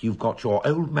think you've got your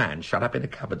old man shut up in a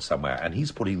cupboard somewhere, and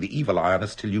he's putting the evil eye on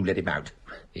us till you let him out.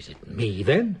 Is it me,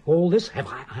 then? All this? Have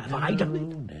I done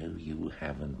it? No, you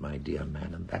haven't, my dear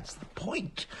man, and that's the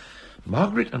point.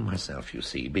 Margaret and myself, you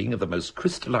see, being of the most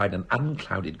crystalline and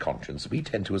unclouded conscience, we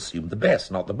tend to assume the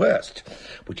best, not the worst.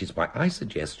 Which is why I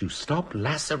suggest you stop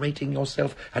lacerating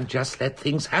yourself and just let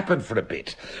things happen for a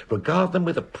bit. Regard them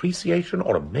with appreciation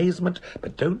or amazement,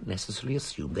 but don't necessarily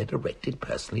assume they're directed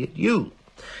personally at you.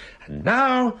 And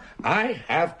now I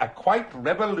have a quite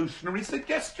revolutionary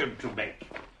suggestion to make.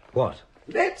 What?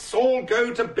 Let's all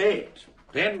go to bed.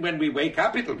 Then when we wake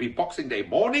up, it'll be Boxing Day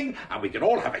morning, and we can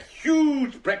all have a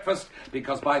huge breakfast,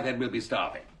 because by then we'll be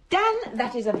starving. Dan,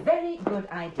 that is a very good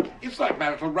idea. It's like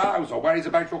marital rows or worries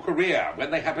about your career.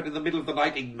 When they happen in the middle of the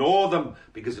night, ignore them,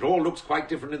 because it all looks quite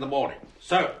different in the morning.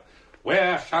 So,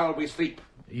 where shall we sleep?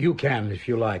 You can, if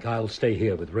you like. I'll stay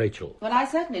here with Rachel. Well, I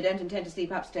certainly don't intend to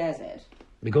sleep upstairs, Ed.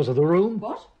 Because of the room?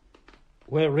 What?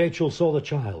 Where Rachel saw the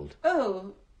child.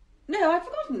 Oh, no, I'd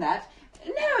forgotten that.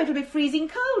 No, it'll be freezing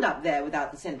cold up there without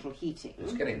the central heating.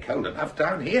 It's getting cold enough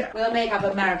down here. We'll make up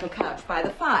a marital couch by the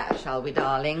fire, shall we,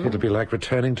 darling? It'll be like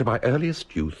returning to my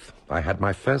earliest youth. I had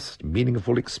my first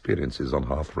meaningful experiences on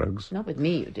hearthrugs. Not with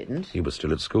me, you didn't. You were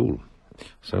still at school.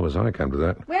 So was I, come to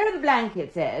that. Where are the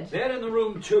blankets, Ed? They're in the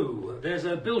room, too. There's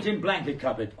a built-in blanket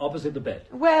cupboard opposite the bed.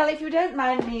 Well, if you don't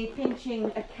mind me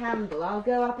pinching a candle, I'll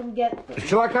go up and get them.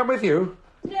 Shall I come with you?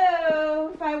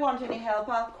 No, if I want any help,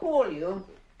 I'll call you.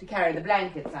 To carry the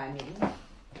blankets, I mean.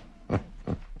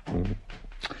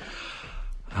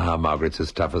 Margaret's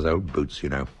as tough as old boots, you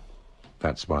know.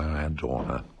 That's why I adore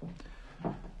her.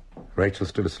 Rachel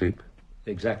still asleep?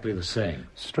 Exactly the same.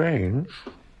 Strange,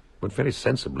 but very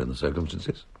sensible in the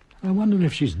circumstances. I wonder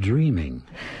if she's dreaming.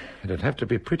 It'd have to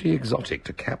be pretty exotic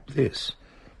to cap this.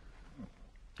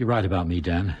 You're right about me,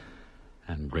 Dan.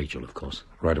 And Rachel, of course.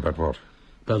 Right about what?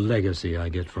 The legacy I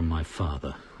get from my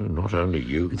father. Not only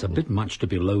you. It's a bit much to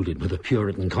be loaded with a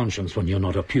Puritan conscience when you're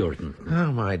not a Puritan.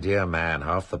 Oh, my dear man,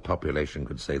 half the population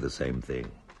could say the same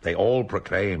thing. They all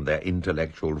proclaim their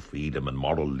intellectual freedom and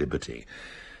moral liberty.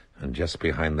 And just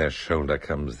behind their shoulder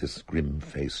comes this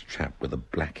grim-faced chap with a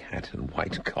black hat and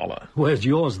white collar. Where's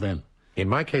yours, then? In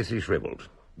my case, he's shriveled.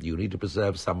 You need to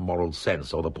preserve some moral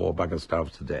sense, or the poor bugger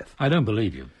starves to death. I don't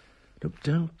believe you. Look,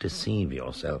 don't deceive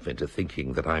yourself into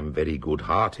thinking that I'm very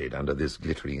good-hearted under this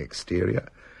glittering exterior.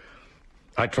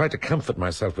 I tried to comfort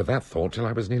myself with that thought till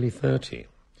I was nearly 30.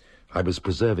 I was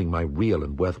preserving my real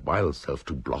and worthwhile self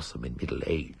to blossom in middle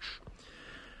age.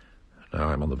 Now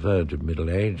I'm on the verge of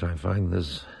middle age. I find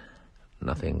there's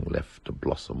nothing left to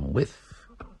blossom with.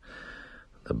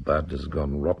 The bud has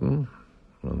gone rotten,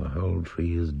 and the whole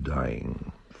tree is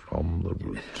dying from the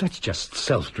root. That's just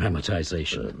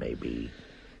self-dramatization. Maybe.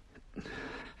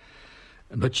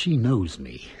 But she knows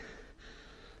me.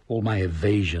 All my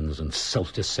evasions and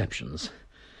self-deceptions.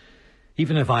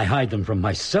 Even if I hide them from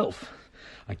myself,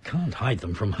 I can't hide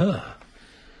them from her.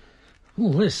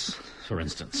 All this, for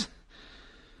instance.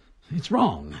 It's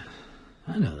wrong.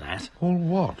 I know that. All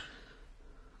what?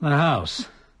 The house.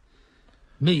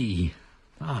 Me.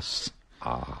 Us.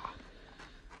 Ah.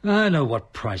 I know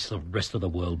what price the rest of the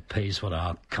world pays for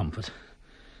our comfort.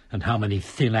 And how many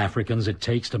thin Africans it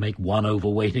takes to make one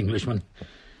overweight Englishman.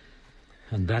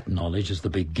 And that knowledge is the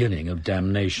beginning of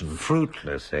damnation.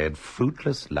 Fruitless, Ed,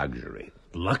 fruitless luxury.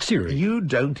 Luxury? You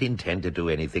don't intend to do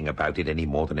anything about it any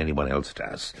more than anyone else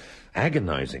does.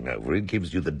 Agonizing over it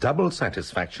gives you the double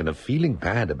satisfaction of feeling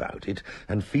bad about it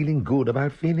and feeling good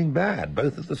about feeling bad,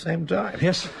 both at the same time.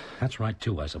 Yes, that's right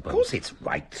too, I suppose. Of course it's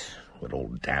right. We're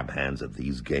all dab hands at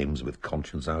these games with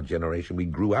conscience, our generation. We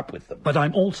grew up with them. But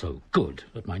I'm also good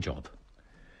at my job.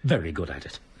 Very good at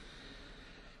it.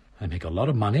 I make a lot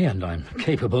of money, and I'm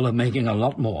capable of making a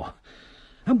lot more.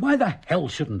 And why the hell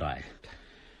shouldn't I?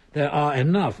 There are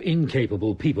enough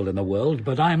incapable people in the world,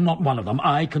 but I'm not one of them.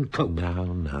 I can cope.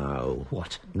 No.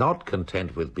 What? Not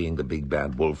content with being the big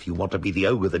bad wolf, you want to be the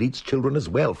ogre that eats children as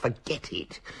well. Forget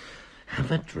it.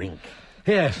 Have a drink.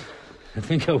 Yes, I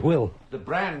think I will. The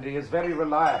brandy is very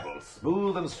reliable,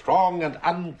 smooth and strong and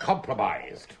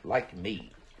uncompromised, like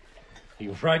me. Are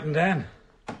you frightened, Anne?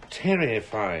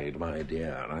 Terrified, my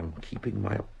dear. I'm keeping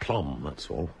my aplomb, that's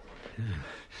all.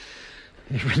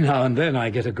 Every now and then I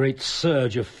get a great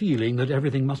surge of feeling that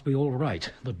everything must be all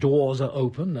right. The doors are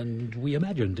open and we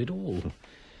imagined it all.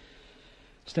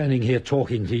 Standing here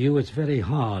talking to you, it's very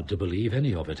hard to believe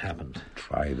any of it happened.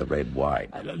 Try the red wine.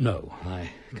 No, I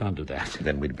can't do that.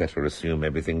 Then we'd better assume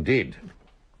everything did.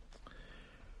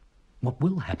 What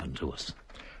will happen to us?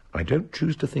 I don't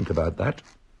choose to think about that.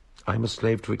 I'm a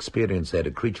slave to experience, Ed,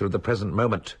 a creature of the present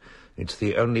moment. It's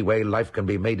the only way life can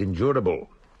be made endurable.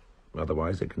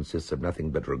 Otherwise, it consists of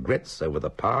nothing but regrets over the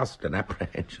past and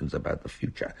apprehensions about the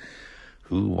future.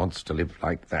 Who wants to live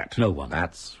like that? No one.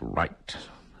 That's right.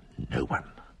 No one.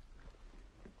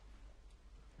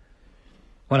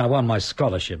 When I won my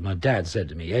scholarship, my dad said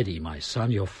to me, "Eddie, my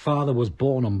son, your father was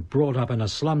born and brought up in a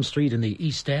slum street in the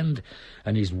East End,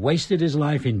 and he's wasted his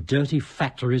life in dirty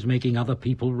factories making other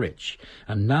people rich.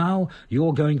 And now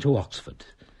you're going to Oxford.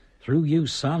 Through you,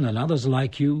 son, and others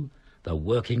like you, the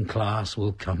working class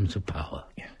will come to power."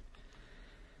 Yeah.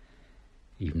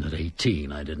 Even at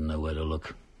 18, I didn't know where to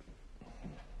look.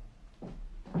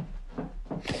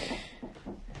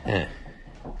 Yeah.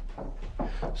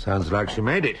 Sounds like she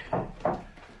made it.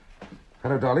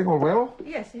 Hello, darling, all well?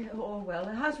 Yes, all well.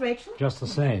 How's Rachel? Just the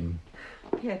same.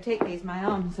 Here, take these. My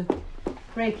arms are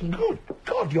breaking. Good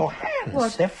God, your hands.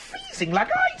 What? They're freezing like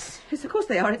ice. Yes, of course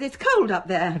they are. It's cold up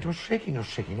there. It was shaking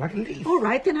like a leaf. All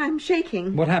right, then I'm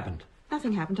shaking. What happened?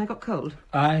 Nothing happened. I got cold.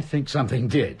 I think something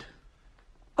did.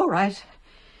 All right.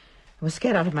 I was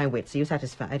scared out of my wits. Are you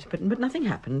satisfied? But nothing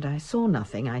happened. I saw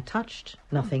nothing. I touched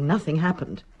nothing. Nothing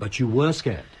happened. But you were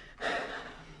scared.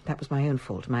 That was my own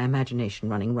fault. My imagination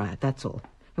running riot, that's all.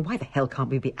 And why the hell can't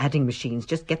we be adding machines?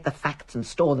 Just get the facts and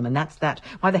store them, and that's that.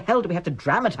 Why the hell do we have to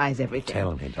dramatize everything?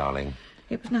 Tell me, darling.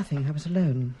 It was nothing. I was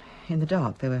alone. In the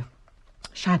dark. There were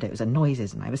shadows and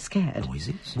noises, and I was scared.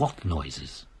 Noises? What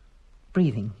noises?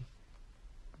 Breathing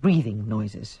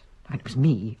noises. I mean, it was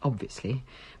me, obviously.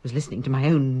 I was listening to my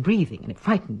own breathing, and it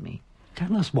frightened me.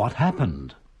 Tell us what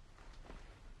happened.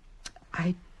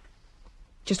 I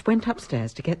just went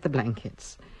upstairs to get the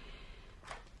blankets.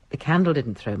 The candle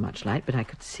didn't throw much light, but I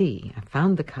could see. I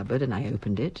found the cupboard and I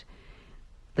opened it.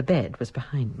 The bed was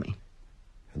behind me.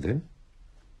 And then?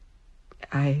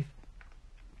 I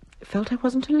felt I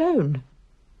wasn't alone.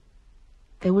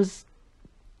 There was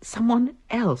someone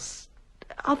else,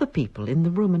 other people in the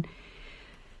room, and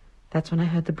that's when I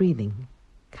heard the breathing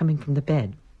coming from the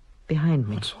bed behind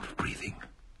me. What sort of breathing?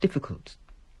 Difficult.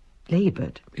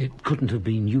 Laboured. It couldn't have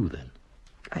been you, then?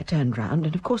 I turned round,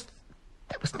 and of course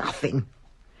there was nothing.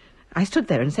 I stood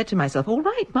there and said to myself, all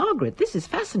right, Margaret, this is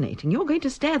fascinating. You're going to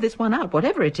stare this one out,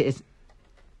 whatever it is.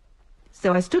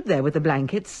 So I stood there with the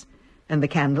blankets and the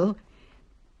candle.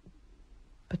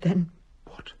 But then...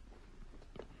 What?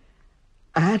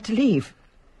 I had to leave.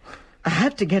 I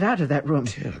had to get out of that room.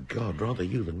 Dear God, rather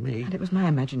you than me. And it was my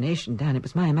imagination, Dan. It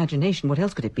was my imagination. What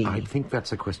else could it be? I think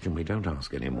that's a question we don't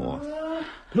ask anymore.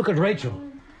 Look at Rachel.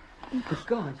 Oh, good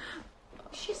God.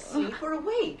 She's asleep or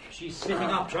awake? She's sitting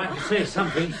up trying to say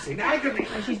something. She's in agony.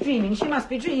 Oh, she's dreaming. She must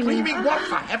be dreaming. Dreaming what,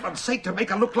 for heaven's sake, to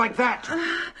make her look like that?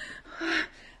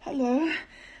 Hello.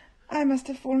 I must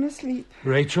have fallen asleep.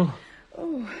 Rachel?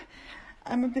 Oh,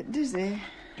 I'm a bit dizzy.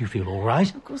 Do you feel all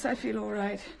right? Of course I feel all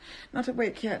right. Not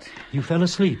awake yet. You fell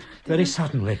asleep very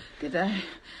suddenly. Did I?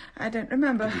 I don't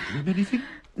remember. Did you dream anything?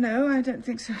 No, I don't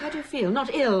think so. How do you feel?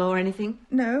 Not ill or anything?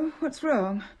 No. What's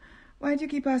wrong? Why do you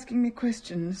keep asking me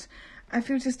questions? I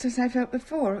feel just as I felt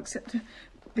before, except a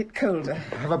bit colder.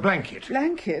 Have a blanket.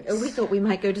 Blankets? Oh, we thought we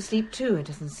might go to sleep too. It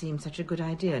doesn't seem such a good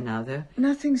idea now, though.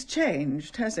 Nothing's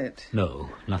changed, has it? No,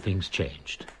 nothing's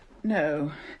changed.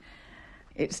 No.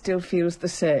 It still feels the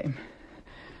same.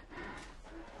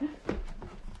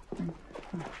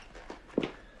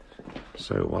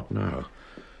 So what now?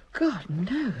 God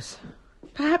knows.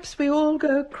 Perhaps we all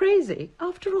go crazy.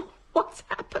 After all, what's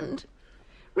happened?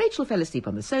 Rachel fell asleep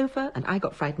on the sofa, and I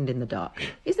got frightened in the dark.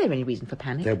 Is there any reason for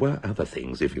panic? There were other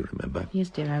things, if you remember. Yes,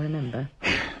 dear, I remember.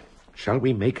 Shall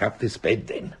we make up this bed,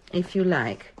 then? If you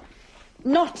like.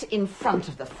 Not in front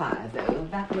of the fire, though.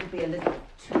 That would be a little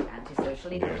too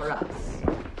antisocial, even for us.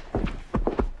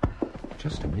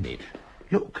 Just a minute.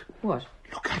 Look. What?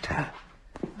 Look at her.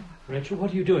 Rachel,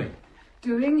 what are you doing?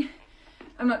 Doing?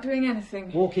 I'm not doing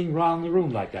anything. Walking round the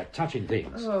room like that, touching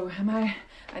things. Oh, am I?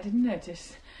 I didn't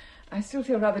notice. I still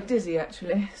feel rather dizzy,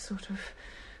 actually. Sort of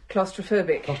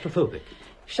claustrophobic. Claustrophobic?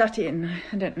 Shut in.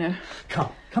 I don't know.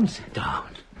 Come sit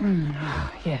down.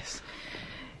 Oh, yes.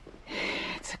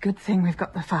 It's a good thing we've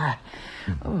got the fire.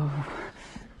 Oh.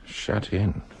 Shut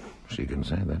in. She can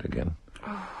say that again.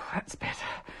 Oh, that's better.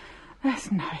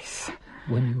 That's nice.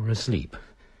 When you were asleep,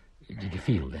 did you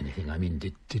feel anything? I mean,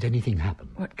 did anything happen?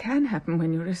 What can happen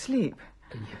when you're asleep?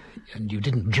 And you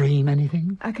didn't dream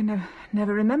anything? I can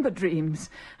never remember dreams.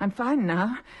 I'm fine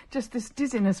now. Just this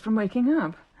dizziness from waking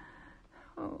up.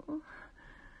 Oh.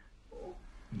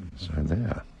 So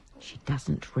there. She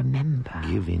doesn't remember.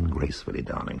 Give in gracefully,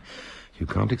 darling. You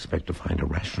can't expect to find a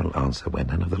rational answer where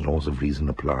none of the laws of reason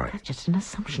apply. That's just an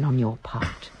assumption on your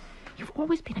part. You've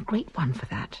always been a great one for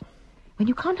that. When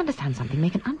you can't understand something,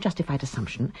 make an unjustified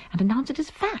assumption and announce it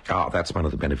as fact. Ah, that's one of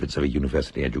the benefits of a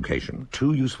university education.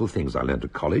 2 useful things I learned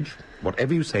at college.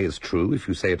 Whatever you say is true if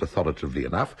you say it authoritatively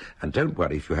enough, and don't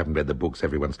worry if you haven't read the books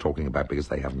everyone's talking about because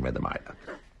they haven't read them either.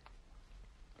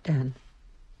 Dan,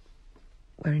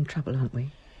 we're in trouble, aren't we?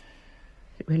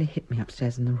 It really hit me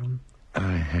upstairs in the room.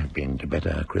 I have been to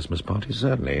better Christmas parties,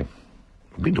 certainly.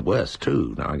 I've been to worse,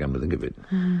 too, now I come to think of it.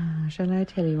 Shall I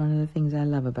tell you one of the things I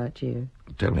love about you?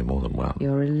 Tell me more than one.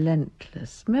 You're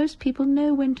relentless. Most people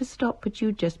know when to stop, but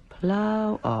you just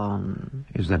plough on.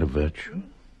 Is that a virtue?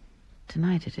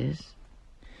 Tonight it is.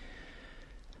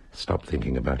 Stop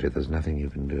thinking about it. There's nothing you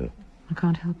can do. I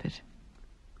can't help it.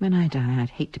 When I die, I'd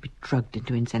hate to be drugged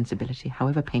into insensibility,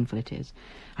 however painful it is.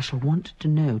 I shall want to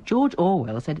know. George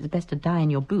Orwell said it's best to die in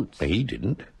your boots. He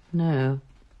didn't. No.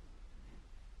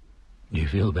 Do you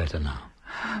feel better now?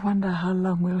 I wonder how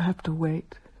long we'll have to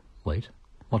wait. Wait?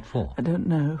 What for? I don't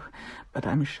know, but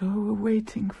I'm sure we're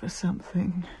waiting for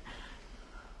something.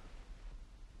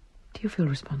 Do you feel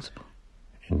responsible?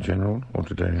 In general, or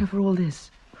today? For all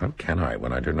this? How can I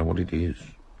when I don't know what it is?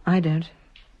 I don't.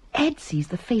 Ed sees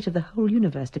the fate of the whole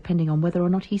universe depending on whether or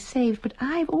not he's saved, but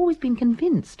I've always been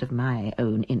convinced of my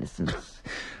own innocence.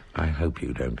 I hope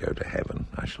you don't go to heaven.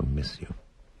 I shall miss you.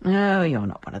 Oh, you're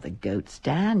not one of the goats,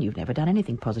 Dan. You've never done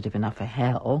anything positive enough for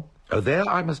hell. Oh, there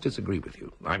I must disagree with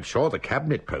you. I'm sure the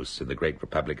cabinet posts in the great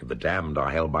Republic of the Damned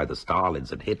are held by the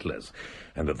Stalins and Hitlers,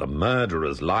 and that the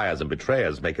murderers, liars and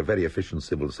betrayers make a very efficient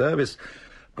civil service.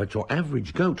 But your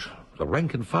average goat, the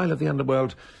rank and file of the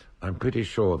underworld, I'm pretty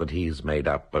sure that he's made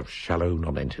up of shallow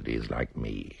nonentities like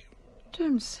me.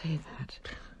 Don't say that.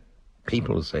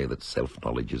 People say that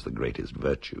self-knowledge is the greatest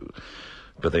virtue,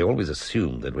 but they always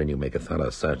assume that when you make a thorough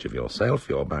search of yourself,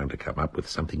 you're bound to come up with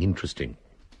something interesting.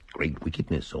 Great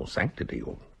wickedness or sanctity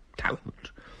or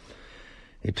talent.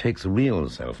 It takes real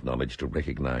self-knowledge to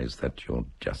recognize that you're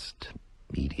just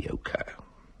mediocre,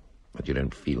 that you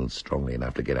don't feel strongly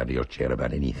enough to get out of your chair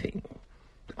about anything.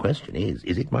 The question is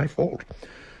it my fault?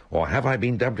 Or have I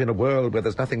been dumped in a world where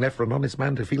there's nothing left for an honest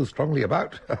man to feel strongly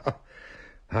about?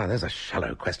 There's a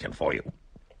shallow question for you.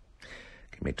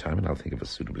 Give me time and I'll think of a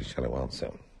suitably shallow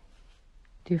answer.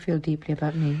 Do you feel deeply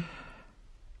about me?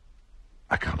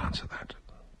 I can't answer that.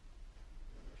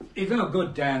 It's no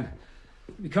good, Dan.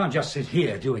 We can't just sit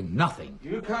here doing nothing.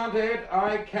 You can't, Ed.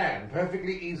 I can,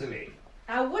 perfectly easily.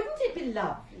 Now, wouldn't it be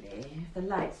lovely if the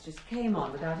lights just came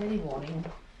on without any warning?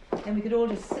 Then we could all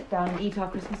just sit down and eat our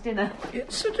Christmas dinner.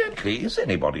 Incidentally, is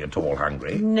anybody at all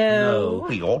hungry? No.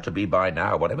 We ought to be by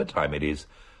now, whatever time it is.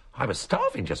 I was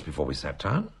starving just before we sat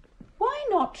down. Why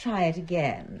not try it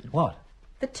again? What?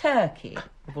 The turkey.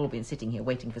 We've all been sitting here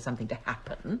waiting for something to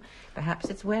happen. Perhaps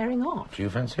it's wearing off. Do you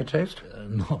fancy a taste?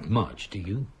 Not much, do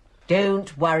you?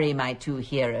 Don't worry, my two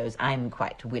heroes. I'm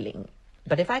quite willing.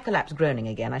 But if I collapse groaning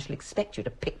again, I shall expect you to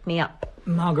pick me up.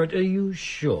 Margaret, are you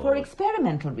sure? For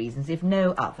experimental reasons, if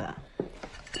no other.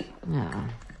 Now,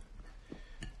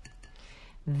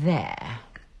 there.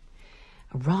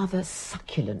 A rather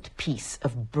succulent piece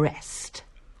of breast.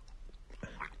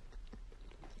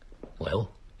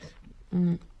 Well?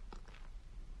 Very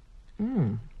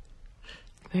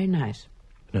nice.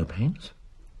 No pains?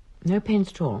 No pains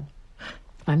at all.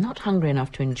 I'm not hungry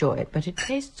enough to enjoy it, but it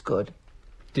tastes good.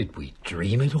 Did we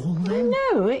dream it all then?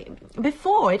 No,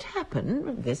 before it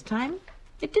happened, this time,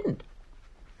 it didn't.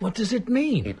 What does it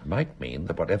mean? It might mean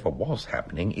that whatever was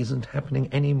happening isn't happening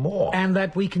anymore. And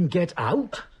that we can get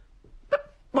out?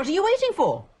 But what are you waiting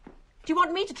for? Do you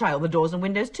want me to try all the doors and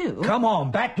windows too? Come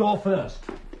on, back door first.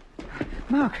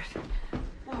 Margaret.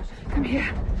 What? Come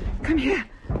here. Come here.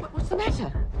 What's the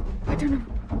matter? I don't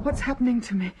know what's happening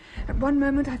to me. At one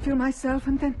moment I feel myself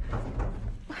and then...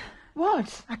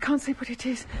 What? I can't say what it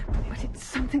is, but it's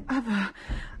something other.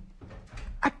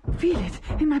 I feel it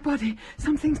in my body.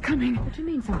 Something's coming. What do you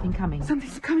mean, something coming?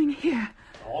 Something's coming here.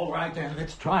 All right, then,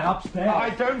 let's try upstairs.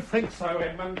 I don't think so,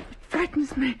 Edmund. It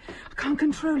frightens me. I can't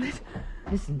control it.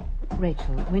 Listen,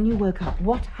 Rachel, when you woke up,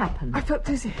 what happened? I felt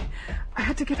dizzy. I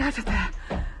had to get out of there.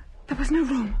 There was no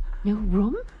room. No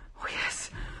room? Oh, yes.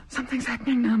 Something's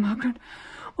happening now, Margaret.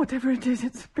 Whatever it is,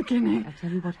 it's beginning. I'll tell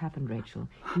you what happened, Rachel.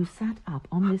 You sat up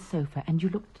on this sofa and you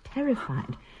looked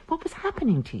terrified. What was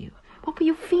happening to you? What were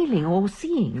you feeling or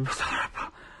seeing? It was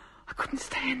horrible. I couldn't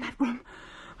stay in that room.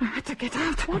 I had to get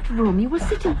out. What room? You were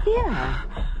sitting here.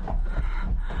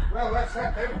 Well, that's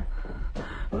that then.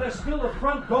 Well, there's still the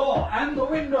front door and the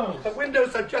windows. The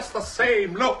windows are just the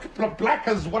same. Look, black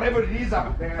as whatever it is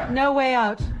up there. No way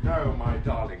out. No, my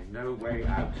darling, no way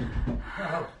out.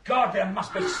 Oh, God, there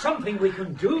must be something we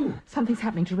can do. Something's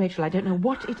happening to Rachel. I don't know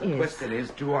what it is. The question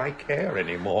is, do I care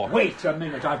anymore? Wait a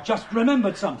minute, I've just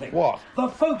remembered something. What? The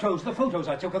photos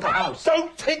I took of the house.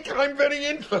 Don't think I'm very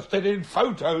interested in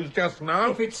photos just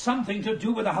now. If it's something to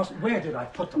do with the house, where did I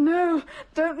put them? No,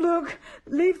 don't look.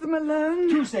 Leave them alone.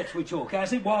 2 sets we took,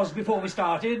 as it was before we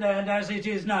started and as it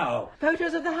is now.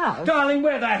 Photos of the house? Darling,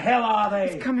 where the hell are they?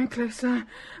 It's coming closer.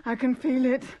 I can feel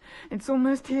it. It's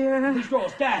almost here. These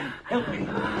drawers, Dan, help me.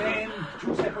 Then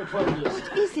 2 separate folders.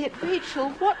 What is it, Rachel?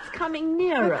 What's coming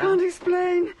nearer? I can't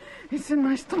explain. It's in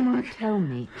my stomach. Tell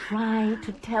me. Try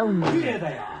to tell me. Here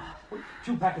they are.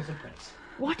 2 packets of plates.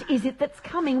 What is it that's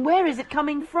coming? Where is it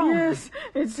coming from? Yes,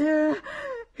 it's here.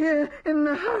 Here in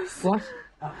the house. What?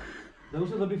 Ah,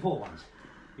 those are the before ones.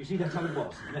 You see, that's how it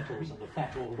was. The metals and the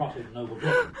fat all rotted and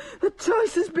overgrown. The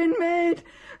choice has been made,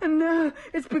 and now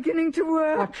it's beginning to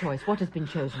work. What choice? What has been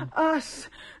chosen? Us.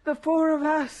 The 4 of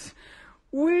us.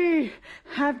 We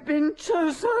have been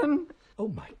chosen. Oh,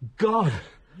 my God.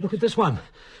 Look at this one.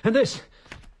 And this.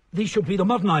 These should be the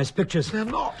modernised pictures. They're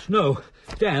not. No.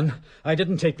 Dan, I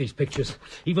didn't take these pictures.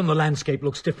 Even the landscape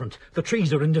looks different. The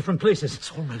trees are in different places.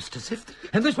 It's almost as if...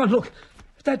 And this one, look.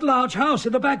 That large house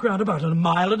in the background, about 1.5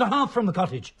 miles from the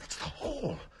cottage. It's the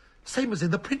hall. Same as in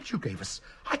the print you gave us.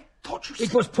 I thought you said...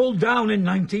 It was pulled down in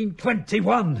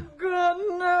 1921. God,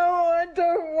 no, I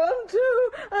don't want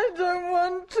to. I don't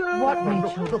want to.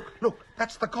 What, Rachel? Look,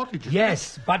 that's the cottage.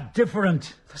 Yes, but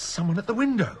different. There's someone at the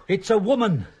window. It's a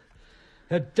woman.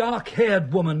 A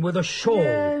dark-haired woman with a shawl.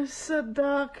 Yes, a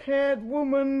dark-haired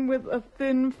woman with a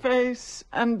thin face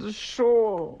and a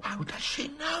shawl. How does she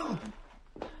know?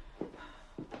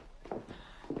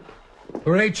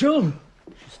 Rachel?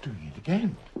 She's doing it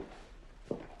again.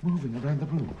 Moving around the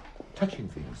room, touching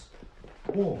things.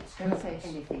 Walls. Don't say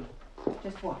anything.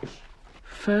 Just watch.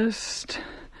 First,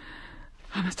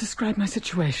 I must describe my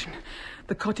situation.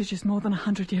 The cottage is more than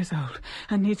 100 years old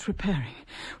and needs repairing.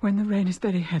 When the rain is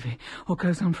very heavy or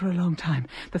goes on for a long time,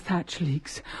 the thatch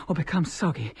leaks or becomes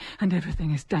soggy and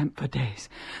everything is damp for days.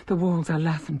 The walls are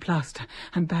lath and plaster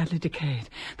and badly decayed.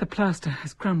 The plaster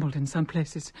has crumbled in some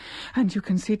places and you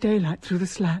can see daylight through the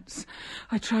slats.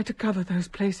 I try to cover those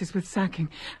places with sacking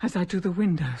as I do the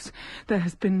windows. There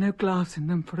has been no glass in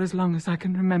them for as long as I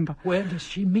can remember. Where does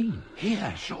she mean?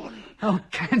 Here, surely. How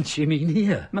can she mean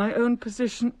here? My own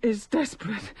position is desperate.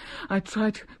 I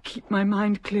try to keep my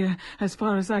mind clear as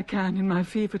far as I can in my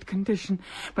fevered condition,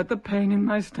 but the pain in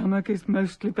my stomach is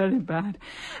mostly very bad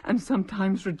and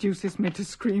sometimes reduces me to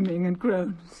screaming and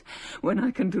groans when I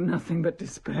can do nothing but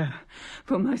despair.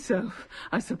 For myself,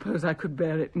 I suppose I could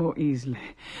bear it more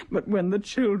easily, but when the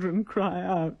children cry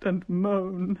out and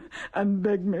moan and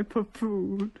beg me for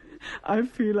food, I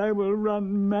feel I will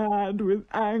run mad with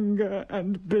anger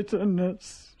and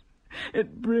bitterness.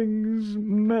 It brings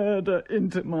murder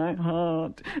into my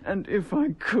heart, and if I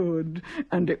could,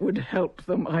 and it would help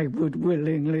them, I would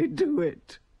willingly do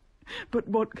it. But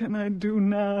what can I do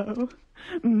now?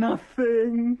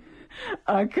 Nothing.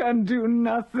 I can do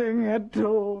nothing at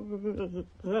all.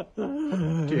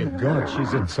 Dear God,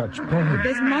 she's in such pain.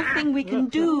 There's nothing we can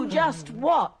do. Just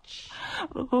watch.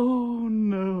 Oh,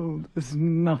 no, there's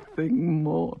nothing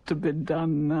more to be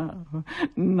done now.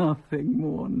 Nothing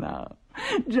more now.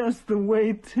 Just the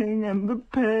waiting and the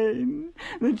pain.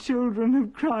 The children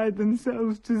have cried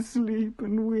themselves to sleep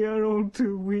and we are all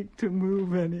too weak to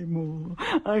move anymore.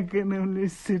 I can only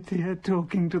sit here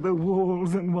talking to the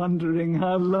walls and wondering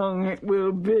how long it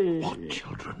will be. What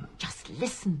children? Just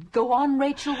listen. Go on,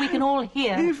 Rachel. We can all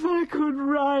hear. If I could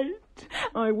write,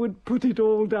 I would put it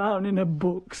all down in a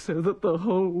book so that the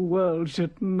whole world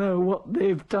should know what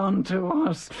they've done to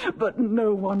us. But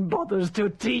no one bothers to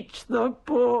teach the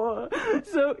poor.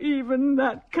 So even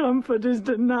that comfort is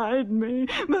denied me.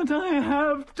 But I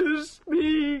have to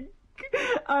speak.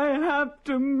 I have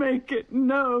to make it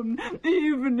known,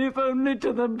 even if only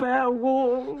to the bare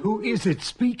wall. Who is it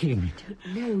speaking?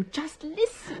 I don't know. Just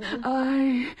listen.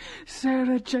 I,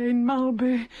 Sarah Jane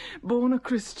Mulby, born a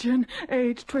Christian,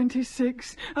 aged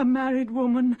 26, a married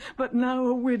woman, but now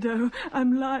a widow.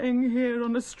 I'm lying here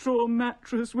on a straw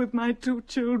mattress with my 2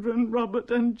 children, Robert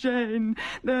and Jane.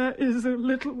 There is a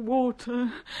little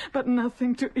water, but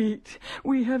nothing to eat.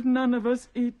 We have none of us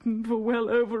eaten for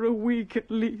well over a week at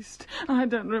least. I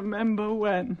don't remember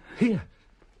when. Here,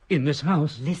 in this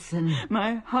house. Listen.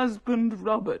 My husband,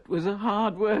 Robert, was a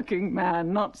hard-working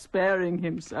man, not sparing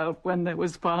himself when there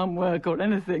was farm work or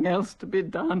anything else to be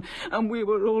done, and we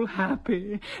were all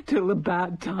happy till the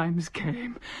bad times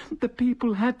came. The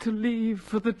people had to leave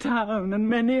for the town, and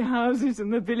many houses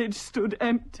in the village stood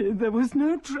empty. There was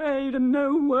no trade and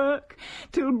no work,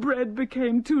 till bread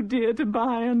became too dear to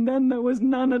buy, and then there was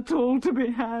none at all to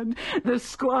be had. The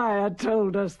squire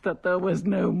told us that there was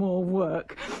no more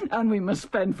work, and we must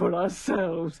spend for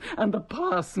ourselves, and the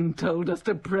parson told us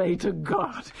to pray to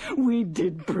God. We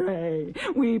did pray.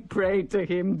 We prayed to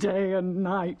him day and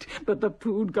night, but the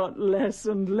food got less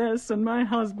and less, and my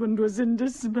husband was in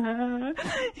despair.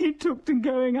 He took to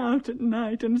going out at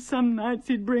night, and some nights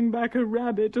he'd bring back a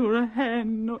rabbit or a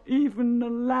hen or even a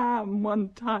lamb one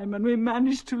time, and we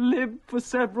managed to live for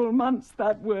several months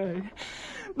that way.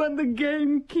 But the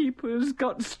gamekeepers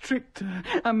got stricter.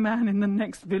 A man in the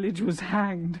next village was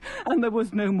hanged, and there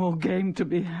was no more game to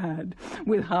be had,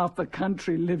 with half the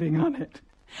country living on it.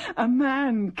 A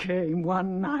man came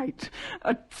one night,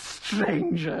 a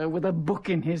stranger with a book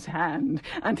in his hand,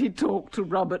 and he talked to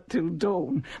Robert till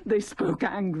dawn. They spoke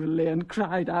angrily and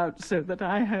cried out so that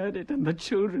I heard it, and the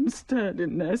children stirred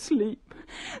in their sleep.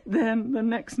 Then, the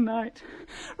next night,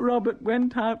 Robert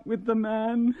went out with the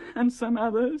man and some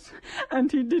others, and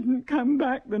he didn't come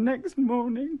back the next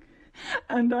morning.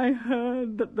 And I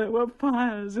heard that there were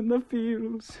fires in the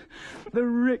fields. The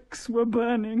ricks were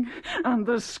burning, and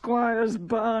the squire's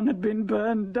barn had been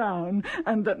burned down,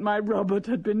 and that my Robert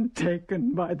had been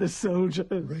taken by the soldiers.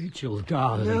 Rachel,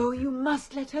 darling. No, you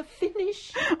must let her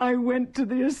finish. I went to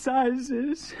the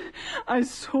assizes. I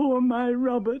saw my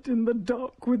Robert in the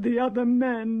dock with the other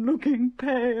men, looking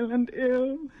pale and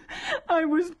ill. I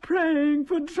was praying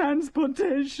for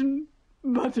transportation,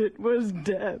 but it was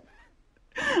death.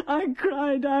 I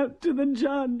cried out to the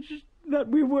judge that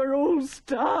we were all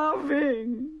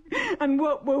starving. And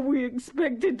what were we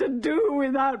expected to do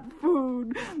without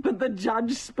food? But the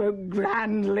judge spoke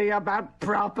grandly about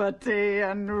property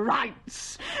and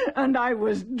rights, and I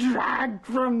was dragged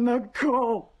from the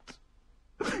court.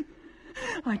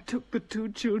 I took the 2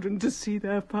 children to see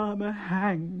their father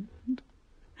hanged.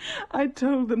 I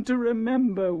told them to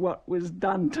remember what was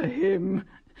done to him,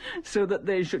 so that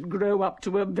they should grow up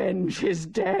to avenge his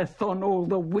death on all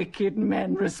the wicked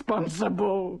men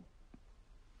responsible.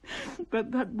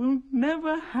 But that will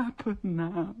never happen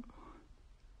now.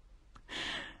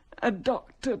 A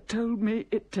doctor told me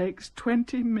it takes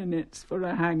 20 minutes for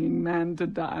a hanging man to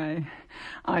die.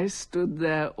 I stood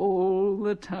there all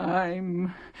the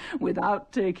time,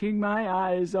 without taking my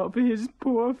eyes off his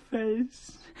poor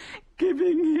face,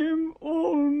 giving him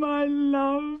all my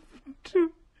love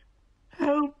to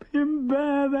help him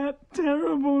bear that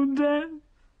terrible death.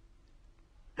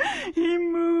 He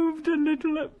moved a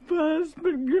little at first,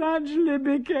 but gradually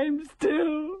became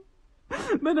still.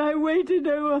 But I waited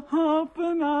over half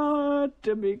an hour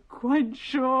to be quite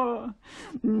sure.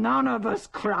 None of us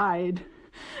cried,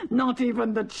 not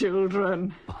even the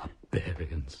children.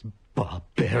 Barbarians,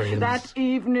 barbarians. That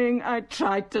evening I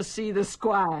tried to see the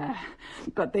squire,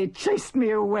 but they chased me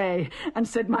away and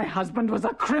said my husband was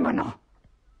a criminal.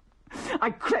 I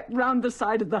crept round the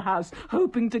side of the house,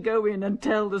 hoping to go in and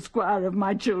tell the squire of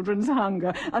my children's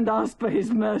hunger and ask for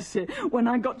his mercy. When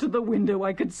I got to the window,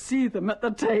 I could see them at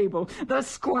the table. The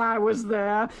squire was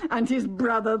there, and his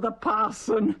brother, the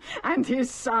parson, and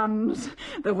his sons.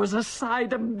 There was a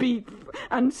side of beef,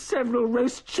 and several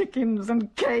roast chickens,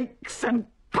 and cakes, and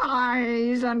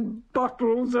pies, and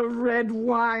bottles of red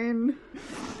wine.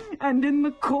 And in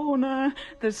the corner,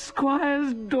 the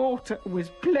squire's daughter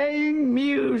was playing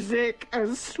music,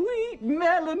 a sweet,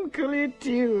 melancholy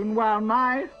tune, while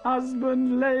my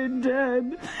husband lay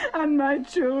dead, and my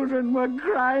children were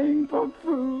crying for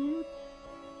food.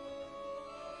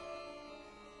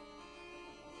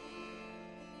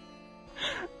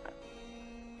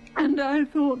 And I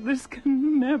thought, this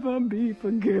can never be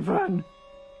forgiven.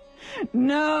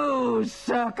 No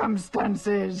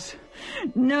circumstances,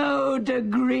 no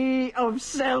degree of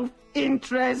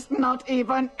self-interest, not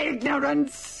even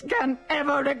ignorance, can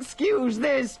ever excuse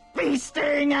this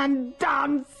feasting and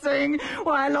dancing,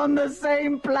 while on the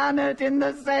same planet, in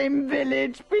the same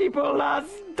village, people are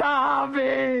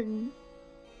starving.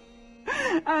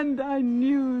 And I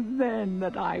knew then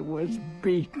that I was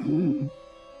beaten,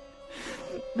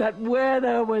 that where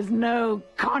there was no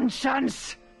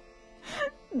conscience,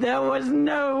 there was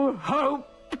no hope,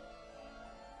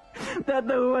 that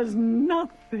there was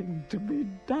nothing to be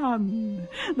done,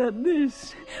 that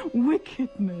this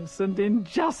wickedness and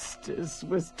injustice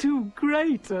was too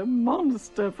great a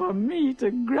monster for me to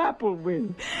grapple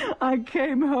with. I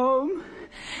came home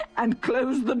and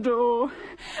closed the door,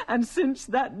 and since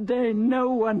that day no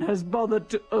one has bothered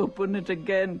to open it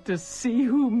again to see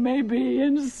who may be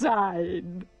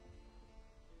inside.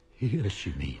 Here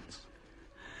she means.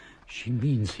 She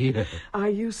means here. I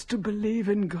used to believe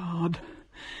in God,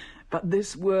 but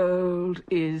this world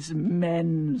is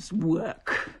men's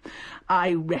work.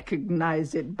 I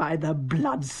recognize it by the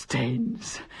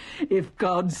bloodstains. If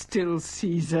God still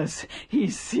sees us, he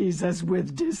sees us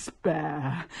with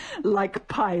despair. Like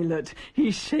Pilate,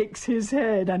 he shakes his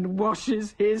head and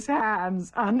washes his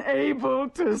hands, unable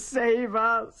to save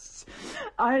us.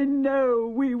 I know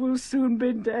we will soon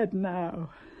be dead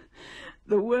now.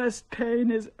 The worst pain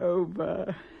is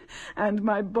over, and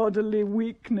my bodily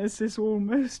weakness is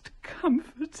almost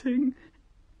comforting,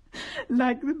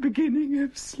 like the beginning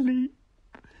of sleep.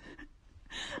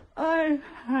 I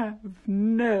have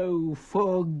no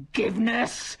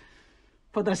forgiveness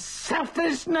for the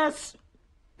selfishness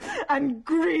and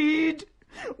greed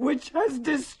which has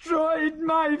destroyed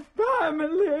my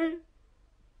family.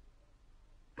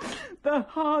 The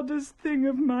hardest thing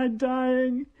of my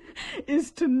dying is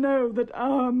to know that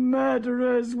our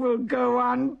murderers will go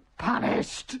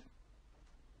unpunished.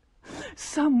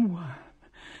 Someone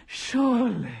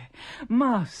surely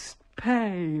must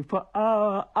pay for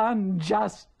our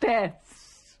unjust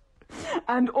deaths,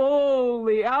 and all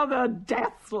the other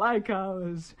deaths like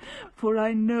ours, for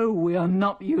I know we are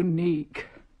not unique.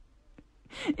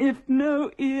 If no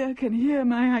ear can hear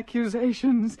my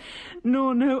accusations,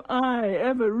 nor no eye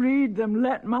ever read them,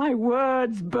 let my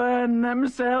words burn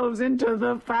themselves into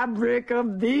the fabric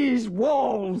of these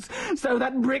walls, so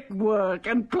that brickwork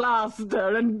and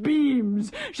plaster and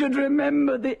beams should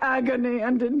remember the agony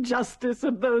and injustice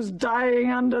of those dying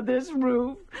under this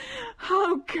roof.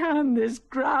 How can this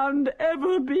ground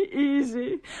ever be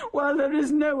easy, while there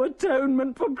is no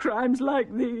atonement for crimes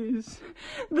like these?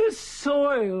 The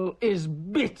soil is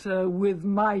bitter with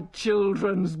my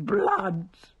children's blood.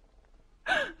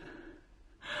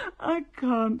 I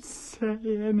can't say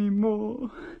any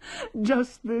more.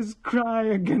 Just this cry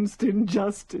against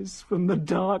injustice from the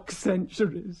dark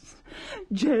centuries.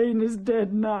 Jane is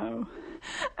dead now,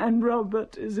 and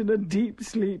Robert is in a deep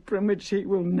sleep from which he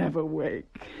will never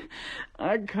wake.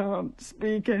 I can't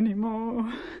speak any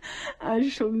more. I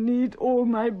shall need all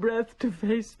my breath to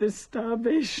face this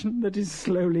starvation that is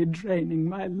slowly draining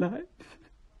my life.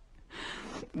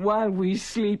 While we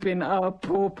sleep in our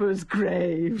paupers'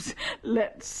 graves,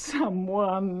 let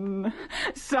someone,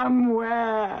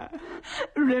 somewhere,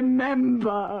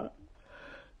 remember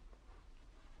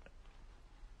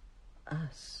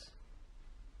us.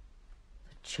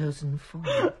 The chosen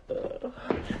four.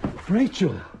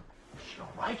 Rachel! Is she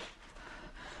all right?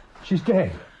 She's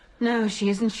dead. No, she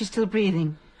isn't. She's still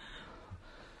breathing.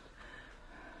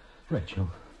 Rachel,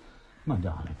 my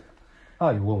darling,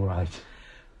 are you all right?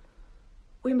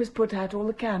 We must put out all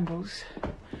the candles.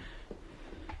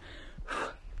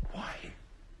 Why?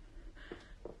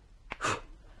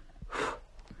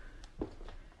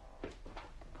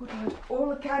 Put out all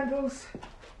the candles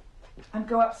and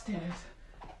go upstairs.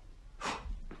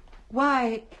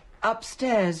 Why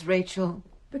upstairs, Rachel?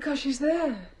 Because she's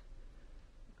there,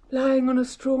 lying on a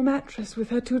straw mattress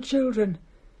with her 2 children,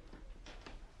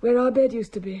 where our bed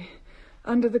used to be,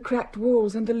 under the cracked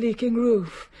walls and the leaking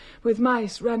roof, with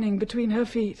mice running between her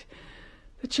feet.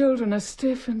 The children are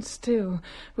stiff and still,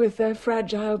 with their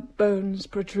fragile bones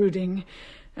protruding,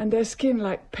 and their skin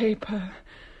like paper.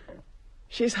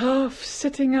 She's half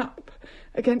sitting up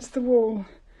against the wall.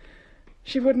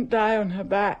 She wouldn't die on her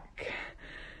back.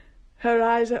 Her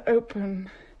eyes are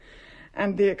open,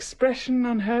 and the expression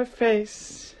on her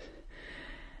face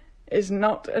is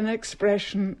not an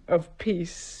expression of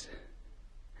peace.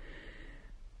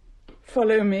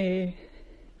 Follow me.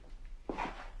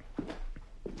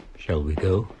 Shall we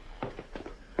go?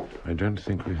 I don't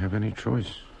think we have any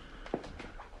choice.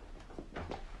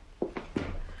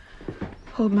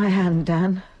 Hold my hand,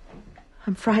 Dan.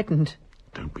 I'm frightened.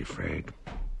 Don't be afraid.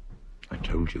 I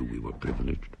told you we were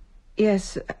privileged.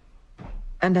 Yes,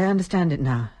 and I understand it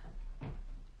now.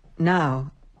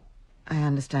 Now, I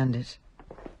understand it.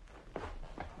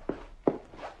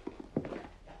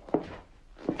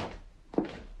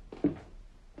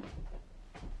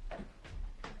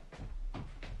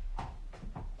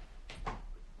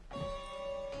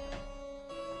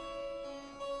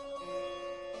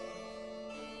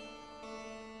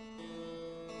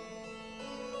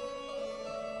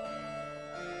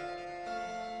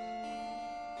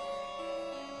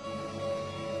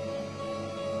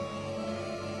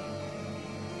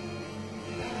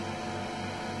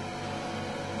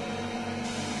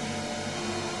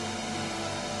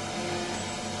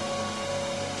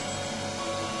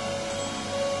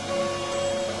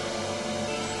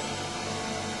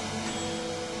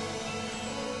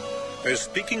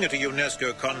 Speaking at a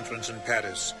UNESCO conference in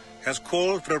Paris, has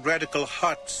called for a radical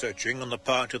heart-searching on the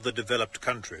part of the developed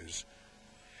countries.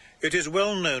 It is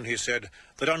well known, he said,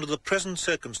 that under the present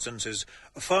circumstances,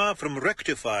 far from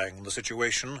rectifying the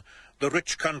situation, the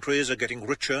rich countries are getting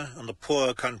richer and the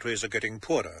poor countries are getting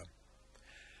poorer.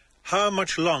 How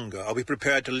much longer are we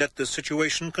prepared to let this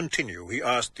situation continue, he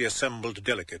asked the assembled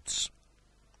delegates.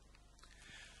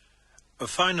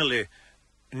 Finally,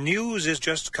 news is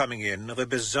just coming in of a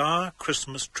bizarre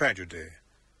Christmas tragedy.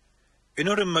 In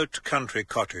a remote country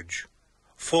cottage,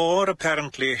 4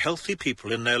 apparently healthy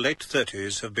people in their late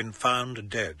 30s have been found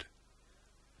dead.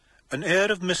 An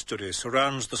air of mystery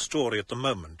surrounds the story at the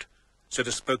moment, said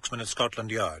a spokesman at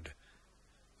Scotland Yard.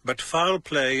 But foul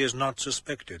play is not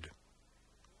suspected.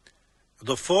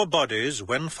 The 4 bodies,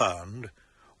 when found,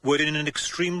 were in an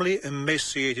extremely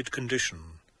emaciated condition.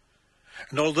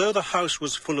 And although the house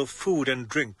was full of food and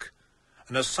drink,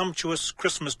 and a sumptuous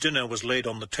Christmas dinner was laid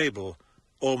on the table,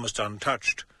 almost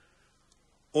untouched,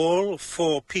 all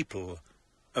 4 people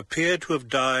appeared to have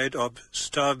died of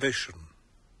starvation.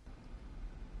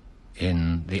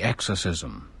 In The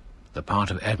Exorcism, the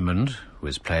part of Edmund, who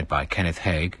is played by Kenneth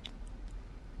Haig,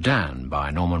 Dan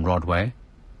by Norman Rodway,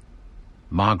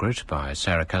 Margaret by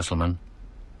Sarah Kesselman,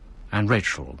 and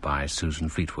Rachel by Susan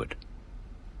Fleetwood.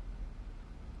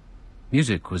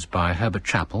 Music was by Herbert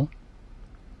Chappell.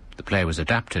 The play was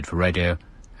adapted for radio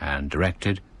and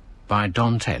directed by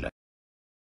Don Taylor.